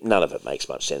 None of it makes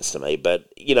much sense to me, but,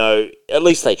 at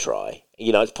least they try.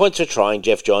 It's points for trying.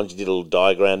 Jeff Johns, you did a little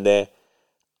diagram there.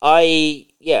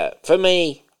 For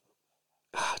me,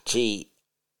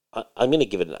 I'm going to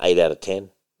give it an 8 out of 10,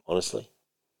 honestly.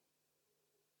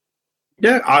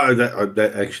 Yeah,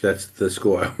 that's the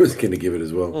score I was going to give it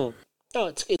as well. No,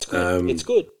 it's good. It's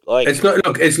good.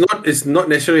 It's not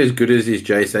necessarily as good as his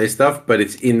JSA stuff, but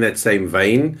it's in that same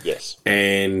vein. Yes.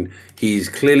 And he's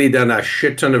clearly done a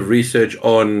shit ton of research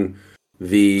on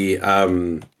the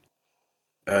old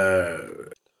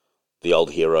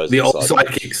heroes, the old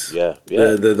sidekicks. Yeah.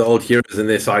 The old heroes and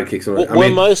their sidekicks. Were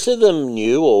most of them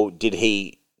new, or did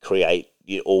he create,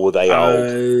 or were they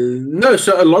old? No,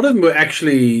 so a lot of them were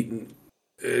actually.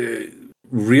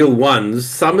 Real ones.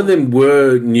 Some of them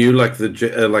were new, like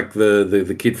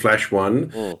the Kid Flash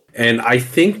one, and I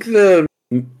think the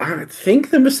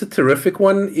Mr. Terrific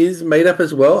one is made up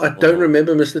as well. I don't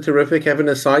remember Mr. Terrific having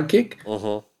a sidekick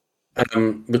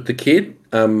with the kid.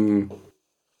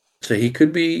 So he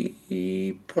could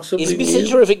be possibly. Is Mr.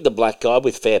 Terrific the black guy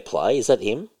with fair play? Is that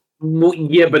him? Well,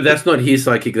 yeah, but that's not his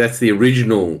sidekick. That's the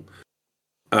original.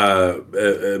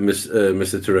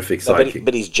 Mr. Terrific sidekick.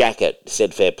 But his jacket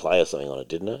said fair play or something on it,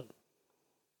 didn't it?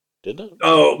 Didn't it?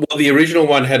 Oh, well, the original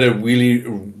one had a really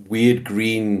weird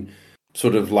green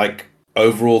sort of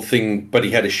overall thing, but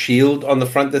he had a shield on the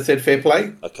front that said fair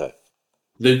play. Okay.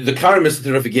 The current Mr.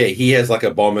 Terrific, he has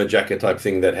a bomber jacket type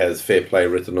thing that has fair play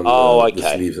written on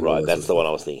the sleeves. And right, that's the one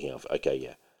I was thinking of. Okay,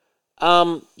 yeah.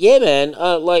 Yeah, man,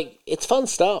 it's fun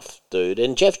stuff, dude.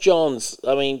 And Jeff Johns,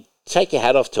 I mean, take your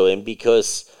hat off to him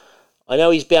because I know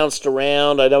he's bounced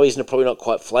around. I know he's probably not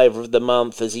quite flavour of the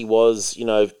month as he was,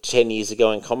 10 years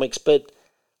ago in comics. But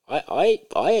I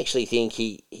actually think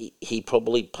he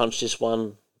probably punched this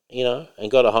one,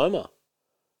 and got a homer.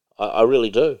 I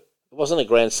really do. It wasn't a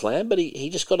grand slam, but he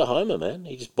just got a homer, man.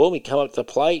 He just boom, he come up to the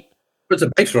plate. It's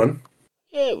a base run.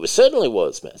 Yeah, it certainly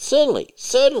was, man. Certainly.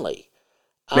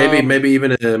 Maybe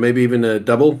even a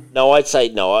double. No, I'd say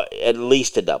no. At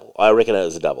least a double. I reckon it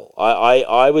was a double.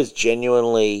 I was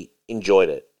genuinely enjoyed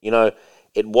it.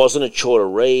 It wasn't a chore to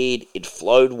read. It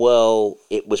flowed well.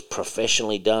 It was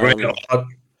professionally done. Great art.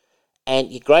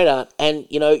 And great art. And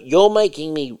you're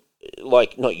making me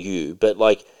not you,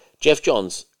 but Jeff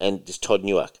Johns and this Todd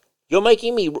Newark. You're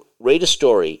making me read a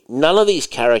story. None of these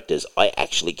characters I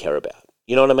actually care about.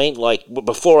 You know what I mean?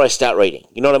 Before I start reading.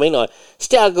 You know what I mean?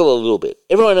 Stargirl a little bit.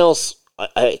 Everyone else,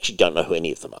 I actually don't know who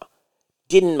any of them are.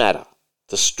 Didn't matter.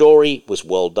 The story was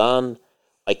well done.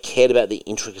 I cared about the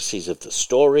intricacies of the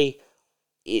story.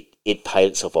 It paid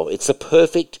itself off. It's the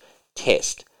perfect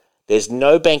test. There's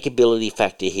no bankability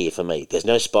factor here for me. There's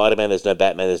no Spider-Man, there's no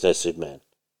Batman, there's no Superman.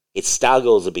 It's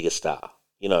Stargirl's the biggest star.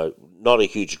 You know, not a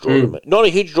huge draw to me. Not a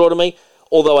huge draw to me,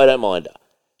 although I don't mind her.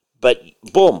 But,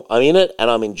 boom, I'm in it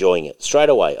and I'm enjoying it straight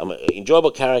away. I'm an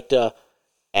enjoyable character,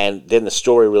 and then the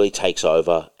story really takes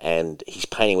over, and he's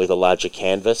painting with a larger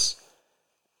canvas.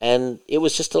 And it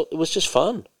was just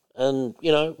fun. And,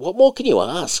 you know, what more can you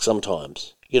ask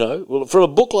sometimes? You know, from a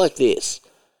book like this,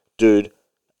 dude,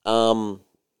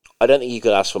 I don't think you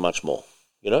could ask for much more,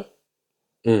 you know?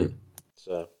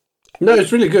 So no,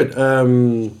 it's really good.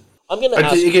 I'm going to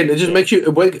ask... Again, it just makes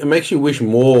you wish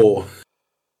more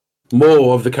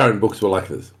of the current books were like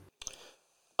this.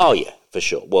 Oh, yeah, for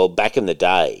sure. Well, back in the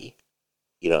day,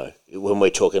 you know, when we're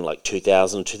talking like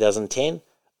 2000, 2010,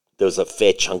 there was a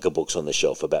fair chunk of books on the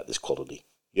shelf about this quality,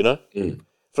 you know?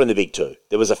 From the big two.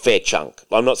 There was a fair chunk.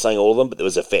 I'm not saying all of them, but there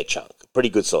was a fair chunk. Pretty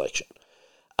good selection.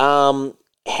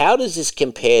 How does this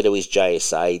compare to his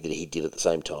JSA that he did at the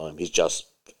same time? His Justice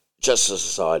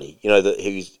Society. You know that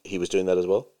he was doing that as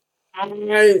well?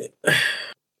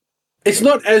 It's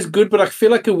not as good, but I feel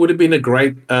like it would have been a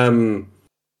great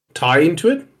tie into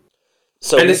it.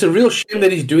 And it's a real shame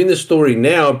that he's doing this story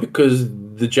now, because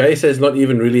the JSA is not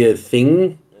even really a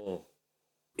thing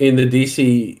in the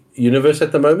DC universe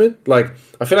at the moment. Like,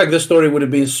 I feel like this story would have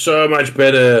been so much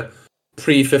better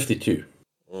pre-52.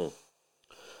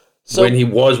 When he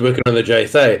was working on the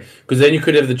JSA, because then you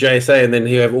could have the JSA and then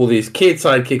you have all these kid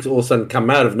sidekicks all of a sudden come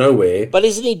out of nowhere. But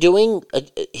isn't he doing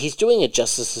he's doing a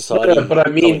Justice Society? No, but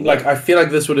I mean, like, I feel like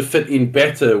this would have fit in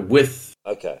better with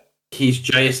his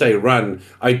JSA run.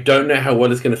 I don't know how well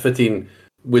it's going to fit in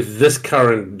with this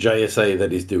current JSA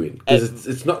that he's doing, because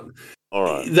it's not. All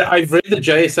right. I've read the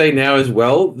JSA now as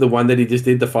well, the one that he just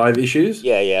did, the 5 issues.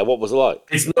 Yeah. What was it like?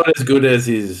 It's not as good as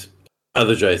his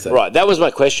other JSA. Right, that was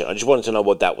my question. I just wanted to know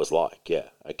what that was like. Yeah,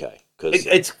 okay. Cause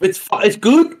it's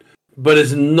good, but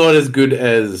it's not as good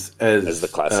as the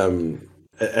classic.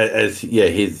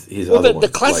 His well, other the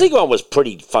classic one was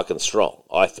pretty fucking strong,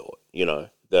 I thought. You know,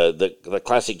 the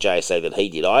classic JSA that he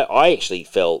did. I actually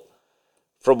felt,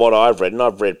 from what I've read, and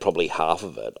I've read probably half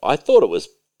of it, I thought it was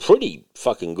pretty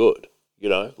fucking good. You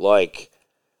know, like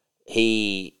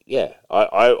I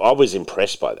was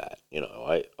impressed by that. You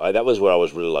know, I that was where I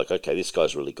was really like, okay, this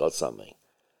guy's really got something.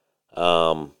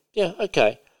 Yeah,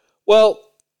 okay. Well,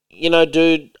 you know,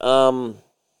 dude,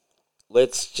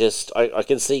 let's just, I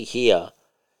can see here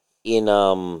in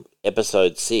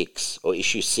episode 6 or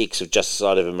issue 6 of Justice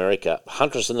Society of America,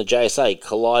 Huntress and the JSA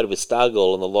collide with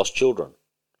Stargirl and the Lost Children.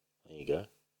 There you go.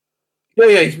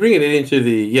 Yeah, he's bringing it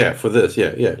into for this,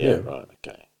 yeah. Right,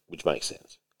 okay, which makes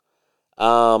sense.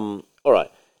 All right,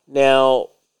 now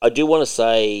I do want to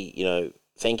say, you know,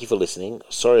 thank you for listening.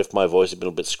 Sorry if my voice has been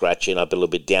a bit scratchy and I've been a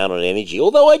little bit down on energy.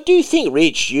 Although I do think,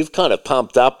 Rich, you've kind of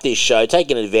pumped up this show,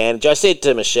 taken advantage. I said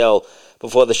to Michelle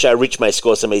before the show, Rich may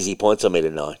score some easy points on me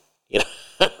tonight. You know,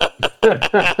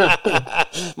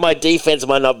 my defense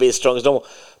might not be as strong as normal,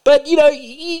 but you know,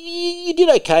 you did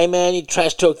okay, man. You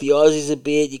trash talked the Aussies a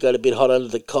bit. You got a bit hot under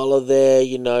the collar there.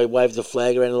 You know, waved the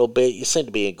flag around a little bit. You seem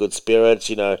to be in good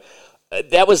spirits. You know.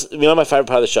 That was, you know, my favourite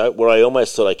part of the show, where I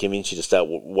almost thought I convinced you to start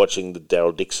watching the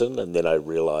Daryl Dixon, and then I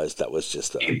realised that was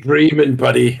just Keep dreaming,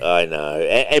 buddy. I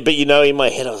know. But, you know, in my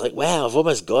head, I was like, wow, I've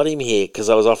almost got him here, because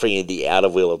I was offering you the outer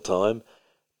wheel of time.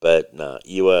 But, no,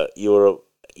 you were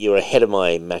ahead of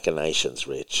my machinations,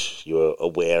 Rich. You were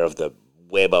aware of the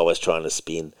web I was trying to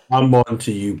spin. I'm on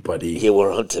to you, buddy. You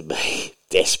were on to me.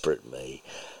 Desperate me.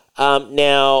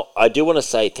 Now, I do want to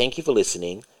say thank you for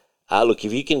listening. Look,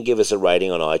 if you can give us a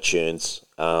rating on iTunes,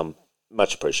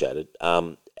 much appreciated.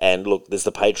 And look, there's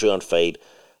the Patreon feed.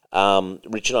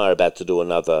 Rich and I are about to do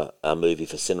another movie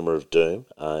for Cinema of Doom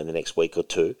in the next week or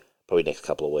two, probably next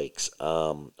couple of weeks.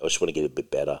 I just want to get it a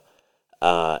bit better.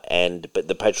 But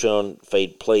the Patreon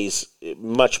feed, please,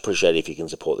 much appreciated if you can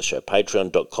support the show.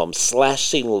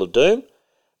 Patreon.com/Signal of Doom.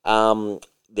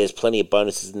 There's plenty of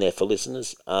bonuses in there for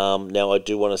listeners. Now, I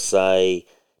do want to say,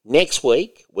 next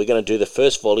week, we're going to do the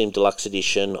first volume deluxe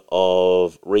edition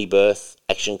of Rebirth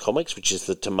Action Comics, which is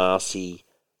the Tomasi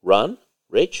run,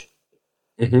 Rich.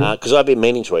 Because I've been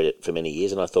meaning to read it for many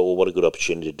years, and I thought, well, what a good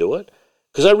opportunity to do it.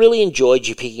 Because I really enjoyed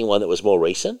you picking one that was more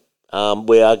recent.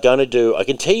 We are going to do, I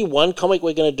can tell you one comic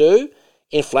we're going to do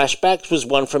in flashbacks was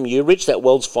one from you, Rich, that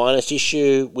World's Finest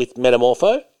issue with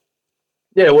Metamorpho.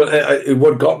 Yeah, well,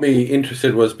 what got me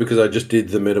interested was because I just did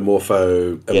the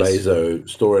Metamorpho Amazo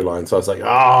storyline. So I was like,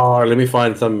 let me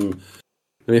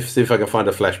see if I can find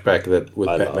a flashback that with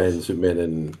Batman, Superman,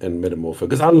 and Metamorpho.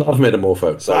 Because I love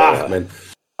Metamorpho. Man.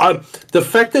 The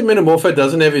fact that Metamorpho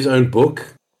doesn't have his own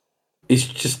book is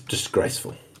just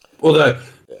disgraceful. Although,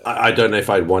 I don't know if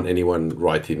I'd want anyone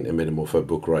writing a Metamorpho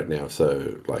book right now.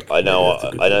 So, like, I know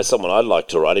maybe that's someone I'd like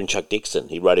to write him, Chuck Dixon.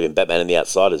 He wrote him in Batman and the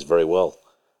Outsiders very well.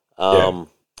 Of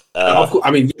course,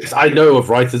 I mean, yes, I know of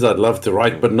writers I'd love to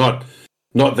write, but not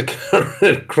the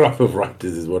current crop of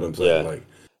writers is what I'm saying. Yeah. Like,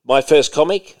 my first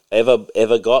comic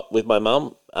ever got with my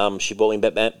mum, she bought me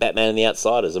Batman and the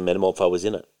Outsiders, and Metamorpho was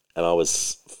in it. And I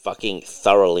was fucking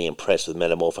thoroughly impressed with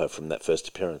Metamorpho from that first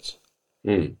appearance.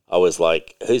 I was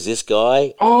like, who's this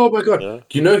guy? oh my god, You know?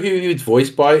 do you know who he was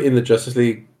voiced by in the Justice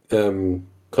League No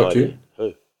cartoon? idea.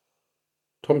 Who?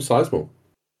 Tom Sizemore.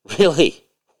 Really?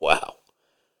 Wow.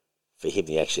 For him,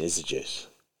 the action is the juice.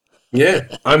 Yeah,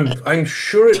 I'm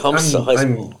sure it. Tom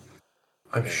Sizemore.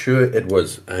 I'm sure it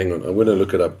was. Hang on, I'm going to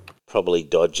look it up. Probably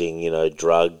dodging,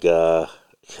 drug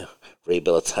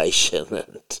rehabilitation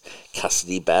and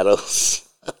custody battles.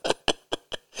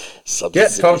 Yeah,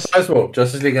 Tom Substance abuse. Sizemore,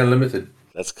 Justice League Unlimited.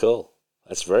 That's cool.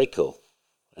 That's very cool.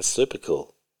 That's super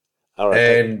cool. All right.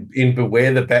 And in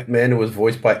Beware the Batman, it was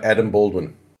voiced by Adam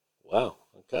Baldwin. Wow.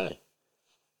 Okay.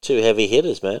 Two heavy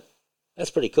hitters, man. That's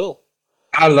pretty cool.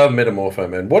 I love Metamorpho,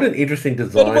 man. What an interesting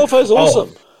design. Metamorpho's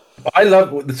awesome. I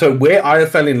love. So where I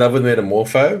fell in love with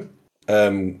Metamorpho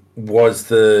was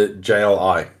the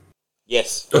JLI.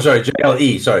 Yes. Oh, sorry,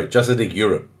 JLE. Sorry, Justice League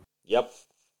Europe. Yep.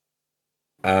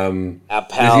 Our Our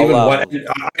pal.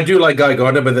 I do like Guy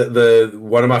Gardner, but the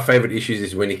one of my favorite issues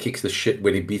is when he kicks the shit,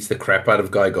 when he beats the crap out of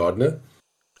Guy Gardner.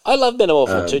 I love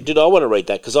Metamorpho too. Dude, I want to read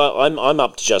that because I'm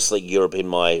up to Justice League Europe in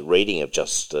my reading of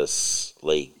Justice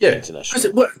League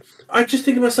International. I just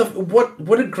think to myself,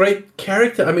 what a great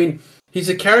character. I mean, he's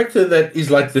a character that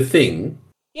is like the Thing.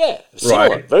 Yeah, similar,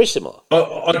 Right. very similar.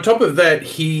 On top of that,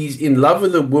 he's in love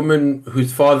with a woman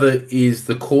whose father is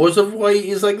the cause of why he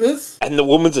is like this. And the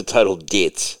woman's a total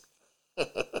ditz.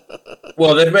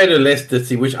 Well, they've made her less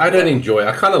ditzy, which I don't enjoy.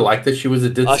 I kind of like that she was a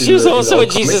ditzy. Oh, she was also when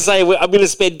she used to comic. say, I'm going to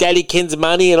spend Daddy Ken's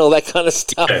money and all that kind of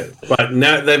stuff. Yeah, but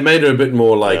now they've made her a bit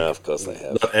more like, Yeah, of course they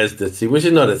have. not as ditzy, which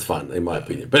is not as fun in my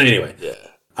opinion. But anyway, Yeah.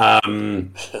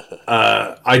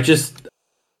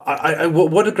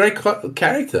 what a great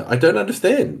character. I don't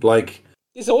understand. Like,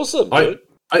 He's awesome, dude.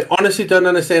 I honestly don't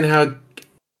understand how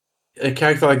a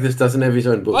character like this doesn't have his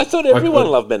own book. I thought everyone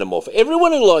loved Metamorpho.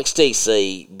 Everyone who likes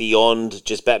DC beyond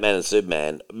just Batman and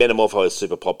Superman, Metamorpho is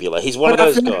super popular. He's one of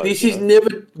those guys. He's never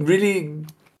really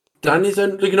done his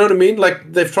own. You know what I mean?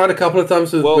 Like they've tried a couple of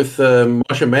times with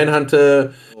Martian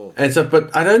Manhunter and stuff,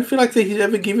 but I don't feel like that he's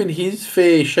ever given his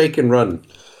fair shake and run.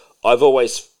 I've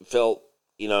always felt,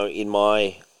 in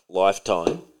my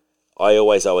lifetime, I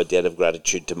always owe a debt of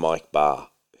gratitude to Mike Barr,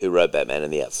 who wrote Batman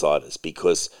and the Outsiders,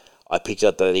 because I picked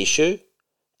up that issue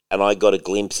and I got a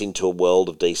glimpse into a world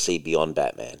of DC beyond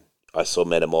Batman. I saw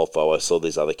Metamorpho, I saw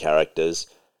these other characters,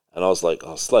 and I was like,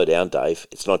 oh, slow down, Dave.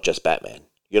 It's not just Batman,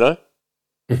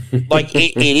 Like,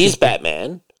 it is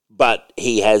Batman, but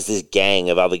he has this gang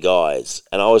of other guys.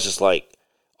 And I was just like,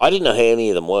 I didn't know who any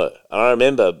of them were. And I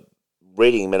remember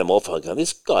reading Metamorpho and going,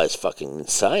 this guy's fucking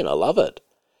insane. I love it.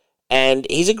 And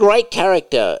he's a great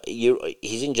character.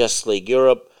 He's in Justice League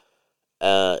Europe.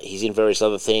 He's in various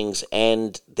other things.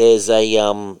 And there's a,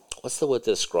 what's the word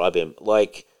to describe him?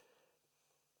 Like,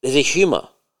 there's a humour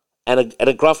and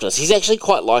a gruffness. He's actually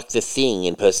quite like the Thing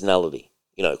in personality.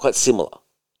 Quite similar.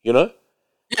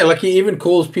 Yeah, like he even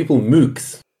calls people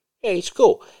mooks. Yeah, he's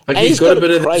cool. Like and he's got a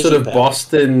bit of that crazy sort of back.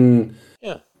 Boston,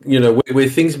 where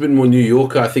things are a bit more New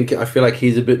Yorker. I feel like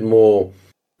he's a bit more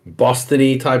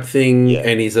Boston-y type thing,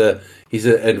 and he's an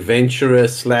adventurer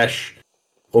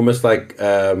 / almost like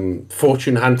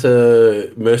fortune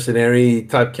hunter, mercenary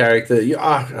type character.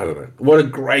 I don't know. What a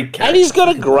great character! And he's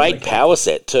got a great power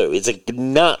set too. It's a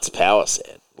nuts power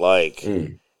set. Like,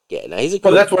 yeah, no, he's a.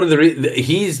 Well, that's one of the.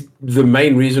 He's the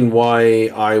main reason why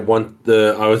I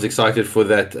was excited for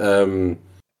that.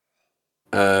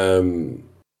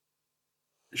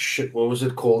 Shit, what was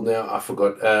it called now? I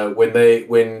forgot.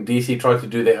 When DC tried to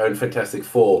do their own Fantastic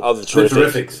Four. Oh, the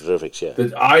Terrifics. Terrifics. Yeah.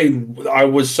 But I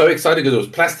was so excited because it was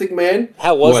Plastic Man.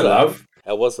 How was who that? I love.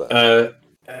 How was that?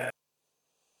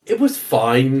 It was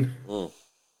fine.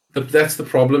 But that's the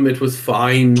problem. It was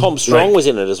fine. Tom Strong was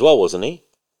in it as well, wasn't he?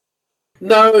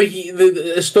 No,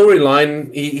 the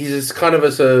storyline. He's kind of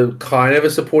a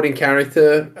supporting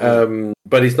character,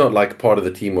 but he's not like part of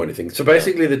the team or anything. So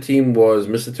basically, the team was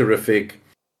Mr. Terrific,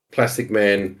 Plastic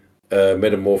Man,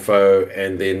 Metamorpho,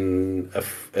 and then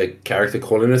a character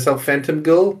calling herself Phantom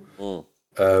Girl,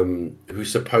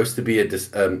 who's supposed to be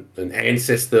an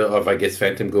ancestor of, I guess,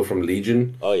 Phantom Girl from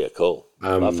Legion. Oh yeah, cool.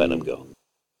 Love Phantom Girl.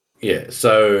 Yeah,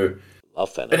 so Love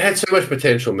Phantom. It had so much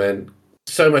potential, man.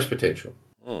 So much potential.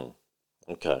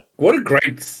 Okay. What a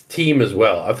great team as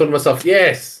well. I thought to myself,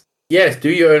 yes, Yes, do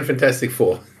your own Fantastic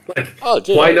Four. Like, Oh,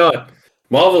 dude, why not?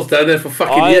 Marvel's done that for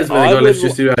fucking years, man. They go, let's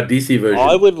just do our DC version.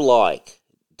 I would like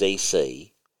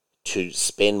DC to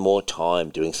spend more time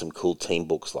doing some cool team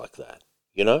books like that,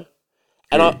 you know?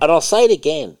 And I'll say it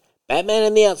again. Batman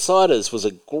and the Outsiders was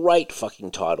a great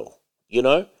fucking title, you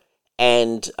know?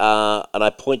 And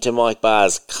I point to Mike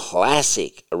Barr's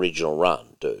classic original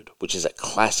run, dude, which is a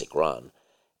classic run.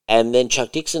 And then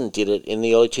Chuck Dixon did it in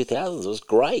the early 2000s. It was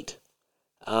great.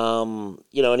 You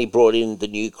know, and he brought in the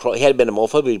new crop. He had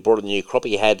Metamorpho, but he brought in the new crop.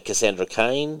 He had Cassandra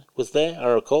Cain was there, I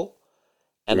recall,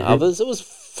 and others. It was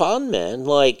fun, man.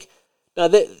 Like, no,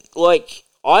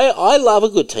 I love a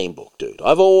good team book, dude.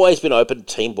 I've always been open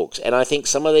to team books, and I think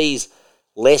some of these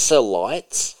lesser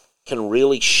lights can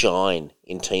really shine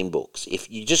in team books. If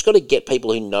you just got to get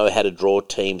people who know how to draw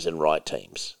teams and write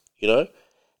teams, you know,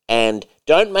 and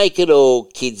don't make it all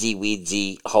kidsy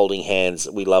widsy, holding hands.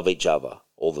 We love each other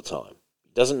all the time.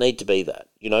 It doesn't need to be that,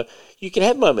 you know. You can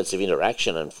have moments of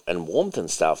interaction and warmth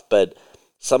and stuff, but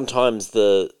sometimes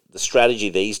the strategy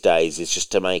these days is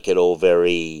just to make it all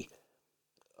very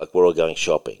like we're all going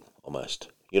shopping almost,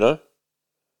 you know.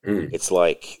 It's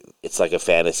like a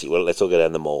fantasy. Well, let's all go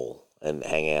down the mall and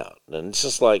hang out, and it's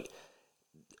just like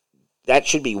that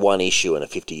should be one issue in a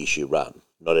 50-issue run,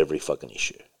 not every fucking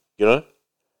issue, you know.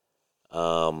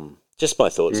 Just my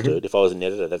thoughts, dude. If I was an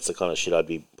editor, that's the kind of shit I'd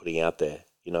be putting out there,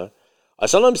 you know. I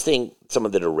sometimes think some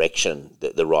of the direction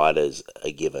that the writers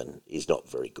are given is not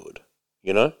very good,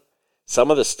 you know. Some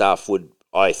of the stuff would,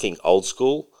 I think, old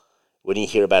school, when you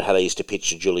hear about how they used to pitch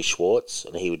to Julie Schwartz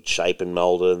and he would shape and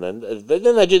mould it, and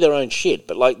then they do their own shit.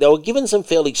 But, like, they were given some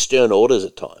fairly stern orders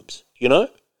at times, you know.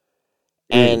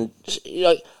 And, you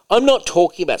know, I'm not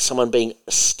talking about someone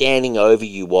standing over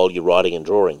you while you're writing and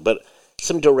drawing, but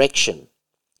some direction,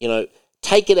 you know.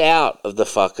 Take it out of the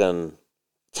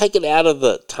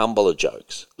Tumblr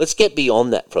jokes. Let's get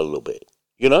beyond that for a little bit,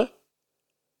 you know?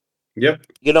 Yep.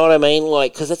 You know what I mean?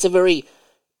 Like, because that's a very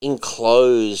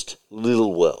enclosed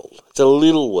little world. It's a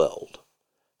little world.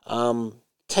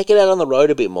 Take it out on the road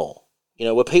a bit more, you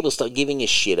know, where people start giving a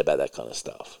shit about that kind of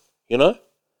stuff, you know?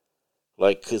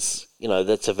 Like, because, you know,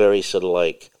 that's a very sort of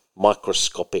like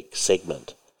microscopic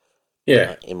segment.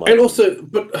 Yeah. And also,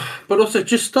 but also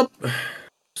just stop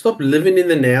living in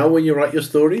the now when you write your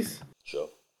stories. Sure.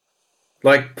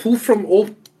 Like, pull from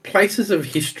all places of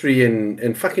history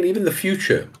and fucking even the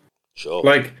future. Sure.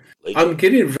 Like, I'm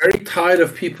getting very tired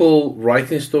of people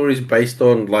writing stories based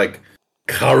on, like,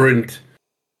 current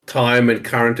time and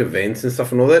current events and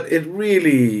stuff and all that. It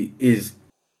really is,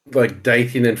 like,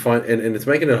 dating and it's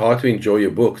making it hard to enjoy your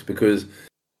books because,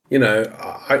 you know,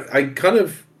 I've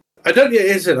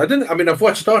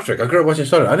watched Star Trek. I grew up watching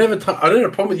Star Trek. I don't have a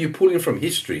problem with you pulling from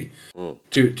history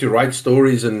to write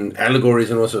stories and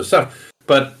allegories and all sorts of stuff.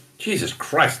 But Jesus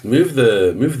Christ, move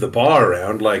the bar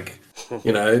around. Like,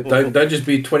 you know, don't just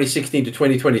be 2016 to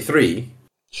 2023.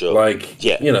 Sure. Like,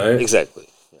 yeah, you know, exactly.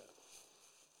 Yeah.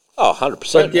 Oh,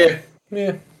 100%. But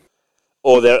yeah.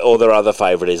 Or their other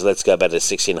favourite is let's go back to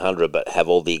 1600, but have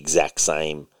all the exact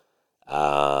same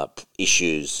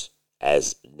issues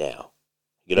as now.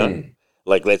 You know,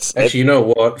 like let's you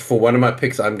know what? For one of my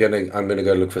picks, I'm gonna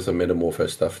go look for some Metamorpho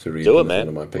stuff to read. Do it, man. One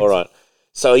of my picks. All right.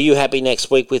 So, are you happy next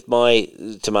week with my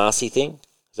Tomasi thing?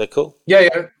 Is that cool? Yeah.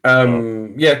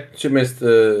 Yeah. Superman's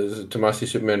the Tomasi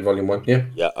Superman Volume 1. Yeah.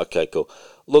 Yeah. Okay. Cool.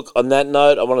 Look, on that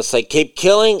note, I want to say keep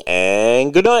killing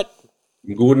and good night.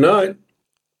 Good night.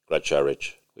 Great show,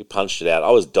 Rich. We punched it out.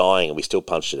 I was dying, and we still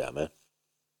punched it out, man.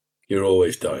 You're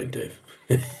always dying, Dave.